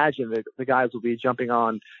I imagine that the guys will be jumping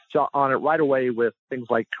on it right away with things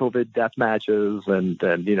like COVID death matches and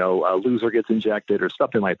a loser gets injected or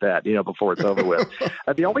something like that, before it's over with.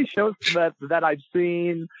 The only shows that I've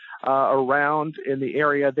seen around in the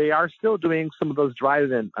area, they are still doing some of those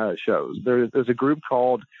drive-in shows. There's a group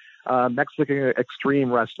called Mexican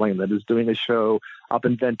Extreme Wrestling that is doing a show up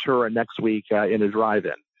in Ventura next week in a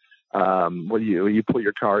drive-in. Where you pull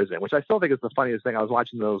your cars in, which I still think is the funniest thing. I was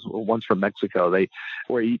watching those ones from Mexico,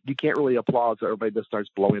 where you can't really applaud, so everybody just starts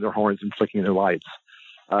blowing their horns and flicking their lights.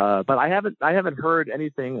 But I haven't heard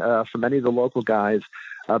anything from any of the local guys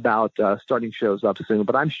about starting shows up soon.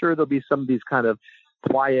 But I'm sure there'll be some of these kind of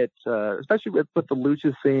quiet, especially with the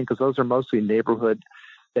lucha scene, because those are mostly neighborhood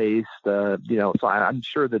based. So I'm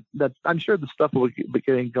sure the stuff will be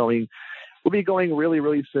getting going. We'll be going really,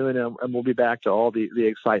 really soon, and we'll be back to all the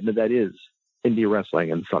excitement that is indie wrestling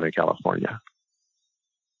in Southern California.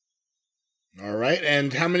 All right.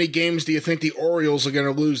 And how many games do you think the Orioles are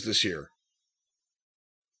going to lose this year?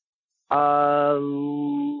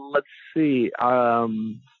 Let's see. How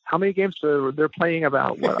many games they're playing?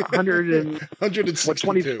 About what,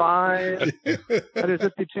 125,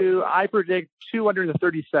 152. I predict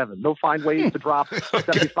 237. They'll find ways to drop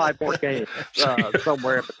 75 more games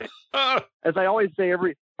somewhere. As I say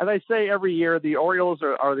every year, the Orioles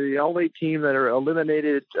are the only team that are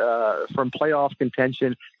eliminated from playoff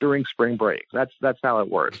contention during spring break. That's how it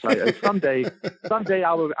works. Someday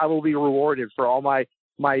I will be rewarded for all my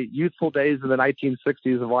youthful days in the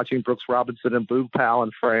 1960s of watching Brooks Robinson and Boog Powell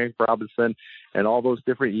and Frank Robinson and all those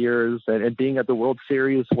different years and being at the World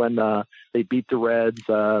Series when they beat the Reds.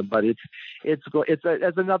 But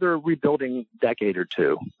it's another rebuilding decade or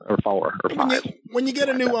two or 4 or 5. When you get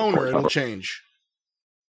a new owner, it'll change.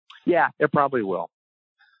 Yeah, it probably will.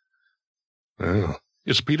 Oh.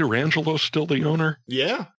 Is Peter Angelo still the owner?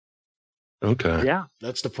 Yeah. Okay. Yeah.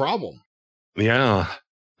 That's the problem. Yeah.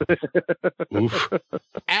 Oof.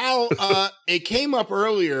 Al, it came up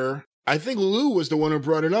earlier. I think Lou was the one who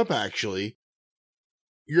brought it up, actually.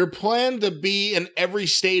 Your plan to be in every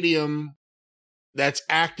stadium that's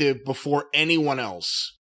active before anyone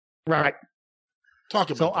else. Right.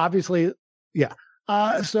 Talk about So that. obviously, yeah.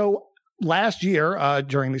 So last year,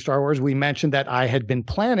 during the Star Wars, we mentioned that I had been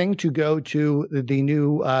planning to go to the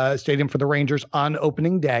new stadium for the Rangers on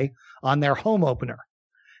opening day, on their home opener.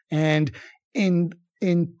 And in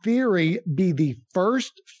theory, be the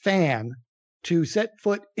first fan to set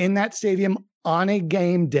foot in that stadium on a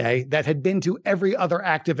game day that had been to every other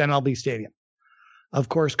active MLB stadium. Of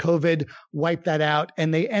course, COVID wiped that out,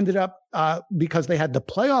 and they ended up, because they had the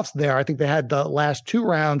playoffs there, I think they had the last 2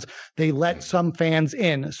 rounds, they let some fans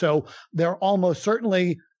in. So there almost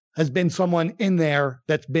certainly has been someone in there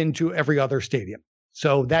that's been to every other stadium.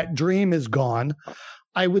 So that dream is gone.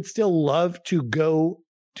 I would still love to go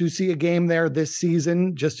to see a game there this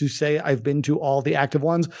season, just to say I've been to all the active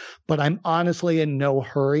ones, but I'm honestly in no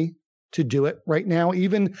hurry to do it right now.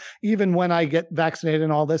 Even when I get vaccinated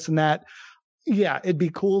and all this and that, yeah, it'd be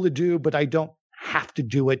cool to do, but I don't have to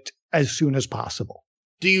do it as soon as possible.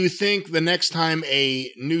 Do you think the next time a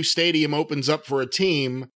new stadium opens up for a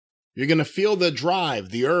team, you're going to feel the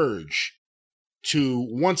drive, the urge to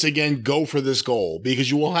once again go for this goal? Because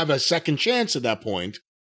you will have a second chance at that point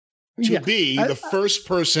to be the first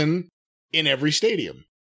person in every stadium.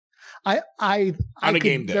 I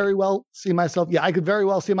could very well see myself. Yeah, I could very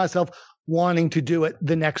well see myself wanting to do it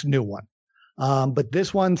the next new one. But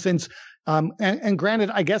this one, since and granted,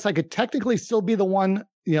 I guess I could technically still be the one,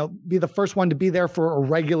 be the first one to be there for a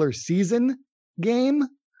regular season game.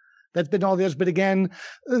 That's been all the others. But again,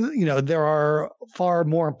 there are far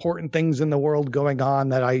more important things in the world going on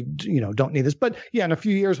that I, don't need this. But yeah, in a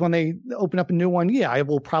few years when they open up a new one, yeah, I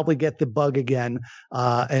will probably get the bug again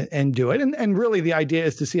and do it. And really the idea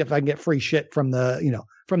is to see if I can get free shit from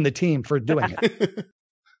the team for doing it.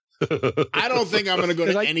 I don't think I'm going to go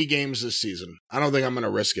to any games this season. I don't think I'm going to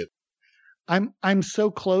risk it. I'm so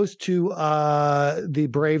close to the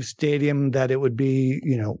Brave Stadium that it would be,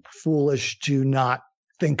 foolish to not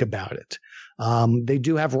think about it. They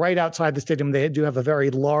do have right outside the stadium. They do have a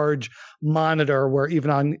very large monitor where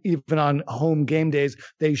even on home game days,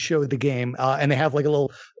 they show the game, and they have like a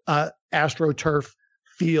little AstroTurf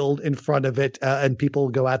field in front of it, and people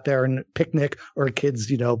go out there and picnic or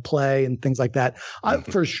kids, play and things like that.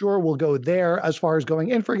 For sure, we'll go there. As far as going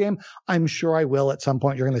in for a game, I'm sure I will at some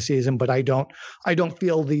point during the season, but I don't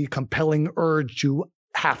feel the compelling urge to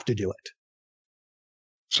have to do it.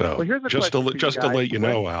 So just to let you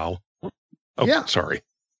know, Al. Oh, yeah. Sorry.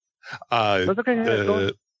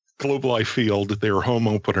 The Globe Life Field, their home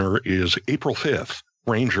opener is April 5th,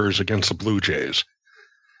 Rangers against the Blue Jays.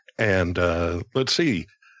 And let's see,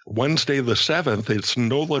 Wednesday the 7th, it's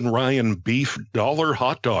Nolan Ryan Beef Dollar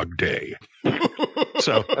Hot Dog Day.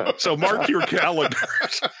 So mark your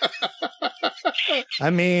calendars. I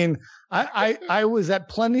mean, I was at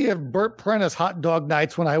plenty of Burt Prentice hot dog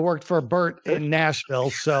nights when I worked for Burt in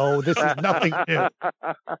Nashville, so this is nothing new.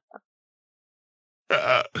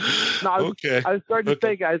 I was starting to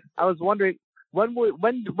say, guys, I was wondering, when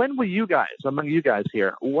will you guys, among you guys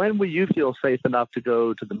here, when will you feel safe enough to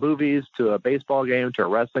go to the movies, to a baseball game, to a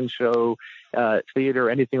wrestling show, theater,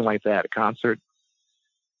 anything like that, a concert?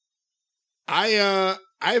 I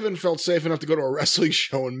haven't felt safe enough to go to a wrestling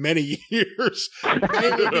show in many years,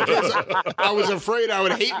 mainly because I was afraid I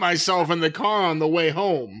would hate myself in the car on the way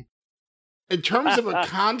home. In terms of a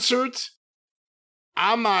concert,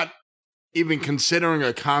 I'm not even considering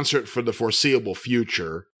a concert for the foreseeable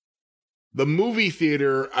future. The movie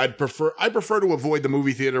theater, I prefer to avoid the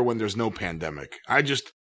movie theater when there's no pandemic.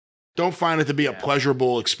 don't find it to be a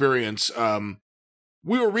pleasurable experience.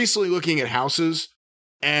 We were recently looking at houses,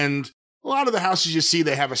 and a lot of the houses you see,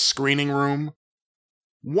 they have a screening room.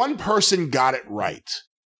 One person got it right.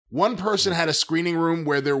 One person had a screening room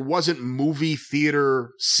where there wasn't movie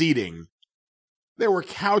theater seating. There were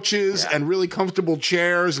couches and really comfortable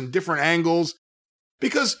chairs and different angles,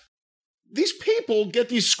 because these people get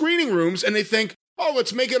these screening rooms and they think, oh,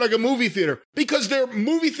 let's make it like a movie theater. Because their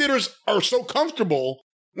movie theaters are so comfortable,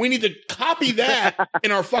 we need to copy that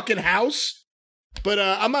in our fucking house. But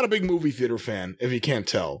I'm not a big movie theater fan, if you can't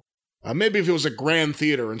tell. Maybe if it was a grand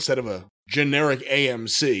theater instead of a generic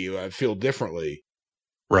AMC, I'd feel differently.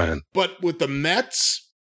 Right. But with the Mets,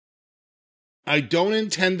 I don't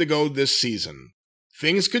intend to go this season.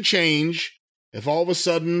 Things could change if all of a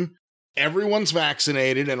sudden everyone's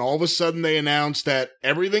vaccinated and all of a sudden they announce that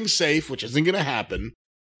everything's safe, which isn't going to happen.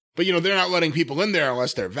 But, you know, they're not letting people in there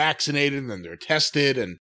unless they're vaccinated and then they're tested.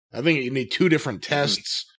 And I think you need 2 different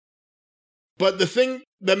tests. But the thing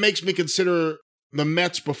that makes me consider the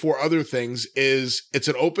Mets before other things is it's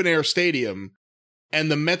an open air stadium,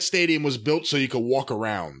 and the Mets stadium was built so you could walk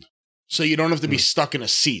around. So you don't have to be stuck in a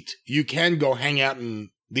seat. You can go hang out in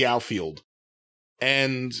the outfield.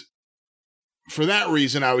 And for that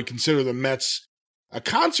reason, I would consider the Mets. A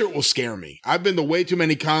concert will scare me. I've been to way too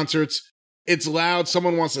many concerts. It's loud.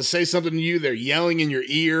 Someone wants to say something to you. They're yelling in your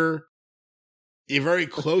ear. You're very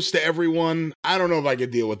close to everyone. I don't know if I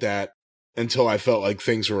could deal with that until I felt like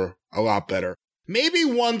things were a lot better. Maybe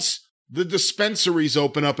once the dispensaries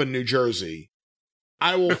open up in New Jersey,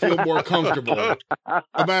 I will feel more comfortable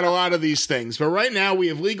about a lot of these things. But right now, we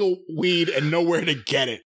have legal weed and nowhere to get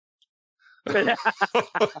it.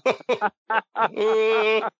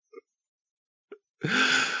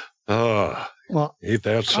 Well, ain't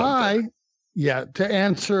that something?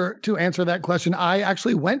 To answer that question, I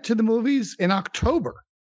actually went to the movies in October.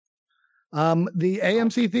 The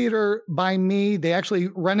AMC Theater by me, they actually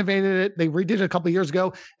renovated it. They redid it a couple of years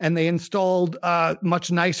ago, and they installed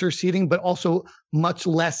much nicer seating, but also much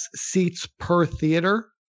less seats per theater.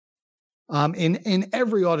 In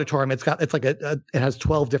every auditorium, it has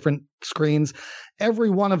 12 different screens. Every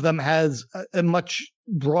one of them has a much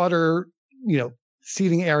broader,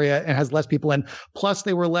 seating area and has less people in. Plus,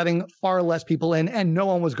 they were letting far less people in, and no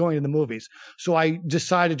one was going to the movies. So I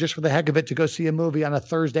decided, just for the heck of it, to go see a movie on a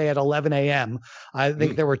Thursday at 11 a.m. I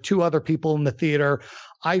think there were 2 other people in the theater.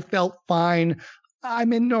 I felt fine.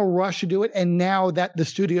 I'm in no rush to do it. And now that the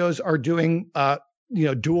studios are doing,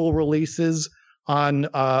 dual releases on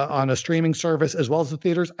a streaming service as well as the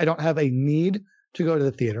theaters, I don't have a need to go to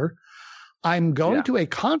the theater. I'm going to a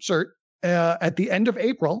concert at the end of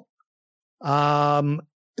April. It's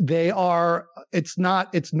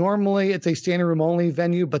normally a standing room only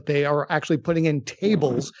venue, but they are actually putting in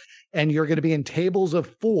tables, and you're going to be in tables of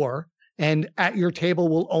 4, and at your table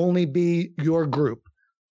will only be your group.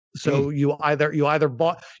 So you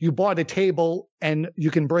bought a table, and you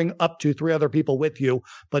can bring up to 3 other people with you.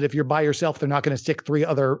 But if you're by yourself, they're not going to stick 3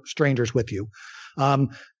 other strangers with you.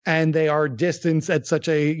 And they are distanced at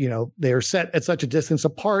they are set at such a distance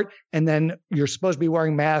apart. And then you're supposed to be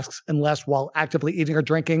wearing masks unless while actively eating or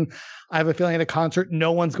drinking. I have a feeling at a concert,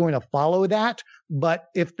 no one's going to follow that. But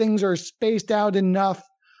if things are spaced out enough,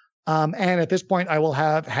 and at this point, I will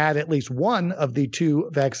have had at least 1 of the 2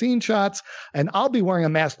 vaccine shots, and I'll be wearing a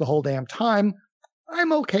mask the whole damn time,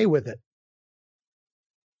 I'm okay with it.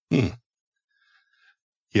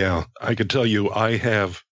 Yeah, I can tell you I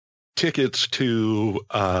have tickets to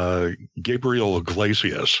Gabriel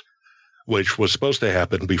Iglesias, which was supposed to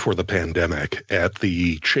happen before the pandemic at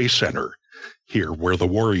the Chase Center here where the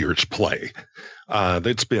Warriors play.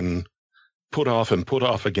 That's been put off and put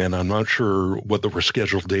off again. I'm not sure what the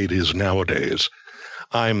rescheduled date is nowadays.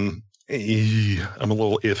 I'm a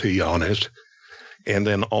little iffy on it. And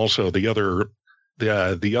then also the other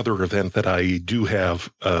event that I do have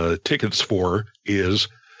tickets for is,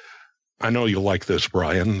 I know you like this,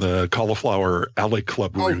 Brian, the Cauliflower Alley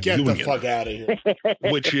Club reunion. Get the fuck out of here.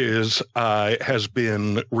 Which has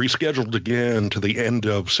been rescheduled again to the end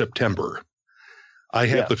of September. I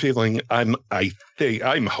have the feeling, I'm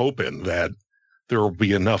hoping that there will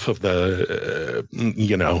be enough of the,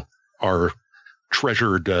 our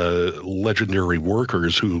treasured legendary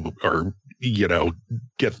workers who are,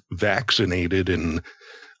 get vaccinated and,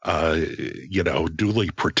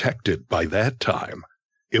 duly protected by that time.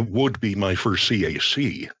 It would be my first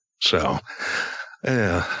CAC. So,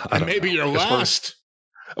 maybe your last.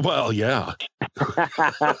 Well, yeah.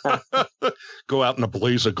 Go out in a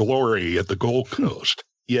blaze of glory at the Gold Coast.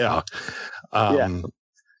 Yeah. And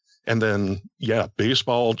then,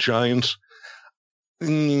 baseball, Giants.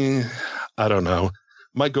 I don't know.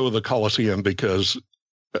 might go to the Coliseum because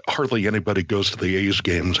hardly anybody goes to the A's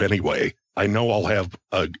games anyway. I know I'll have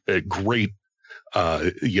a great,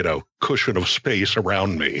 cushion of space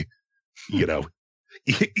around me.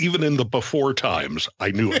 Even in the before times,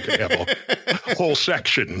 I knew I could have a whole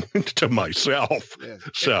section to myself. Yeah.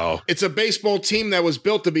 So it's a baseball team that was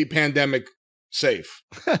built to be pandemic safe.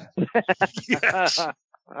 Yes.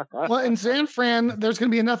 Well, in San Fran, there's going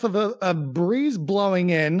to be enough of a breeze blowing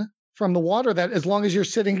in from the water that as long as you're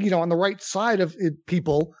sitting, on the right side of it,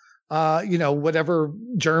 people, whatever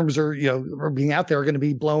germs are being out there are going to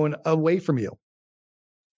be blown away from you.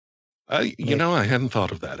 I hadn't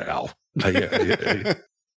thought of that, Al.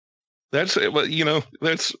 That's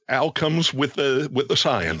Al comes with the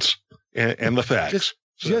science and the facts.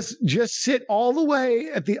 Just sit all the way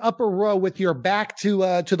at the upper row with your back to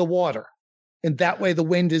the water, and that way the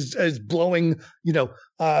wind is blowing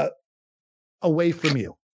away from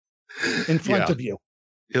you, in front of you.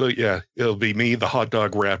 It'll be me, the hot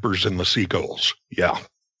dog wrappers, and the seagulls. Yeah.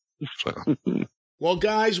 So. Well,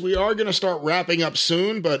 guys, we are going to start wrapping up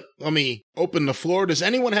soon, but let me open the floor. Does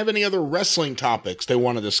anyone have any other wrestling topics they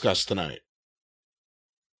want to discuss tonight?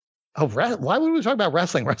 Oh, why would we talk about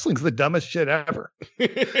wrestling? Wrestling's the dumbest shit ever.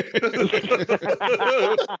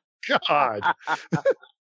 God.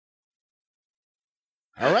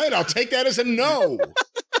 All right, I'll take that as a no.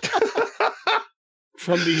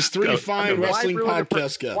 From these three fine wrestling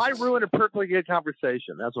podcast guests. Why ruin a perfectly good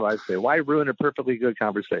conversation? That's what I say. Why ruin a perfectly good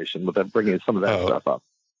conversation without bringing some of that stuff up?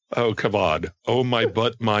 Oh, come on. Oh, my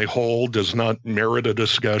butt, my hole does not merit a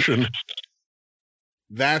discussion.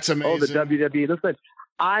 That's amazing. Oh, the WWE. Listen,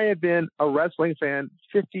 I have been a wrestling fan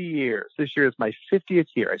 50 years. This year is my 50th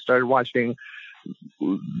year. I started watching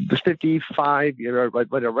the 55,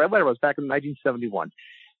 whatever it was, back in 1971.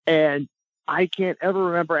 And I can't ever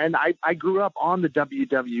remember. And I grew up on the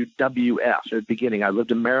WWF at the beginning. I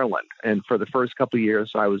lived in Maryland, and for the first couple of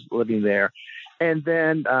years I was living there. And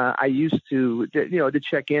then I used to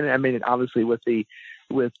check in. I mean, obviously with the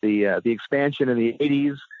expansion in the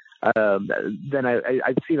 80s. Then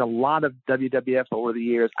I've seen a lot of WWF over the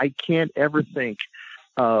years. I can't ever think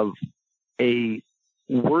of a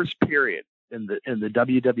worse period in the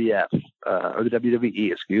WWF or the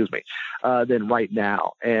WWE, excuse me, than right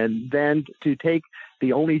now. And then to take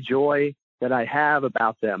the only joy that I have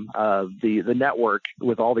about them, the network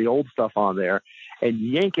with all the old stuff on there, and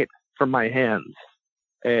yank it from my hands.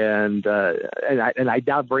 And I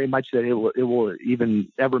doubt very much that it will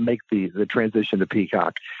even ever make the transition to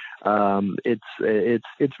Peacock.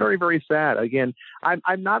 It's very, very sad. Again,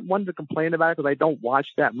 I'm not one to complain about it because I don't watch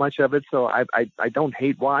that much of it, so I don't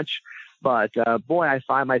hate watch. But boy, I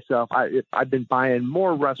find myself I've been buying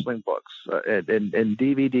more wrestling books and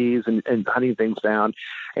DVDs and hunting things down.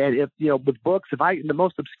 And if with books, the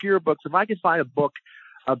most obscure books, if I could find a book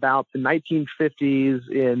about the 1950s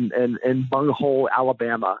in Bunghole,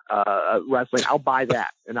 Alabama, wrestling, I'll buy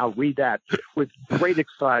that and I'll read that with great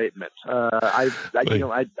excitement. I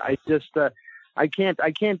just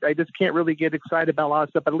can't really get excited about a lot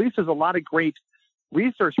of stuff, but at least there's a lot of great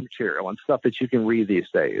research material and stuff that you can read these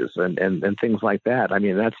days and things like that. I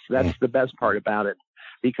mean, that's the best part about it.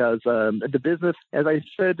 Because the business, as I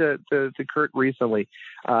said to Kurt recently,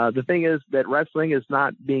 the thing is that wrestling is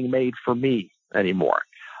not being made for me anymore.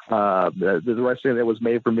 The wrestling that was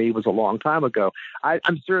made for me was a long time ago.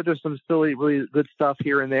 I'm sure there's some still really good stuff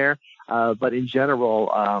here and there, but in general,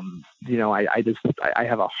 I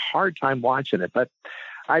have a hard time watching it. But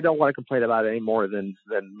I don't want to complain about it any more than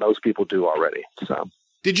most people do already. So,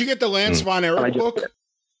 did you get the Lance Von Erich book?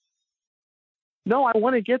 No, I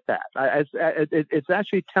want to get that. It's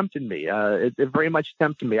actually tempted me. It very much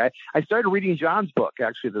tempted me. I started reading John's book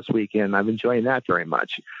actually this weekend. I'm enjoying that very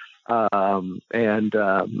much. I want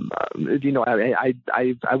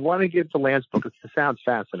to get the Lance book. It sounds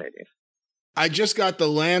fascinating. I just got the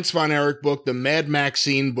Lance Von Erich book, the Mad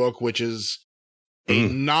Maxine book, which is a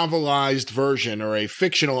novelized version or a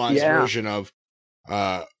fictionalized version of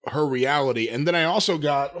her reality. And then I also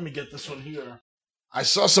got, let me get this one here. I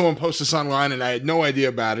saw someone post this online and I had no idea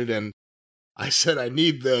about it. And I said, I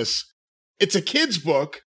need this. It's a kid's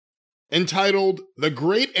book entitled The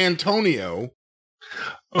Great Antonio.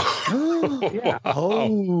 And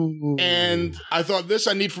I thought this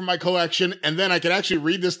I need for my collection. And then I could actually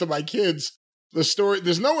read this to my kids. The story,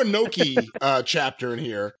 there's no Inoki chapter in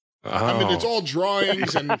here. I mean, it's all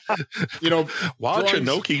drawings and, watch drawings.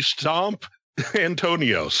 Inoki stomp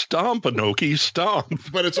Antonio. Stomp, Inoki, stomp.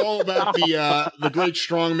 But it's all about the great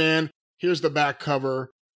strongman. Here's the back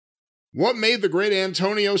cover. What made the great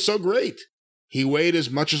Antonio so great? He weighed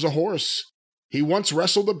as much as a horse. He once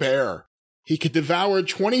wrestled a bear. he could devour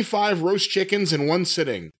 25 roast chickens in one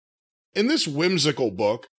sitting. In this whimsical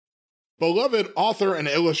book, beloved author and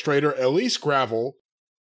illustrator Elise Gravel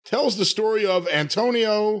tells the story of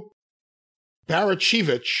Antonio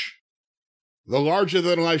Barachevich, the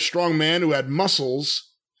larger-than-life strong man who had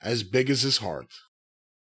muscles as big as his heart.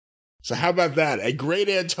 So how about that? A great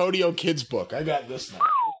Antonio Kids book. I got this now.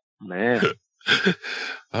 Man.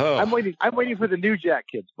 Oh. I'm waiting for the New Jack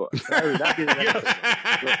Kids book. That'd be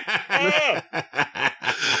the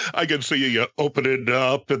I can see you open it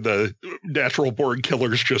up and the Natural Born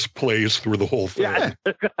Killers just plays through the whole thing. Yeah.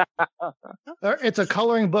 It's a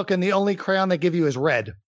coloring book, and the only crayon they give you is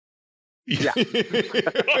red. Yeah.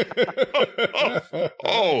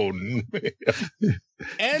 Oh, man.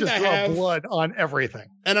 And Just I draw have blood on everything.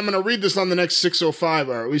 And I'm going to read this on the next 605,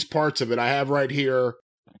 or at least parts of it. I have right here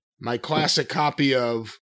my classic copy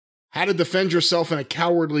of How to Defend Yourself in a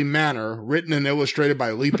Cowardly Manner, written and illustrated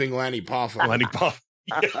by Leaping Lanny Poffo. Lanny Poffo,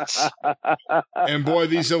 yes. And boy,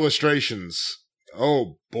 these illustrations.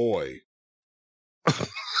 Oh, boy.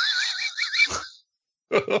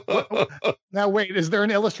 Now, wait, is there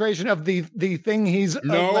an illustration of the thing he's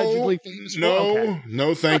allegedly famous for? Okay.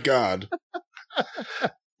 No, thank God.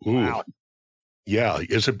 Ooh. Wow. Yeah,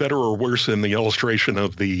 is it better or worse than the illustration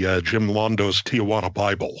of the Jim Londo's Tijuana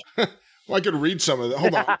Bible? Well, I could read some of that.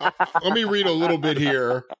 Hold on. Let me read a little bit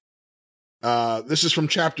here. This is from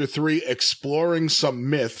Chapter 3, Exploring Some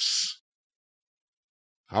Myths.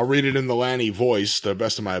 I'll read it in the Lanny voice, to the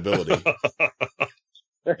best of my ability.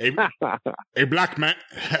 A black man...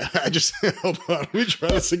 Hold on, let me try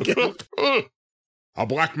this again. A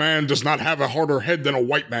black man does not have a harder head than a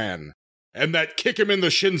white man, and that kick him in the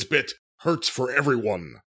shins bit hurts for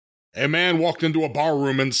everyone. A man walked into a bar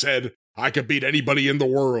room and said, I could beat anybody in the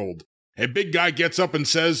world. A big guy gets up and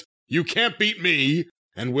says, you can't beat me.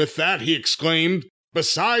 And with that, he exclaimed,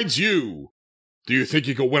 besides you. Do you think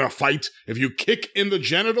you could win a fight if you kick in the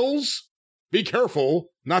genitals? Be careful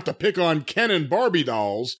not to pick on Ken and Barbie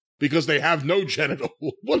dolls because they have no genital.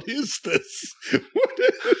 What is this?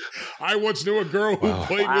 I once knew a girl who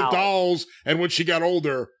played with dolls, and when she got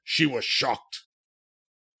older, she was shocked.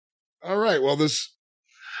 All right, well, this...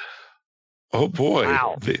 Oh, boy.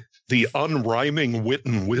 Wow. The unrhyming wit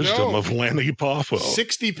and wisdom of Lanny Poffo.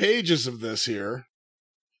 60 pages of this here.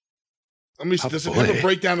 Does it have a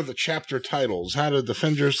breakdown of the chapter titles? How to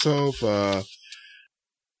Defend Yourself?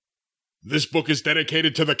 This book is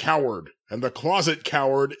dedicated to the coward and the closet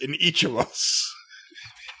coward in each of us.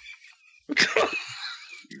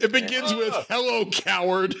 It begins with, hello,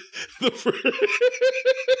 coward.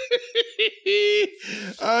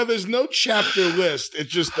 There's no chapter list. It's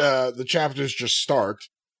just, the chapters just start.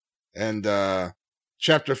 And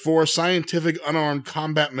Chapter 4, Scientific Unarmed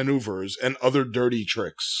Combat Maneuvers and Other Dirty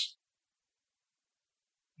Tricks.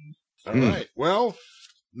 All right. Well,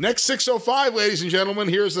 next 605, ladies and gentlemen,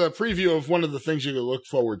 here's a preview of one of the things you can look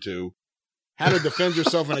forward to. How to Defend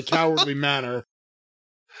Yourself in a Cowardly Manner.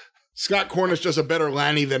 Scott Cornish does a better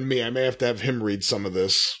Lanny than me. I may have to have him read some of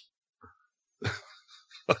this.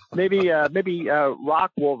 Maybe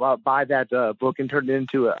Rock will buy that book and turn it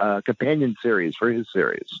into a companion series for his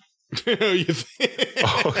series. You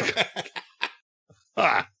think?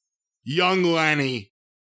 Young Lanny.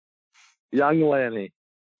 Young Lanny.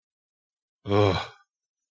 Ugh.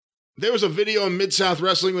 There was a video in Mid-South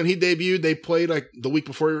Wrestling when he debuted. They played like the week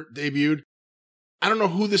before he debuted. I don't know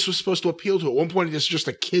who this was supposed to appeal to. At one point, it's just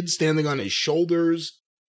a kid standing on his shoulders.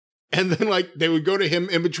 And then, like, they would go to him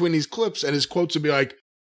in between these clips, and his quotes would be like,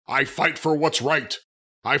 I fight for what's right.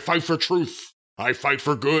 I fight for truth. I fight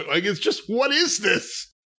for good. Like, it's just, what is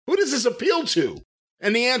this? Who does this appeal to?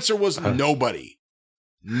 And the answer was nobody.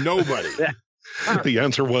 Nobody. The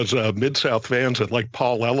answer was Mid-South fans that like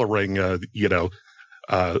Paul Ellering,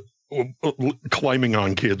 climbing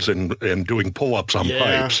on kids and doing pull-ups on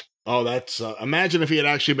pipes. Oh, that's... imagine if he had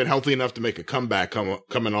actually been healthy enough to make a comeback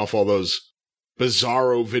coming off all those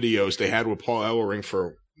bizarro videos they had with Paul Ellering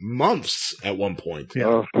for months at one point.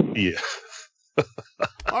 Yeah.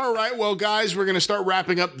 All right, well, guys, we're going to start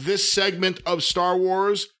wrapping up this segment of Star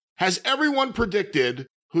Wars. Has everyone predicted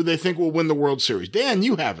who they think will win the World Series? Dan,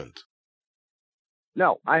 you haven't.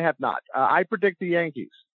 No, I have not. I predict the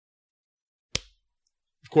Yankees.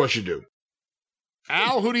 Of course you do.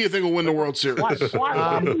 Al, who do you think will win the World Series? What do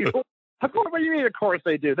you mean, of course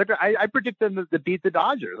they do? I predict them to beat the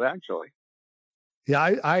Dodgers, actually. Yeah,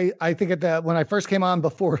 I think when I first came on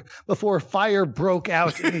before fire broke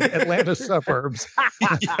out in the Atlanta suburbs,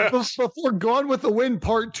 before Gone with the Wind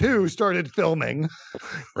Part 2 started filming,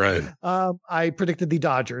 right? I predicted the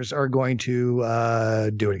Dodgers are going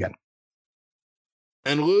to do it again.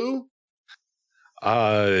 And Lou?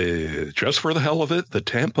 Just for the hell of it, the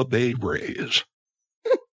Tampa Bay Rays.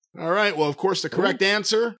 All right. Well, of course, the correct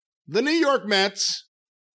answer, the New York Mets.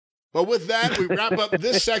 But with that, we wrap up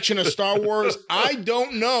this section of Star Wars. I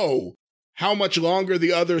don't know how much longer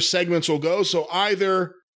the other segments will go. So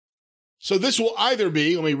this will either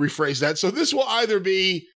be, let me rephrase that. So this will either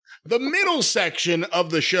be the middle section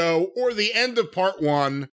of the show or the end of part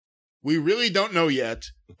 1. We really don't know yet.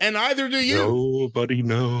 And either do you. Nobody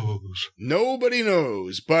knows. Nobody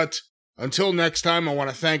knows. But until next time, I want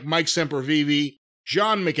to thank Mike Sempervive,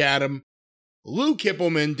 John McAdam, Lou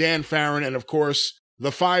Kippelman, Dan Farron, and of course,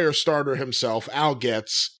 the fire starter himself, Al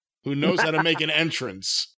Getz, who knows how to make an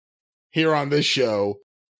entrance here on this show.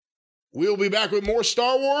 We'll be back with more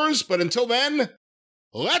Star Wars, but until then,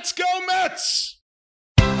 let's go Mets!